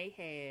funeral, and they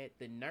had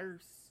the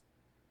nurse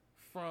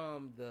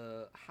from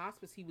the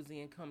hospice he was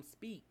in come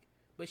speak.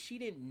 But she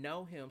didn't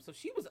know him. So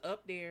she was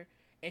up there,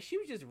 and she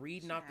was just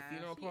reading off the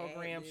funeral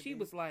program. She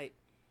was like,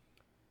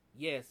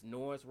 yes,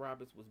 Norris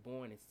Roberts was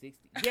born in 60.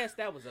 Yes,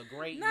 that was a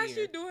great year. Now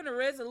she doing the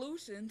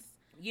resolutions.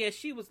 Yeah,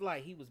 she was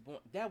like, he was born.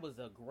 That was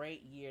a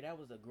great year.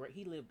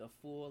 He lived a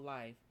full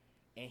life.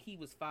 And he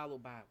was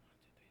followed by,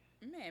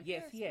 man,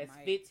 yes, he has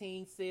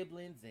 15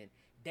 siblings, and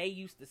they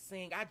used to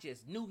sing. I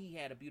just knew he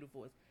had a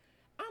beautiful voice.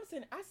 I'm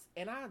saying, I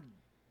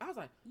was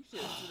like, you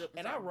should have stood up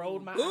and I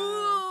rolled my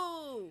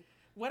eyes.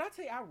 When I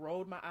tell you, I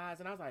rolled my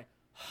eyes, and I was like,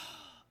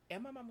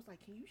 and my mom was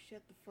like, can you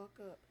shut the fuck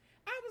up?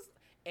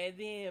 And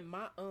then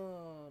my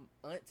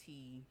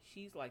auntie,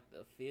 she's like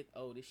the 5th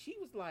oldest. She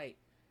was like,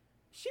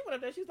 she went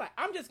up there, she's like,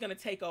 I'm just gonna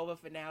take over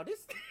for now.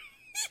 This.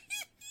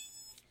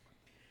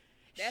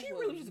 That's she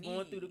really was just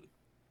going through the.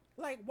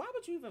 Like, why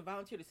would you even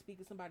volunteer to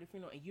speak at somebody's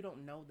funeral and you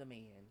don't know the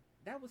man?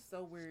 That was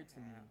so weird to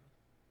me.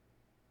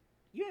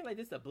 You act like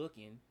this a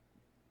booking.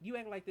 You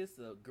act like this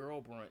a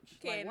girl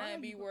brunch. Can't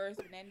nothing be worse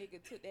when that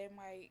nigga took that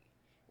mic.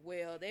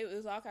 Well, there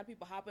was all kind of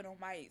people hopping on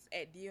mics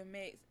at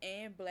DMX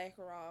and Black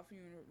Raw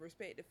funeral,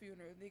 respect the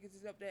funeral. Niggas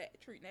is up there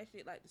treating that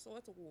shit like the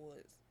Source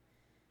Awards.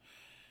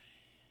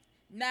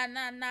 Nah,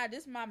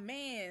 this my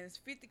man's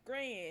 50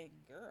 grand,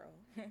 girl.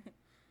 Okay.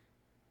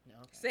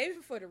 Save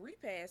it for the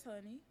repass,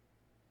 honey.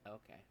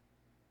 Okay.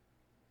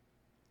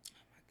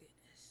 Oh my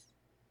goodness.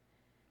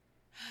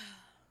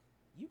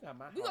 You got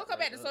my. We gonna come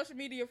back to social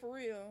media for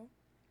real.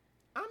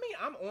 I mean,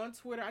 I'm on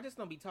Twitter. I just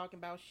don't be talking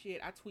about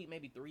shit. I tweet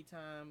maybe 3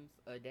 times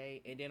a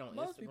day, and then on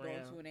most Instagram. People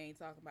on Twitter ain't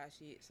talking about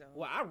shit. So.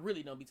 Well, I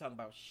really don't be talking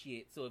about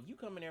shit. So if you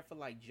come in there for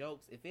like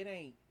jokes, if it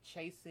ain't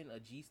chasing a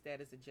G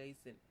status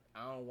adjacent,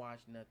 I don't watch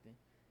nothing.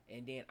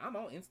 And then I'm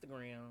on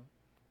Instagram,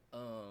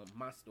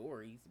 my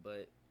stories,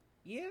 but.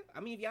 Yeah, I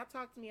mean, if y'all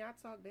talk to me, I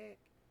talk back.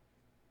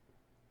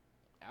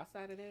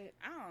 Outside of that,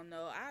 I don't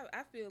know.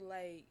 I feel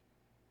like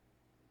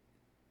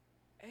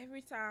every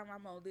time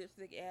I'm on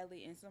Lipstick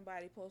Alley and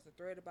somebody posts a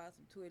thread about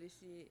some Twitter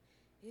shit,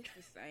 it's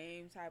the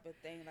same type of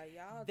thing. Like,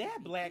 y'all.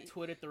 That black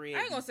Twitter thread.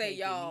 I ain't gonna say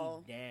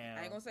y'all. Down.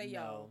 I ain't gonna say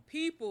y'all.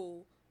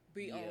 People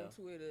be on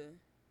Twitter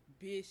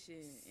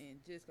bitching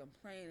and just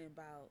complaining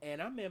about.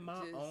 And I'm in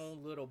my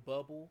own little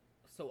bubble,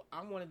 so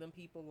I'm one of them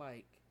people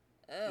like.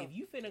 If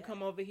you finna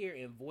come over here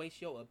and voice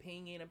your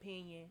opinion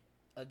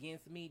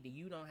against me, then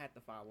you don't have to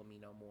follow me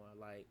no more.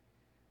 Like,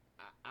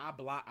 I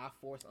block, I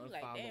force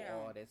unfollow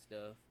all that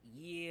stuff.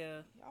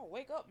 Yeah. Y'all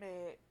wake up,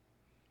 man.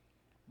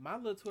 My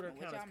little Twitter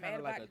account is kind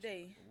of like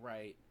today.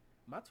 Right.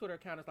 My Twitter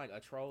account is like a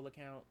troll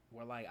account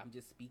where like I'm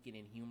just speaking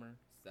in humor.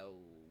 So,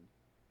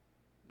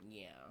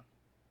 yeah.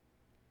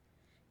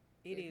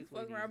 It is.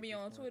 Fuck around me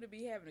on Twitter,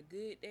 be having a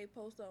good day,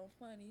 post on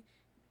funny,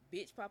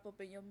 bitch pop up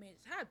in your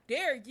mentions. How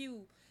dare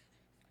you?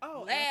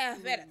 Laugh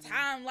absolutely. At a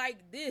time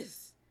like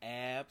this.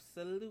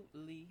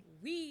 Absolutely.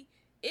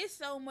 It's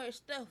so much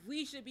stuff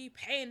we should be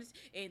paying,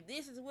 and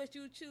this is what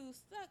you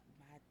choose. Suck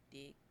my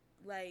dick.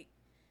 Like,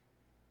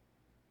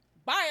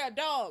 buy a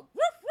dog.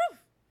 Roof, roof.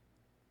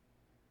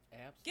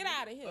 Absolutely. Get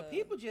out of here. But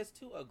people just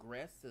too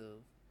aggressive.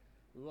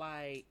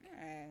 Like,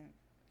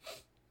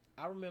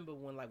 I remember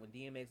when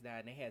DMX died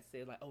and they had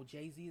said, like, oh,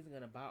 Jay-Z isn't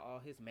going to buy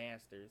all his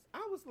masters.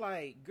 I was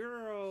like,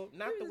 girl,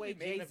 not the way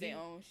Jay-Z. Their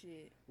own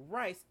shit.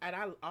 Right. And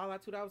I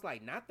was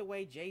like, not the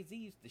way Jay-Z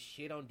used to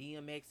shit on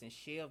DMX and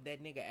shelve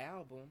that nigga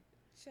album.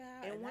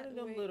 Child, and one of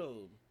them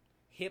little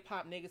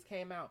hip-hop niggas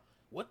came out,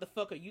 what the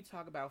fuck are you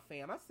talking about,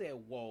 fam? I said,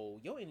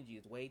 whoa, your energy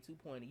is way too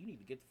pointy. You need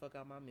to get the fuck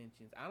out of my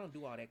mentions. I don't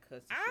do all that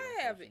cussing shit.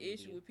 I have an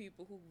issue with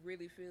people who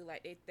really feel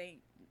like they think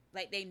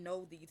like they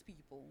know these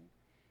people,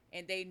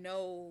 and they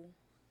know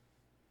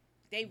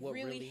they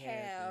really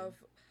have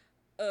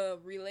a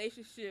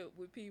relationship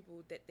with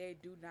people that they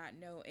do not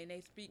know, and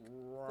they speak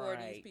for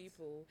these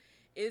people.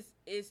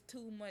 It's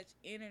too much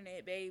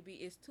internet, baby.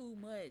 It's too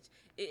much.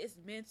 It's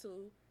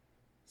mental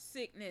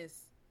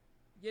sickness.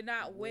 You're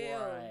not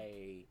well.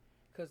 Right.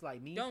 Cause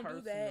like me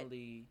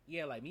personally,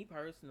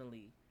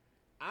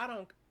 I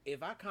don't.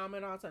 If I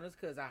comment on something, it's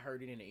because I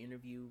heard it in an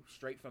interview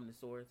straight from the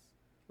source.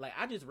 Like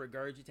I just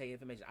regurgitate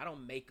information. I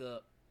don't make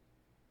up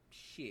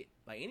shit.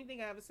 Like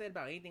anything I ever said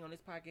about anything on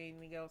this podcast,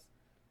 anything else,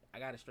 I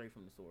got it straight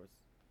from the source.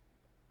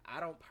 I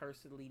don't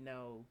personally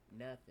know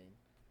nothing.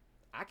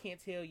 I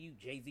can't tell you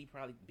Jay-Z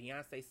probably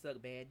Beyonce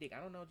sucked bad dick.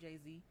 I don't know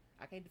Jay-Z.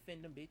 I can't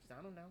defend them bitches.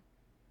 I don't know.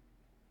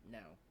 No,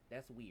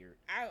 that's weird.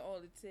 I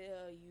only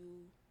tell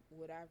you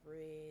what I've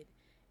read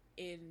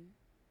in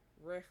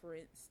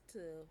reference to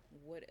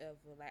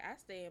whatever. Like I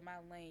stay in my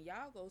lane.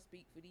 Y'all go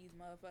speak for these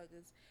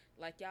motherfuckers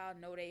like y'all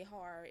know they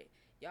hard.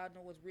 Y'all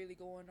know what's really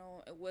going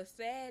on. And what's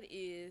sad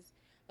is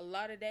a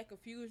lot of that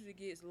confusion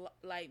gets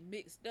like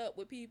mixed up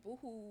with people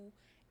who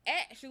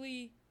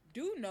actually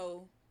do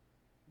know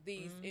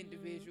these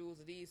individuals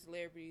or these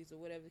celebrities or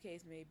whatever the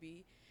case may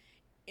be.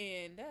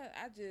 And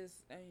I just,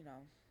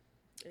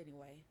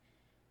 anyway,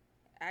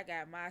 I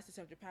got my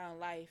 600-pound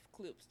life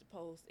clips to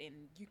post, and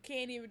you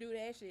can't even do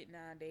that shit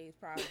nowadays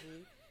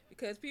probably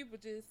because people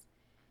just,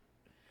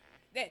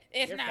 that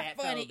it's You're not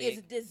funny, phobic. It's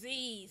a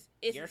disease.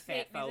 It's You're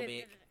fat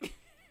phobic.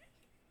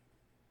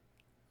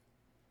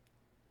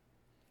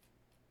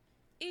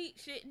 Eat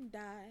shit and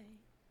die.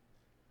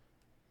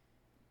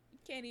 You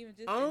can't even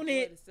just own enjoy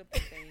it. The simple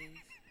things.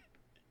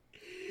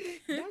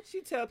 Don't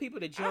you tell people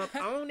to jump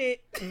on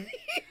it.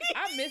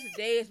 I miss the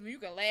days when you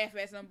can laugh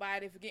at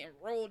somebody for getting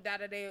rolled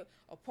out of their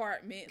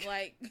apartment.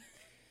 Like,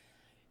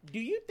 do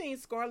you think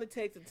Scarlett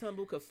Takes a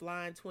Tumble could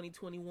fly in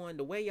 2021?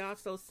 The way y'all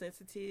so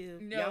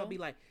sensitive, no. Y'all be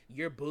like,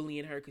 you're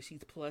bullying her because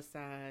she's plus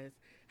size.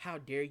 How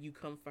dare you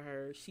come for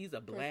her? She's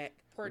a black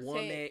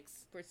woman.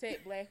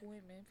 Protect black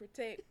women.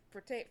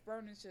 Protect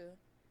furniture.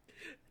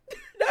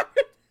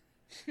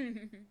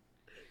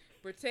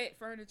 Protect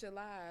furniture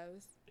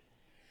lives.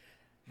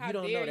 How you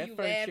don't dare know that you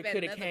laugh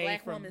at another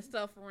black woman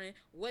suffering?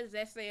 What does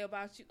that say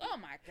about you? Oh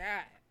my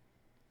God.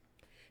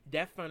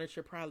 That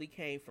furniture probably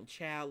came from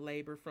child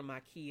labor from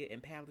IKEA in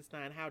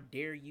Palestine. How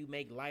dare you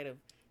make light of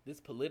this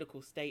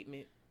political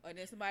statement? Or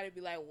then somebody be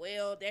like,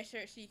 well, that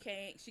shirt she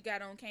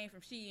got on came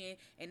from Shein,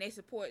 and they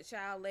support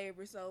child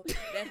labor, so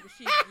that's what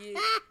she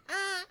gets.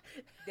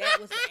 That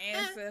was the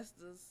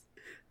ancestors.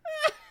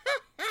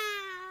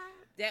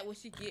 That what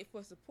she get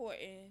for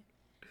supporting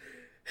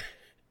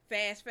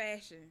fast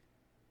fashion.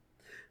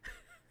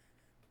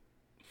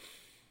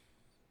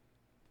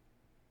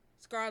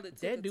 Scarlett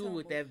took that dude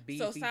with that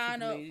beefy. So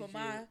sign up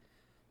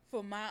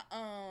for my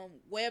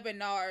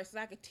webinar so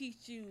I can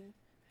teach you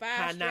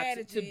 5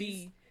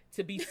 strategies not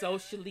to be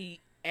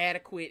socially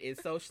adequate and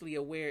socially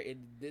aware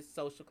in this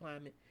social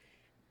climate.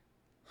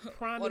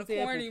 Prime or the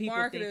corny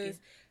marketers.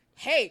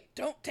 Hey,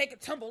 don't take a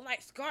tumble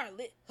like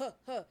Scarlett.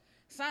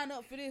 Sign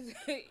up for this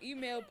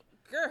email,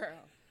 girl.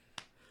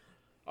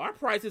 Our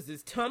prices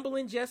is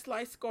tumbling just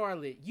like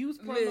Scarlett. Use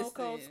promo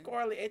code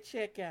Scarlett at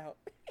checkout.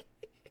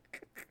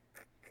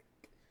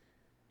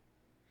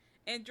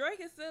 And Drake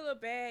is still a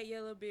bad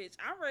yellow bitch.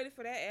 I'm ready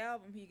for that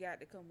album he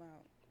got to come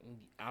out.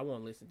 I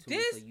won't listen to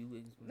it. So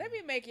you let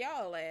me make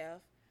y'all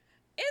laugh.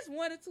 It's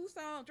 1 or 2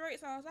 Drake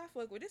songs I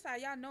fuck with. This how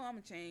y'all know I'm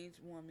a changed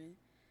woman.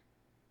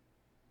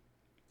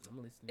 I'm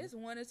listening. It's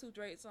 1 or 2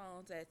 Drake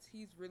songs that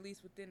he's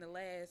released within the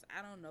last,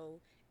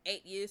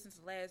 8 years since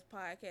the last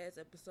podcast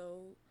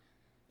episode.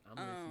 I'm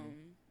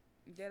listening.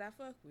 That I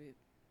fuck with.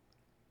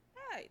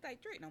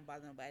 Like Drake don't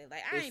bother nobody.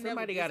 Like if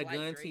somebody got a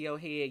gun to your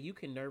head, you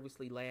can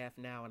nervously laugh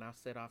now, and I'll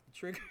set off the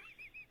trigger.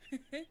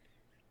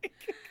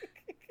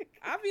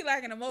 I be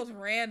liking the most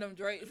random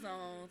Drake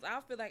songs. I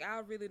feel like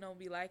I really don't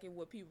be liking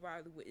what people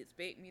probably would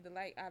expect me to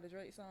like out of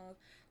Drake songs.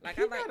 Like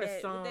I like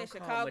that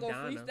Chicago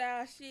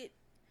freestyle shit.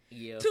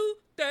 Yeah.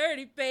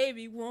 2:30,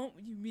 baby, won't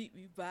you meet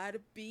me by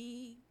the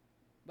beat?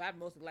 But I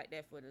mostly like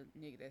that for the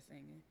nigga that's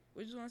singing.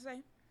 What you want to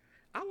say?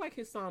 I like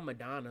his song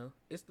Madonna.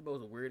 It's the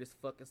most weirdest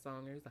fucking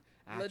song. It's like,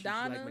 I treat you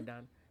Madonna? like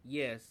Madonna.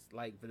 Yes,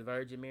 like for the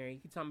Virgin Mary.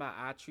 He talking about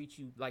I treat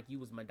you like you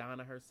was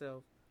Madonna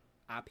herself.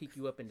 I pick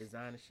you up and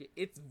design and shit.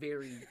 It's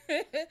very.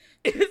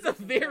 It's a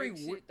very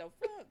weird. The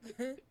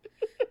fuck.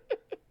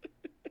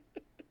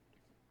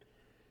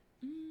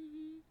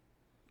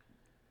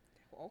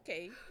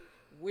 Okay,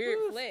 weird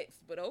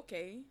flex, but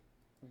okay.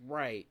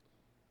 Right.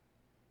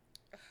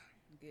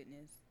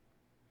 Goodness.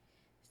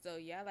 So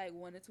yeah, I like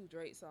 1 or 2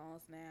 Drake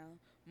songs now.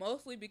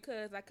 Mostly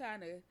because I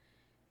kind of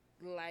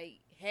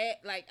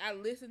I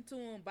listened to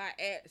them by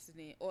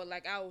accident, or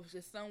like I was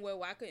just somewhere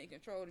where I couldn't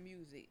control the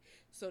music.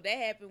 So that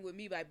happened with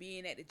me by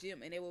being at the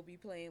gym, and they will be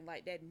playing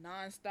like that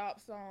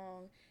nonstop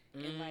song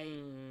and like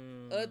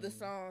other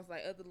songs,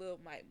 like other little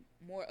like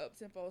more up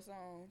tempo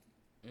songs.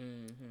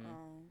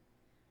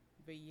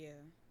 But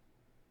yeah,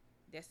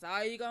 that's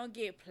all you gonna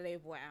get,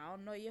 Playboy. I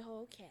don't know your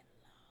whole catalog.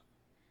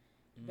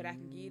 but I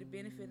can give you the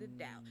benefit of the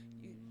doubt.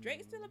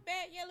 Drake's still a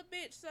bad yellow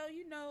bitch, so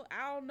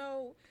I don't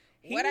know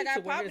what I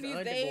got popping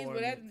these days,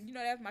 but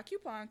that's my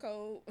coupon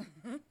code.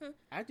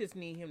 I just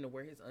need him to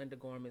wear his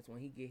undergarments when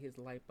he get his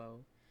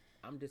lipo.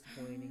 I'm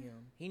disappointed in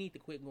him. He need to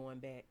quit going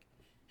back.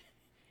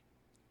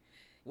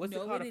 What's it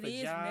called? A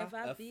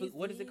fajah?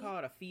 What is it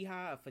called? A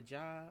fiha? A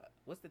fajah?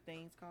 What's the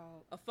things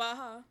called? A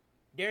faja.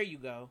 There you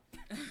go.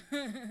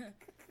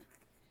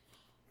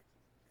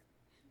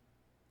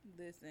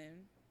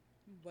 Listen,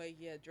 but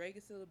yeah, Drake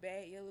is still a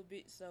bad yellow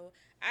bitch. So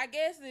I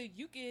guess that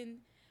you can.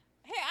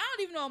 Hey, I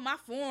don't even know if my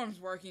forms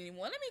work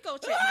anymore. Let me go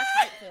check my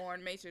type form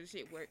and make sure the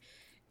shit works.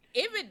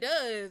 If it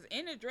does,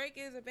 enter Drake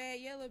is a bad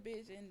yellow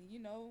bitch, and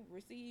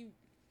receive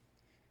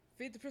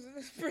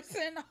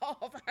 50%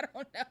 off. I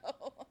don't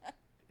know.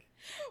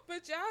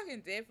 But y'all can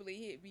definitely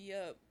hit me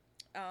up.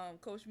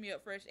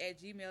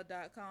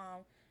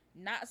 coachmeupfresh@gmail.com.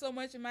 Not so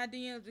much in my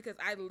DMs because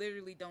I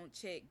literally don't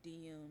check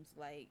DMs.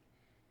 Like,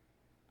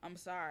 I'm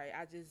sorry.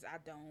 I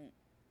don't.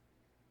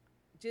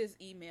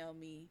 Just email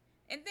me.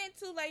 And then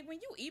too, like, when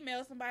you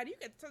email somebody, you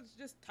can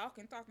just talk.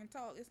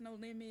 It's no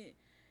limit.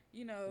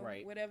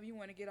 Right. Whatever you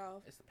want to get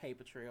off. It's a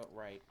paper trail,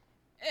 right?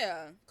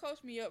 Yeah,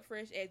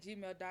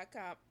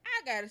 coachmeupfresh@gmail.com.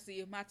 I gotta see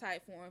if my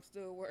type forms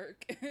still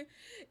work.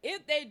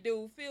 If they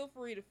do, feel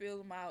free to fill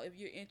them out if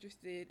you're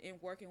interested in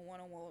working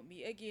one-on-one with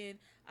me. Again,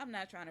 I'm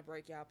not trying to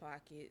break y'all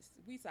pockets.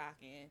 We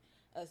talking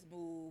a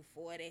smooth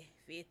 40,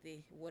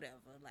 50,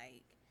 whatever.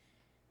 Like,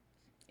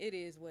 it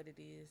is what it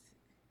is.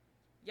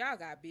 Y'all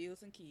got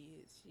bills and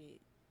kids. Shit.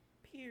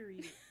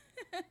 Period.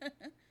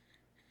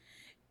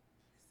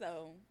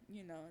 So,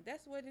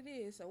 that's what it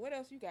is. So, what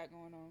else you got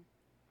going on?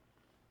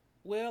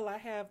 Well, I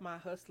have my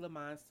Hustler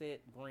Mindset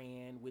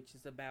brand, which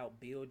is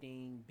about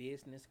building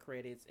business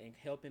credits and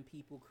helping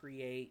people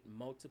create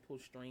multiple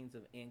streams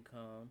of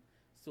income.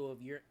 So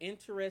if you're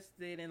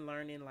interested in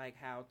learning like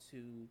how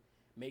to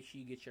make sure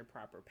you get your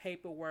proper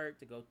paperwork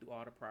to go through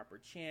all the proper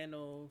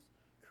channels,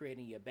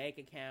 creating your bank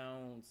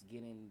accounts,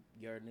 getting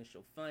your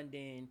initial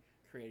funding,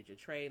 creating your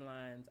trade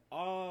lines,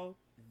 all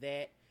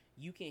that,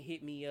 you can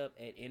hit me up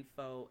at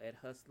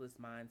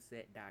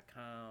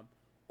info@hustlersmindset.com.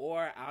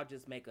 Or I'll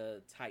just make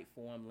a type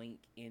form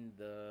link in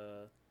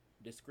the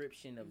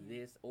description of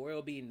this, or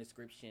it'll be in the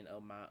description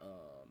of my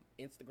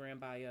Instagram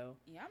bio.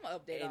 Yeah, I'm going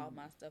to update all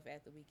my stuff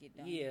after we get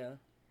done. Yeah.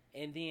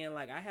 And then,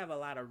 like, I have a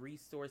lot of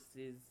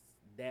resources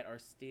that are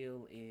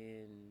still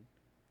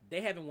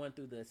they haven't went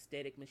through the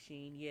aesthetic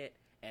machine yet,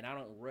 and I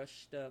don't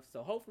rush stuff.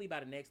 So hopefully by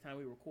the next time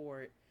we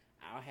record,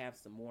 I'll have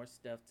some more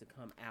stuff to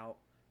come out.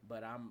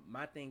 But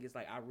my thing is,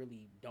 like, I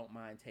really don't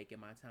mind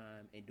taking my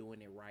time and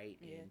doing it right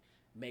and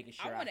making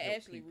sure I want to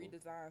actually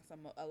redesign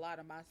a lot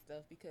of my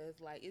stuff because,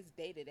 like, it's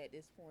dated at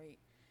this point.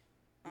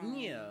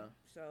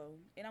 So,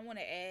 and I want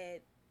to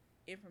add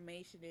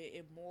information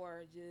and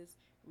more just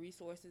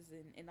resources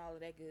and all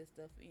of that good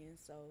stuff in.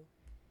 So,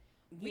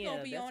 we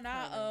gonna be on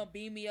our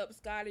Beam Me Up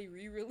Scotty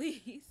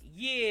re-release.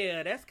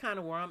 Yeah, that's kind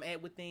of where I'm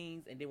at with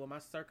things. And then with my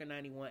Circa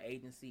 91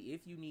 agency,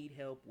 if you need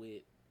help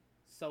with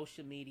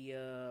social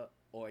media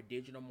or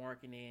digital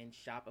marketing,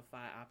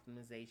 Shopify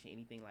optimization,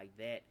 anything like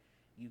that,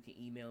 you can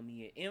email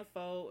me at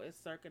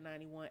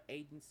info@Circa91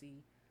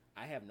 agency.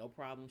 I have no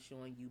problem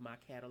showing you my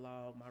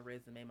catalog, my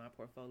resume, my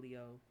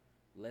portfolio.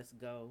 Let's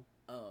go.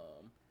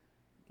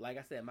 Like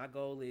I said, my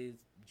goal is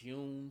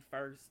June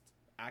 1st.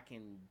 I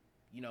can,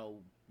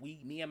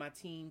 me and my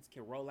teams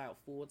can roll out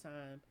full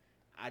time.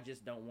 I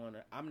just don't want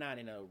to, I'm not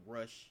in a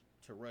rush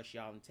to rush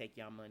y'all and take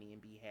y'all money and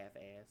be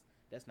half-assed.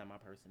 That's not my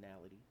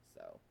personality,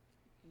 so.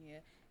 Yeah,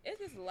 it's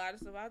just a lot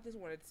of stuff. I just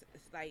want to,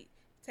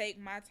 take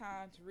my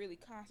time to really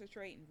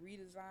concentrate and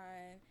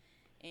redesign,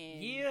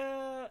 and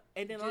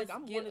and then just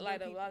I'm get a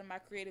lot of my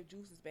creative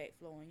juices back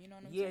flowing. You know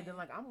what I'm saying? Yeah,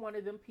 then I'm one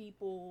of them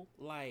people.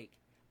 Like,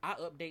 I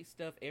update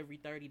stuff every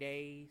 30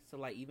 days.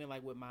 So even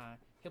with my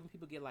helping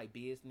people get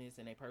business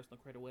and their personal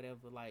credit, or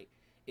whatever. Like,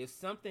 if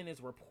something is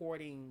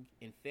reporting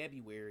in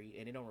February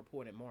and it don't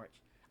report in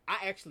March,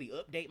 I actually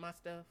update my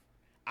stuff.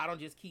 I don't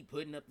just keep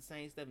putting up the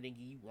same stuff and then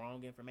give you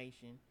wrong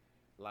information.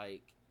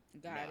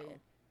 Got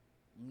it.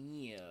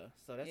 Yeah,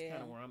 so that's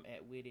kind of where I'm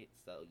at with it.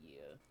 So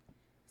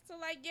So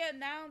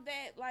now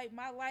that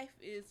my life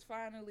is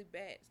finally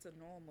back to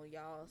normal,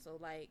 y'all. So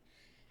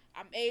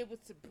I'm able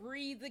to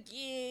breathe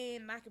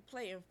again. I can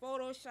play in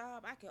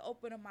Photoshop. I can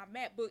open up my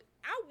MacBook.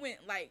 I went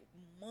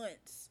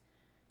months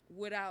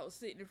without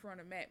sitting in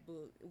front of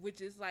MacBook, which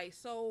is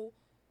so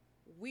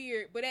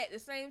weird. But at the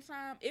same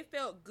time, it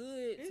felt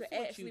good to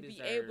actually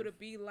be able to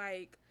be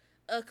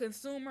a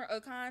consumer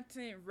of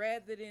content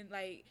rather than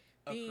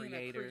being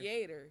a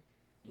creator.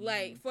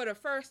 For the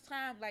first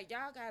time,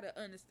 y'all gotta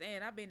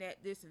understand, I've been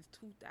at this since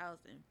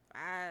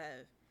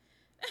 2005.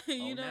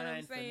 You know what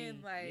I'm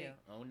saying?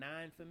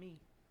 09 for me.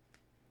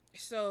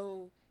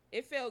 So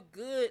it felt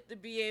good to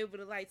be able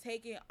to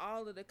take in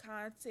all of the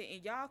content,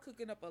 and y'all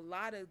cooking up a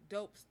lot of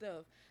dope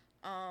stuff.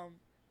 I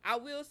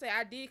will say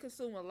I did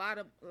consume a lot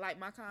of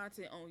my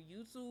content on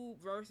YouTube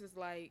versus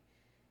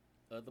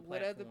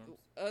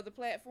other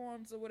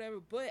platforms or whatever.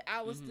 But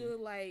I was still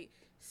like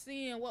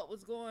seeing what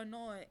was going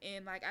on,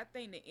 and like I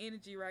think the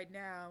energy right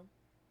now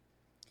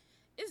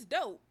is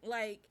dope.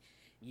 Like,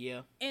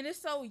 yeah, and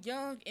it's so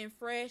young and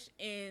fresh,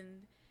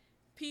 and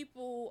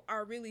people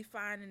are really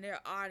finding their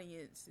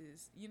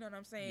audiences. You know what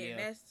I'm saying? Yeah. And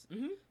that's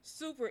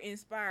super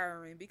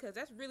inspiring, because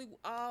that's really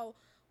all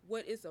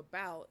what it's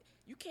about.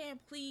 You can't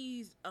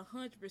please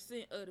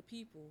 100% of the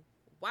people.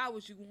 Why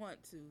would you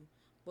want to?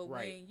 But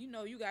when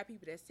you got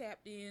people that's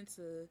tapped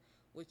into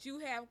what you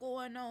have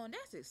going on,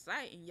 that's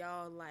exciting,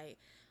 y'all. Like,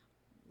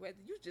 whether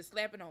you just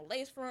slapping on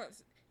lace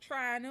fronts,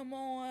 trying them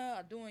on,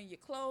 or doing your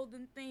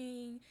clothing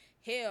thing,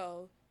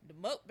 hell, the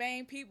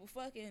mukbang people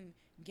fucking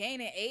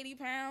gaining 80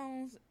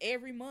 pounds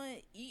every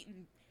month,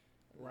 eating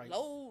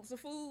loads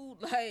of food.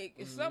 Like,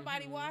 if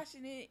somebody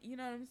watching it, you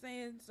know what I'm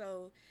saying?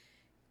 So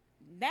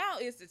now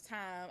is the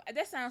time.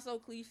 That sounds so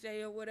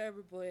cliche or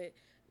whatever, but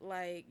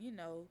like,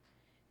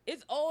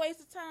 it's always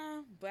the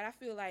time. But I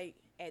feel like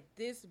at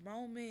this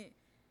moment,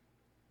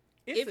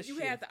 if you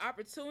have the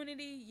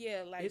opportunity,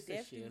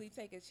 definitely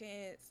take a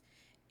chance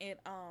and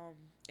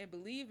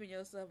believe in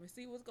yourself and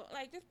see what's going.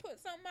 Like, just put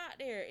something out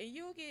there, and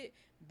you'll get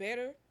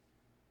better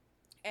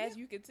as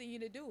you continue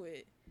to do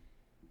it.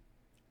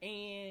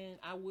 And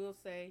I will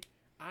say,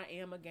 I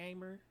am a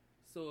gamer,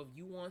 so if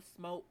you want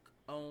smoke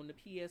on the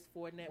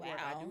PS4 network,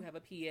 I do have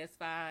a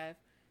PS5.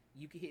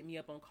 You can hit me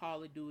up on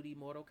Call of Duty,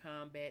 Mortal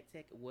Kombat,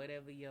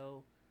 whatever,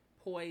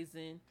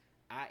 Poison.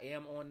 I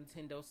am on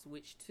Nintendo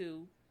Switch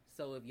too.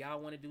 So if y'all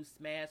want to do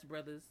Smash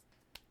Brothers,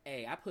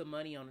 hey, I put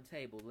money on the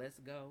table. Let's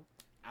go.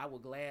 I will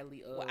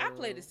gladly. I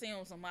play The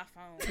Sims on my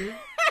phone.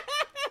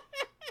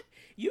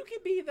 You can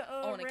be the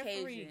on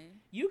referee. Occasion.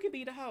 You can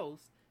be the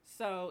host.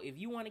 So if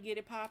you want to get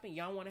it popping,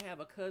 y'all want to have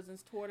a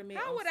cousins tournament.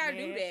 How would Smash, I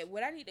do that?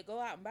 Would I need to go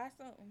out and buy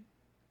something?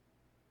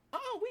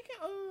 Oh, we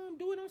can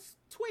do it on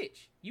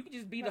Twitch. You can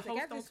just be the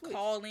host on Twitch.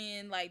 Call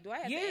in, like, do I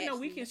have to actually...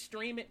 we can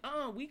stream it.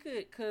 We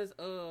could, cause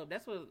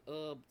that's what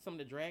some of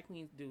the drag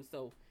queens do.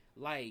 So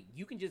like,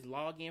 you can just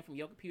log in from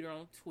your computer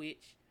on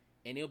Twitch,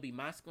 and it'll be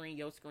my screen,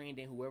 your screen,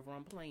 then whoever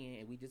I'm playing,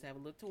 and we just have a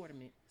little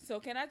tournament.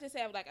 So can I just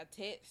have like a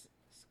text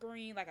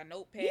screen, like a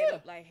notepad,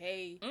 up, like,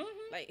 hey,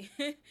 like,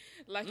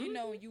 like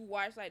when you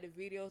watch like the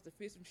videos to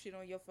fit some shit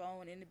on your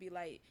phone, and it'd be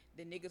like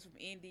the niggas from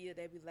India,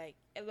 they'd be like,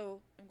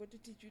 hello, I'm going to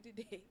teach you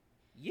today.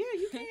 Yeah,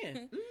 you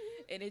can.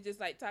 And it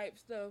just like type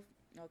stuff.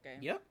 Okay.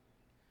 Yep.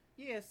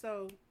 Yeah,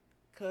 so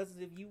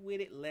cousins, if you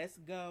with it, let's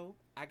go.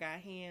 I got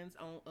hands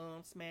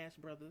on Smash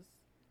Brothers.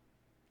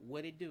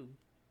 What it do?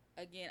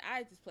 Again,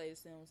 I just play The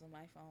Sims on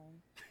my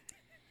phone.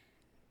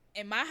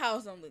 And my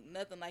house don't look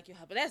nothing like your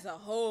house, but that's a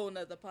whole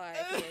nother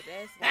podcast.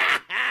 That's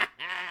like,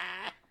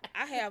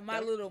 I have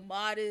my little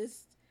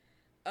modest.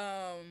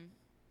 I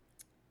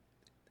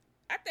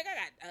think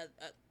I got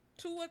a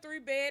 2 or 3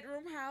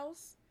 bedroom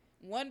house.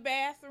 1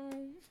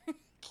 bathroom. I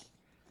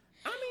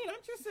mean,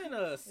 I'm just in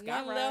a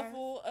skyrise. 1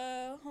 level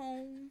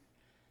home.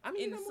 I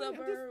mean, in the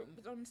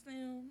suburbs on The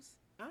Sims.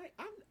 My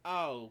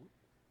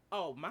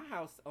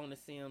house on The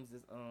Sims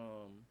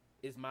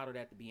is modeled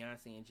after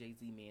Beyonce and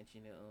Jay-Z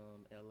mansion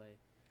in LA.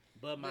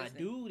 But my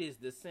dude is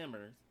The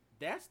Simmers.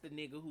 That's the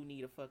nigga who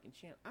need a fucking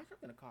channel. I'm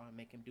gonna call him,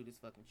 make him do this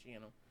fucking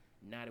channel.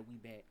 Now that we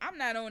back. I'm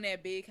not on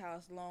that big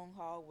house, long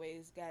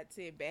hallways, got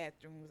 10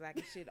 bathrooms. I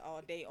can shit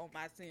all day on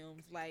my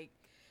Sims. Like,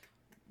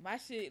 my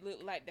shit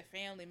look like the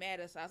Family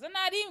Matters house. And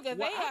not even, because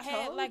they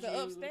had like an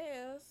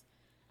upstairs.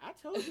 I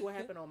told you what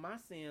happened on my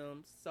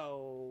Sims.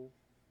 So,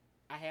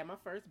 I had my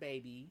first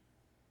baby.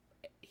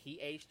 He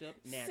aged up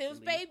naturally. Sims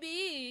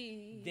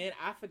baby. Then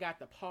I forgot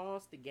to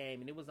pause the game,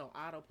 and it was on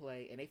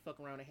autoplay, and they fuck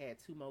around and had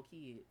 2 more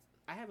kids.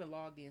 I haven't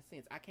logged in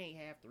since. I can't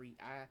have 3.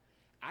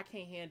 I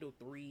can't handle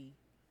 3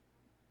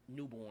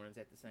 newborns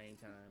at the same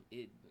time.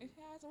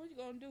 So what you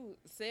gonna do?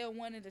 Sell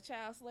one into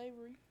child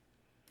slavery?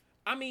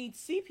 I mean,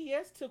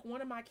 CPS took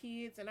one of my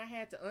kids, and I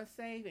had to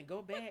unsave and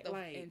go back.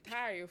 What the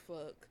entire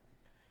fuck?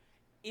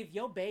 If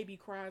your baby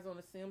cries on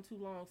a sim too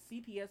long,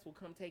 CPS will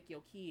come take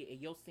your kid,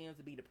 and your sims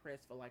will be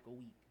depressed for like a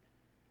week.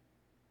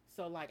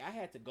 So, like, I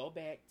had to go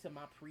back to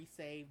my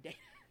pre-saved data.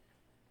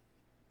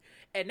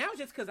 And that was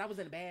just because I was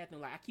in the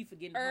bathroom. Like, I keep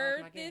forgetting to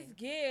pause my game. Earth is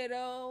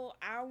ghetto.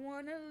 I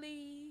want to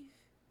leave.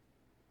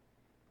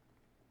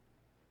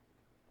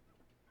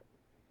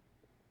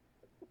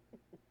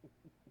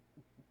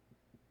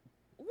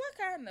 What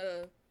kind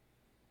of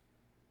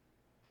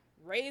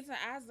Raising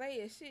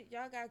Isaiah shit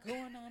y'all got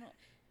going on?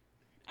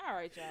 All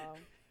right, y'all.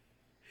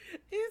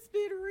 It's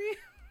been real.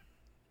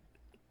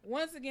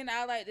 Once again,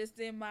 I'd like to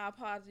extend my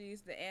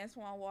apologies to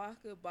Antoine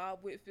Walker,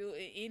 Bob Whitfield,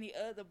 and any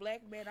other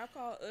black man I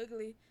call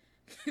ugly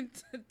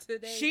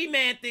today. She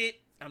meant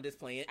it. I'm just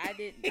playing. I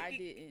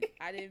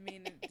didn't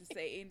mean to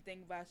say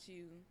anything about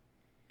you.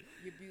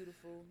 You're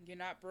beautiful. You're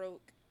not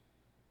broke.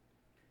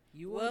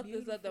 Wealth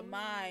is of the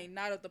mind,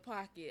 not of the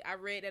pocket. I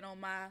read that on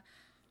my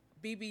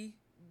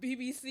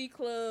BBC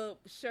Club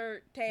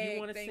shirt tag thing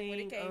when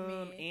it came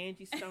in.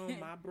 Angie Stone,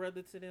 My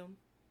Brother to them?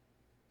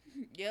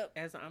 Yep.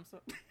 I'm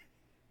so...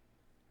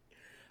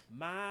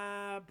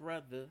 My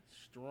brother,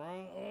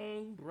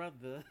 strong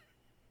brother.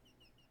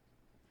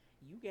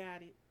 You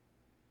got it.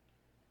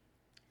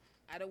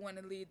 I don't want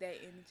to leave that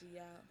energy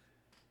out.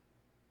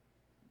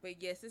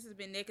 But yes, this has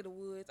been Neck of the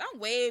Woods. I'm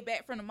way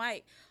back from the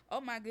mic.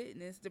 Oh my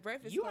goodness. The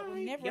Breakfast Club will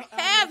never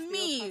have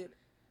me.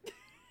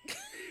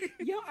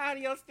 Your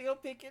audio still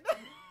picking up.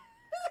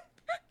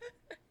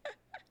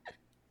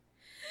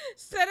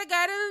 Said I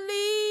gotta leave.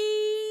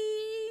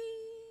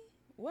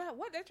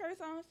 What that Trey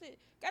song said?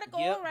 Gotta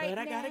go right now. But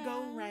I gotta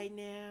go right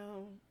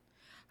now.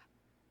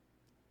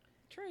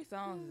 Trey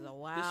Songz is a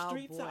wild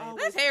boy.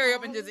 Let's Let's hurry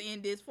up and just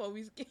end this before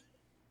we skip.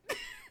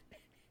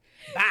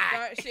 Bye.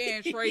 Start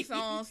sharing Trey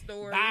Songz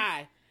stories.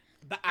 Bye.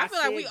 I feel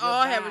like we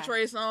all have a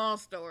Trey Songz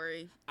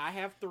story. I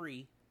have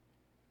 3.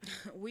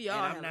 We all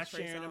have a Trey Songz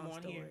story. And I'm not sharing them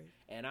on here.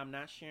 And I'm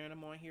not sharing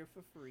them on here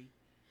for free.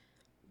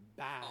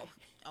 Bye.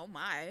 Oh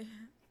my.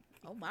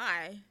 Oh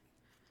my.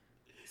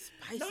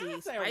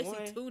 Spicy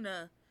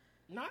tuna.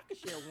 No, I can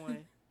share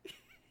one.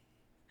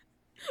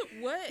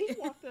 What?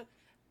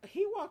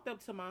 He walked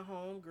up to my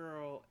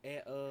homegirl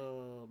at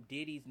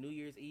Diddy's New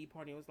Year's Eve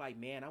party and was like,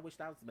 man, I wish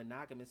I was a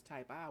monogamous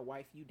type. I'll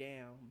wife you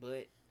down,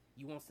 but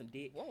you want some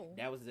dick? Whoa.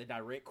 That was a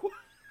direct quote.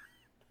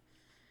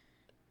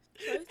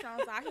 Trey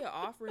Songz out here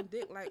offering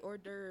dick like hors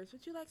d'oeuvres.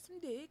 Would you like some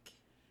dick?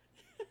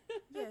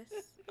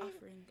 Yes.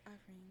 Offering.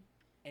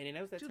 And then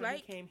that was that time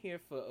he came here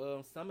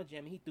for Summer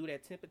Jam and he threw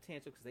that temper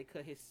tantrum because they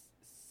cut his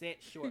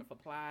set short for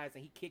plies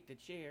and he kicked the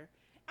chair.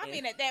 I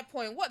mean, at that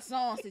point, what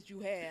songs did you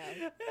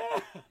have?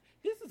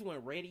 This is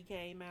when Reddy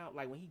came out,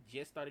 like when he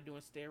just started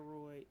doing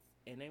steroids,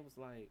 and they was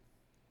like,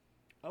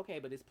 okay,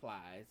 but it's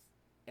plies.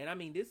 And I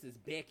mean, this is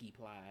Becky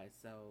Plies,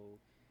 so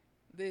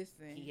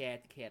listen, he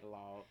had the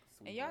catalog.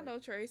 And y'all know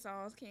Trey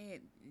Songz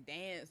can't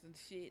dance and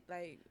shit.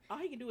 Like, all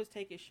he can do is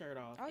take his shirt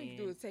off. All he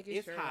can do is take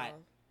his shirt off.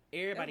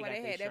 Everybody got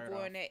their shirt off. That's why they had that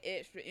boy in that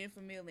extra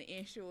Enfamil and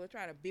Ensure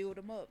trying to build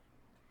him up.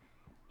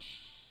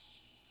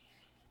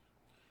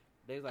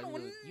 They was like,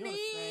 look, you're on the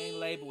same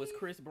label as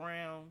Chris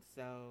Brown,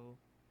 so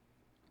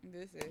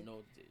listen.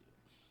 No,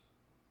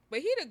 but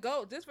he the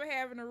GOAT just for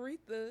having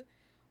Aretha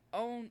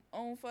on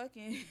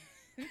fucking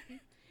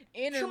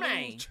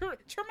Tremaine.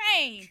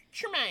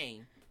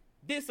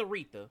 This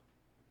Aretha.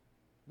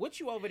 What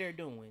you over there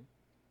doing?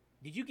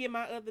 Did you get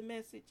my other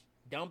message?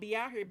 Don't be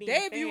out here being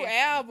debut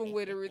album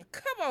with Aretha.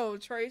 Come on,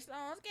 Trey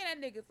Songz. Get that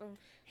nigga some.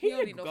 He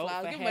don't need no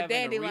flowers. Give him a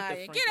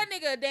dandelion. Get that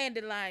nigga a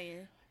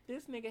dandelion.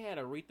 This nigga had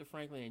Aretha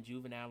Franklin and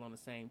Juvenile on the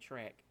same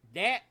track.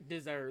 That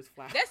deserves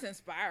flowers. That's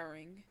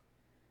inspiring.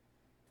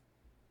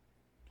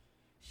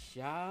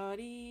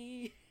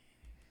 Shawty.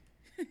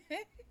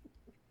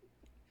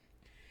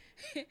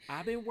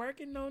 I've been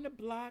working on the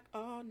block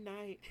all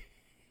night.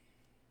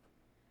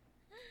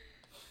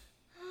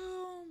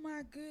 Oh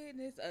my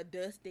goodness. A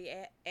dusty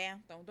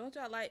anthem. Don't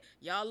y'all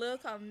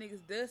love calling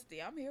niggas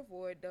dusty. I'm here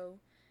for it though.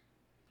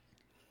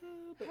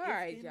 All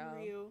right,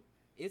 y'all.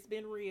 It's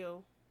been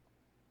real.